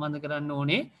ඒව සම්බන්ධ කරන්න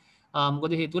ඕනේ.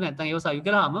 මොකද හේතුව නැත්නම් ඒව සවි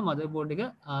කරාම මදර්බෝඩ් එක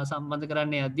සම්බන්ධ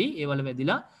කරන්න යද්දී ඒවල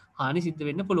වැදිලා හානි සිද්ධ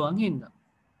වෙන්න පුළුවන් හින්දා.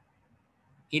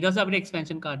 ඊට පස්සේ අපිට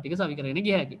එක්ස්පැන්ෂන් කාඩ් එක සවි කරගෙන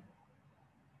ගිය හැකියි.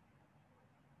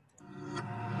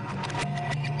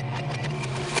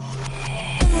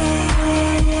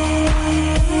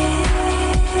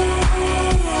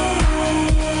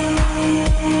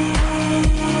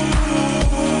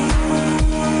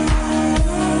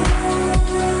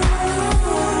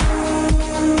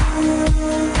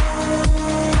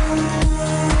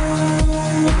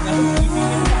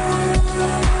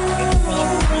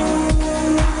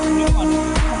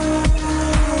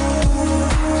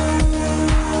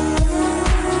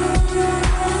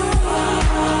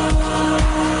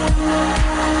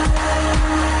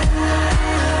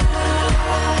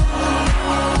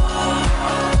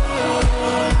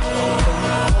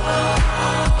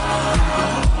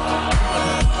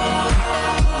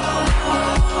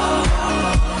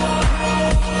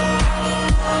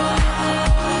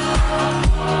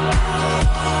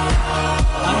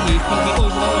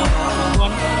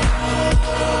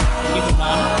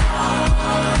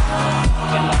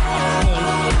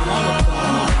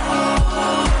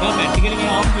 ප්‍රැක්ටිකලි මේ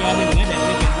ආවම කියලා දෙන්නේ දැන්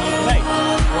මේ පෙන්නනවා ඉවරයි.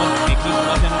 ඔය ටෙක්නික්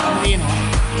වර්ෂන් එකක් තියෙනවා.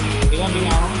 ඒවා මේ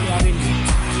ආවම කියලා දෙන්නේ.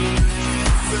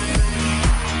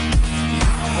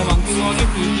 ඔය මං කිව්වා වගේ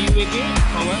CPU එකේ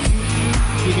power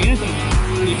ඉතින්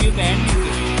CPU band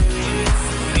එකේ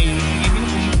මේ ඉතින්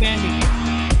full band එකේ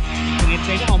net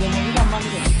එක අදම සම්බන්ධ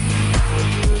කරනවා.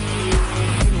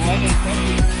 ඔය net එක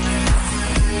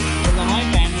තමයි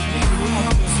band එකේ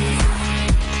දුන්නා.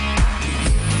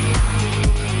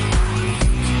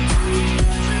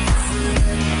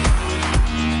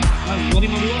 Mari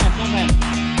mari apa kan?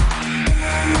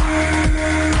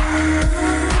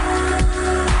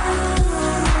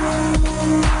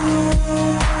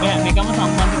 Ya, mereka mau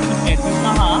sampai ke stasiun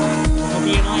sah, tapi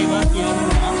yang lain ibarat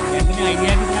yang punya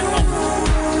idea kita kan.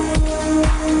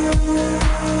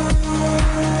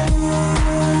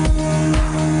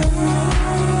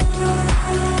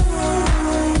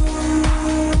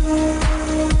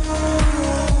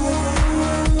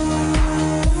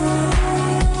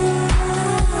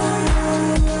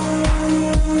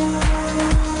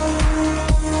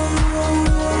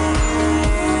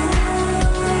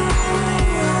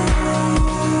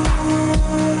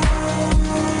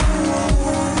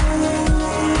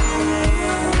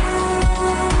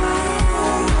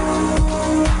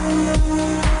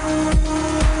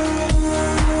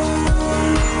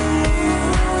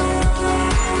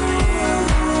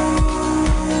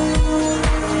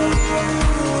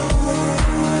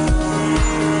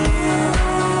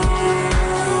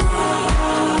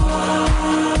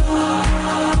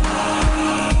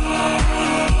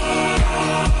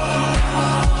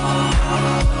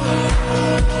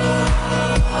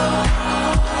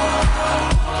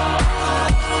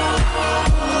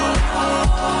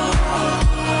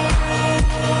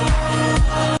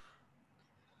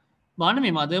 බලන්න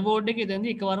මේ මදර්බෝඩ් එක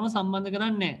එතනදී එකවරම සම්බන්ධ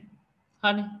කරන්නේ නැහැ.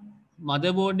 හරි.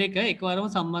 මදර්බෝඩ් එක එකවරම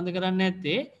සම්බන්ධ කරන්නේ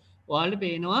නැත්තේ ඔයාලට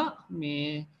පේනවා මේ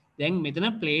දැන් මෙතන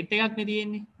ප්ලේට් එකක් නේ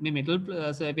තියෙන්නේ. මේ මෙටල්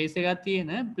සර්ෆේස් එකක්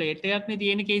තියෙන ප්ලේට් එකක් නේ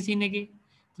තියෙන්නේ කේසින් එකේ.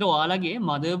 ඒතර ඔයාලගේ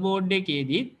මදර්බෝඩ්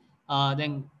එකේදී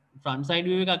දැන් ෆ්‍රන්ට් සයිඩ්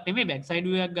view එකක් නෙමෙයි බෑක් සයිඩ්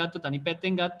view එකක් ගත්තොත් අනිත්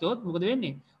පැත්තෙන් ගත්තොත් මොකද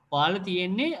වෙන්නේ? ඔයාලා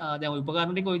තියෙන්නේ දැන්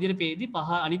උපකරණ ටික ඔය විදිහට පේදී පහ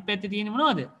අනිත් පැත්තේ තියෙන්නේ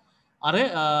මොනවද? අර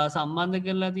සම්බන්ධ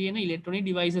කරලා තියෙන ඉලෙක්ට්‍රොනික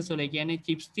ඩිවයිසස් වල කියන්නේ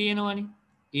චිප්ස් තියෙනවනේ.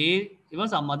 ඒවා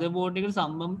සම්බන්ධ බෝඩ් එකට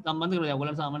සම්බන්ධ කරලා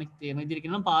ඔයගොල්ලෝ සාමාන්‍ය තේරෙන විදිහට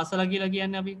කියනවා පාසල කියලා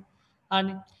කියන්නේ අපි.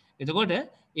 හරිනේ. එතකොට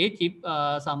ඒ චිප්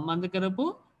සම්බන්ධ කරපු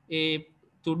ඒ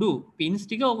තුඩු පින්ස්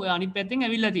ටික අනිත් පැත්තෙන්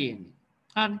ඇවිල්ලා තියෙන්නේ.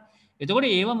 හරි.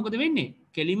 එතකොට ඒවා මොකද වෙන්නේ?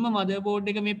 කෙලින්ම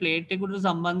මදර්බෝඩ් එක මේ ප්ලේට් එකට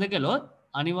සම්බන්ධ කළොත්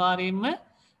අනිවාර්යයෙන්ම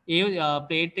ඒ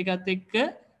ප්ලේට් එකත් එක්ක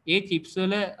ඒ චිප්ස්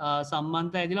වල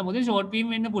සම්බන්ධය ඇදලා මොකද ෂෝට්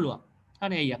බීම් වෙන්න පුළුවන්.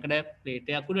 හරි. යකඩ ප්ලේට්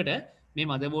එකක් උඩට මේ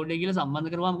මදර්බෝඩ් එක කියලා සම්බන්ධ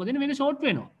කරවම මොකද වෙන්නේ? මේක ෂෝට්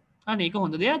වෙනවා. හරි. ඒක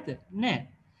හොඳ දෙයක්ද? නෑ.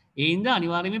 ඒ හින්දා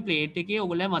අනිවාර්යයෙන්ම ප්ලේට් එකේ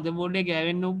ඔයගොල්ලෝ මදර්බෝඩ් එක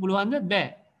ගෑවෙන්න පුළුවන්ද? බෑ.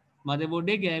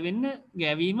 මදර්බෝඩ් එක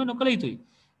ගෑවීම නොකළ යුතුයි.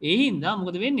 ඒ හින්දා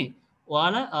මොකද වෙන්නේ?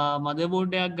 ඔයාලා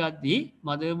මදර්බෝඩ් එකක් ගද්දී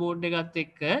මදර්බෝඩ් එකත්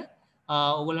එක්ක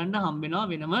ඔයගොල්ලන්ට හම්බෙනවා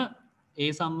වෙනම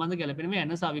ඒ සම්බන්ධ ගැලපෙන මේ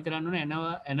එන සවි කරන්න ඕන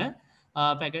එන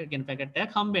පැකට්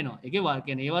එකක් හම්බෙනවා. ඒකේ වාල්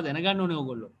කියන්නේ ඒවා දැනගන්න ඕනේ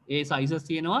ඔයගොල්ලෝ. ඒ සයිසස්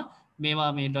තියෙනවා.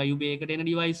 මේවා මේ ඩ්‍රයිව් බේ එකට එන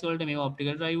ඩිවයිස් වලට මේවා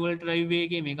ඔප්ටිකල් ඩ්‍රයිව් වලට ඩ්‍රයිව් බේ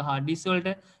එකේ මේක හાર્ඩ් ඩිස්ක් වලට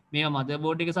මේවා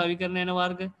මදර්බෝඩ් එක සවි කරන එන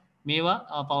වර්ග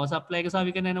මේවා පවර් සප්ලයි එක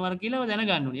සවි කරන එන වර්ග කියලා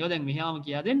දැනගන්න ඕනේ. ඒවා දැන් මෙහාම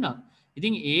කියා දෙන්නම්.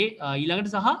 ඉතින් ඒ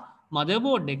ඊළඟට සහ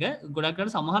මදර්බෝඩ් එක ගොඩක් අර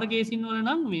සමහර කේසින් වල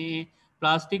නම් මේ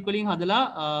ප්ලාස්ටික් වලින් හදලා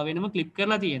වෙනම ක්ලිප්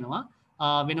කරලා තියෙනවා.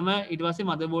 වෙනම ඊට පස්සේ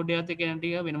මදර්බෝඩ් එකත් එක්ක එන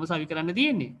ටික වෙනම සවි කරන්න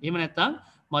තියෙන්නේ. එහෙම නැත්නම්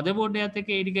මදර්බෝඩ් එකත් එක්ක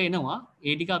ඒ ටික එනවා.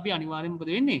 ඒ ටික අපි අනිවාර්යෙන්ම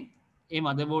මොකද වෙන්නේ? ඒ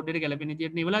මදර්බෝඩ් එකට ගැලපෙන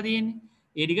විදියට නෙවලා තියෙන්නේ.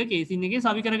 ඒ ටික කේසින් එකේ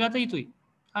සවි කරගත යුතුයි.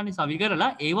 හරි සවි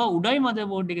කරලා ඒවා උඩයි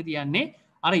මදර්බෝඩ් එක තියන්නේ.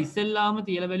 අර ඉස්සෙල්ලාම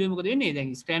තියලා බැලුවේ මොකද වෙන්නේ? දැන්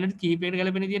ස්ටෑන්ඩඩ් කීපයකට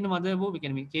ගැලපෙන විදියට මදර්බෝඩ්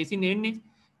කියන්නේ මේ කේසින් එන්නේ.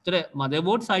 ඒතර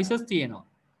මදර්බෝඩ් සයිසස් තියෙනවා.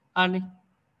 හරිනේ.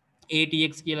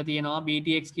 ATX කියලා තියෙනවා,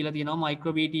 BTX කියලා තියෙනවා,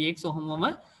 micro BTX ඔහොමම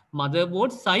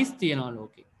මදර්බෝඩ් සයිස් තියෙනවා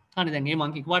ලෝකේ. හරි දැන් මේ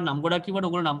මං කිව්වට නම් ගොඩක් කිව්වට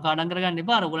ඔයගොල්ලෝ නම් කාඩම් කරගන්න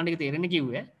එපා. අර ඔයගොල්ලන්ට ඒක තේරෙන්න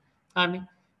කිව්වේ. හරිනේ.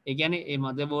 ඒ කියන්නේ මේ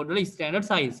මදර්බෝඩ් වල ස්ටෑන්ඩඩ්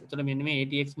සයිස්. එතකොට මෙන්න මේ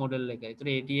ATX මොඩල් එක. එතකොට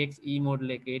ATX E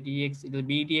මොඩල් එක, ATX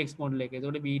BTX මොඩල් එක.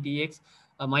 එතකොට BTX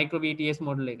micro BTX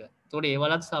මොඩල් එක. එතකොට ඒ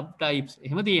වලත් සබ් ටයිප්ස්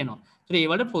එහෙම තියෙනවා. එතකොට ඒ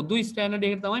වලට පොදු ස්ටෑන්ඩඩ්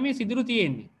එකට තමයි මේ සිදුරු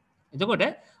තියෙන්නේ. එතකොට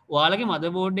ඔයාලගේ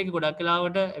මදර්බෝඩ් එක ගොඩක්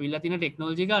වෙලාවට ඇවිල්ලා තියෙන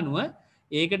ටෙක්නොලොජි එක අනුව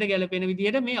ඒකට ගැලපෙන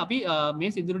විදිහට මේ අපි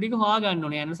මේ සිදුරු ටික හොයාගන්න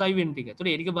ඕනේ යන සයිවෙන් ටික.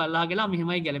 ඒතකොට ඒ ටික බලලා ගලා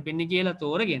මෙහෙමයි ගැලපෙන්නේ කියලා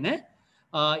තෝරගෙන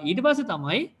ඊට පස්සේ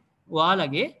තමයි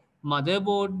ඔයාලගේ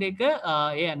මදර්බෝඩ් එක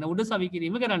ඒ යන උඩ සවි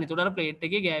කිරීම කරන්නේ. ඒතකොට අර ප්ලේට්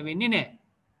එකේ ගෑවෙන්නේ නැහැ.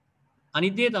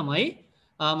 අනිත් දේ තමයි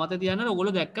මත තියන්න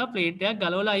ඔයගොල්ලෝ දැක්කා ප්ලේට් එකක්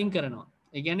ගලවලා අයින් කරනවා.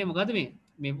 ඒ කියන්නේ මොකද්ද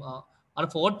මේ අර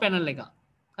ෆෝට් පැනල් එක.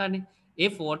 හරිනේ. ඒ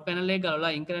ෆෝට් පැනල් එක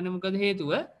ගලවලා අයින් කරන්නේ මොකද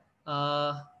හේතුව?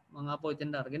 මම ආපහු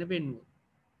එතෙන්ට අරගෙන පෙන්නුවා.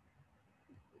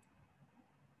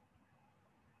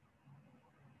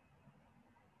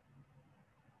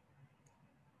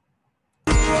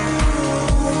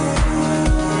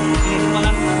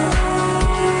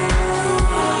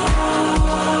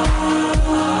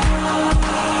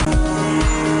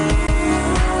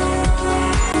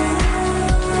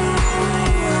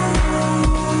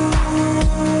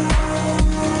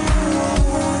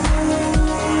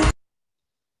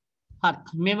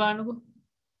 මේ බලන්නකෝ.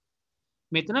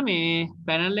 මෙතන මේ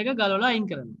පැනල් එක ගලවලා අයින්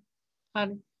කරනවා.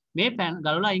 හරි. මේ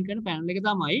ගලවලා අයින් කරන පැනල් එක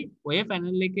තමයි ඔය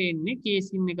පැනල් එකේ එන්නේ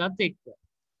කේසින් එකත් එක්ක.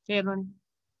 තේරුණානේ?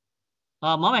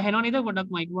 මම ඇහෙනව නේද?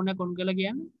 පොඩ්ඩක් මයික්‍රොෆෝන් එක ඔන් කරලා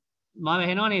කියන්න. මම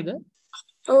ඇහෙනව නේද?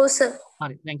 ඔව් සර්.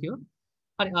 හරි. thank you.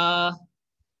 හරි.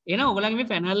 එහෙනම් ඔයගලගේ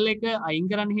මේ පැනල් එක අයින්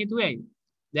කරන්න හේතුව ඇයි?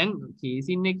 දැන්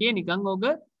කේසින් එකේ නිකන් ඔක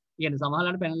කියන්නේ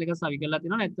සමහරවල්ලාට පැනල් එක සවි කරලා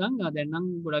තියෙනවා නැත්නම් දැන් නම්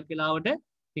ගොඩක් වෙලාවට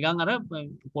නිකන් අර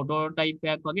ෆොටෝ ටයිප්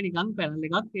එකක් වගේ නිකන් පැනල්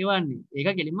එකක් එවන්නේ. ඒක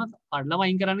කෙලින්ම කඩලා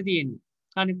වයින් කරන්න තියෙන්නේ.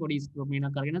 හරි පොඩි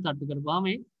ස්ක්‍රෝමීනක් අරගෙන තට්ටු කරපුවාම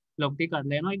මේ ලොක් ටික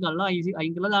කඩලා යනවා. ඒක ගල්ලා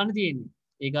අයින් කරලා දාන්න තියෙන්නේ.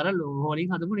 ඒක අර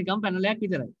හෝලින් හදපු නිකන් පැනල් එකක්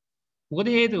විතරයි. මොකද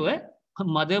හේතුව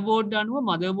මදර්බෝඩ් අනුව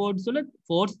මදර්බෝඩ්ස් වල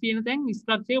ෆෝර්ස් තියෙන තැන්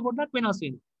ස්ට්‍රක්චර් එක පොඩ්ඩක් වෙනස්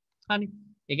වෙනවා. හරි.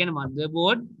 ඒ කියන්නේ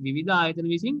මදර්බෝඩ් විවිධ ආයතන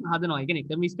විසින් හදනවා. ඒ කියන්නේ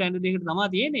එකම ස්ටෑන්ඩඩ් එකකට තමයි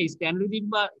තියෙන්නේ. ස්ටෑන්ඩඩ්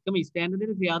තිබ්බා එකම ස්ටෑන්ඩඩ්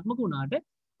එක ක්‍රියාත්මක වුණාට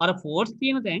අර ෆෝර්ස්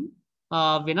තියෙන තැන්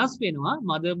වෙනස් වෙනවා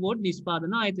මදර්බෝඩ්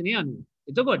නිෂ්පාදන ආයතනය අනුව.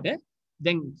 එතකොට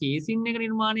දැන් කේසින් එක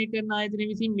නිර්මාණය කරන ආයතනය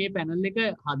විසින් මේ පැනල් එක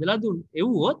හදලා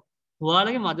එව්වොත්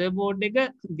ඔයාලගේ මදර්බෝඩ් එක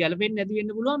ගැලපෙන්නේ නැති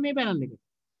වෙන්න පුළුවන් මේ පැනල් එක.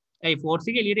 ඇයි ෆෝර්ස්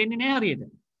එක එළියට එන්නේ නැහැ හරියට.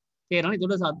 තේරෙනවද?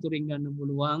 ඒකට සත්තුරින් ගන්න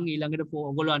පුළුවන්. ඊළඟට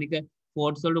ඔයගොල්ලෝ අනික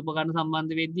ෆෝර්ස් වල උපකරණ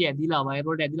සම්බන්ධ වෙද්දී ඇදිලා වයර්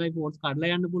වලට ඇදිලා මේ ෆෝර්ස්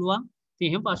කඩලා යන්න පුළුවන්. ඉතින්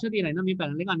එහෙම ප්‍රශ්න තියෙනවා. එහෙනම් මේ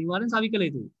පැනල් එක අනිවාර්යෙන් සවි කළ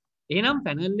යුතුයි. එහෙනම්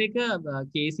පැනල් එක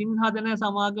කේසින් හදන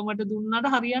සමාගමට දුන්නාට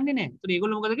හරියන්නේ නැහැ. ඒත්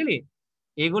ඒගොල්ලෝ මොකද කළේ?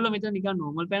 ඒගොල්ලෝ මෙතන නිකන්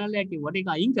normal පැනල් එකක් කිව්වට ඒක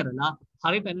අයින් කරලා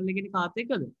හරි පැනල් එකේ කාත්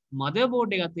එක්කද?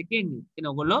 මදර්බෝඩ් එකත් එක්ක එන්නේ. ඉතින්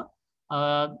ඔයගොල්ලෝ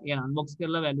يعني අන්බොක්ස්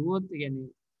කරලා බැලුවොත් يعني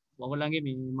ඔයගොල්ලන්ගේ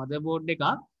මේ මදර්බෝඩ් එක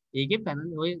ඒකේ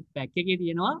පැනල් ඔය පැක් එකේ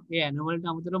තියෙනවා ඒ ඇනෝ වලට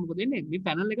අමතරව මොකද වෙන්නේ? මේ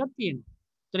පැනල් එකක් තියෙනවා.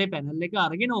 ඒතර මේ පැනල් එක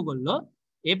අරගෙන ඕගොල්ලෝ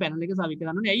ඒ පැනල් එක සවි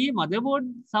කරන්න ඕනේ. ඇයි මේ මදර්බෝඩ්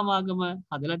සමාගම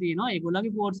හදලා තියෙනවා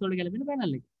ඒගොල්ලන්ගේ පෝර්ට්ස් වලට ගැලපෙන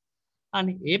පැනල් එක.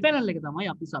 අනේ ඒ පැනල් එක තමයි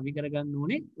අපි සවි කරගන්න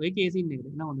ඕනේ ඔය කේසින් එකට.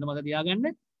 එහෙනම් හොඳට මතක තියාගන්න.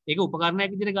 ඒක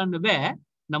උපකරණයක් විදිහට ගන්න බෑ.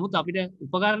 නමුත් අපිට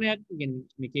උපකරණයක් කියන්නේ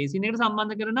මේ කේසින් එකට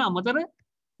සම්බන්ධ කරන අමතර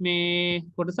මේ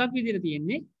කොටසක් විදිහට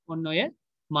තියෙන්නේ ඔන්න ඔය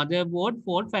මදර්බෝඩ්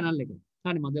ෆෝල්ට් පැනල් එක.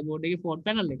 හරි මදර්බෝඩ් එකේ ෆෝල්ට්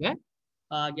පැනල් එක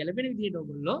ගැලපෙන විදිහට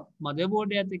ඔයගොල්ලෝ මදර්බෝඩ්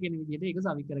එකත් එක්ක එන විදිහට ඒක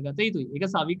සවි කරගත යුතුයි. ඒක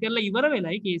සවි කරලා ඉවර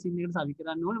වෙලයි කේසින් එකට සවි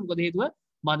කරන්න ඕනේ. මොකද හේතුව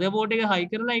මදර්බෝඩ් එක හයි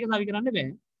කරලා ඒක සවි කරන්න බෑ.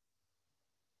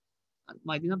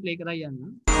 මම ඉතින් ප්ලේ කරලා යන්න.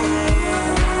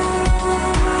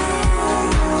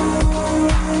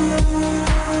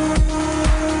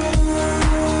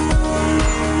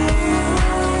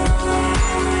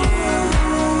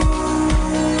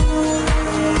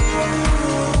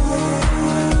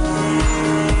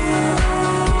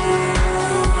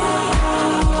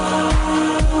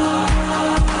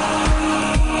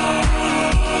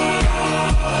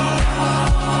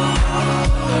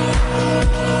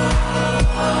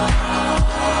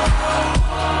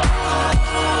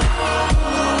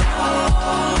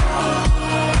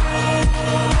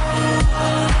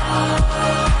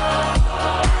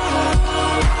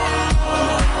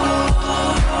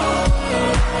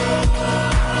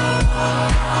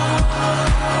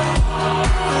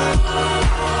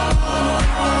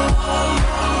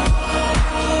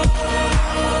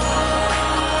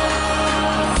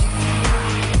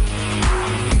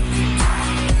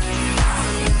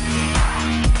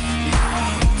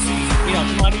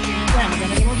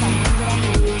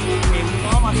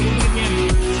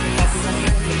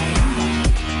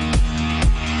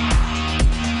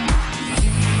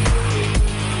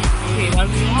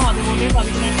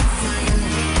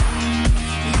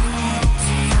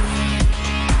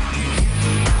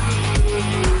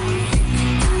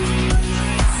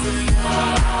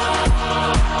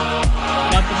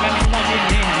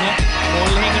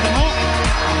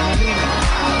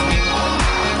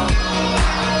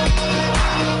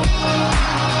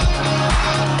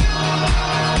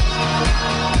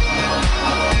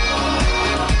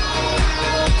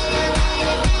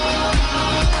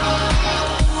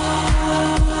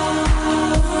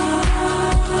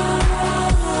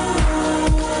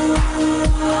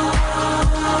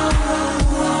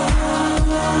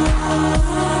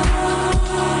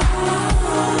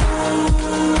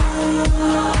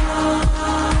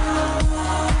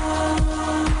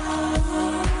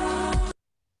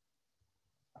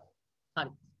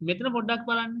 මෙතන පොඩ්ඩක්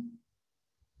බලන්න.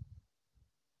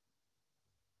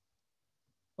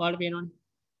 ඔයාලට පේනවනේ.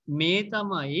 මේ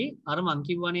තමයි අර මං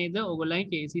කිව්වා නේද ඔයගොල්ලන්ගේ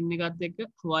කේසින් එකත් එක්ක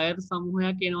වයර්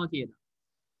සමූහයක් එනවා කියලා.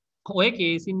 ඔය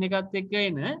කේසින් එකත් එක්ක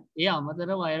එන ඒ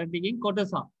අමතර වයර් ටිකකින්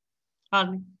කොටසක්.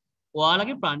 හරිනේ.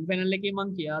 ඔයාලගේ ෆ්‍රන්ට් පැනල් එකේ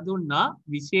මං කියා දුන්නා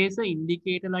විශේෂ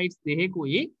ඉන්ඩිකේටර් ලයිට්ස්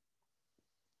දෙකකුයි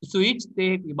ස්විච්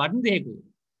දෙකකුයි බටන් දෙකකුයි.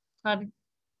 හරි.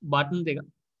 බටන්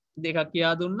දෙකක්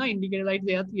කියා දුන්නා ඉන්ඩිකේටර් ලයිට්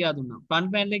දෙකක් කියා දුන්නා.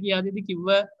 ෆ්‍රන්ට් පැනල් එකේ කියා දෙදි කිව්ව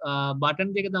බටන්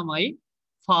දෙක තමයි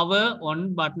power on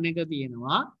බටන් එක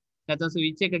තියෙනවා. නැත්නම්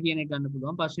ස්විච් එක කියන එක ගන්න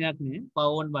පුළුවන් ප්‍රශ්නයක් නෑ.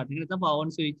 power on button එක නැත්නම් power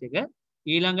on switch එක.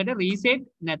 ඊළඟට reset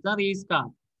නැත්නම්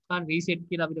restart. හරි reset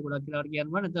කියලා අපිට ගොඩක් වෙලාවට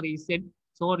කියනවා නැත්නම් reset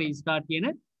so restart කියන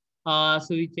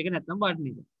ස්විච් එක නැත්නම් බටන්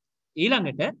එක.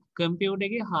 ඊළඟට කම්පියුටර්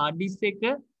එකේ hard disk එක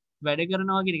වැඩ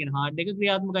කරනවා කියන එක hard එක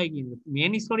ක්‍රියාත්මකයි කියන එක.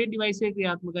 main storage device එක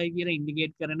ක්‍රියාත්මකයි කියලා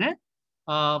indicate කරන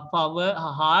power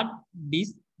hard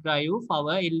disk drive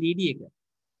power LED එක.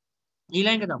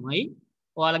 ඊළඟ තමයි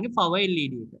ඔයාලගේ power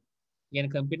LED එක. කියන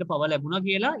කම්පියුටර් power ලැබුණා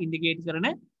කියලා indicate කරන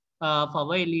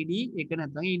power LED එක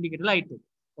නැත්නම් indicator light එක.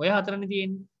 ඔය හතරනේ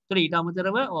තියෙන්නේ. ඒතර ඊට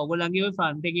අමතරව ඕගොල්ලන්ගේ ඔය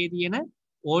front එකේ තියෙන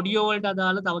audio වලට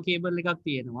අදාළ තව cable එකක්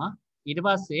තියෙනවා. ඊට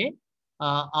පස්සේ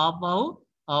ආපහු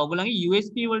ඔයගොල්ලන්ගේ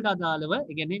USB වලට අදාළව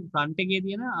ඒ කියන්නේ front එකේ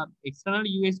තියෙන external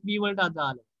USB වලට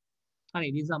අදාළව හරි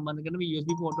ඉතින් සම්බන්ධ කරන USB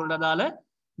port වලට අදාළ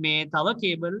මේ තව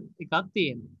cable එකක්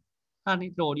තියෙනවා. හරි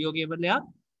ඒක audio cable එකක්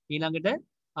ඊළඟට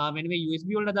මෙන්න මේ USB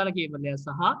වලට අදාළ cable එකක්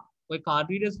සහ ඔය card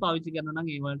readers පාවිච්චි කරනවා නම්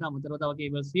ඒ වලට අමතරව තව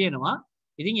cables තියෙනවා.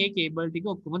 ඉතින් මේ cable ටික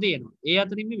ඔක්කොම තියෙනවා. ඒ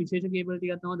අතරින් මේ විශේෂ cable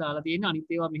ටිකක් තමයි දාලා තියෙන්නේ.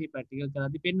 අනිත් ඒවා මෙහි practical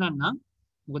කරද්දි පෙන්නන්නම්.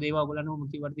 මොකද ඒවා ඔයගොල්ලන්ට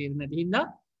මොකක් කිව්වට තේරෙන්නේ නැති හින්දා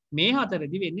මේ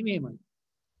හතරෙදි වෙන්නේ මෙහෙමයි.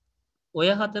 ඔය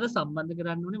හතර සම්බන්ධ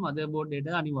කරන්න ඕනේ motherboard එකට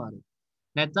අනිවාර්යයෙන්.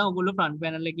 නැත්නම් ඔයගොල්ලෝ front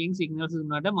panel එකකින් signals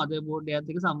දුන්නාට motherboard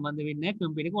එකත් එක්ක සම්බන්ධ වෙන්නේ නැහැ,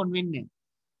 computer එක on වෙන්නේ නැහැ.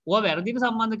 ඔයා වැරදිට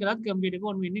සම්බන්ධ කරත් computer එක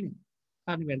on වෙන්නේ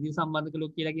නැහැ. හරි වැරදිට සම්බන්ධ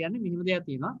කළොත් කියලා කියන්නේ මෙහෙම දෙයක්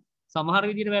තියෙනවා. සමහර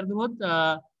විදිහට වැරදුනොත්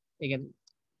ඒ කියන්නේ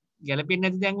ගැලපෙන්නේ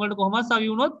නැති තැන් වලට කොහොමද සවි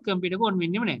වුණොත් computer එක on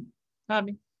වෙන්නේම නැහැ.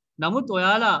 හරිනේ. නමුත්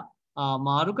ඔයාලා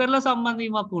මාරු කරලා සම්බන්ධ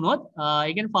වීමක් වුණොත්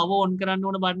ඒ කියන්නේ power on කරන්න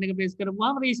ඕන බටන් එක press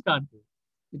කරපුවාම restart වෙනවා.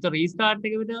 ඉතින් restart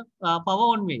එක විතර power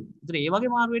on වෙයි. ඉතින් ඒ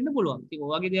වගේ මාරු වෙන්න පුළුවන්. ඉතින්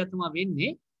ඔය වගේ දෙයක් තමයි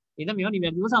වෙන්නේ. එහෙනම් මේවා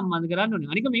නිවැරදිව සම්බන්ධ කරන්න ඕනේ.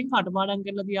 අනික මේක කටපාඩම්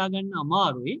කරලා තියාගන්න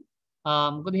අමාරුයි.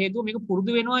 මොකද හේතුව මේක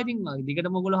පුරුදු වෙනවා. ඉතින්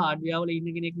දිගටම ඔයගොල්ලෝ hardware වල ඉන්න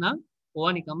කෙනෙක් නම්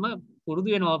ඕවා නිකම්ම පුරුදු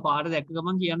වෙනවා. පාඩ දැක්ක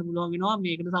ගමන් කියන්න පුළුවන් වෙනවා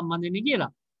මේකට සම්බන්ධ වෙන්නේ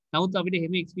කියලා. නමුත් අපිට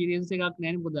එහෙම එක්ස්පීරියන්ස් එකක්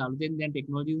නැහැ නේ. මොකද අලුතෙන් දැන්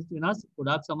ටෙක්නොලොජිස් වෙනස්.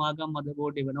 ගොඩාක් සමාගම්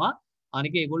මදර්බෝඩ් එවනවා.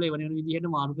 අනික ඒගොල්ලෝ එවන විදිහට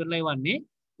මාරු කරලා එවන්නේ.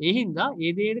 ඒ හින්දා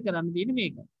ඒ දේට කරන්න තියෙන්නේ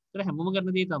මේක. ඒතර හැමෝම කරන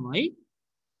දේ තමයි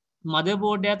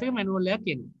මදර්බෝඩ් එකත් එක්ක මැනුවල් එකක්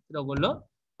එන්නේ. ඒතර ඔයගොල්ලෝ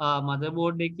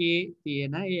මදර්බෝඩ් එකේ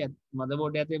තියෙන ඒ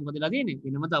මදර්බෝඩ් එකත් එක්ක මොකදලා තියෙන්නේ?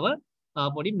 වෙනම තව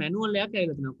පොඩි මැනුවල් එකක්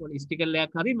ඇවිල්ලා තියෙනවා. පොඩි ස්ටිකර්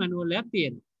එකක් හරි මැනුවල් එකක්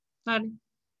තියෙනවා. හරි.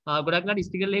 ගොඩක් ලාට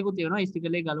ස්ටිකර් එකකුත් තියෙනවා.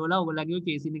 ස්ටිකර් එක ගලවලා ඔයගොල්ලන්ගේ ඔය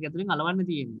කේසින් එක ඇතුලෙන් අලවන්න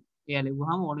තියෙන්නේ. ඒ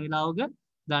ඇලෙවුවාම ඕන වෙලාවක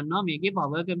දන්නවා මේකේ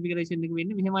power configuration එක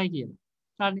වෙන්නේ මෙහෙමයි කියලා.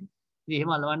 හරිනේ. ඉතින්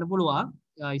එහෙම අලවන්න පුළුවන්.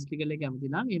 ස්ටිකර් එක කැමති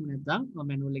නම් එහෙම නැත්නම්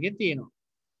මැනුවල් එකේ තියෙනවා.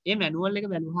 මේ මැනුවල් එක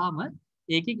බැලුවාම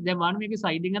ඒකේ දැන් බලන්න මේකේ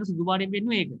සයිඩ් එකෙන් අර සුදු පාටෙන්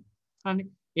පෙන්නුවේ ඒක. හරිනේ.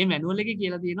 මේ මැනුවල් එකේ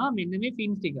කියලා තියෙනවා මෙන්න මේ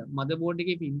පින් ටික. මදර්බෝඩ්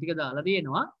එකේ පින් ටික දාලා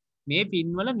තියෙනවා. මේ පින්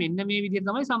වල මෙන්න මේ විදිහට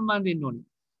තමයි සම්බන්ධ වෙන්න ඕනේ.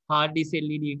 hard disk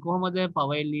LED එක කොහොමද?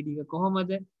 power LED එක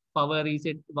කොහොමද? power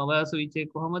reset power switch එක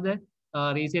කොහොමද?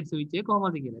 reset switch එක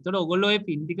කොහොමද කියලා. එතකොට ඔයගොල්ලෝ මේ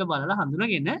පින් ටික බලලා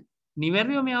හඳුනගෙන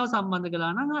නිවැරදිව මේව සම්බන්ධ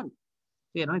කළා නම් හරි.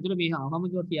 තේරෙනවද? ඒතකොට මේ ආවම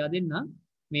කියා දෙන්න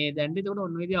මේ දැන් එතකොට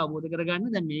ඔන්න ඔය විදිහ අවබෝධ කරගන්න.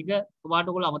 දැන් මේක ඔයාලට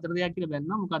ඔයගොල්ලෝ අමතර දෙයක් කියලා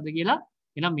බැලුවා මොකද්ද කියලා.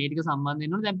 එහෙනම් මේ ටික සම්බන්ධ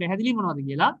වෙන්න ඕනේ. දැන් පැහැදිලි මොනවද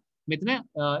කියලා. මෙතන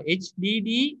HDD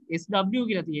SW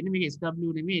කියලා තියෙන්නේ. මේක SW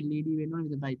නෙමෙයි LED වෙන්න ඕනේ.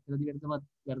 මෙතන ටයිප් කරලා දිගට තමයි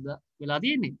වැරද වෙලා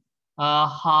තියෙන්නේ.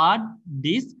 hard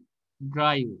disk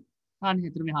drive. හරි.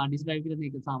 එතන මේ hard disk drive කියලා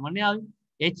මේක සාමාන්‍ය ආවේ.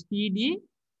 HDD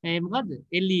මොකද්ද?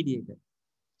 LED එක.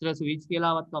 ඒතර ස්විච්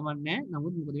කියලාවත් කමන්නේ නැහැ.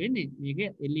 නමුත් මොකද වෙන්නේ? මේක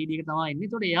LED එක තමයි එන්නේ.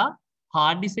 ඒතකොට එයා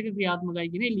hard disk එක ක්‍රියාත්මකයි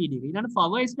කියන LED එක. ඊළඟට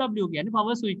power SW කියන්නේ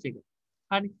power switch එක.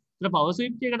 හරි. ඒතර power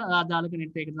switch එකට අදාළ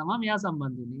කනෙක්ටර් එකට තමයි මෙයා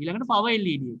සම්බන්ධ වෙන්නේ. ඊළඟට power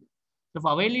LED එක. ඒතර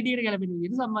power LED එකට ගැලපෙන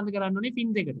විදිහට සම්බන්ධ කරන්න ඕනේ පින්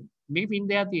දෙකට. මේකේ පින්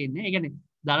දෙකක් තියෙන්නේ. ඒ කියන්නේ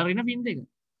දාලා රින පින් දෙක.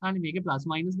 හරි. මේකේ ප්ලස්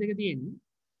මයිනස් දෙක තියෙන්නේ.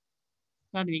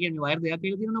 හරි. මේකේ මේ වයර් දෙකක්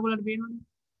කියලා තියෙනවා ඔයගොල්ලන්ට පේනවනේ.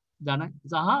 ධන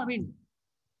සහ රින්.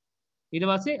 ඊට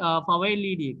පස්සේ power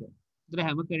LED එක. ඒතර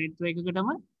හැම කනෙක්ටර් එකකටම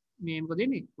මේ මොකද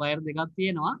වෙන්නේ? වයර් දෙකක්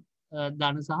තියෙනවා.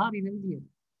 ධන සහ රින විදියට.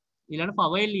 ඊළඟ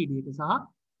power LED එක සහ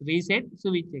reset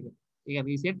switch එක. ඒක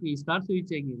reset restart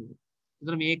switch එක කියන්නේ.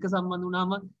 ඒතර මේක සම්බන්ධ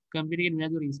වුණාම කම්පියුටර් එකේ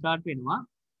නිරතුරු restart වෙනවා.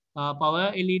 power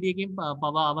LED එකෙන්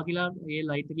power ආවා කියලා ඒ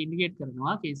light එක indicate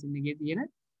කරනවා. casing එකේ තියෙන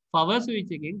power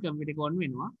switch එකෙන් කම්පියුටර් එක on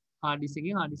වෙනවා. hard disk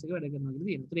එකෙන් hard disk එක වැඩ කරනවා කියලා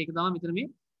තියෙනවා. ඒතර ඒක තමයි මෙතන මේ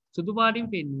සුදු පාටින්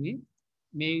පෙන්වන්නේ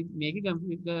මේකේ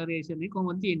configuration එක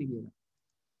කොහොමද තියෙන්නේ කියලා.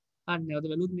 අන්න නැවත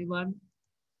බලුත් මේ බලන්න.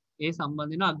 ඒ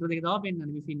සම්බන්ධ වෙන අග්‍ර දෙක තමයි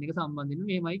පෙන්වන්නේ. මේ pin එක සම්බන්ධ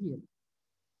වෙන්නේ මෙහෙමයි කියලා.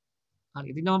 හරි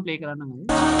ඉතින් මම ප්ලේ කරන්නම්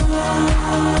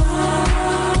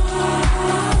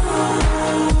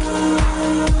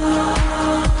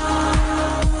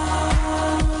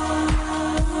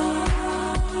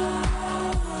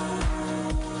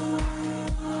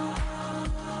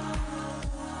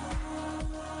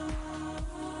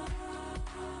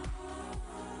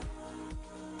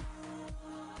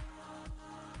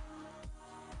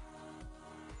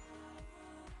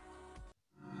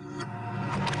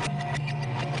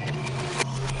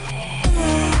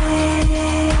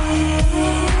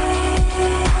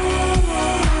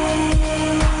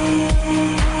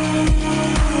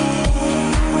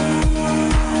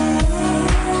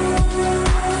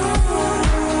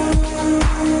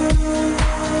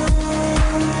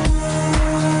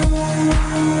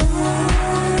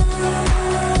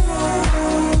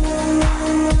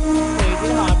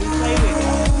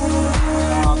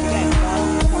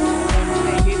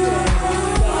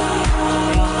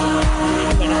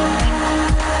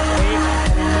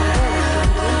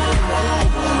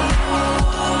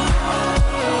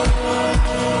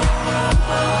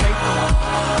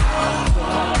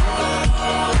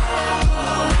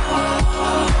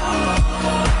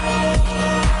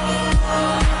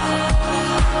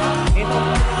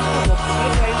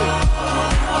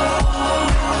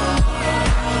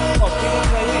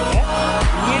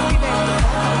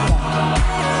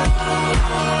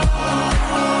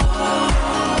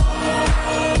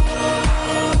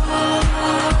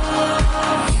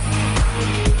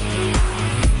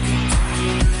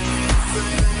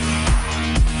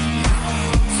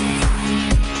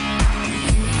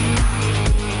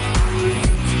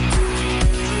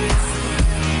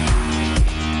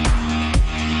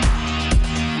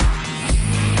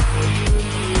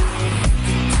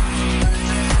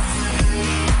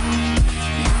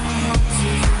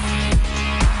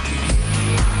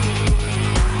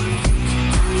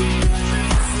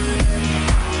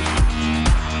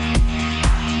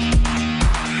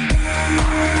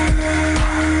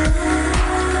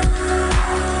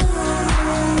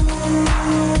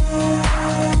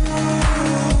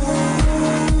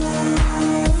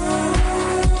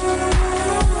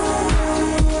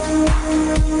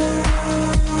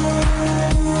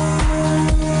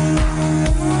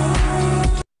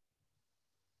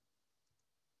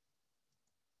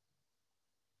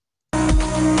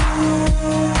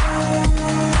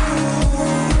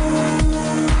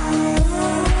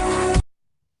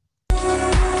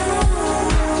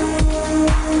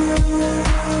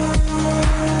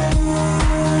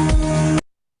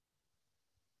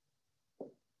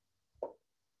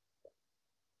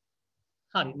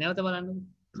හරි නැවත බලන්න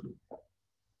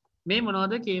මේ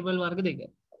මොනවද කේබල් වර්ග දෙක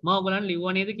මම ඔයගලන්ට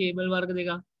ලිව්වා නේද කේබල් වර්ග දෙක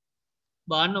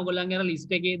බලන්න ඔයගලන්ගේ අර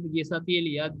ලිස්ට් එකේ ගිය සතියේ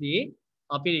ලියද්දී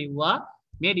අපි ලිව්වා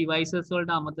මේ ඩිවයිසස්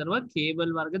වලට අමතරව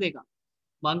කේබල් වර්ග දෙකක්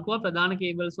මං කිව්වා ප්‍රධාන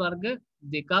කේබල්ස් වර්ග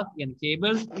දෙකක් يعني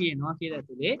කේබල්ස් තියෙනවා කියලා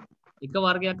ඇතුලේ එක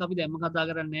වර්ගයක් අපි දැම්ම කතා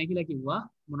කරන්නේ නැහැ කියලා කිව්වා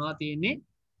මොනවද තියෙන්නේ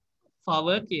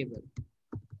power cable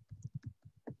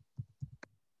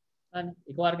අන්න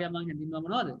එක වර්ගයක් මම හැඳින්වුවා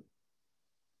මොනවද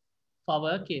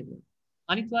power cable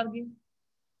අනිත්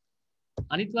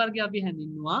වර්ගය අපි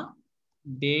හැඳින්වුවා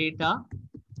data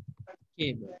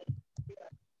cable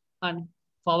අන්න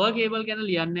power cable ගැන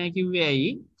ලියන්නේ නැහැ කිව්වේ ඇයි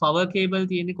power cable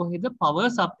තියෙන්නේ කොහෙද power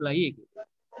supply එකේ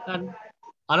අන්න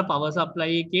අර power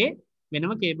supply එකේ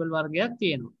වෙනම cable වර්ගයක්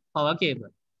තියෙනවා power cable.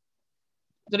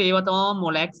 ඒතර ඒවා තමයි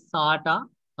molex SATA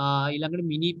ඊළඟට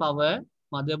mini power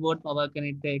motherboard power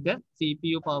connector එක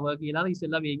CPU power කියලා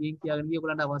ඉස්සෙල්ලා වේගයෙන් කියාගෙන ගිය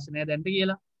ඔයගලන්ට අවශ්‍ය නැහැ දැන්ට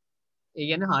කියලා. ඒ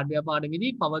කියන්නේ hardware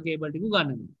පාඩමේදී power cable ටික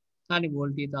උගන්වනවා. හරි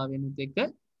වෝල්ටේජතාවයන්ත් එක්ක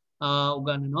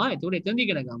උගන්වනවා. ඒතකොට එතනදී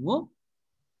ඉගෙන ගමු.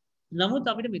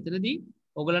 නමුත් අපිට මෙතනදී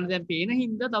ඔයගලන්ට දැන් පේන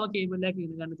හින්දා තව cable එකක්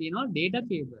ඉගෙන ගන්න තියෙනවා data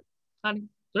cable. හරි.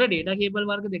 ඒතකොට data cable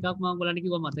වර්ග දෙකක් මම ඔයගලන්ට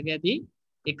කිව්වා මතක ඇති.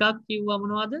 එකක් කිව්වා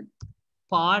මොනවද?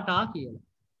 PATA කියලා.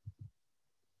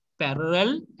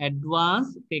 Parallel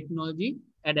Advanced Technology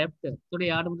Adapter. ඒතකොට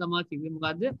යාටම තමයි කිව්වේ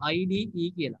මොකද්ද? IDE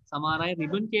කියලා. සමහර අය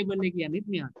ribbon cable එක කියන්නේත්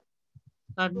මෙයාට.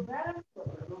 හරි.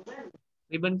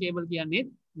 ribbon cable කියන්නේත්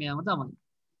මෙයාම තමයි.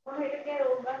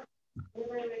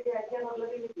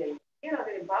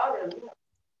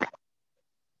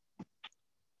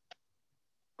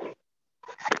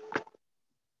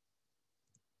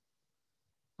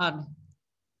 හරි.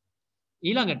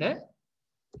 ඊළඟට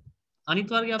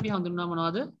අනිත් වර්ගය අපි හඳුන්වනවා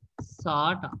මොනවද?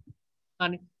 SATA.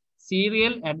 හරි.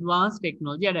 Serial Advanced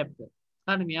Technology Adapter.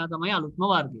 හරි මෙයා තමයි අලුත්ම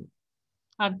වර්ගය.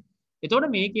 හරි. එතකොට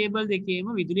මේ කේබල් දෙකේම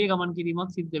විදුලිය ගමන්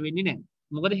කිරීමක් සිද්ධ වෙන්නේ නැහැ.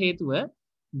 මොකද හේතුව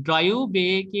drive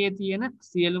bay එකේ තියෙන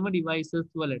සියලුම devices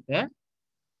වලට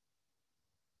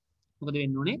මොකද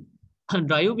වෙන්න ඕනේ?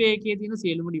 drive bay එකේ තියෙන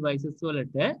සියලුම devices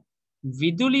වලට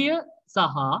විදුලිය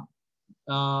සහ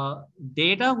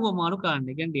data හුවමාරු කරන්න.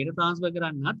 ඒ කියන්නේ data transfer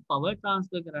කරන්නත් power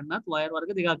transfer කරන්නත් wire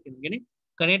වර්ග දෙකක් වෙනවා. කියන්නේ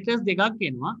connectors දෙකක්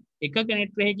වෙනවා. එක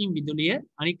connector එකකින් විදුලිය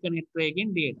අනිත් connector එකකින්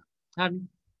data. හරි.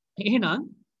 එහෙනම්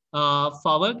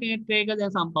power connector එක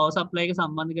දැන් power supply එක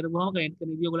සම්බන්ධ කරපුවාම connect කරන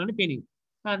විදිය ඔයගොල්ලන්ට පේනවා.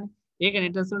 හරි. ඒ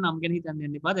connectors වල නම් ගැන හිතන්න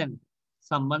යන්න එපා දැන්.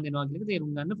 සම්බන්ධ වෙනවා කියන එක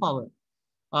තේරුම් ගන්න power.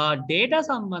 data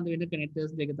සම්බන්ධ වෙන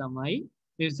connectors දෙක තමයි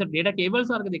data cables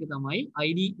වර්ග දෙක තමයි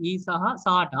IDE සහ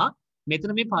SATA.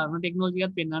 මෙතන මේ පරණ ටෙක්නොලොජි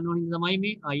එකත් පෙන්වන්න ඕන හින්දා තමයි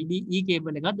මේ IDE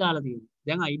cable එකක් දාලා තියෙන්නේ.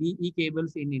 දැන් IDE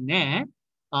cables ඉන්නේ නැහැ.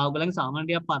 ඔයගොල්ලන්ගේ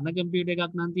සාමාන්‍ය පරණ කම්පියුටර්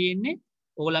එකක් නම් තියෙන්නේ.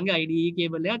 ඔයගොල්ලන්ගේ IDE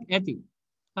cable එකක් ඇති.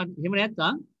 හරි. එහෙම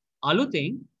නැත්නම්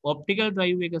අලුතෙන් optical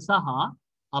drive එක සහ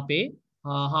අපේ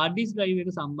hard disk drive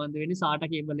එක සම්බන්ධ වෙන්නේ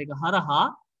SATA cable එක හරහා.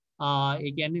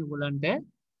 ඒ කියන්නේ ඔයගොල්ලන්ට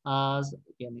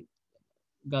කියන්නේ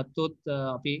ගත්තොත්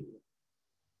අපි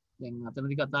දැන්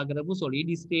අතනදි කතා කරපු solid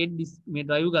state disk මේ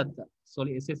drive ගත්තා.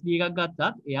 solid SSD එකක් ගත්තත්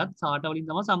එයත් SATA වලින්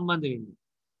තමයි සම්බන්ධ වෙන්නේ.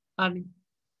 හරි.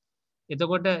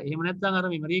 එතකොට එහෙම නැත්නම් අර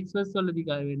memory express වලදී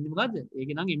වෙන්නේ මොකද්ද?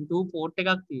 ඒකේ නම් M2 port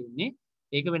එකක් තියෙන්නේ.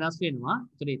 ඒක වෙනස් වෙනවා.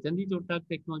 ඒතකොට එතනදී චොට්ටක්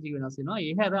ටෙක්නොලොජි වෙනස් වෙනවා.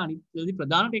 ඒ හැර අනිත්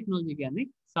ප්‍රධාන ටෙක්නොලොජි කියන්නේ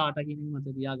SATA කියන එක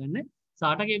මත තියාගන්න.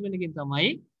 SATA cable එකෙන් තමයි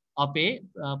අපේ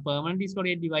permanent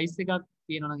storage device එකක්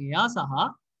තියෙනවා නම් එයා සහ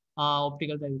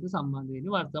optical drive එක සම්බන්ධ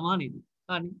වෙන්නේ වර්තමානයේදී.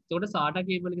 හරි. ඒකට SATA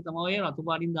cable එක තමයි රතු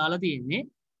පාටින් දාලා තියෙන්නේ.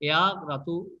 එයා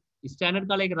රතු ස්ටෑන්ඩඩ්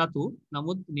කලර් එක රතු.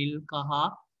 නමුත් නිල් කහ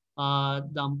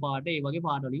දම් පාට ඒ වගේ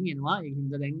පාට වලින් එනවා. ඒ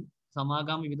හින්දා දැන්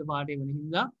සමාගම් විවිධ පාට වෙන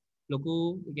හින්දා ලොකු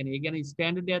ඒ කියන්නේ ඒ කියන්නේ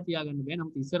ස්ටෑන්ඩඩ් එකක් තියාගන්න බෑ.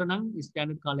 නමුත් ඉස්සර නම්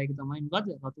ස්ටෑන්ඩඩ් කලර් එක තමයි මොකද්ද?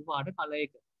 රතු පාට කලර්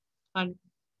එක. හරි.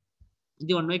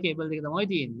 ඉතින් ඔන්න ඔය කේබල් දෙක තමයි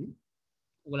තියෙන්නේ.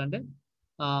 ඔයගලන්ට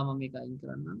මම මේක අයින්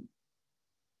කරන්නම්.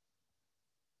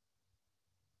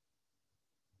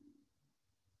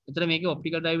 එතන මේකේ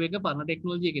ඔප්ටිකල් ඩ්‍රයිව් එක පරණ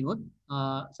ටෙක්නොලොජි එකනොත්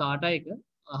SATA එක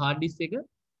hard disk එක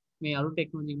මේ අලුත්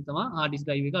ටෙක්නොලොජි එකකින් තමයි hard disk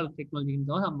drive එක අලුත් ටෙක්නොලොජි එකකින්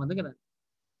තමයි සම්බන්ධ කරන්නේ.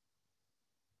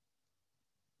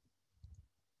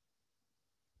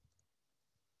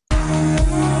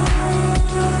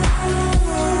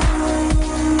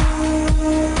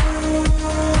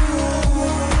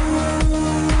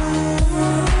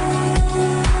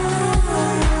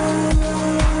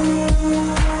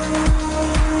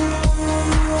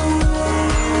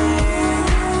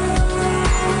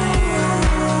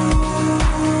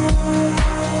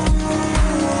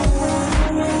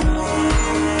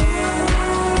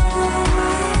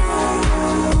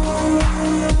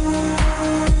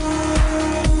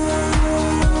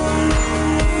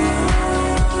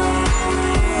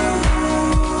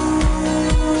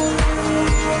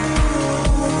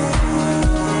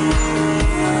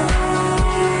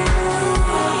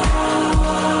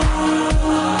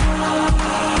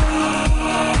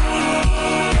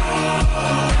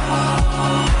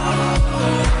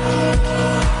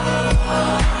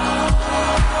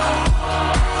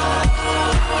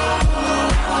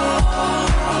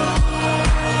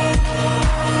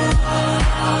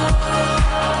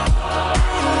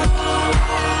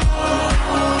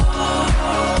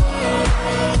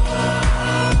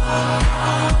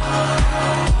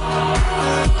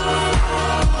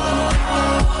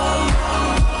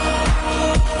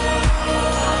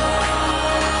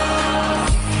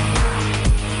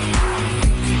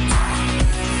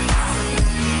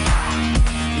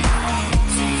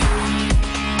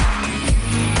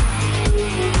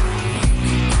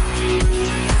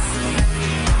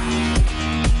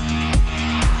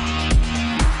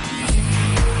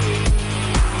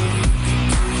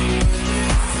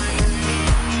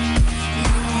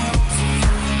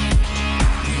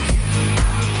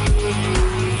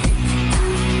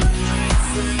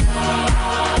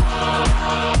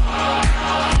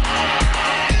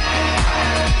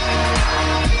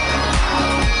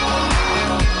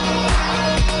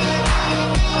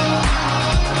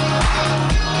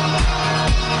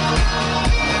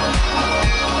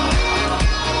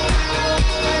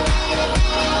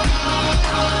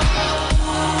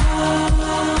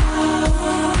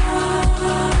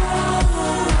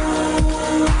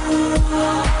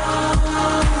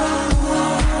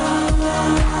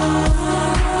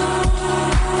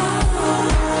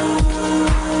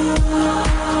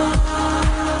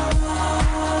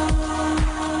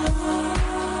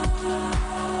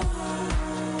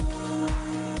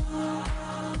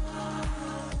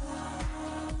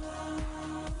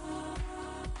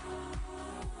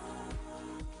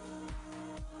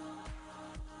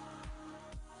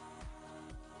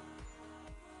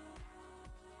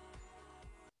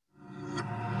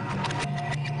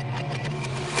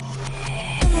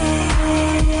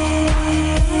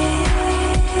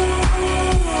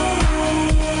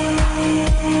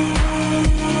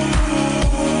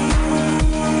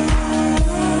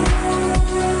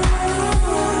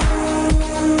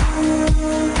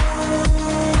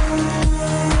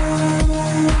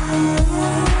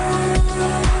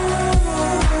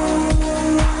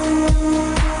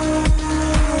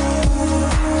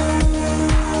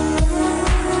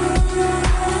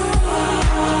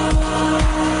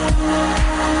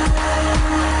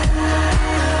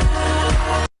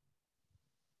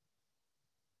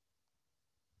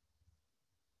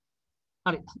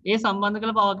 හරි. ඒ සම්බන්ධ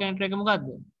කළ පවර් කනෙක්ටර් එක මොකද්ද?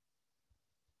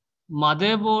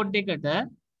 මදර්බෝඩ් එකට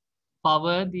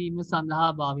පවර් දීම සඳහා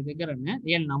භාවිත කරන,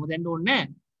 ඒ නම දෙන්න ඕනේ නැහැ.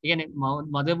 ඒ කියන්නේ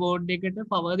මදර්බෝඩ් එකට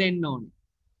පවර් දෙන්න ඕනේ.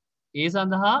 ඒ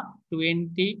සඳහා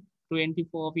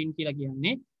 24 පින් කියලා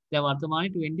කියන්නේ දැන්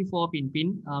වර්තමානයේ 24 පින්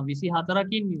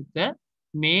 24කින් යුක්ත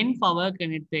මේන් පවර්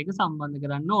කනෙක්ටර් එක සම්බන්ධ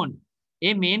කරන්න ඕනේ.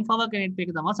 ඒ මේන් පවර් කනෙක්ටර්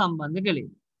එක තමයි සම්බන්ධ කළේ.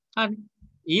 හරි.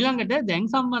 ඊළඟට දැන්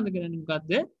සම්බන්ධ කරන්නේ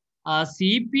මොකද්ද?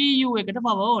 CPU එකට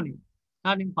පවර් ඕනේ.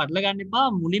 හරි. පටල ගන්න එපා.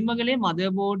 මුලින්ම ගලේ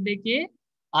මදර්බෝඩ් එකේ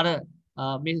අර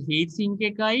මේ හීට් සින්ක්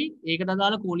එකයි ඒකට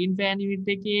අදාළ කූලින් ෆෑන්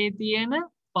යුනිට් එකේ තියෙන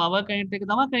පවර් කනෙක්ටර් එක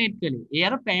තමයි කනෙක්ට් කළේ. ඒ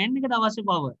අර ෆෑන් එකට අවශ්‍ය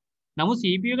පවර්. නමුත්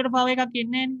CPU එකට පවර් එකක්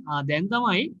එන්නේ නැහැ. දැන්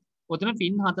තමයි ඔතන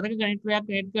පින් 4ක කනෙක්ටරයක්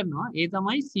කනෙක්ට් කරනවා. ඒ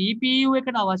තමයි CPU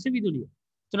එකට අවශ්‍ය විදුලිය.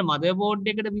 එතන මදර්බෝඩ්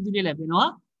එකට විදුලිය ලැබෙනවා.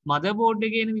 මදර්බෝඩ්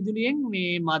එකේ එන විදුලියෙන්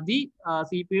මේ මදි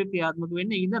CPU ක්‍රියාත්මක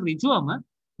වෙන්නේ. ඊට ඍජුවම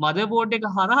මදර්බෝඩ් එක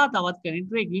හරහා තවත්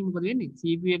කනෙක්ටර් එකකින් මොකද වෙන්නේ?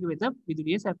 CPU එක වෙත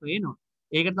විදුලිය සැපයනවා.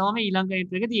 ඒක තමයි ඊළඟ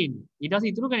කනෙක්ටර් එක තියෙන්නේ. ඊට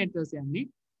පස්සේ ඉතුරු කනෙක්ටර්ස් යන්නේ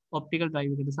ඔප්ටිකල්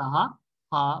ඩ්‍රයිව් එකට සහ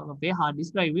අපේ හાર્ඩ්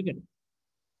ඩිස්ක් ඩ්‍රයිව් එකට.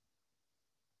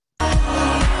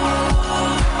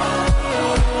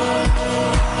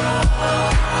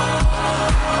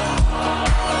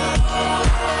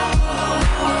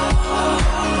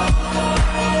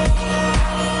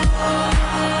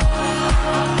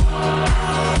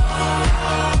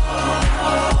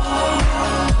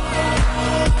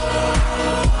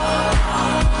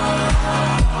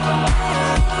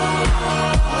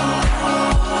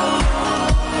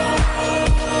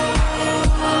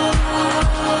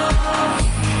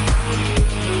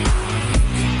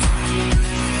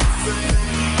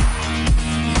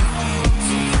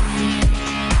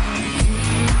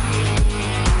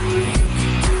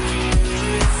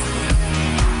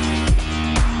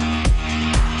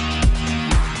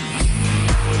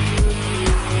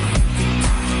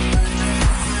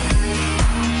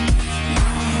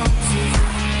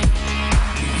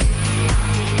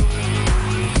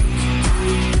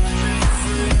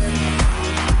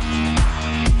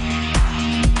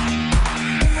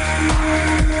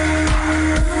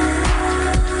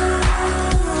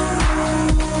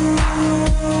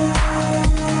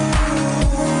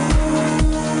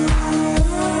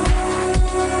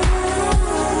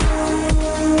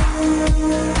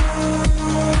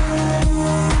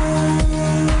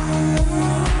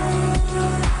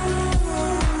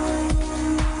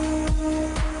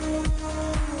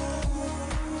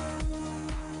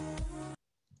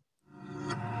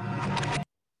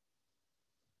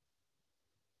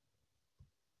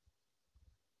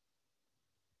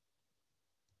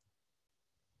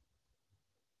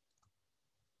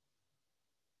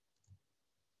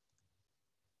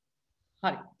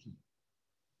 හරි.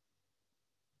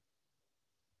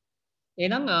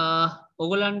 එහෙනම්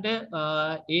ඔයගලන්ට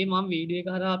මම වීඩියෝ එක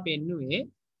හරහා පෙන්නුවේ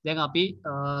දැන් අපි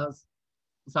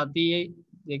සතියේ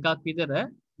දෙකක් විතර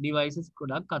ඩිවයිසස්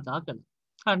ගොඩක් කතා කළා.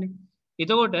 හරිනේ.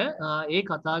 එතකොට ඒ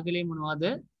කතා කළේ මොනවද?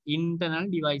 ඉන්ටර්නල්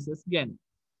ඩිවයිසස් ගැන.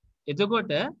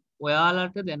 එතකොට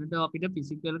ඔයාලට දැනට අපිට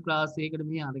ෆිසිකල් ක්ලාස් එකකට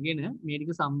මේ අරගෙන මේ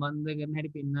ටික සම්බන්ධ කරන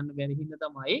හැටි පෙන්වන්න බැරි හින්දා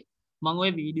තමයි මම ওই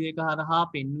වීඩියෝ එක හරහා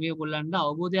පෙන්වුවේ ඔයගොල්ලන්ට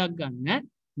අවබෝධයක් ගන්න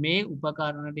මේ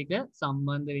උපකරණ ටික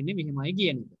සම්බන්ධ වෙන්නේ මෙහෙමයි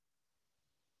කියන එක.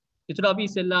 ඒතර අපි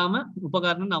ඉස්සෙල්ලාම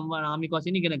උපකරණ නාමික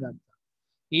වශයෙන් ඉගෙන ගත්තා.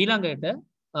 ඊළඟට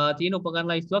තියෙන උපකරණ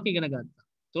ලයිස්තුවක් ඉගෙන ගත්තා.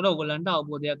 ඒතර ඔයගොල්ලන්ට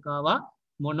අවබෝධයක් ආවා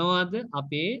මොනවද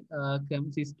අපේ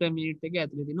සිස්ටම් යුනිට් එකේ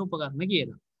ඇතුලේ තියෙන උපකරණ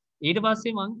කියලා. ඊට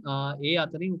පස්සේ මම ඒ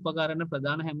අතරින් උපකරණ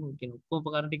ප්‍රධාන හැම කියන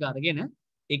උපකරණ ටික අරගෙන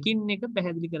එකින් එක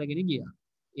පැහැදිලි කරගෙන ගියා.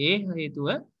 ඒ හේතුව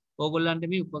ඕගොල්ලන්ට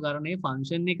මේ උපකරණයේ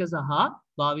ෆන්ක්ෂන් එක සහ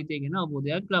භාවිතය ගැන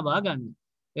අවබෝධයක් ලබා ගන්න.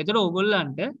 එතකොට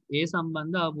ඕගොල්ලන්ට ඒ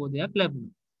සම්බන්ධ අවබෝධයක්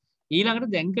ලැබුණා.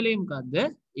 ඊළඟට දැන් කලේ මොකද්ද?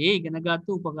 ඒ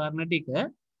ඉගෙනගත්තු උපකරණ ටික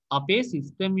අපේ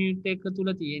සිස්ටම් යුනිට් එක තුල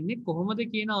තියෙන්නේ කොහොමද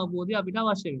කියන අවබෝධය අපිට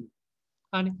අවශ්‍ය වෙනවා.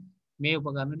 හරි. මේ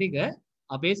උපකරණ ටික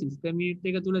අපේ සිස්ටම් යුනිට්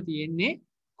එක තුල තියෙන්නේ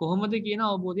කොහොමද කියන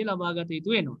අවබෝධය ලබා ගත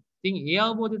යුතු වෙනවා. ඉතින් ඒ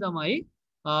අවබෝධය තමයි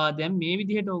දැන් මේ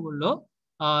විදිහට ඕගොල්ලෝ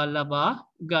ලබා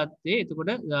ගත්තේ. එතකොට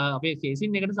අපේ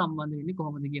කේසින් එකට සම්බන්ධ වෙන්නේ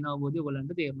කොහොමද කියන අවබෝධය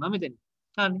ඔයගොල්ලන්ට තේරුණා මෙතන.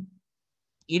 හරි.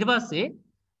 ඊට පස්සේ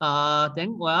දැන්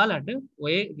ඔයාලට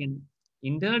ඔය කියන්නේ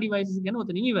ඉන්ටර්නල් ඩිවයිසස් ගැන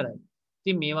ඔතනින් ඉවරයි.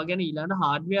 ඉතින් මේවා ගැන ඊළඟ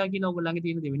හાર્ඩ්වෙයාර් කියන ඔයගොල්ලන්ගේ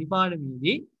තියෙන දෙවෙනි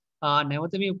පාඩමේදී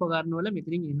නැවත මේ උපකරණ වල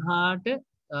මෙතනින් එහාට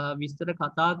විස්තර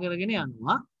කතා කරගෙන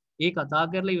යනවා. ඒ කතා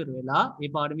කරලා ඉවර වෙලා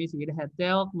මේ පාඩමේ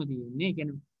 70%ක්ම තියෙන්නේ. ඒ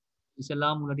කියන්නේ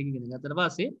ඉස්ලාම් මුල ටික ඉගෙන ගත්තට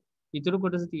පස්සේ ඉතුරු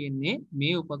කොටස තියෙන්නේ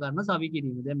මේ උපකරණ සවි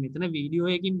කිරීම. දැන් මෙතන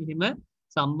වීඩියෝ එකකින් මෙහෙම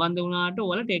සම්බන්ධ වුණාට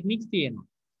ඔයාලා ටෙක්නික්ස් තියෙනවා.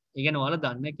 ඒ කියන්නේ ඔයාලා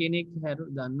දන්න කෙනෙක්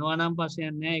දන්නවා නම්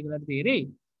ප්‍රශ්නයක් නැහැ. ඒකට තේරෙයි.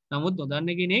 නමුත් නොදන්න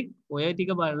කෙනෙක් ඔය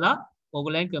ටික බලලා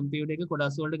ඔයගොල්ලන් කම්පියුටර් එක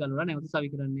කොටස් වලට ගලවලා නැවත සවි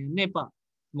කරන්න යන්න එපා.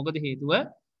 මොකද හේතුව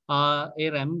ඒ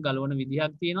RAM ගලවන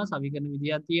විදිහක් තියෙනවා, සවි කරන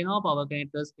විදිහක් තියෙනවා, power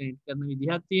connectors connect කරන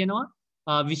විදිහක් තියෙනවා.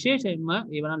 විශේෂයෙන්ම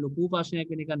ඒවනම් ලොකු ප්‍රශ්නයක්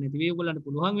වෙන එකක් නැති වෙයි ඔයගොල්ලන්ට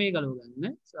පුළුවන් වෙයි ගලව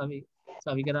ගන්න.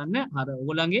 සවි කරන්න අර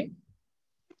ඔයගොල්ලන්ගේ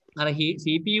අර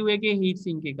CPU එකේ heat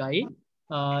sink එකයි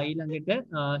ඊළඟට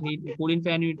cooling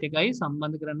fan unit එකයි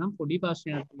සම්බන්ධ කරන්න පොඩි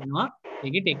ප්‍රශ්නයක් තියෙනවා.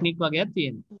 ඒකේ ටෙක්නික් වගේක්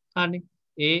තියෙනවා. හරිනේ.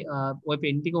 ඒ ඔය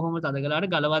පෙන්ටි කොහොම තද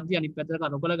කළාට ගලවද්දි අනිත් පැත්තට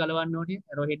කරකොල ගලවන්න ඕනේ.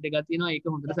 ඇරෝ හෙඩ් එකක් තියෙනවා. ඒක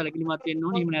හොඳට සැලකිලිමත් වෙන්න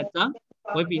ඕනේ. එහෙම නැත්නම්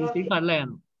ඔය පින් ස්ටික් කඩලා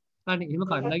යනවා. හරිනේ. එහෙම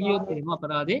කඩලා ගියොත් එහෙම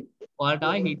අපරාධේ ඔයාලට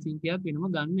ආයේ heat sink එකක් වෙනම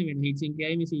ගන්න වෙනවා. heat sink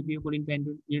එකයි මේ CPU cooling fan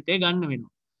unit එක ගන්න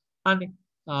වෙනවා. හරිනේ.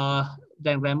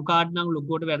 දැන් RAM card නම්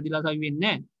ලොකුවට වැරදිලා සවි වෙන්නේ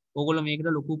නැහැ. ඕගොල්ලෝ මේකට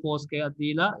ලොකු පෝස්ට් එකක්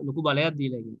දීලා ලොකු බලයක්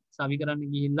දීලා ඉන්නේ. සවි කරන්න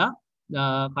ගිහිල්ලා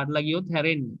කඩලා ගියොත්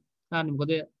හැරෙන්නේ. හරිනේ.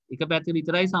 මොකද එක පැත්තකට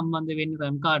විතරයි සම්බන්ධ වෙන්නේ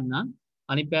RAM card නම්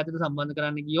අනිත් පැත්තට සම්බන්ධ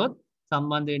කරන්න ගියොත්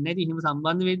සම්බන්ධ වෙන්නේ නැති. එහෙම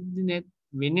සම්බන්ධ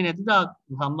වෙන්නේ නැති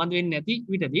සම්බන්ධ වෙන්නේ නැති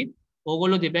විටදී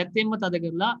ඕගොල්ලෝ දෙපැත්තෙන්ම තද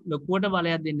කරලා ලොකුවට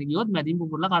බලයක් දෙන්න ගියොත් මැදින්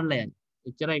පුපුරලා කඩලා යන්නේ.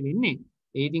 එච්චරයි වෙන්නේ.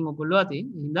 ඒ ඉතින් ඔයගොල්ලෝ අතින්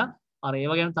හින්දා අර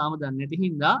ඒව ගැන තාම දන්නේ නැති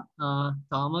හින්දා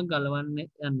තාම ගලවන්න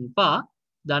යන්න එපා.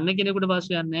 දන්න කෙනෙකුට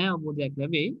ප්‍රශ්නයක් නැහැ, අවබෝධයක්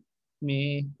ලැබෙයි. මේ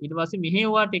ඊට පස්සේ මෙහි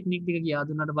ඔයා ටෙක්නික් ටික කියා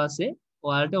දුන්නාට පස්සේ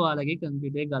ඔයාලට ඔයාලගේ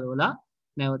කම්පියුටර් එක ගලවලා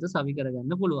නැවත සවි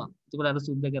කරගන්න පුළුවන්. ඒකට අර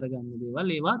සුද්ධ කරගන්න දේවල්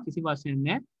ඒවා කිසි ප්‍රශ්නයක්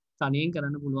නැහැ. තනියෙන්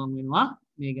කරන්න පුළුවන් වෙනවා.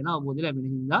 මේ ගැන අවබෝධය ලැබෙන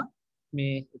හින්දා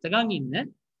මේ එතකන් ඉන්න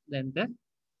දැන්ට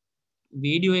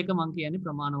වීඩියෝ එක මම කියන්නේ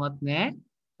ප්‍රමාණවත් නැහැ.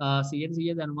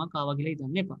 100% දැනුමක් ආවා කියලා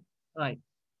හිතන්න එපා. right.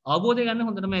 අවබෝධය ගන්න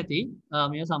හොඳටම ඇති.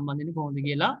 මේව සම්බන්ධයෙන් කොහොමද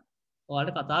කියලා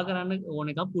ඔයාලට කතා කරන්න ඕන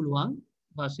එකක් පුළුවන්.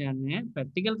 ප්‍රශ්නයක් නැහැ.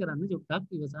 ප්‍රැක්ටිකල් කරන්න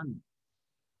චුට්ටක් ඉවසන්න.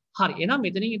 හරි. එහෙනම්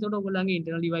මෙතනින් එතකොට ඔයගොල්ලන්ගේ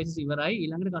internal devices ඉවරයි.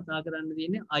 ඊළඟට කතා කරන්න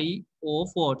තියෙන්නේ IO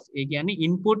ports. ඒ කියන්නේ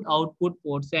input output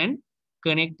ports and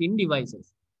connecting devices.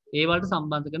 ඒ වලට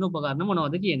සම්බන්ධ කරන උපකරණ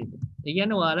මොනවද කියන එක. ඒ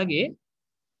කියන්නේ ඔයාලගේ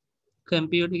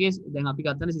කම්පියුටර් එකේ දැන් අපි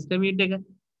ගත්තන සිස්ටම් යුනිට් එක.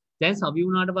 දැන් සවි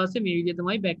වුණාට පස්සේ මේ විදිහ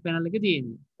තමයි බෑක් පැනල් එක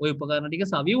තියෙන්නේ. ওই උපකරණ ටික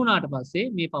සවි වුණාට පස්සේ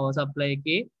මේ power supply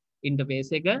එකේ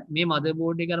interface එක මේ mother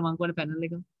board එක අර මම කියවනේ panel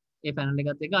එක. ඒ panel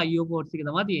එකත් එක්ක IO ports එක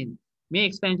තමයි තියෙන්නේ. මේ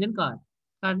expansion card.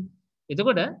 හරි.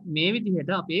 එතකොට මේ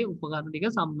විදිහට අපේ උපකරණ ටික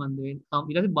සම්බන්ධ වෙනවා.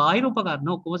 ඊට පස්සේ බාහිර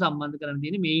උපකරණ ඔක්කොම සම්බන්ධ කරන්න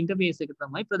තියෙන්නේ මේ interface එක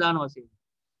තමයි ප්‍රධාන වශයෙන්.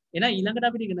 එහෙනම් ඊළඟට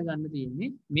අපිට ඉගෙන ගන්න තියෙන්නේ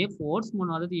මේ ports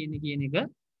මොනවද තියෙන්නේ කියන එක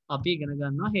අපි ඉගෙන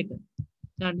ගන්නවා හෙට.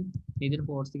 හරි. මේ විදිහට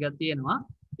ports ටිකක් තියෙනවා.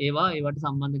 ඒවට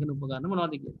සම්බන්ධ කරන උපකරණ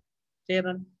මොනවද කියලා.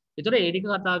 තේරෙනවද? ඒතර ඒ ටික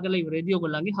කතා කරලා ඉවරේදී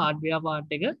ඔයගොල්ලන්ගේ hardware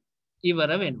part එක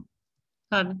ඉවර වෙනවා.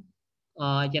 හරි.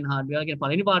 ඒ කියන්නේ hardware කියන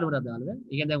පළවෙනි පාඩමට අදාළව.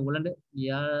 ඒ කියන්නේ දැන් ඔයගොල්ලන්ට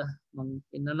මම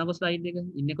පෙන්නන්නකො slide එක.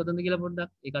 ඉන්නේ කොතනද කියලා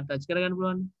පොඩ්ඩක් ඒක ටච් කරගන්න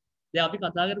පුළුවන්. දැන් අපි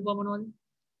කතා කරපුවා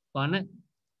මොනවද?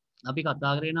 අපි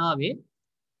කතා කරගෙන ආවේ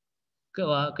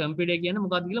කම්පියුටර් කියන්නේ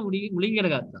මොකක්ද කියලා මුලින් ඉගෙන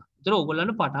ගත්තා. ඒතර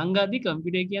ඔයගොල්ලන්ට පටන් ගද්දි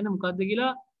කම්පියුටර් කියන්නේ මොකක්ද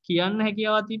කියලා කියන්න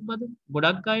හැකියාවක් තිබ්බද?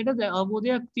 ගොඩක් අයට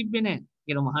අවබෝධයක් තිබ්බේ නැහැ.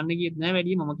 ඒක මහන්න ගියෙත් නැහැ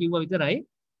වැඩි මම කිව්වා විතරයි.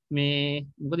 මේ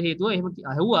මොකද හේතුව එහෙම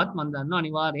අහුවත් මම දන්නවා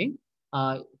අනිවාර්යෙන්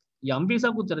යම්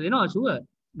පිරිසක් උත්තර දෙනවා ෂුවර්.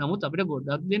 නමුත් අපිට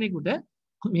ගොඩක් දෙනෙකුට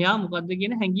මෙයා මොකද්ද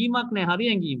කියන හැඟීමක් නැහැ. හරි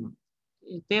හැඟීමක්.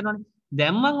 තේරෙනවනේ.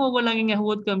 දැන් මම ඕගොල්ලන්ගෙන්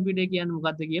අහුවොත් කම්පියුටර් කියන්නේ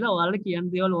මොකද්ද කියලා ඔයාලට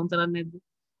කියන්න දේවල් ඕන තරම් නැද්ද?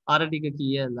 අර ටික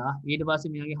කියලා ඊට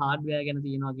පස්සේ මෙයාගේ හાર્ඩ්වෙයාර් ගැන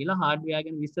තියෙනවා කියලා හાર્ඩ්වෙයාර්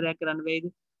ගැන විස්තරයක් කරන්න බැයිද?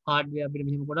 හાર્ඩ්වෙයාර් අපිට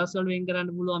මෙහෙම කොටස් වල වෙන් කරන්න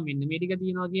පුළුවන් මෙන්න මේ ටික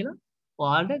තියෙනවා කියලා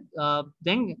ඔයාලට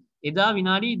දැන් එදා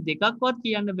විනාඩි 2ක්වත්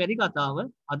කියන්න බැරි කතාව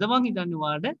අද මං හිතන්නේ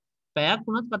ඔයාලට පැයක්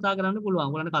වුණත් කතා කරන්න පුළුවන්.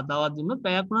 ඔයාලට කතාවක් දුන්නොත්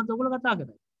පැයක් වුණත් ඔයගොල්ලෝ කතා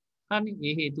කරයි. හරිනේ.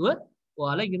 ඒ හේතුව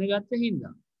ඔයාලා ඉගෙන ගත්ත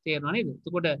හින්දා. තේරෙනව නේද?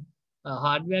 එතකොට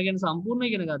හાર્ඩ්වෙයාර් ගැන සම්පූර්ණ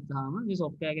ඉගෙන ගත්තාම මේ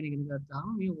සොෆ්ට්වෙයාර් ගැන ඉගෙන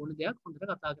ගත්තාම මේ ඕන දෙයක් හොඳට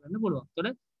කතා කරන්න පුළුවන්.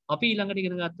 එතකොට අපි ඊළඟට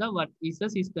ඉගෙන ගත්තා what is a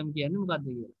system කියන්නේ මොකක්ද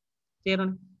කියලා.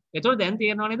 තේරෙනවද? එතකොට දැන්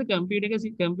තේරෙනව නේද කම්පියුටර්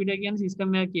කියන්නේ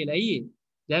සිස්ටම් එකක් කියලා. අයියේ.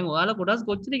 දැන් ඔයාලා කොටස්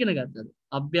කොච්චර ඉගෙන ගත්තද?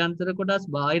 අභ්‍යන්තර කොටස්,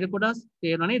 බාහිර කොටස්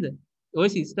තේරෙනව නේද? ওই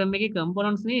සිස්ටම් එකේ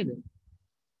කම්පොනන්ට්ස් නේද?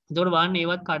 එතකොට බලන්න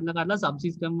ඒවත් කඩලා සබ්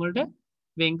සිස්ටම් වලට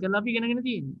වෙන් කරලා අපි ඉගෙනගෙන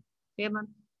තියෙන්නේ. තේරෙනවද?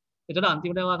 එතකොට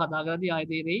අන්තිමට ඔයා කතා කරද්දී ආයෙ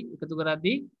තේරෙයි එකතු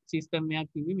කරද්දී සිස්ටම් එකක්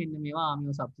කිව්වේ මෙන්න මේවා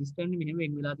ආමියෝ සබ් සිස්ටම් නේ මෙහෙම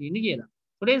වෙන් වෙලා තියෙන්නේ කියලා.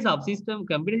 ඒතකොට මේ සබ් සිස්ටම්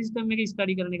කම්පියුටර් සිස්ටම් එක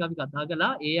ස්ටඩි කරන එක අපි කතා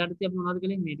කළා. ඒ යටතේ අපි මොනවද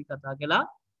කළේ? මේ ටික කතා කළා.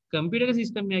 කම්පියුටර්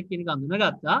සිස්ටම් එකක් කියන එක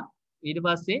අඳුනගත්තා. ඊට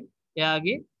පස්සේ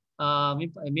එයාගේ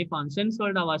මේ ෆන්ක්ෂන්ස්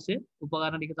වලට අවශ්‍ය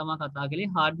උපකරණ ටික තමයි කතා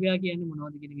කළේ. හાર્ඩ්වෙයාර් කියන්නේ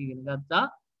මොනවද කියන එක ඉගෙන ගත්තා.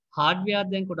 හાર્ඩ්වෙයාර්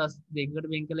දැන් කොටස් දෙකකට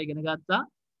වෙන් කරලා ඉගෙන ගත්තා.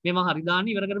 මේ මම හරි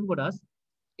දාන්න ඉවර කරපු කොටස්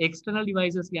එක්ස්ටර්නල්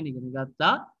ඩිවයිසස් ගැන ඉගෙන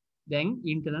ගත්තා. දැන්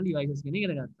ඉන්ටර්නල් ඩිවයිසස් ගැන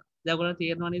ඉගෙන ගත්තා. දැන් ඔයගොල්ලන්ට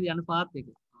තේරෙනව නේද යන පාත් එක?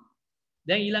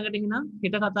 දැන් ඊළඟට එහෙනම්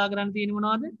හෙට කතා කරන්න තියෙන්නේ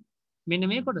මොනවද? මෙන්න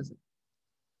මේ කොටස.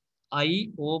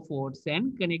 IO ports and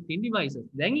connecting devices.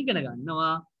 දැන් ඉගෙන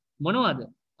ගන්නවා මොනවද?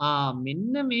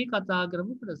 මෙන්න මේ කතා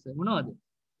කරපු කොටස මොනවද?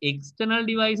 external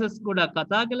devices ගොඩක්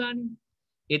කතා කළානේ.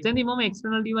 එතනදි මම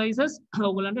external devices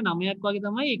ඔයගොල්ලන්ට 9ක් වගේ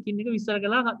තමයි එකින් එක විස්තර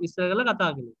කරලා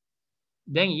කතා කළේ.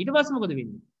 දැන් ඊට පස්සේ මොකද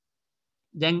වෙන්නේ?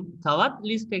 දැන් තවත්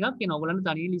ලිස්ට් එකක් එනවා. ඔයගොල්ලන්ට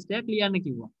තනිය ලිස්ට් එකක් ලියන්න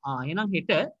කිව්වා. එහෙනම්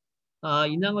හෙට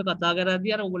ඉඳන් ඔය කතා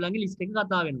කරද්දී අර ඔයගොල්ලන්ගේ ලිස්ට් එක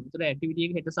කතා වෙනවා. ඒතර ඇක්ටිවිටි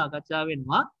එක හෙට සාකච්ඡා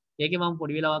වෙනවා. ඒකේ මම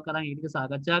පොඩි වෙලාවක් අරන් ඊට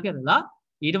සාකච්ඡා කරලා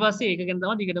ඊට පස්සේ ඒක ගැන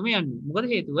තමයි ටිකටම යන්නේ. මොකද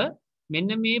හේතුව මෙන්න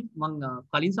මේ මම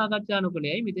කලින් සාකච්ඡා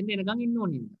නොකළේයි මෙතෙන්ට එනකන් ඉන්න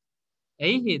ඕනේ.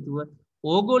 ඇයි හේතුව?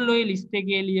 ඕගොල්ලෝ ඔය ලිස්ට්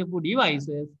එකේ ලියපු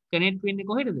devices කනෙක්ට් වෙන්නේ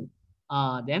කොහෙටද?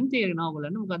 දැන් තේරෙනවා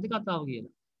ඔයගොල්ලන්ට මොකද්ද කතාව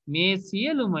කියලා. මේ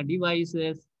සියලුම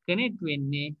devices කනෙක්ට්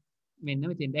වෙන්නේ මෙන්න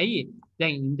මෙතෙන්ට. ඇයි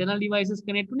දැන් internal devices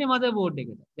connect උනේ motherboard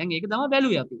එකට. දැන් ඒක තමයි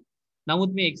බැලුවේ අපි.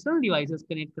 නමුත් මේ external devices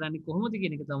connect කරන්නේ කොහොමද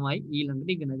කියන එක තමයි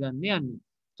ඊළඟට ඉගෙන ගන්න යන්නේ.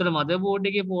 ඒතර motherboard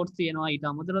එකේ ports තියෙනවා. ඊට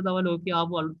අමතරව තව ලෝකේ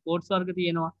ආපු අලුත් ports වර්ග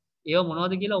තියෙනවා. ඒවා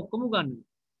මොනවද කියලා ඔක්කොම උගන්වනවා.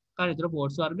 හරි. ඒතර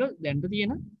ports වර්ග දැන්ට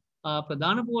තියෙන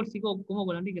ප්‍රධාන ports ටික ඔක්කොම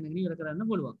ඔයගලන්ට ඉගෙනගෙන ඉවර කරන්න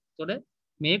පුළුවන්. ඒතකොට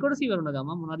මේ කොටස ඉවර වුණ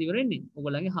ගමන් මොනවද ඉවර වෙන්නේ?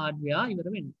 ඔයගලන්ගේ hardware ඉවර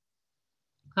වෙන්නේ.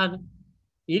 හරි.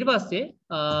 ඊට පස්සේ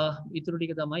ඉතුරු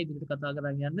ටික තමයි ඉදිරියට කතා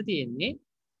කරන්න යන්න තියෙන්නේ.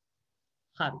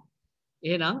 හරි.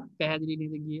 එහෙනම් පැහැදිලි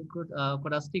නේද ගිය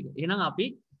කොටස් ටික. එහෙනම් අපි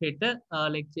හෙට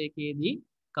ලෙක්චර් එකේදී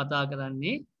කතා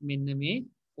කරන්නේ මෙන්න මේ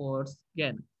ports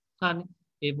ගැන. හරි.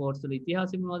 ඒ ports වල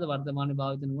ඉතිහාසය මොනවද? වර්තමානයේ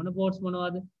භාවිත නොවන ports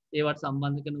මොනවද? ඒවට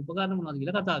සම්බන්ධ කරන උපකරණ මොනවද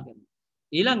කියලා කතා කරනවා.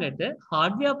 ඊළඟට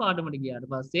hardware පාඩමට ගියාට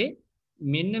පස්සේ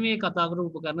මෙන්න මේ කතා කරපු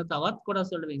උපකරණ තවත්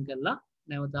කොටස් වලට වෙන් කරලා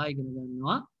නැවත ඉගෙන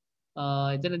ගන්නවා.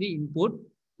 එතනදී input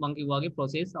මම කිව්වාගේ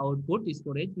process output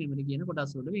storage memory කියන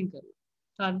කොටස් වලට වෙන් කරලා.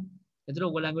 හරි. එතකොට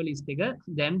ඔයගොල්ලන්ගේ ලිස්ට් එක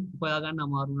දැන් හොයාගන්න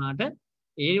අමාරු වුණාට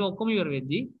ඒ ඔක්කොම ඉවර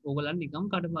වෙද්දී ඔයගොල්ලන් නිකම්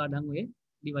කඩපාඩම් ඔය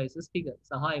devices ටික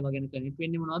සහ ඒවා ගැන කනෙක්ට්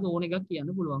වෙන්නේ මොනවද ඕන එකක්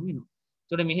කියන්න පුළුවන් වෙනවා.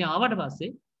 එතකොට මෙහි ආවට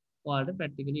පස්සේ ඔයාලට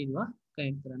ප්‍රැක්ටිකලි ඒවා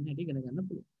කනෙක්ට් කරන්න හැටි ඉගෙන ගන්න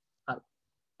පුළුවන්. හරි.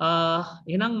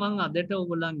 එහෙනම් මම අදට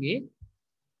ඔයගොල්ලන්ගේ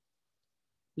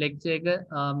ලෙක්චර් එක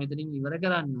මෙතනින් ඉවර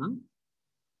කරන්නම්.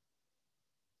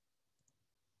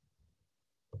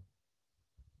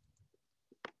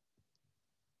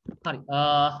 හරි.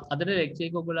 අදට ලෙක්චර්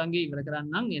එක ඔයගොල්ලන්ගේ ඉවර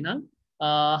කරන්නම්. එහෙනම්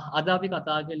අද අපි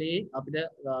කතා කළේ අපිට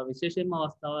විශේෂයෙන්ම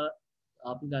අවස්ථාව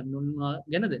අපි ගන්නවා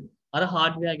ගැනද? අර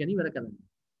හાર્ඩ්වෙයාර් ගැන ඉවර කරන්න.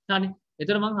 හරි.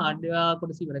 එතකොට මම හાર્ඩ්වෙයාර්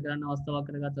කොටස ඉවර කරන්න අවස්ථාවක්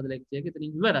කරගත්ත අද ලෙක්චර් එක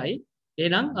එතනින් ඉවරයි.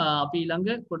 එහෙනම් අපි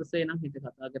ඊළඟ කොටසේ නම් හෙට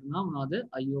කතා කරනවා මොනවද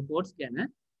IO ports ගැන.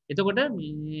 එතකොට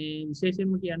මේ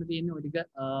විශේෂයෙන්ම කියන්න තියෙන්නේ ඔය ටික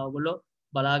ඔයගොල්ලෝ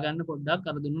බලා ගන්න පොඩ්ඩක්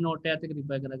අර දුන්නු නෝට් එකත් එක්ක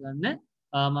රිපෙයාර් කරගන්න.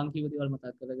 මම කිව්ව දේවල්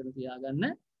මතක් කරගෙන තියාගන්න.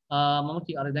 මම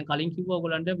අර දැන් කලින් කිව්වා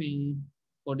ඔයගොල්ලන්ට මේ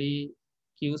පොඩි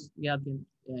Qs ගියක්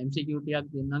MCQ ටිකක්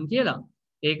දෙන්නම් කියලා.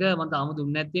 ඒක මම තාම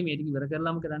දුන්නේ නැත්තේ මේ ටික ඉවර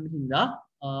කරලාම කරන්න හින්දා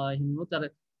එහෙමනොත් අර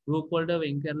group වලට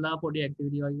වෙන් කරලා පොඩි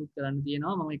activity වගේ කරන්න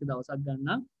තියෙනවා. මම ඒක දවසක්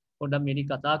ගන්නම්. පොඩ්ඩක් මේ ටික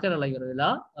කතා කරලා ඉවර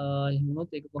වෙලා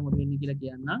එහෙමනොත් ඒක කොහොමද වෙන්නේ කියලා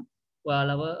කියන්නම්.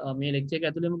 ඔයාලව මේ ලෙක්චර් එක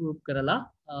ඇතුළේම group කරලා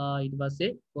ඊට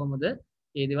පස්සේ කොහොමද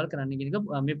මේ දේවල් කරන්න කියන එක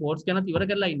මේ ports ගැනත් ඉවර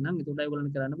කරලා ඉන්නම්. ඒකට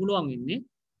ඔයගොල්ලන්ට කරන්න පුළුවන් වෙන්නේ.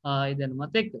 ඒ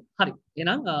දැනුමත් එක්ක. හරි.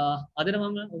 එහෙනම් අදට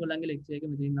මම ඔයගොල්ලන්ගේ ලෙක්චර් එක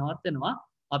මෙතනින් නවත්තනවා.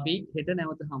 අපි හෙට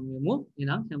නැවත හමු වෙමු.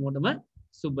 එහෙනම් හැමෝටම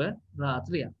සුබ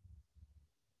රාත්‍රියක්.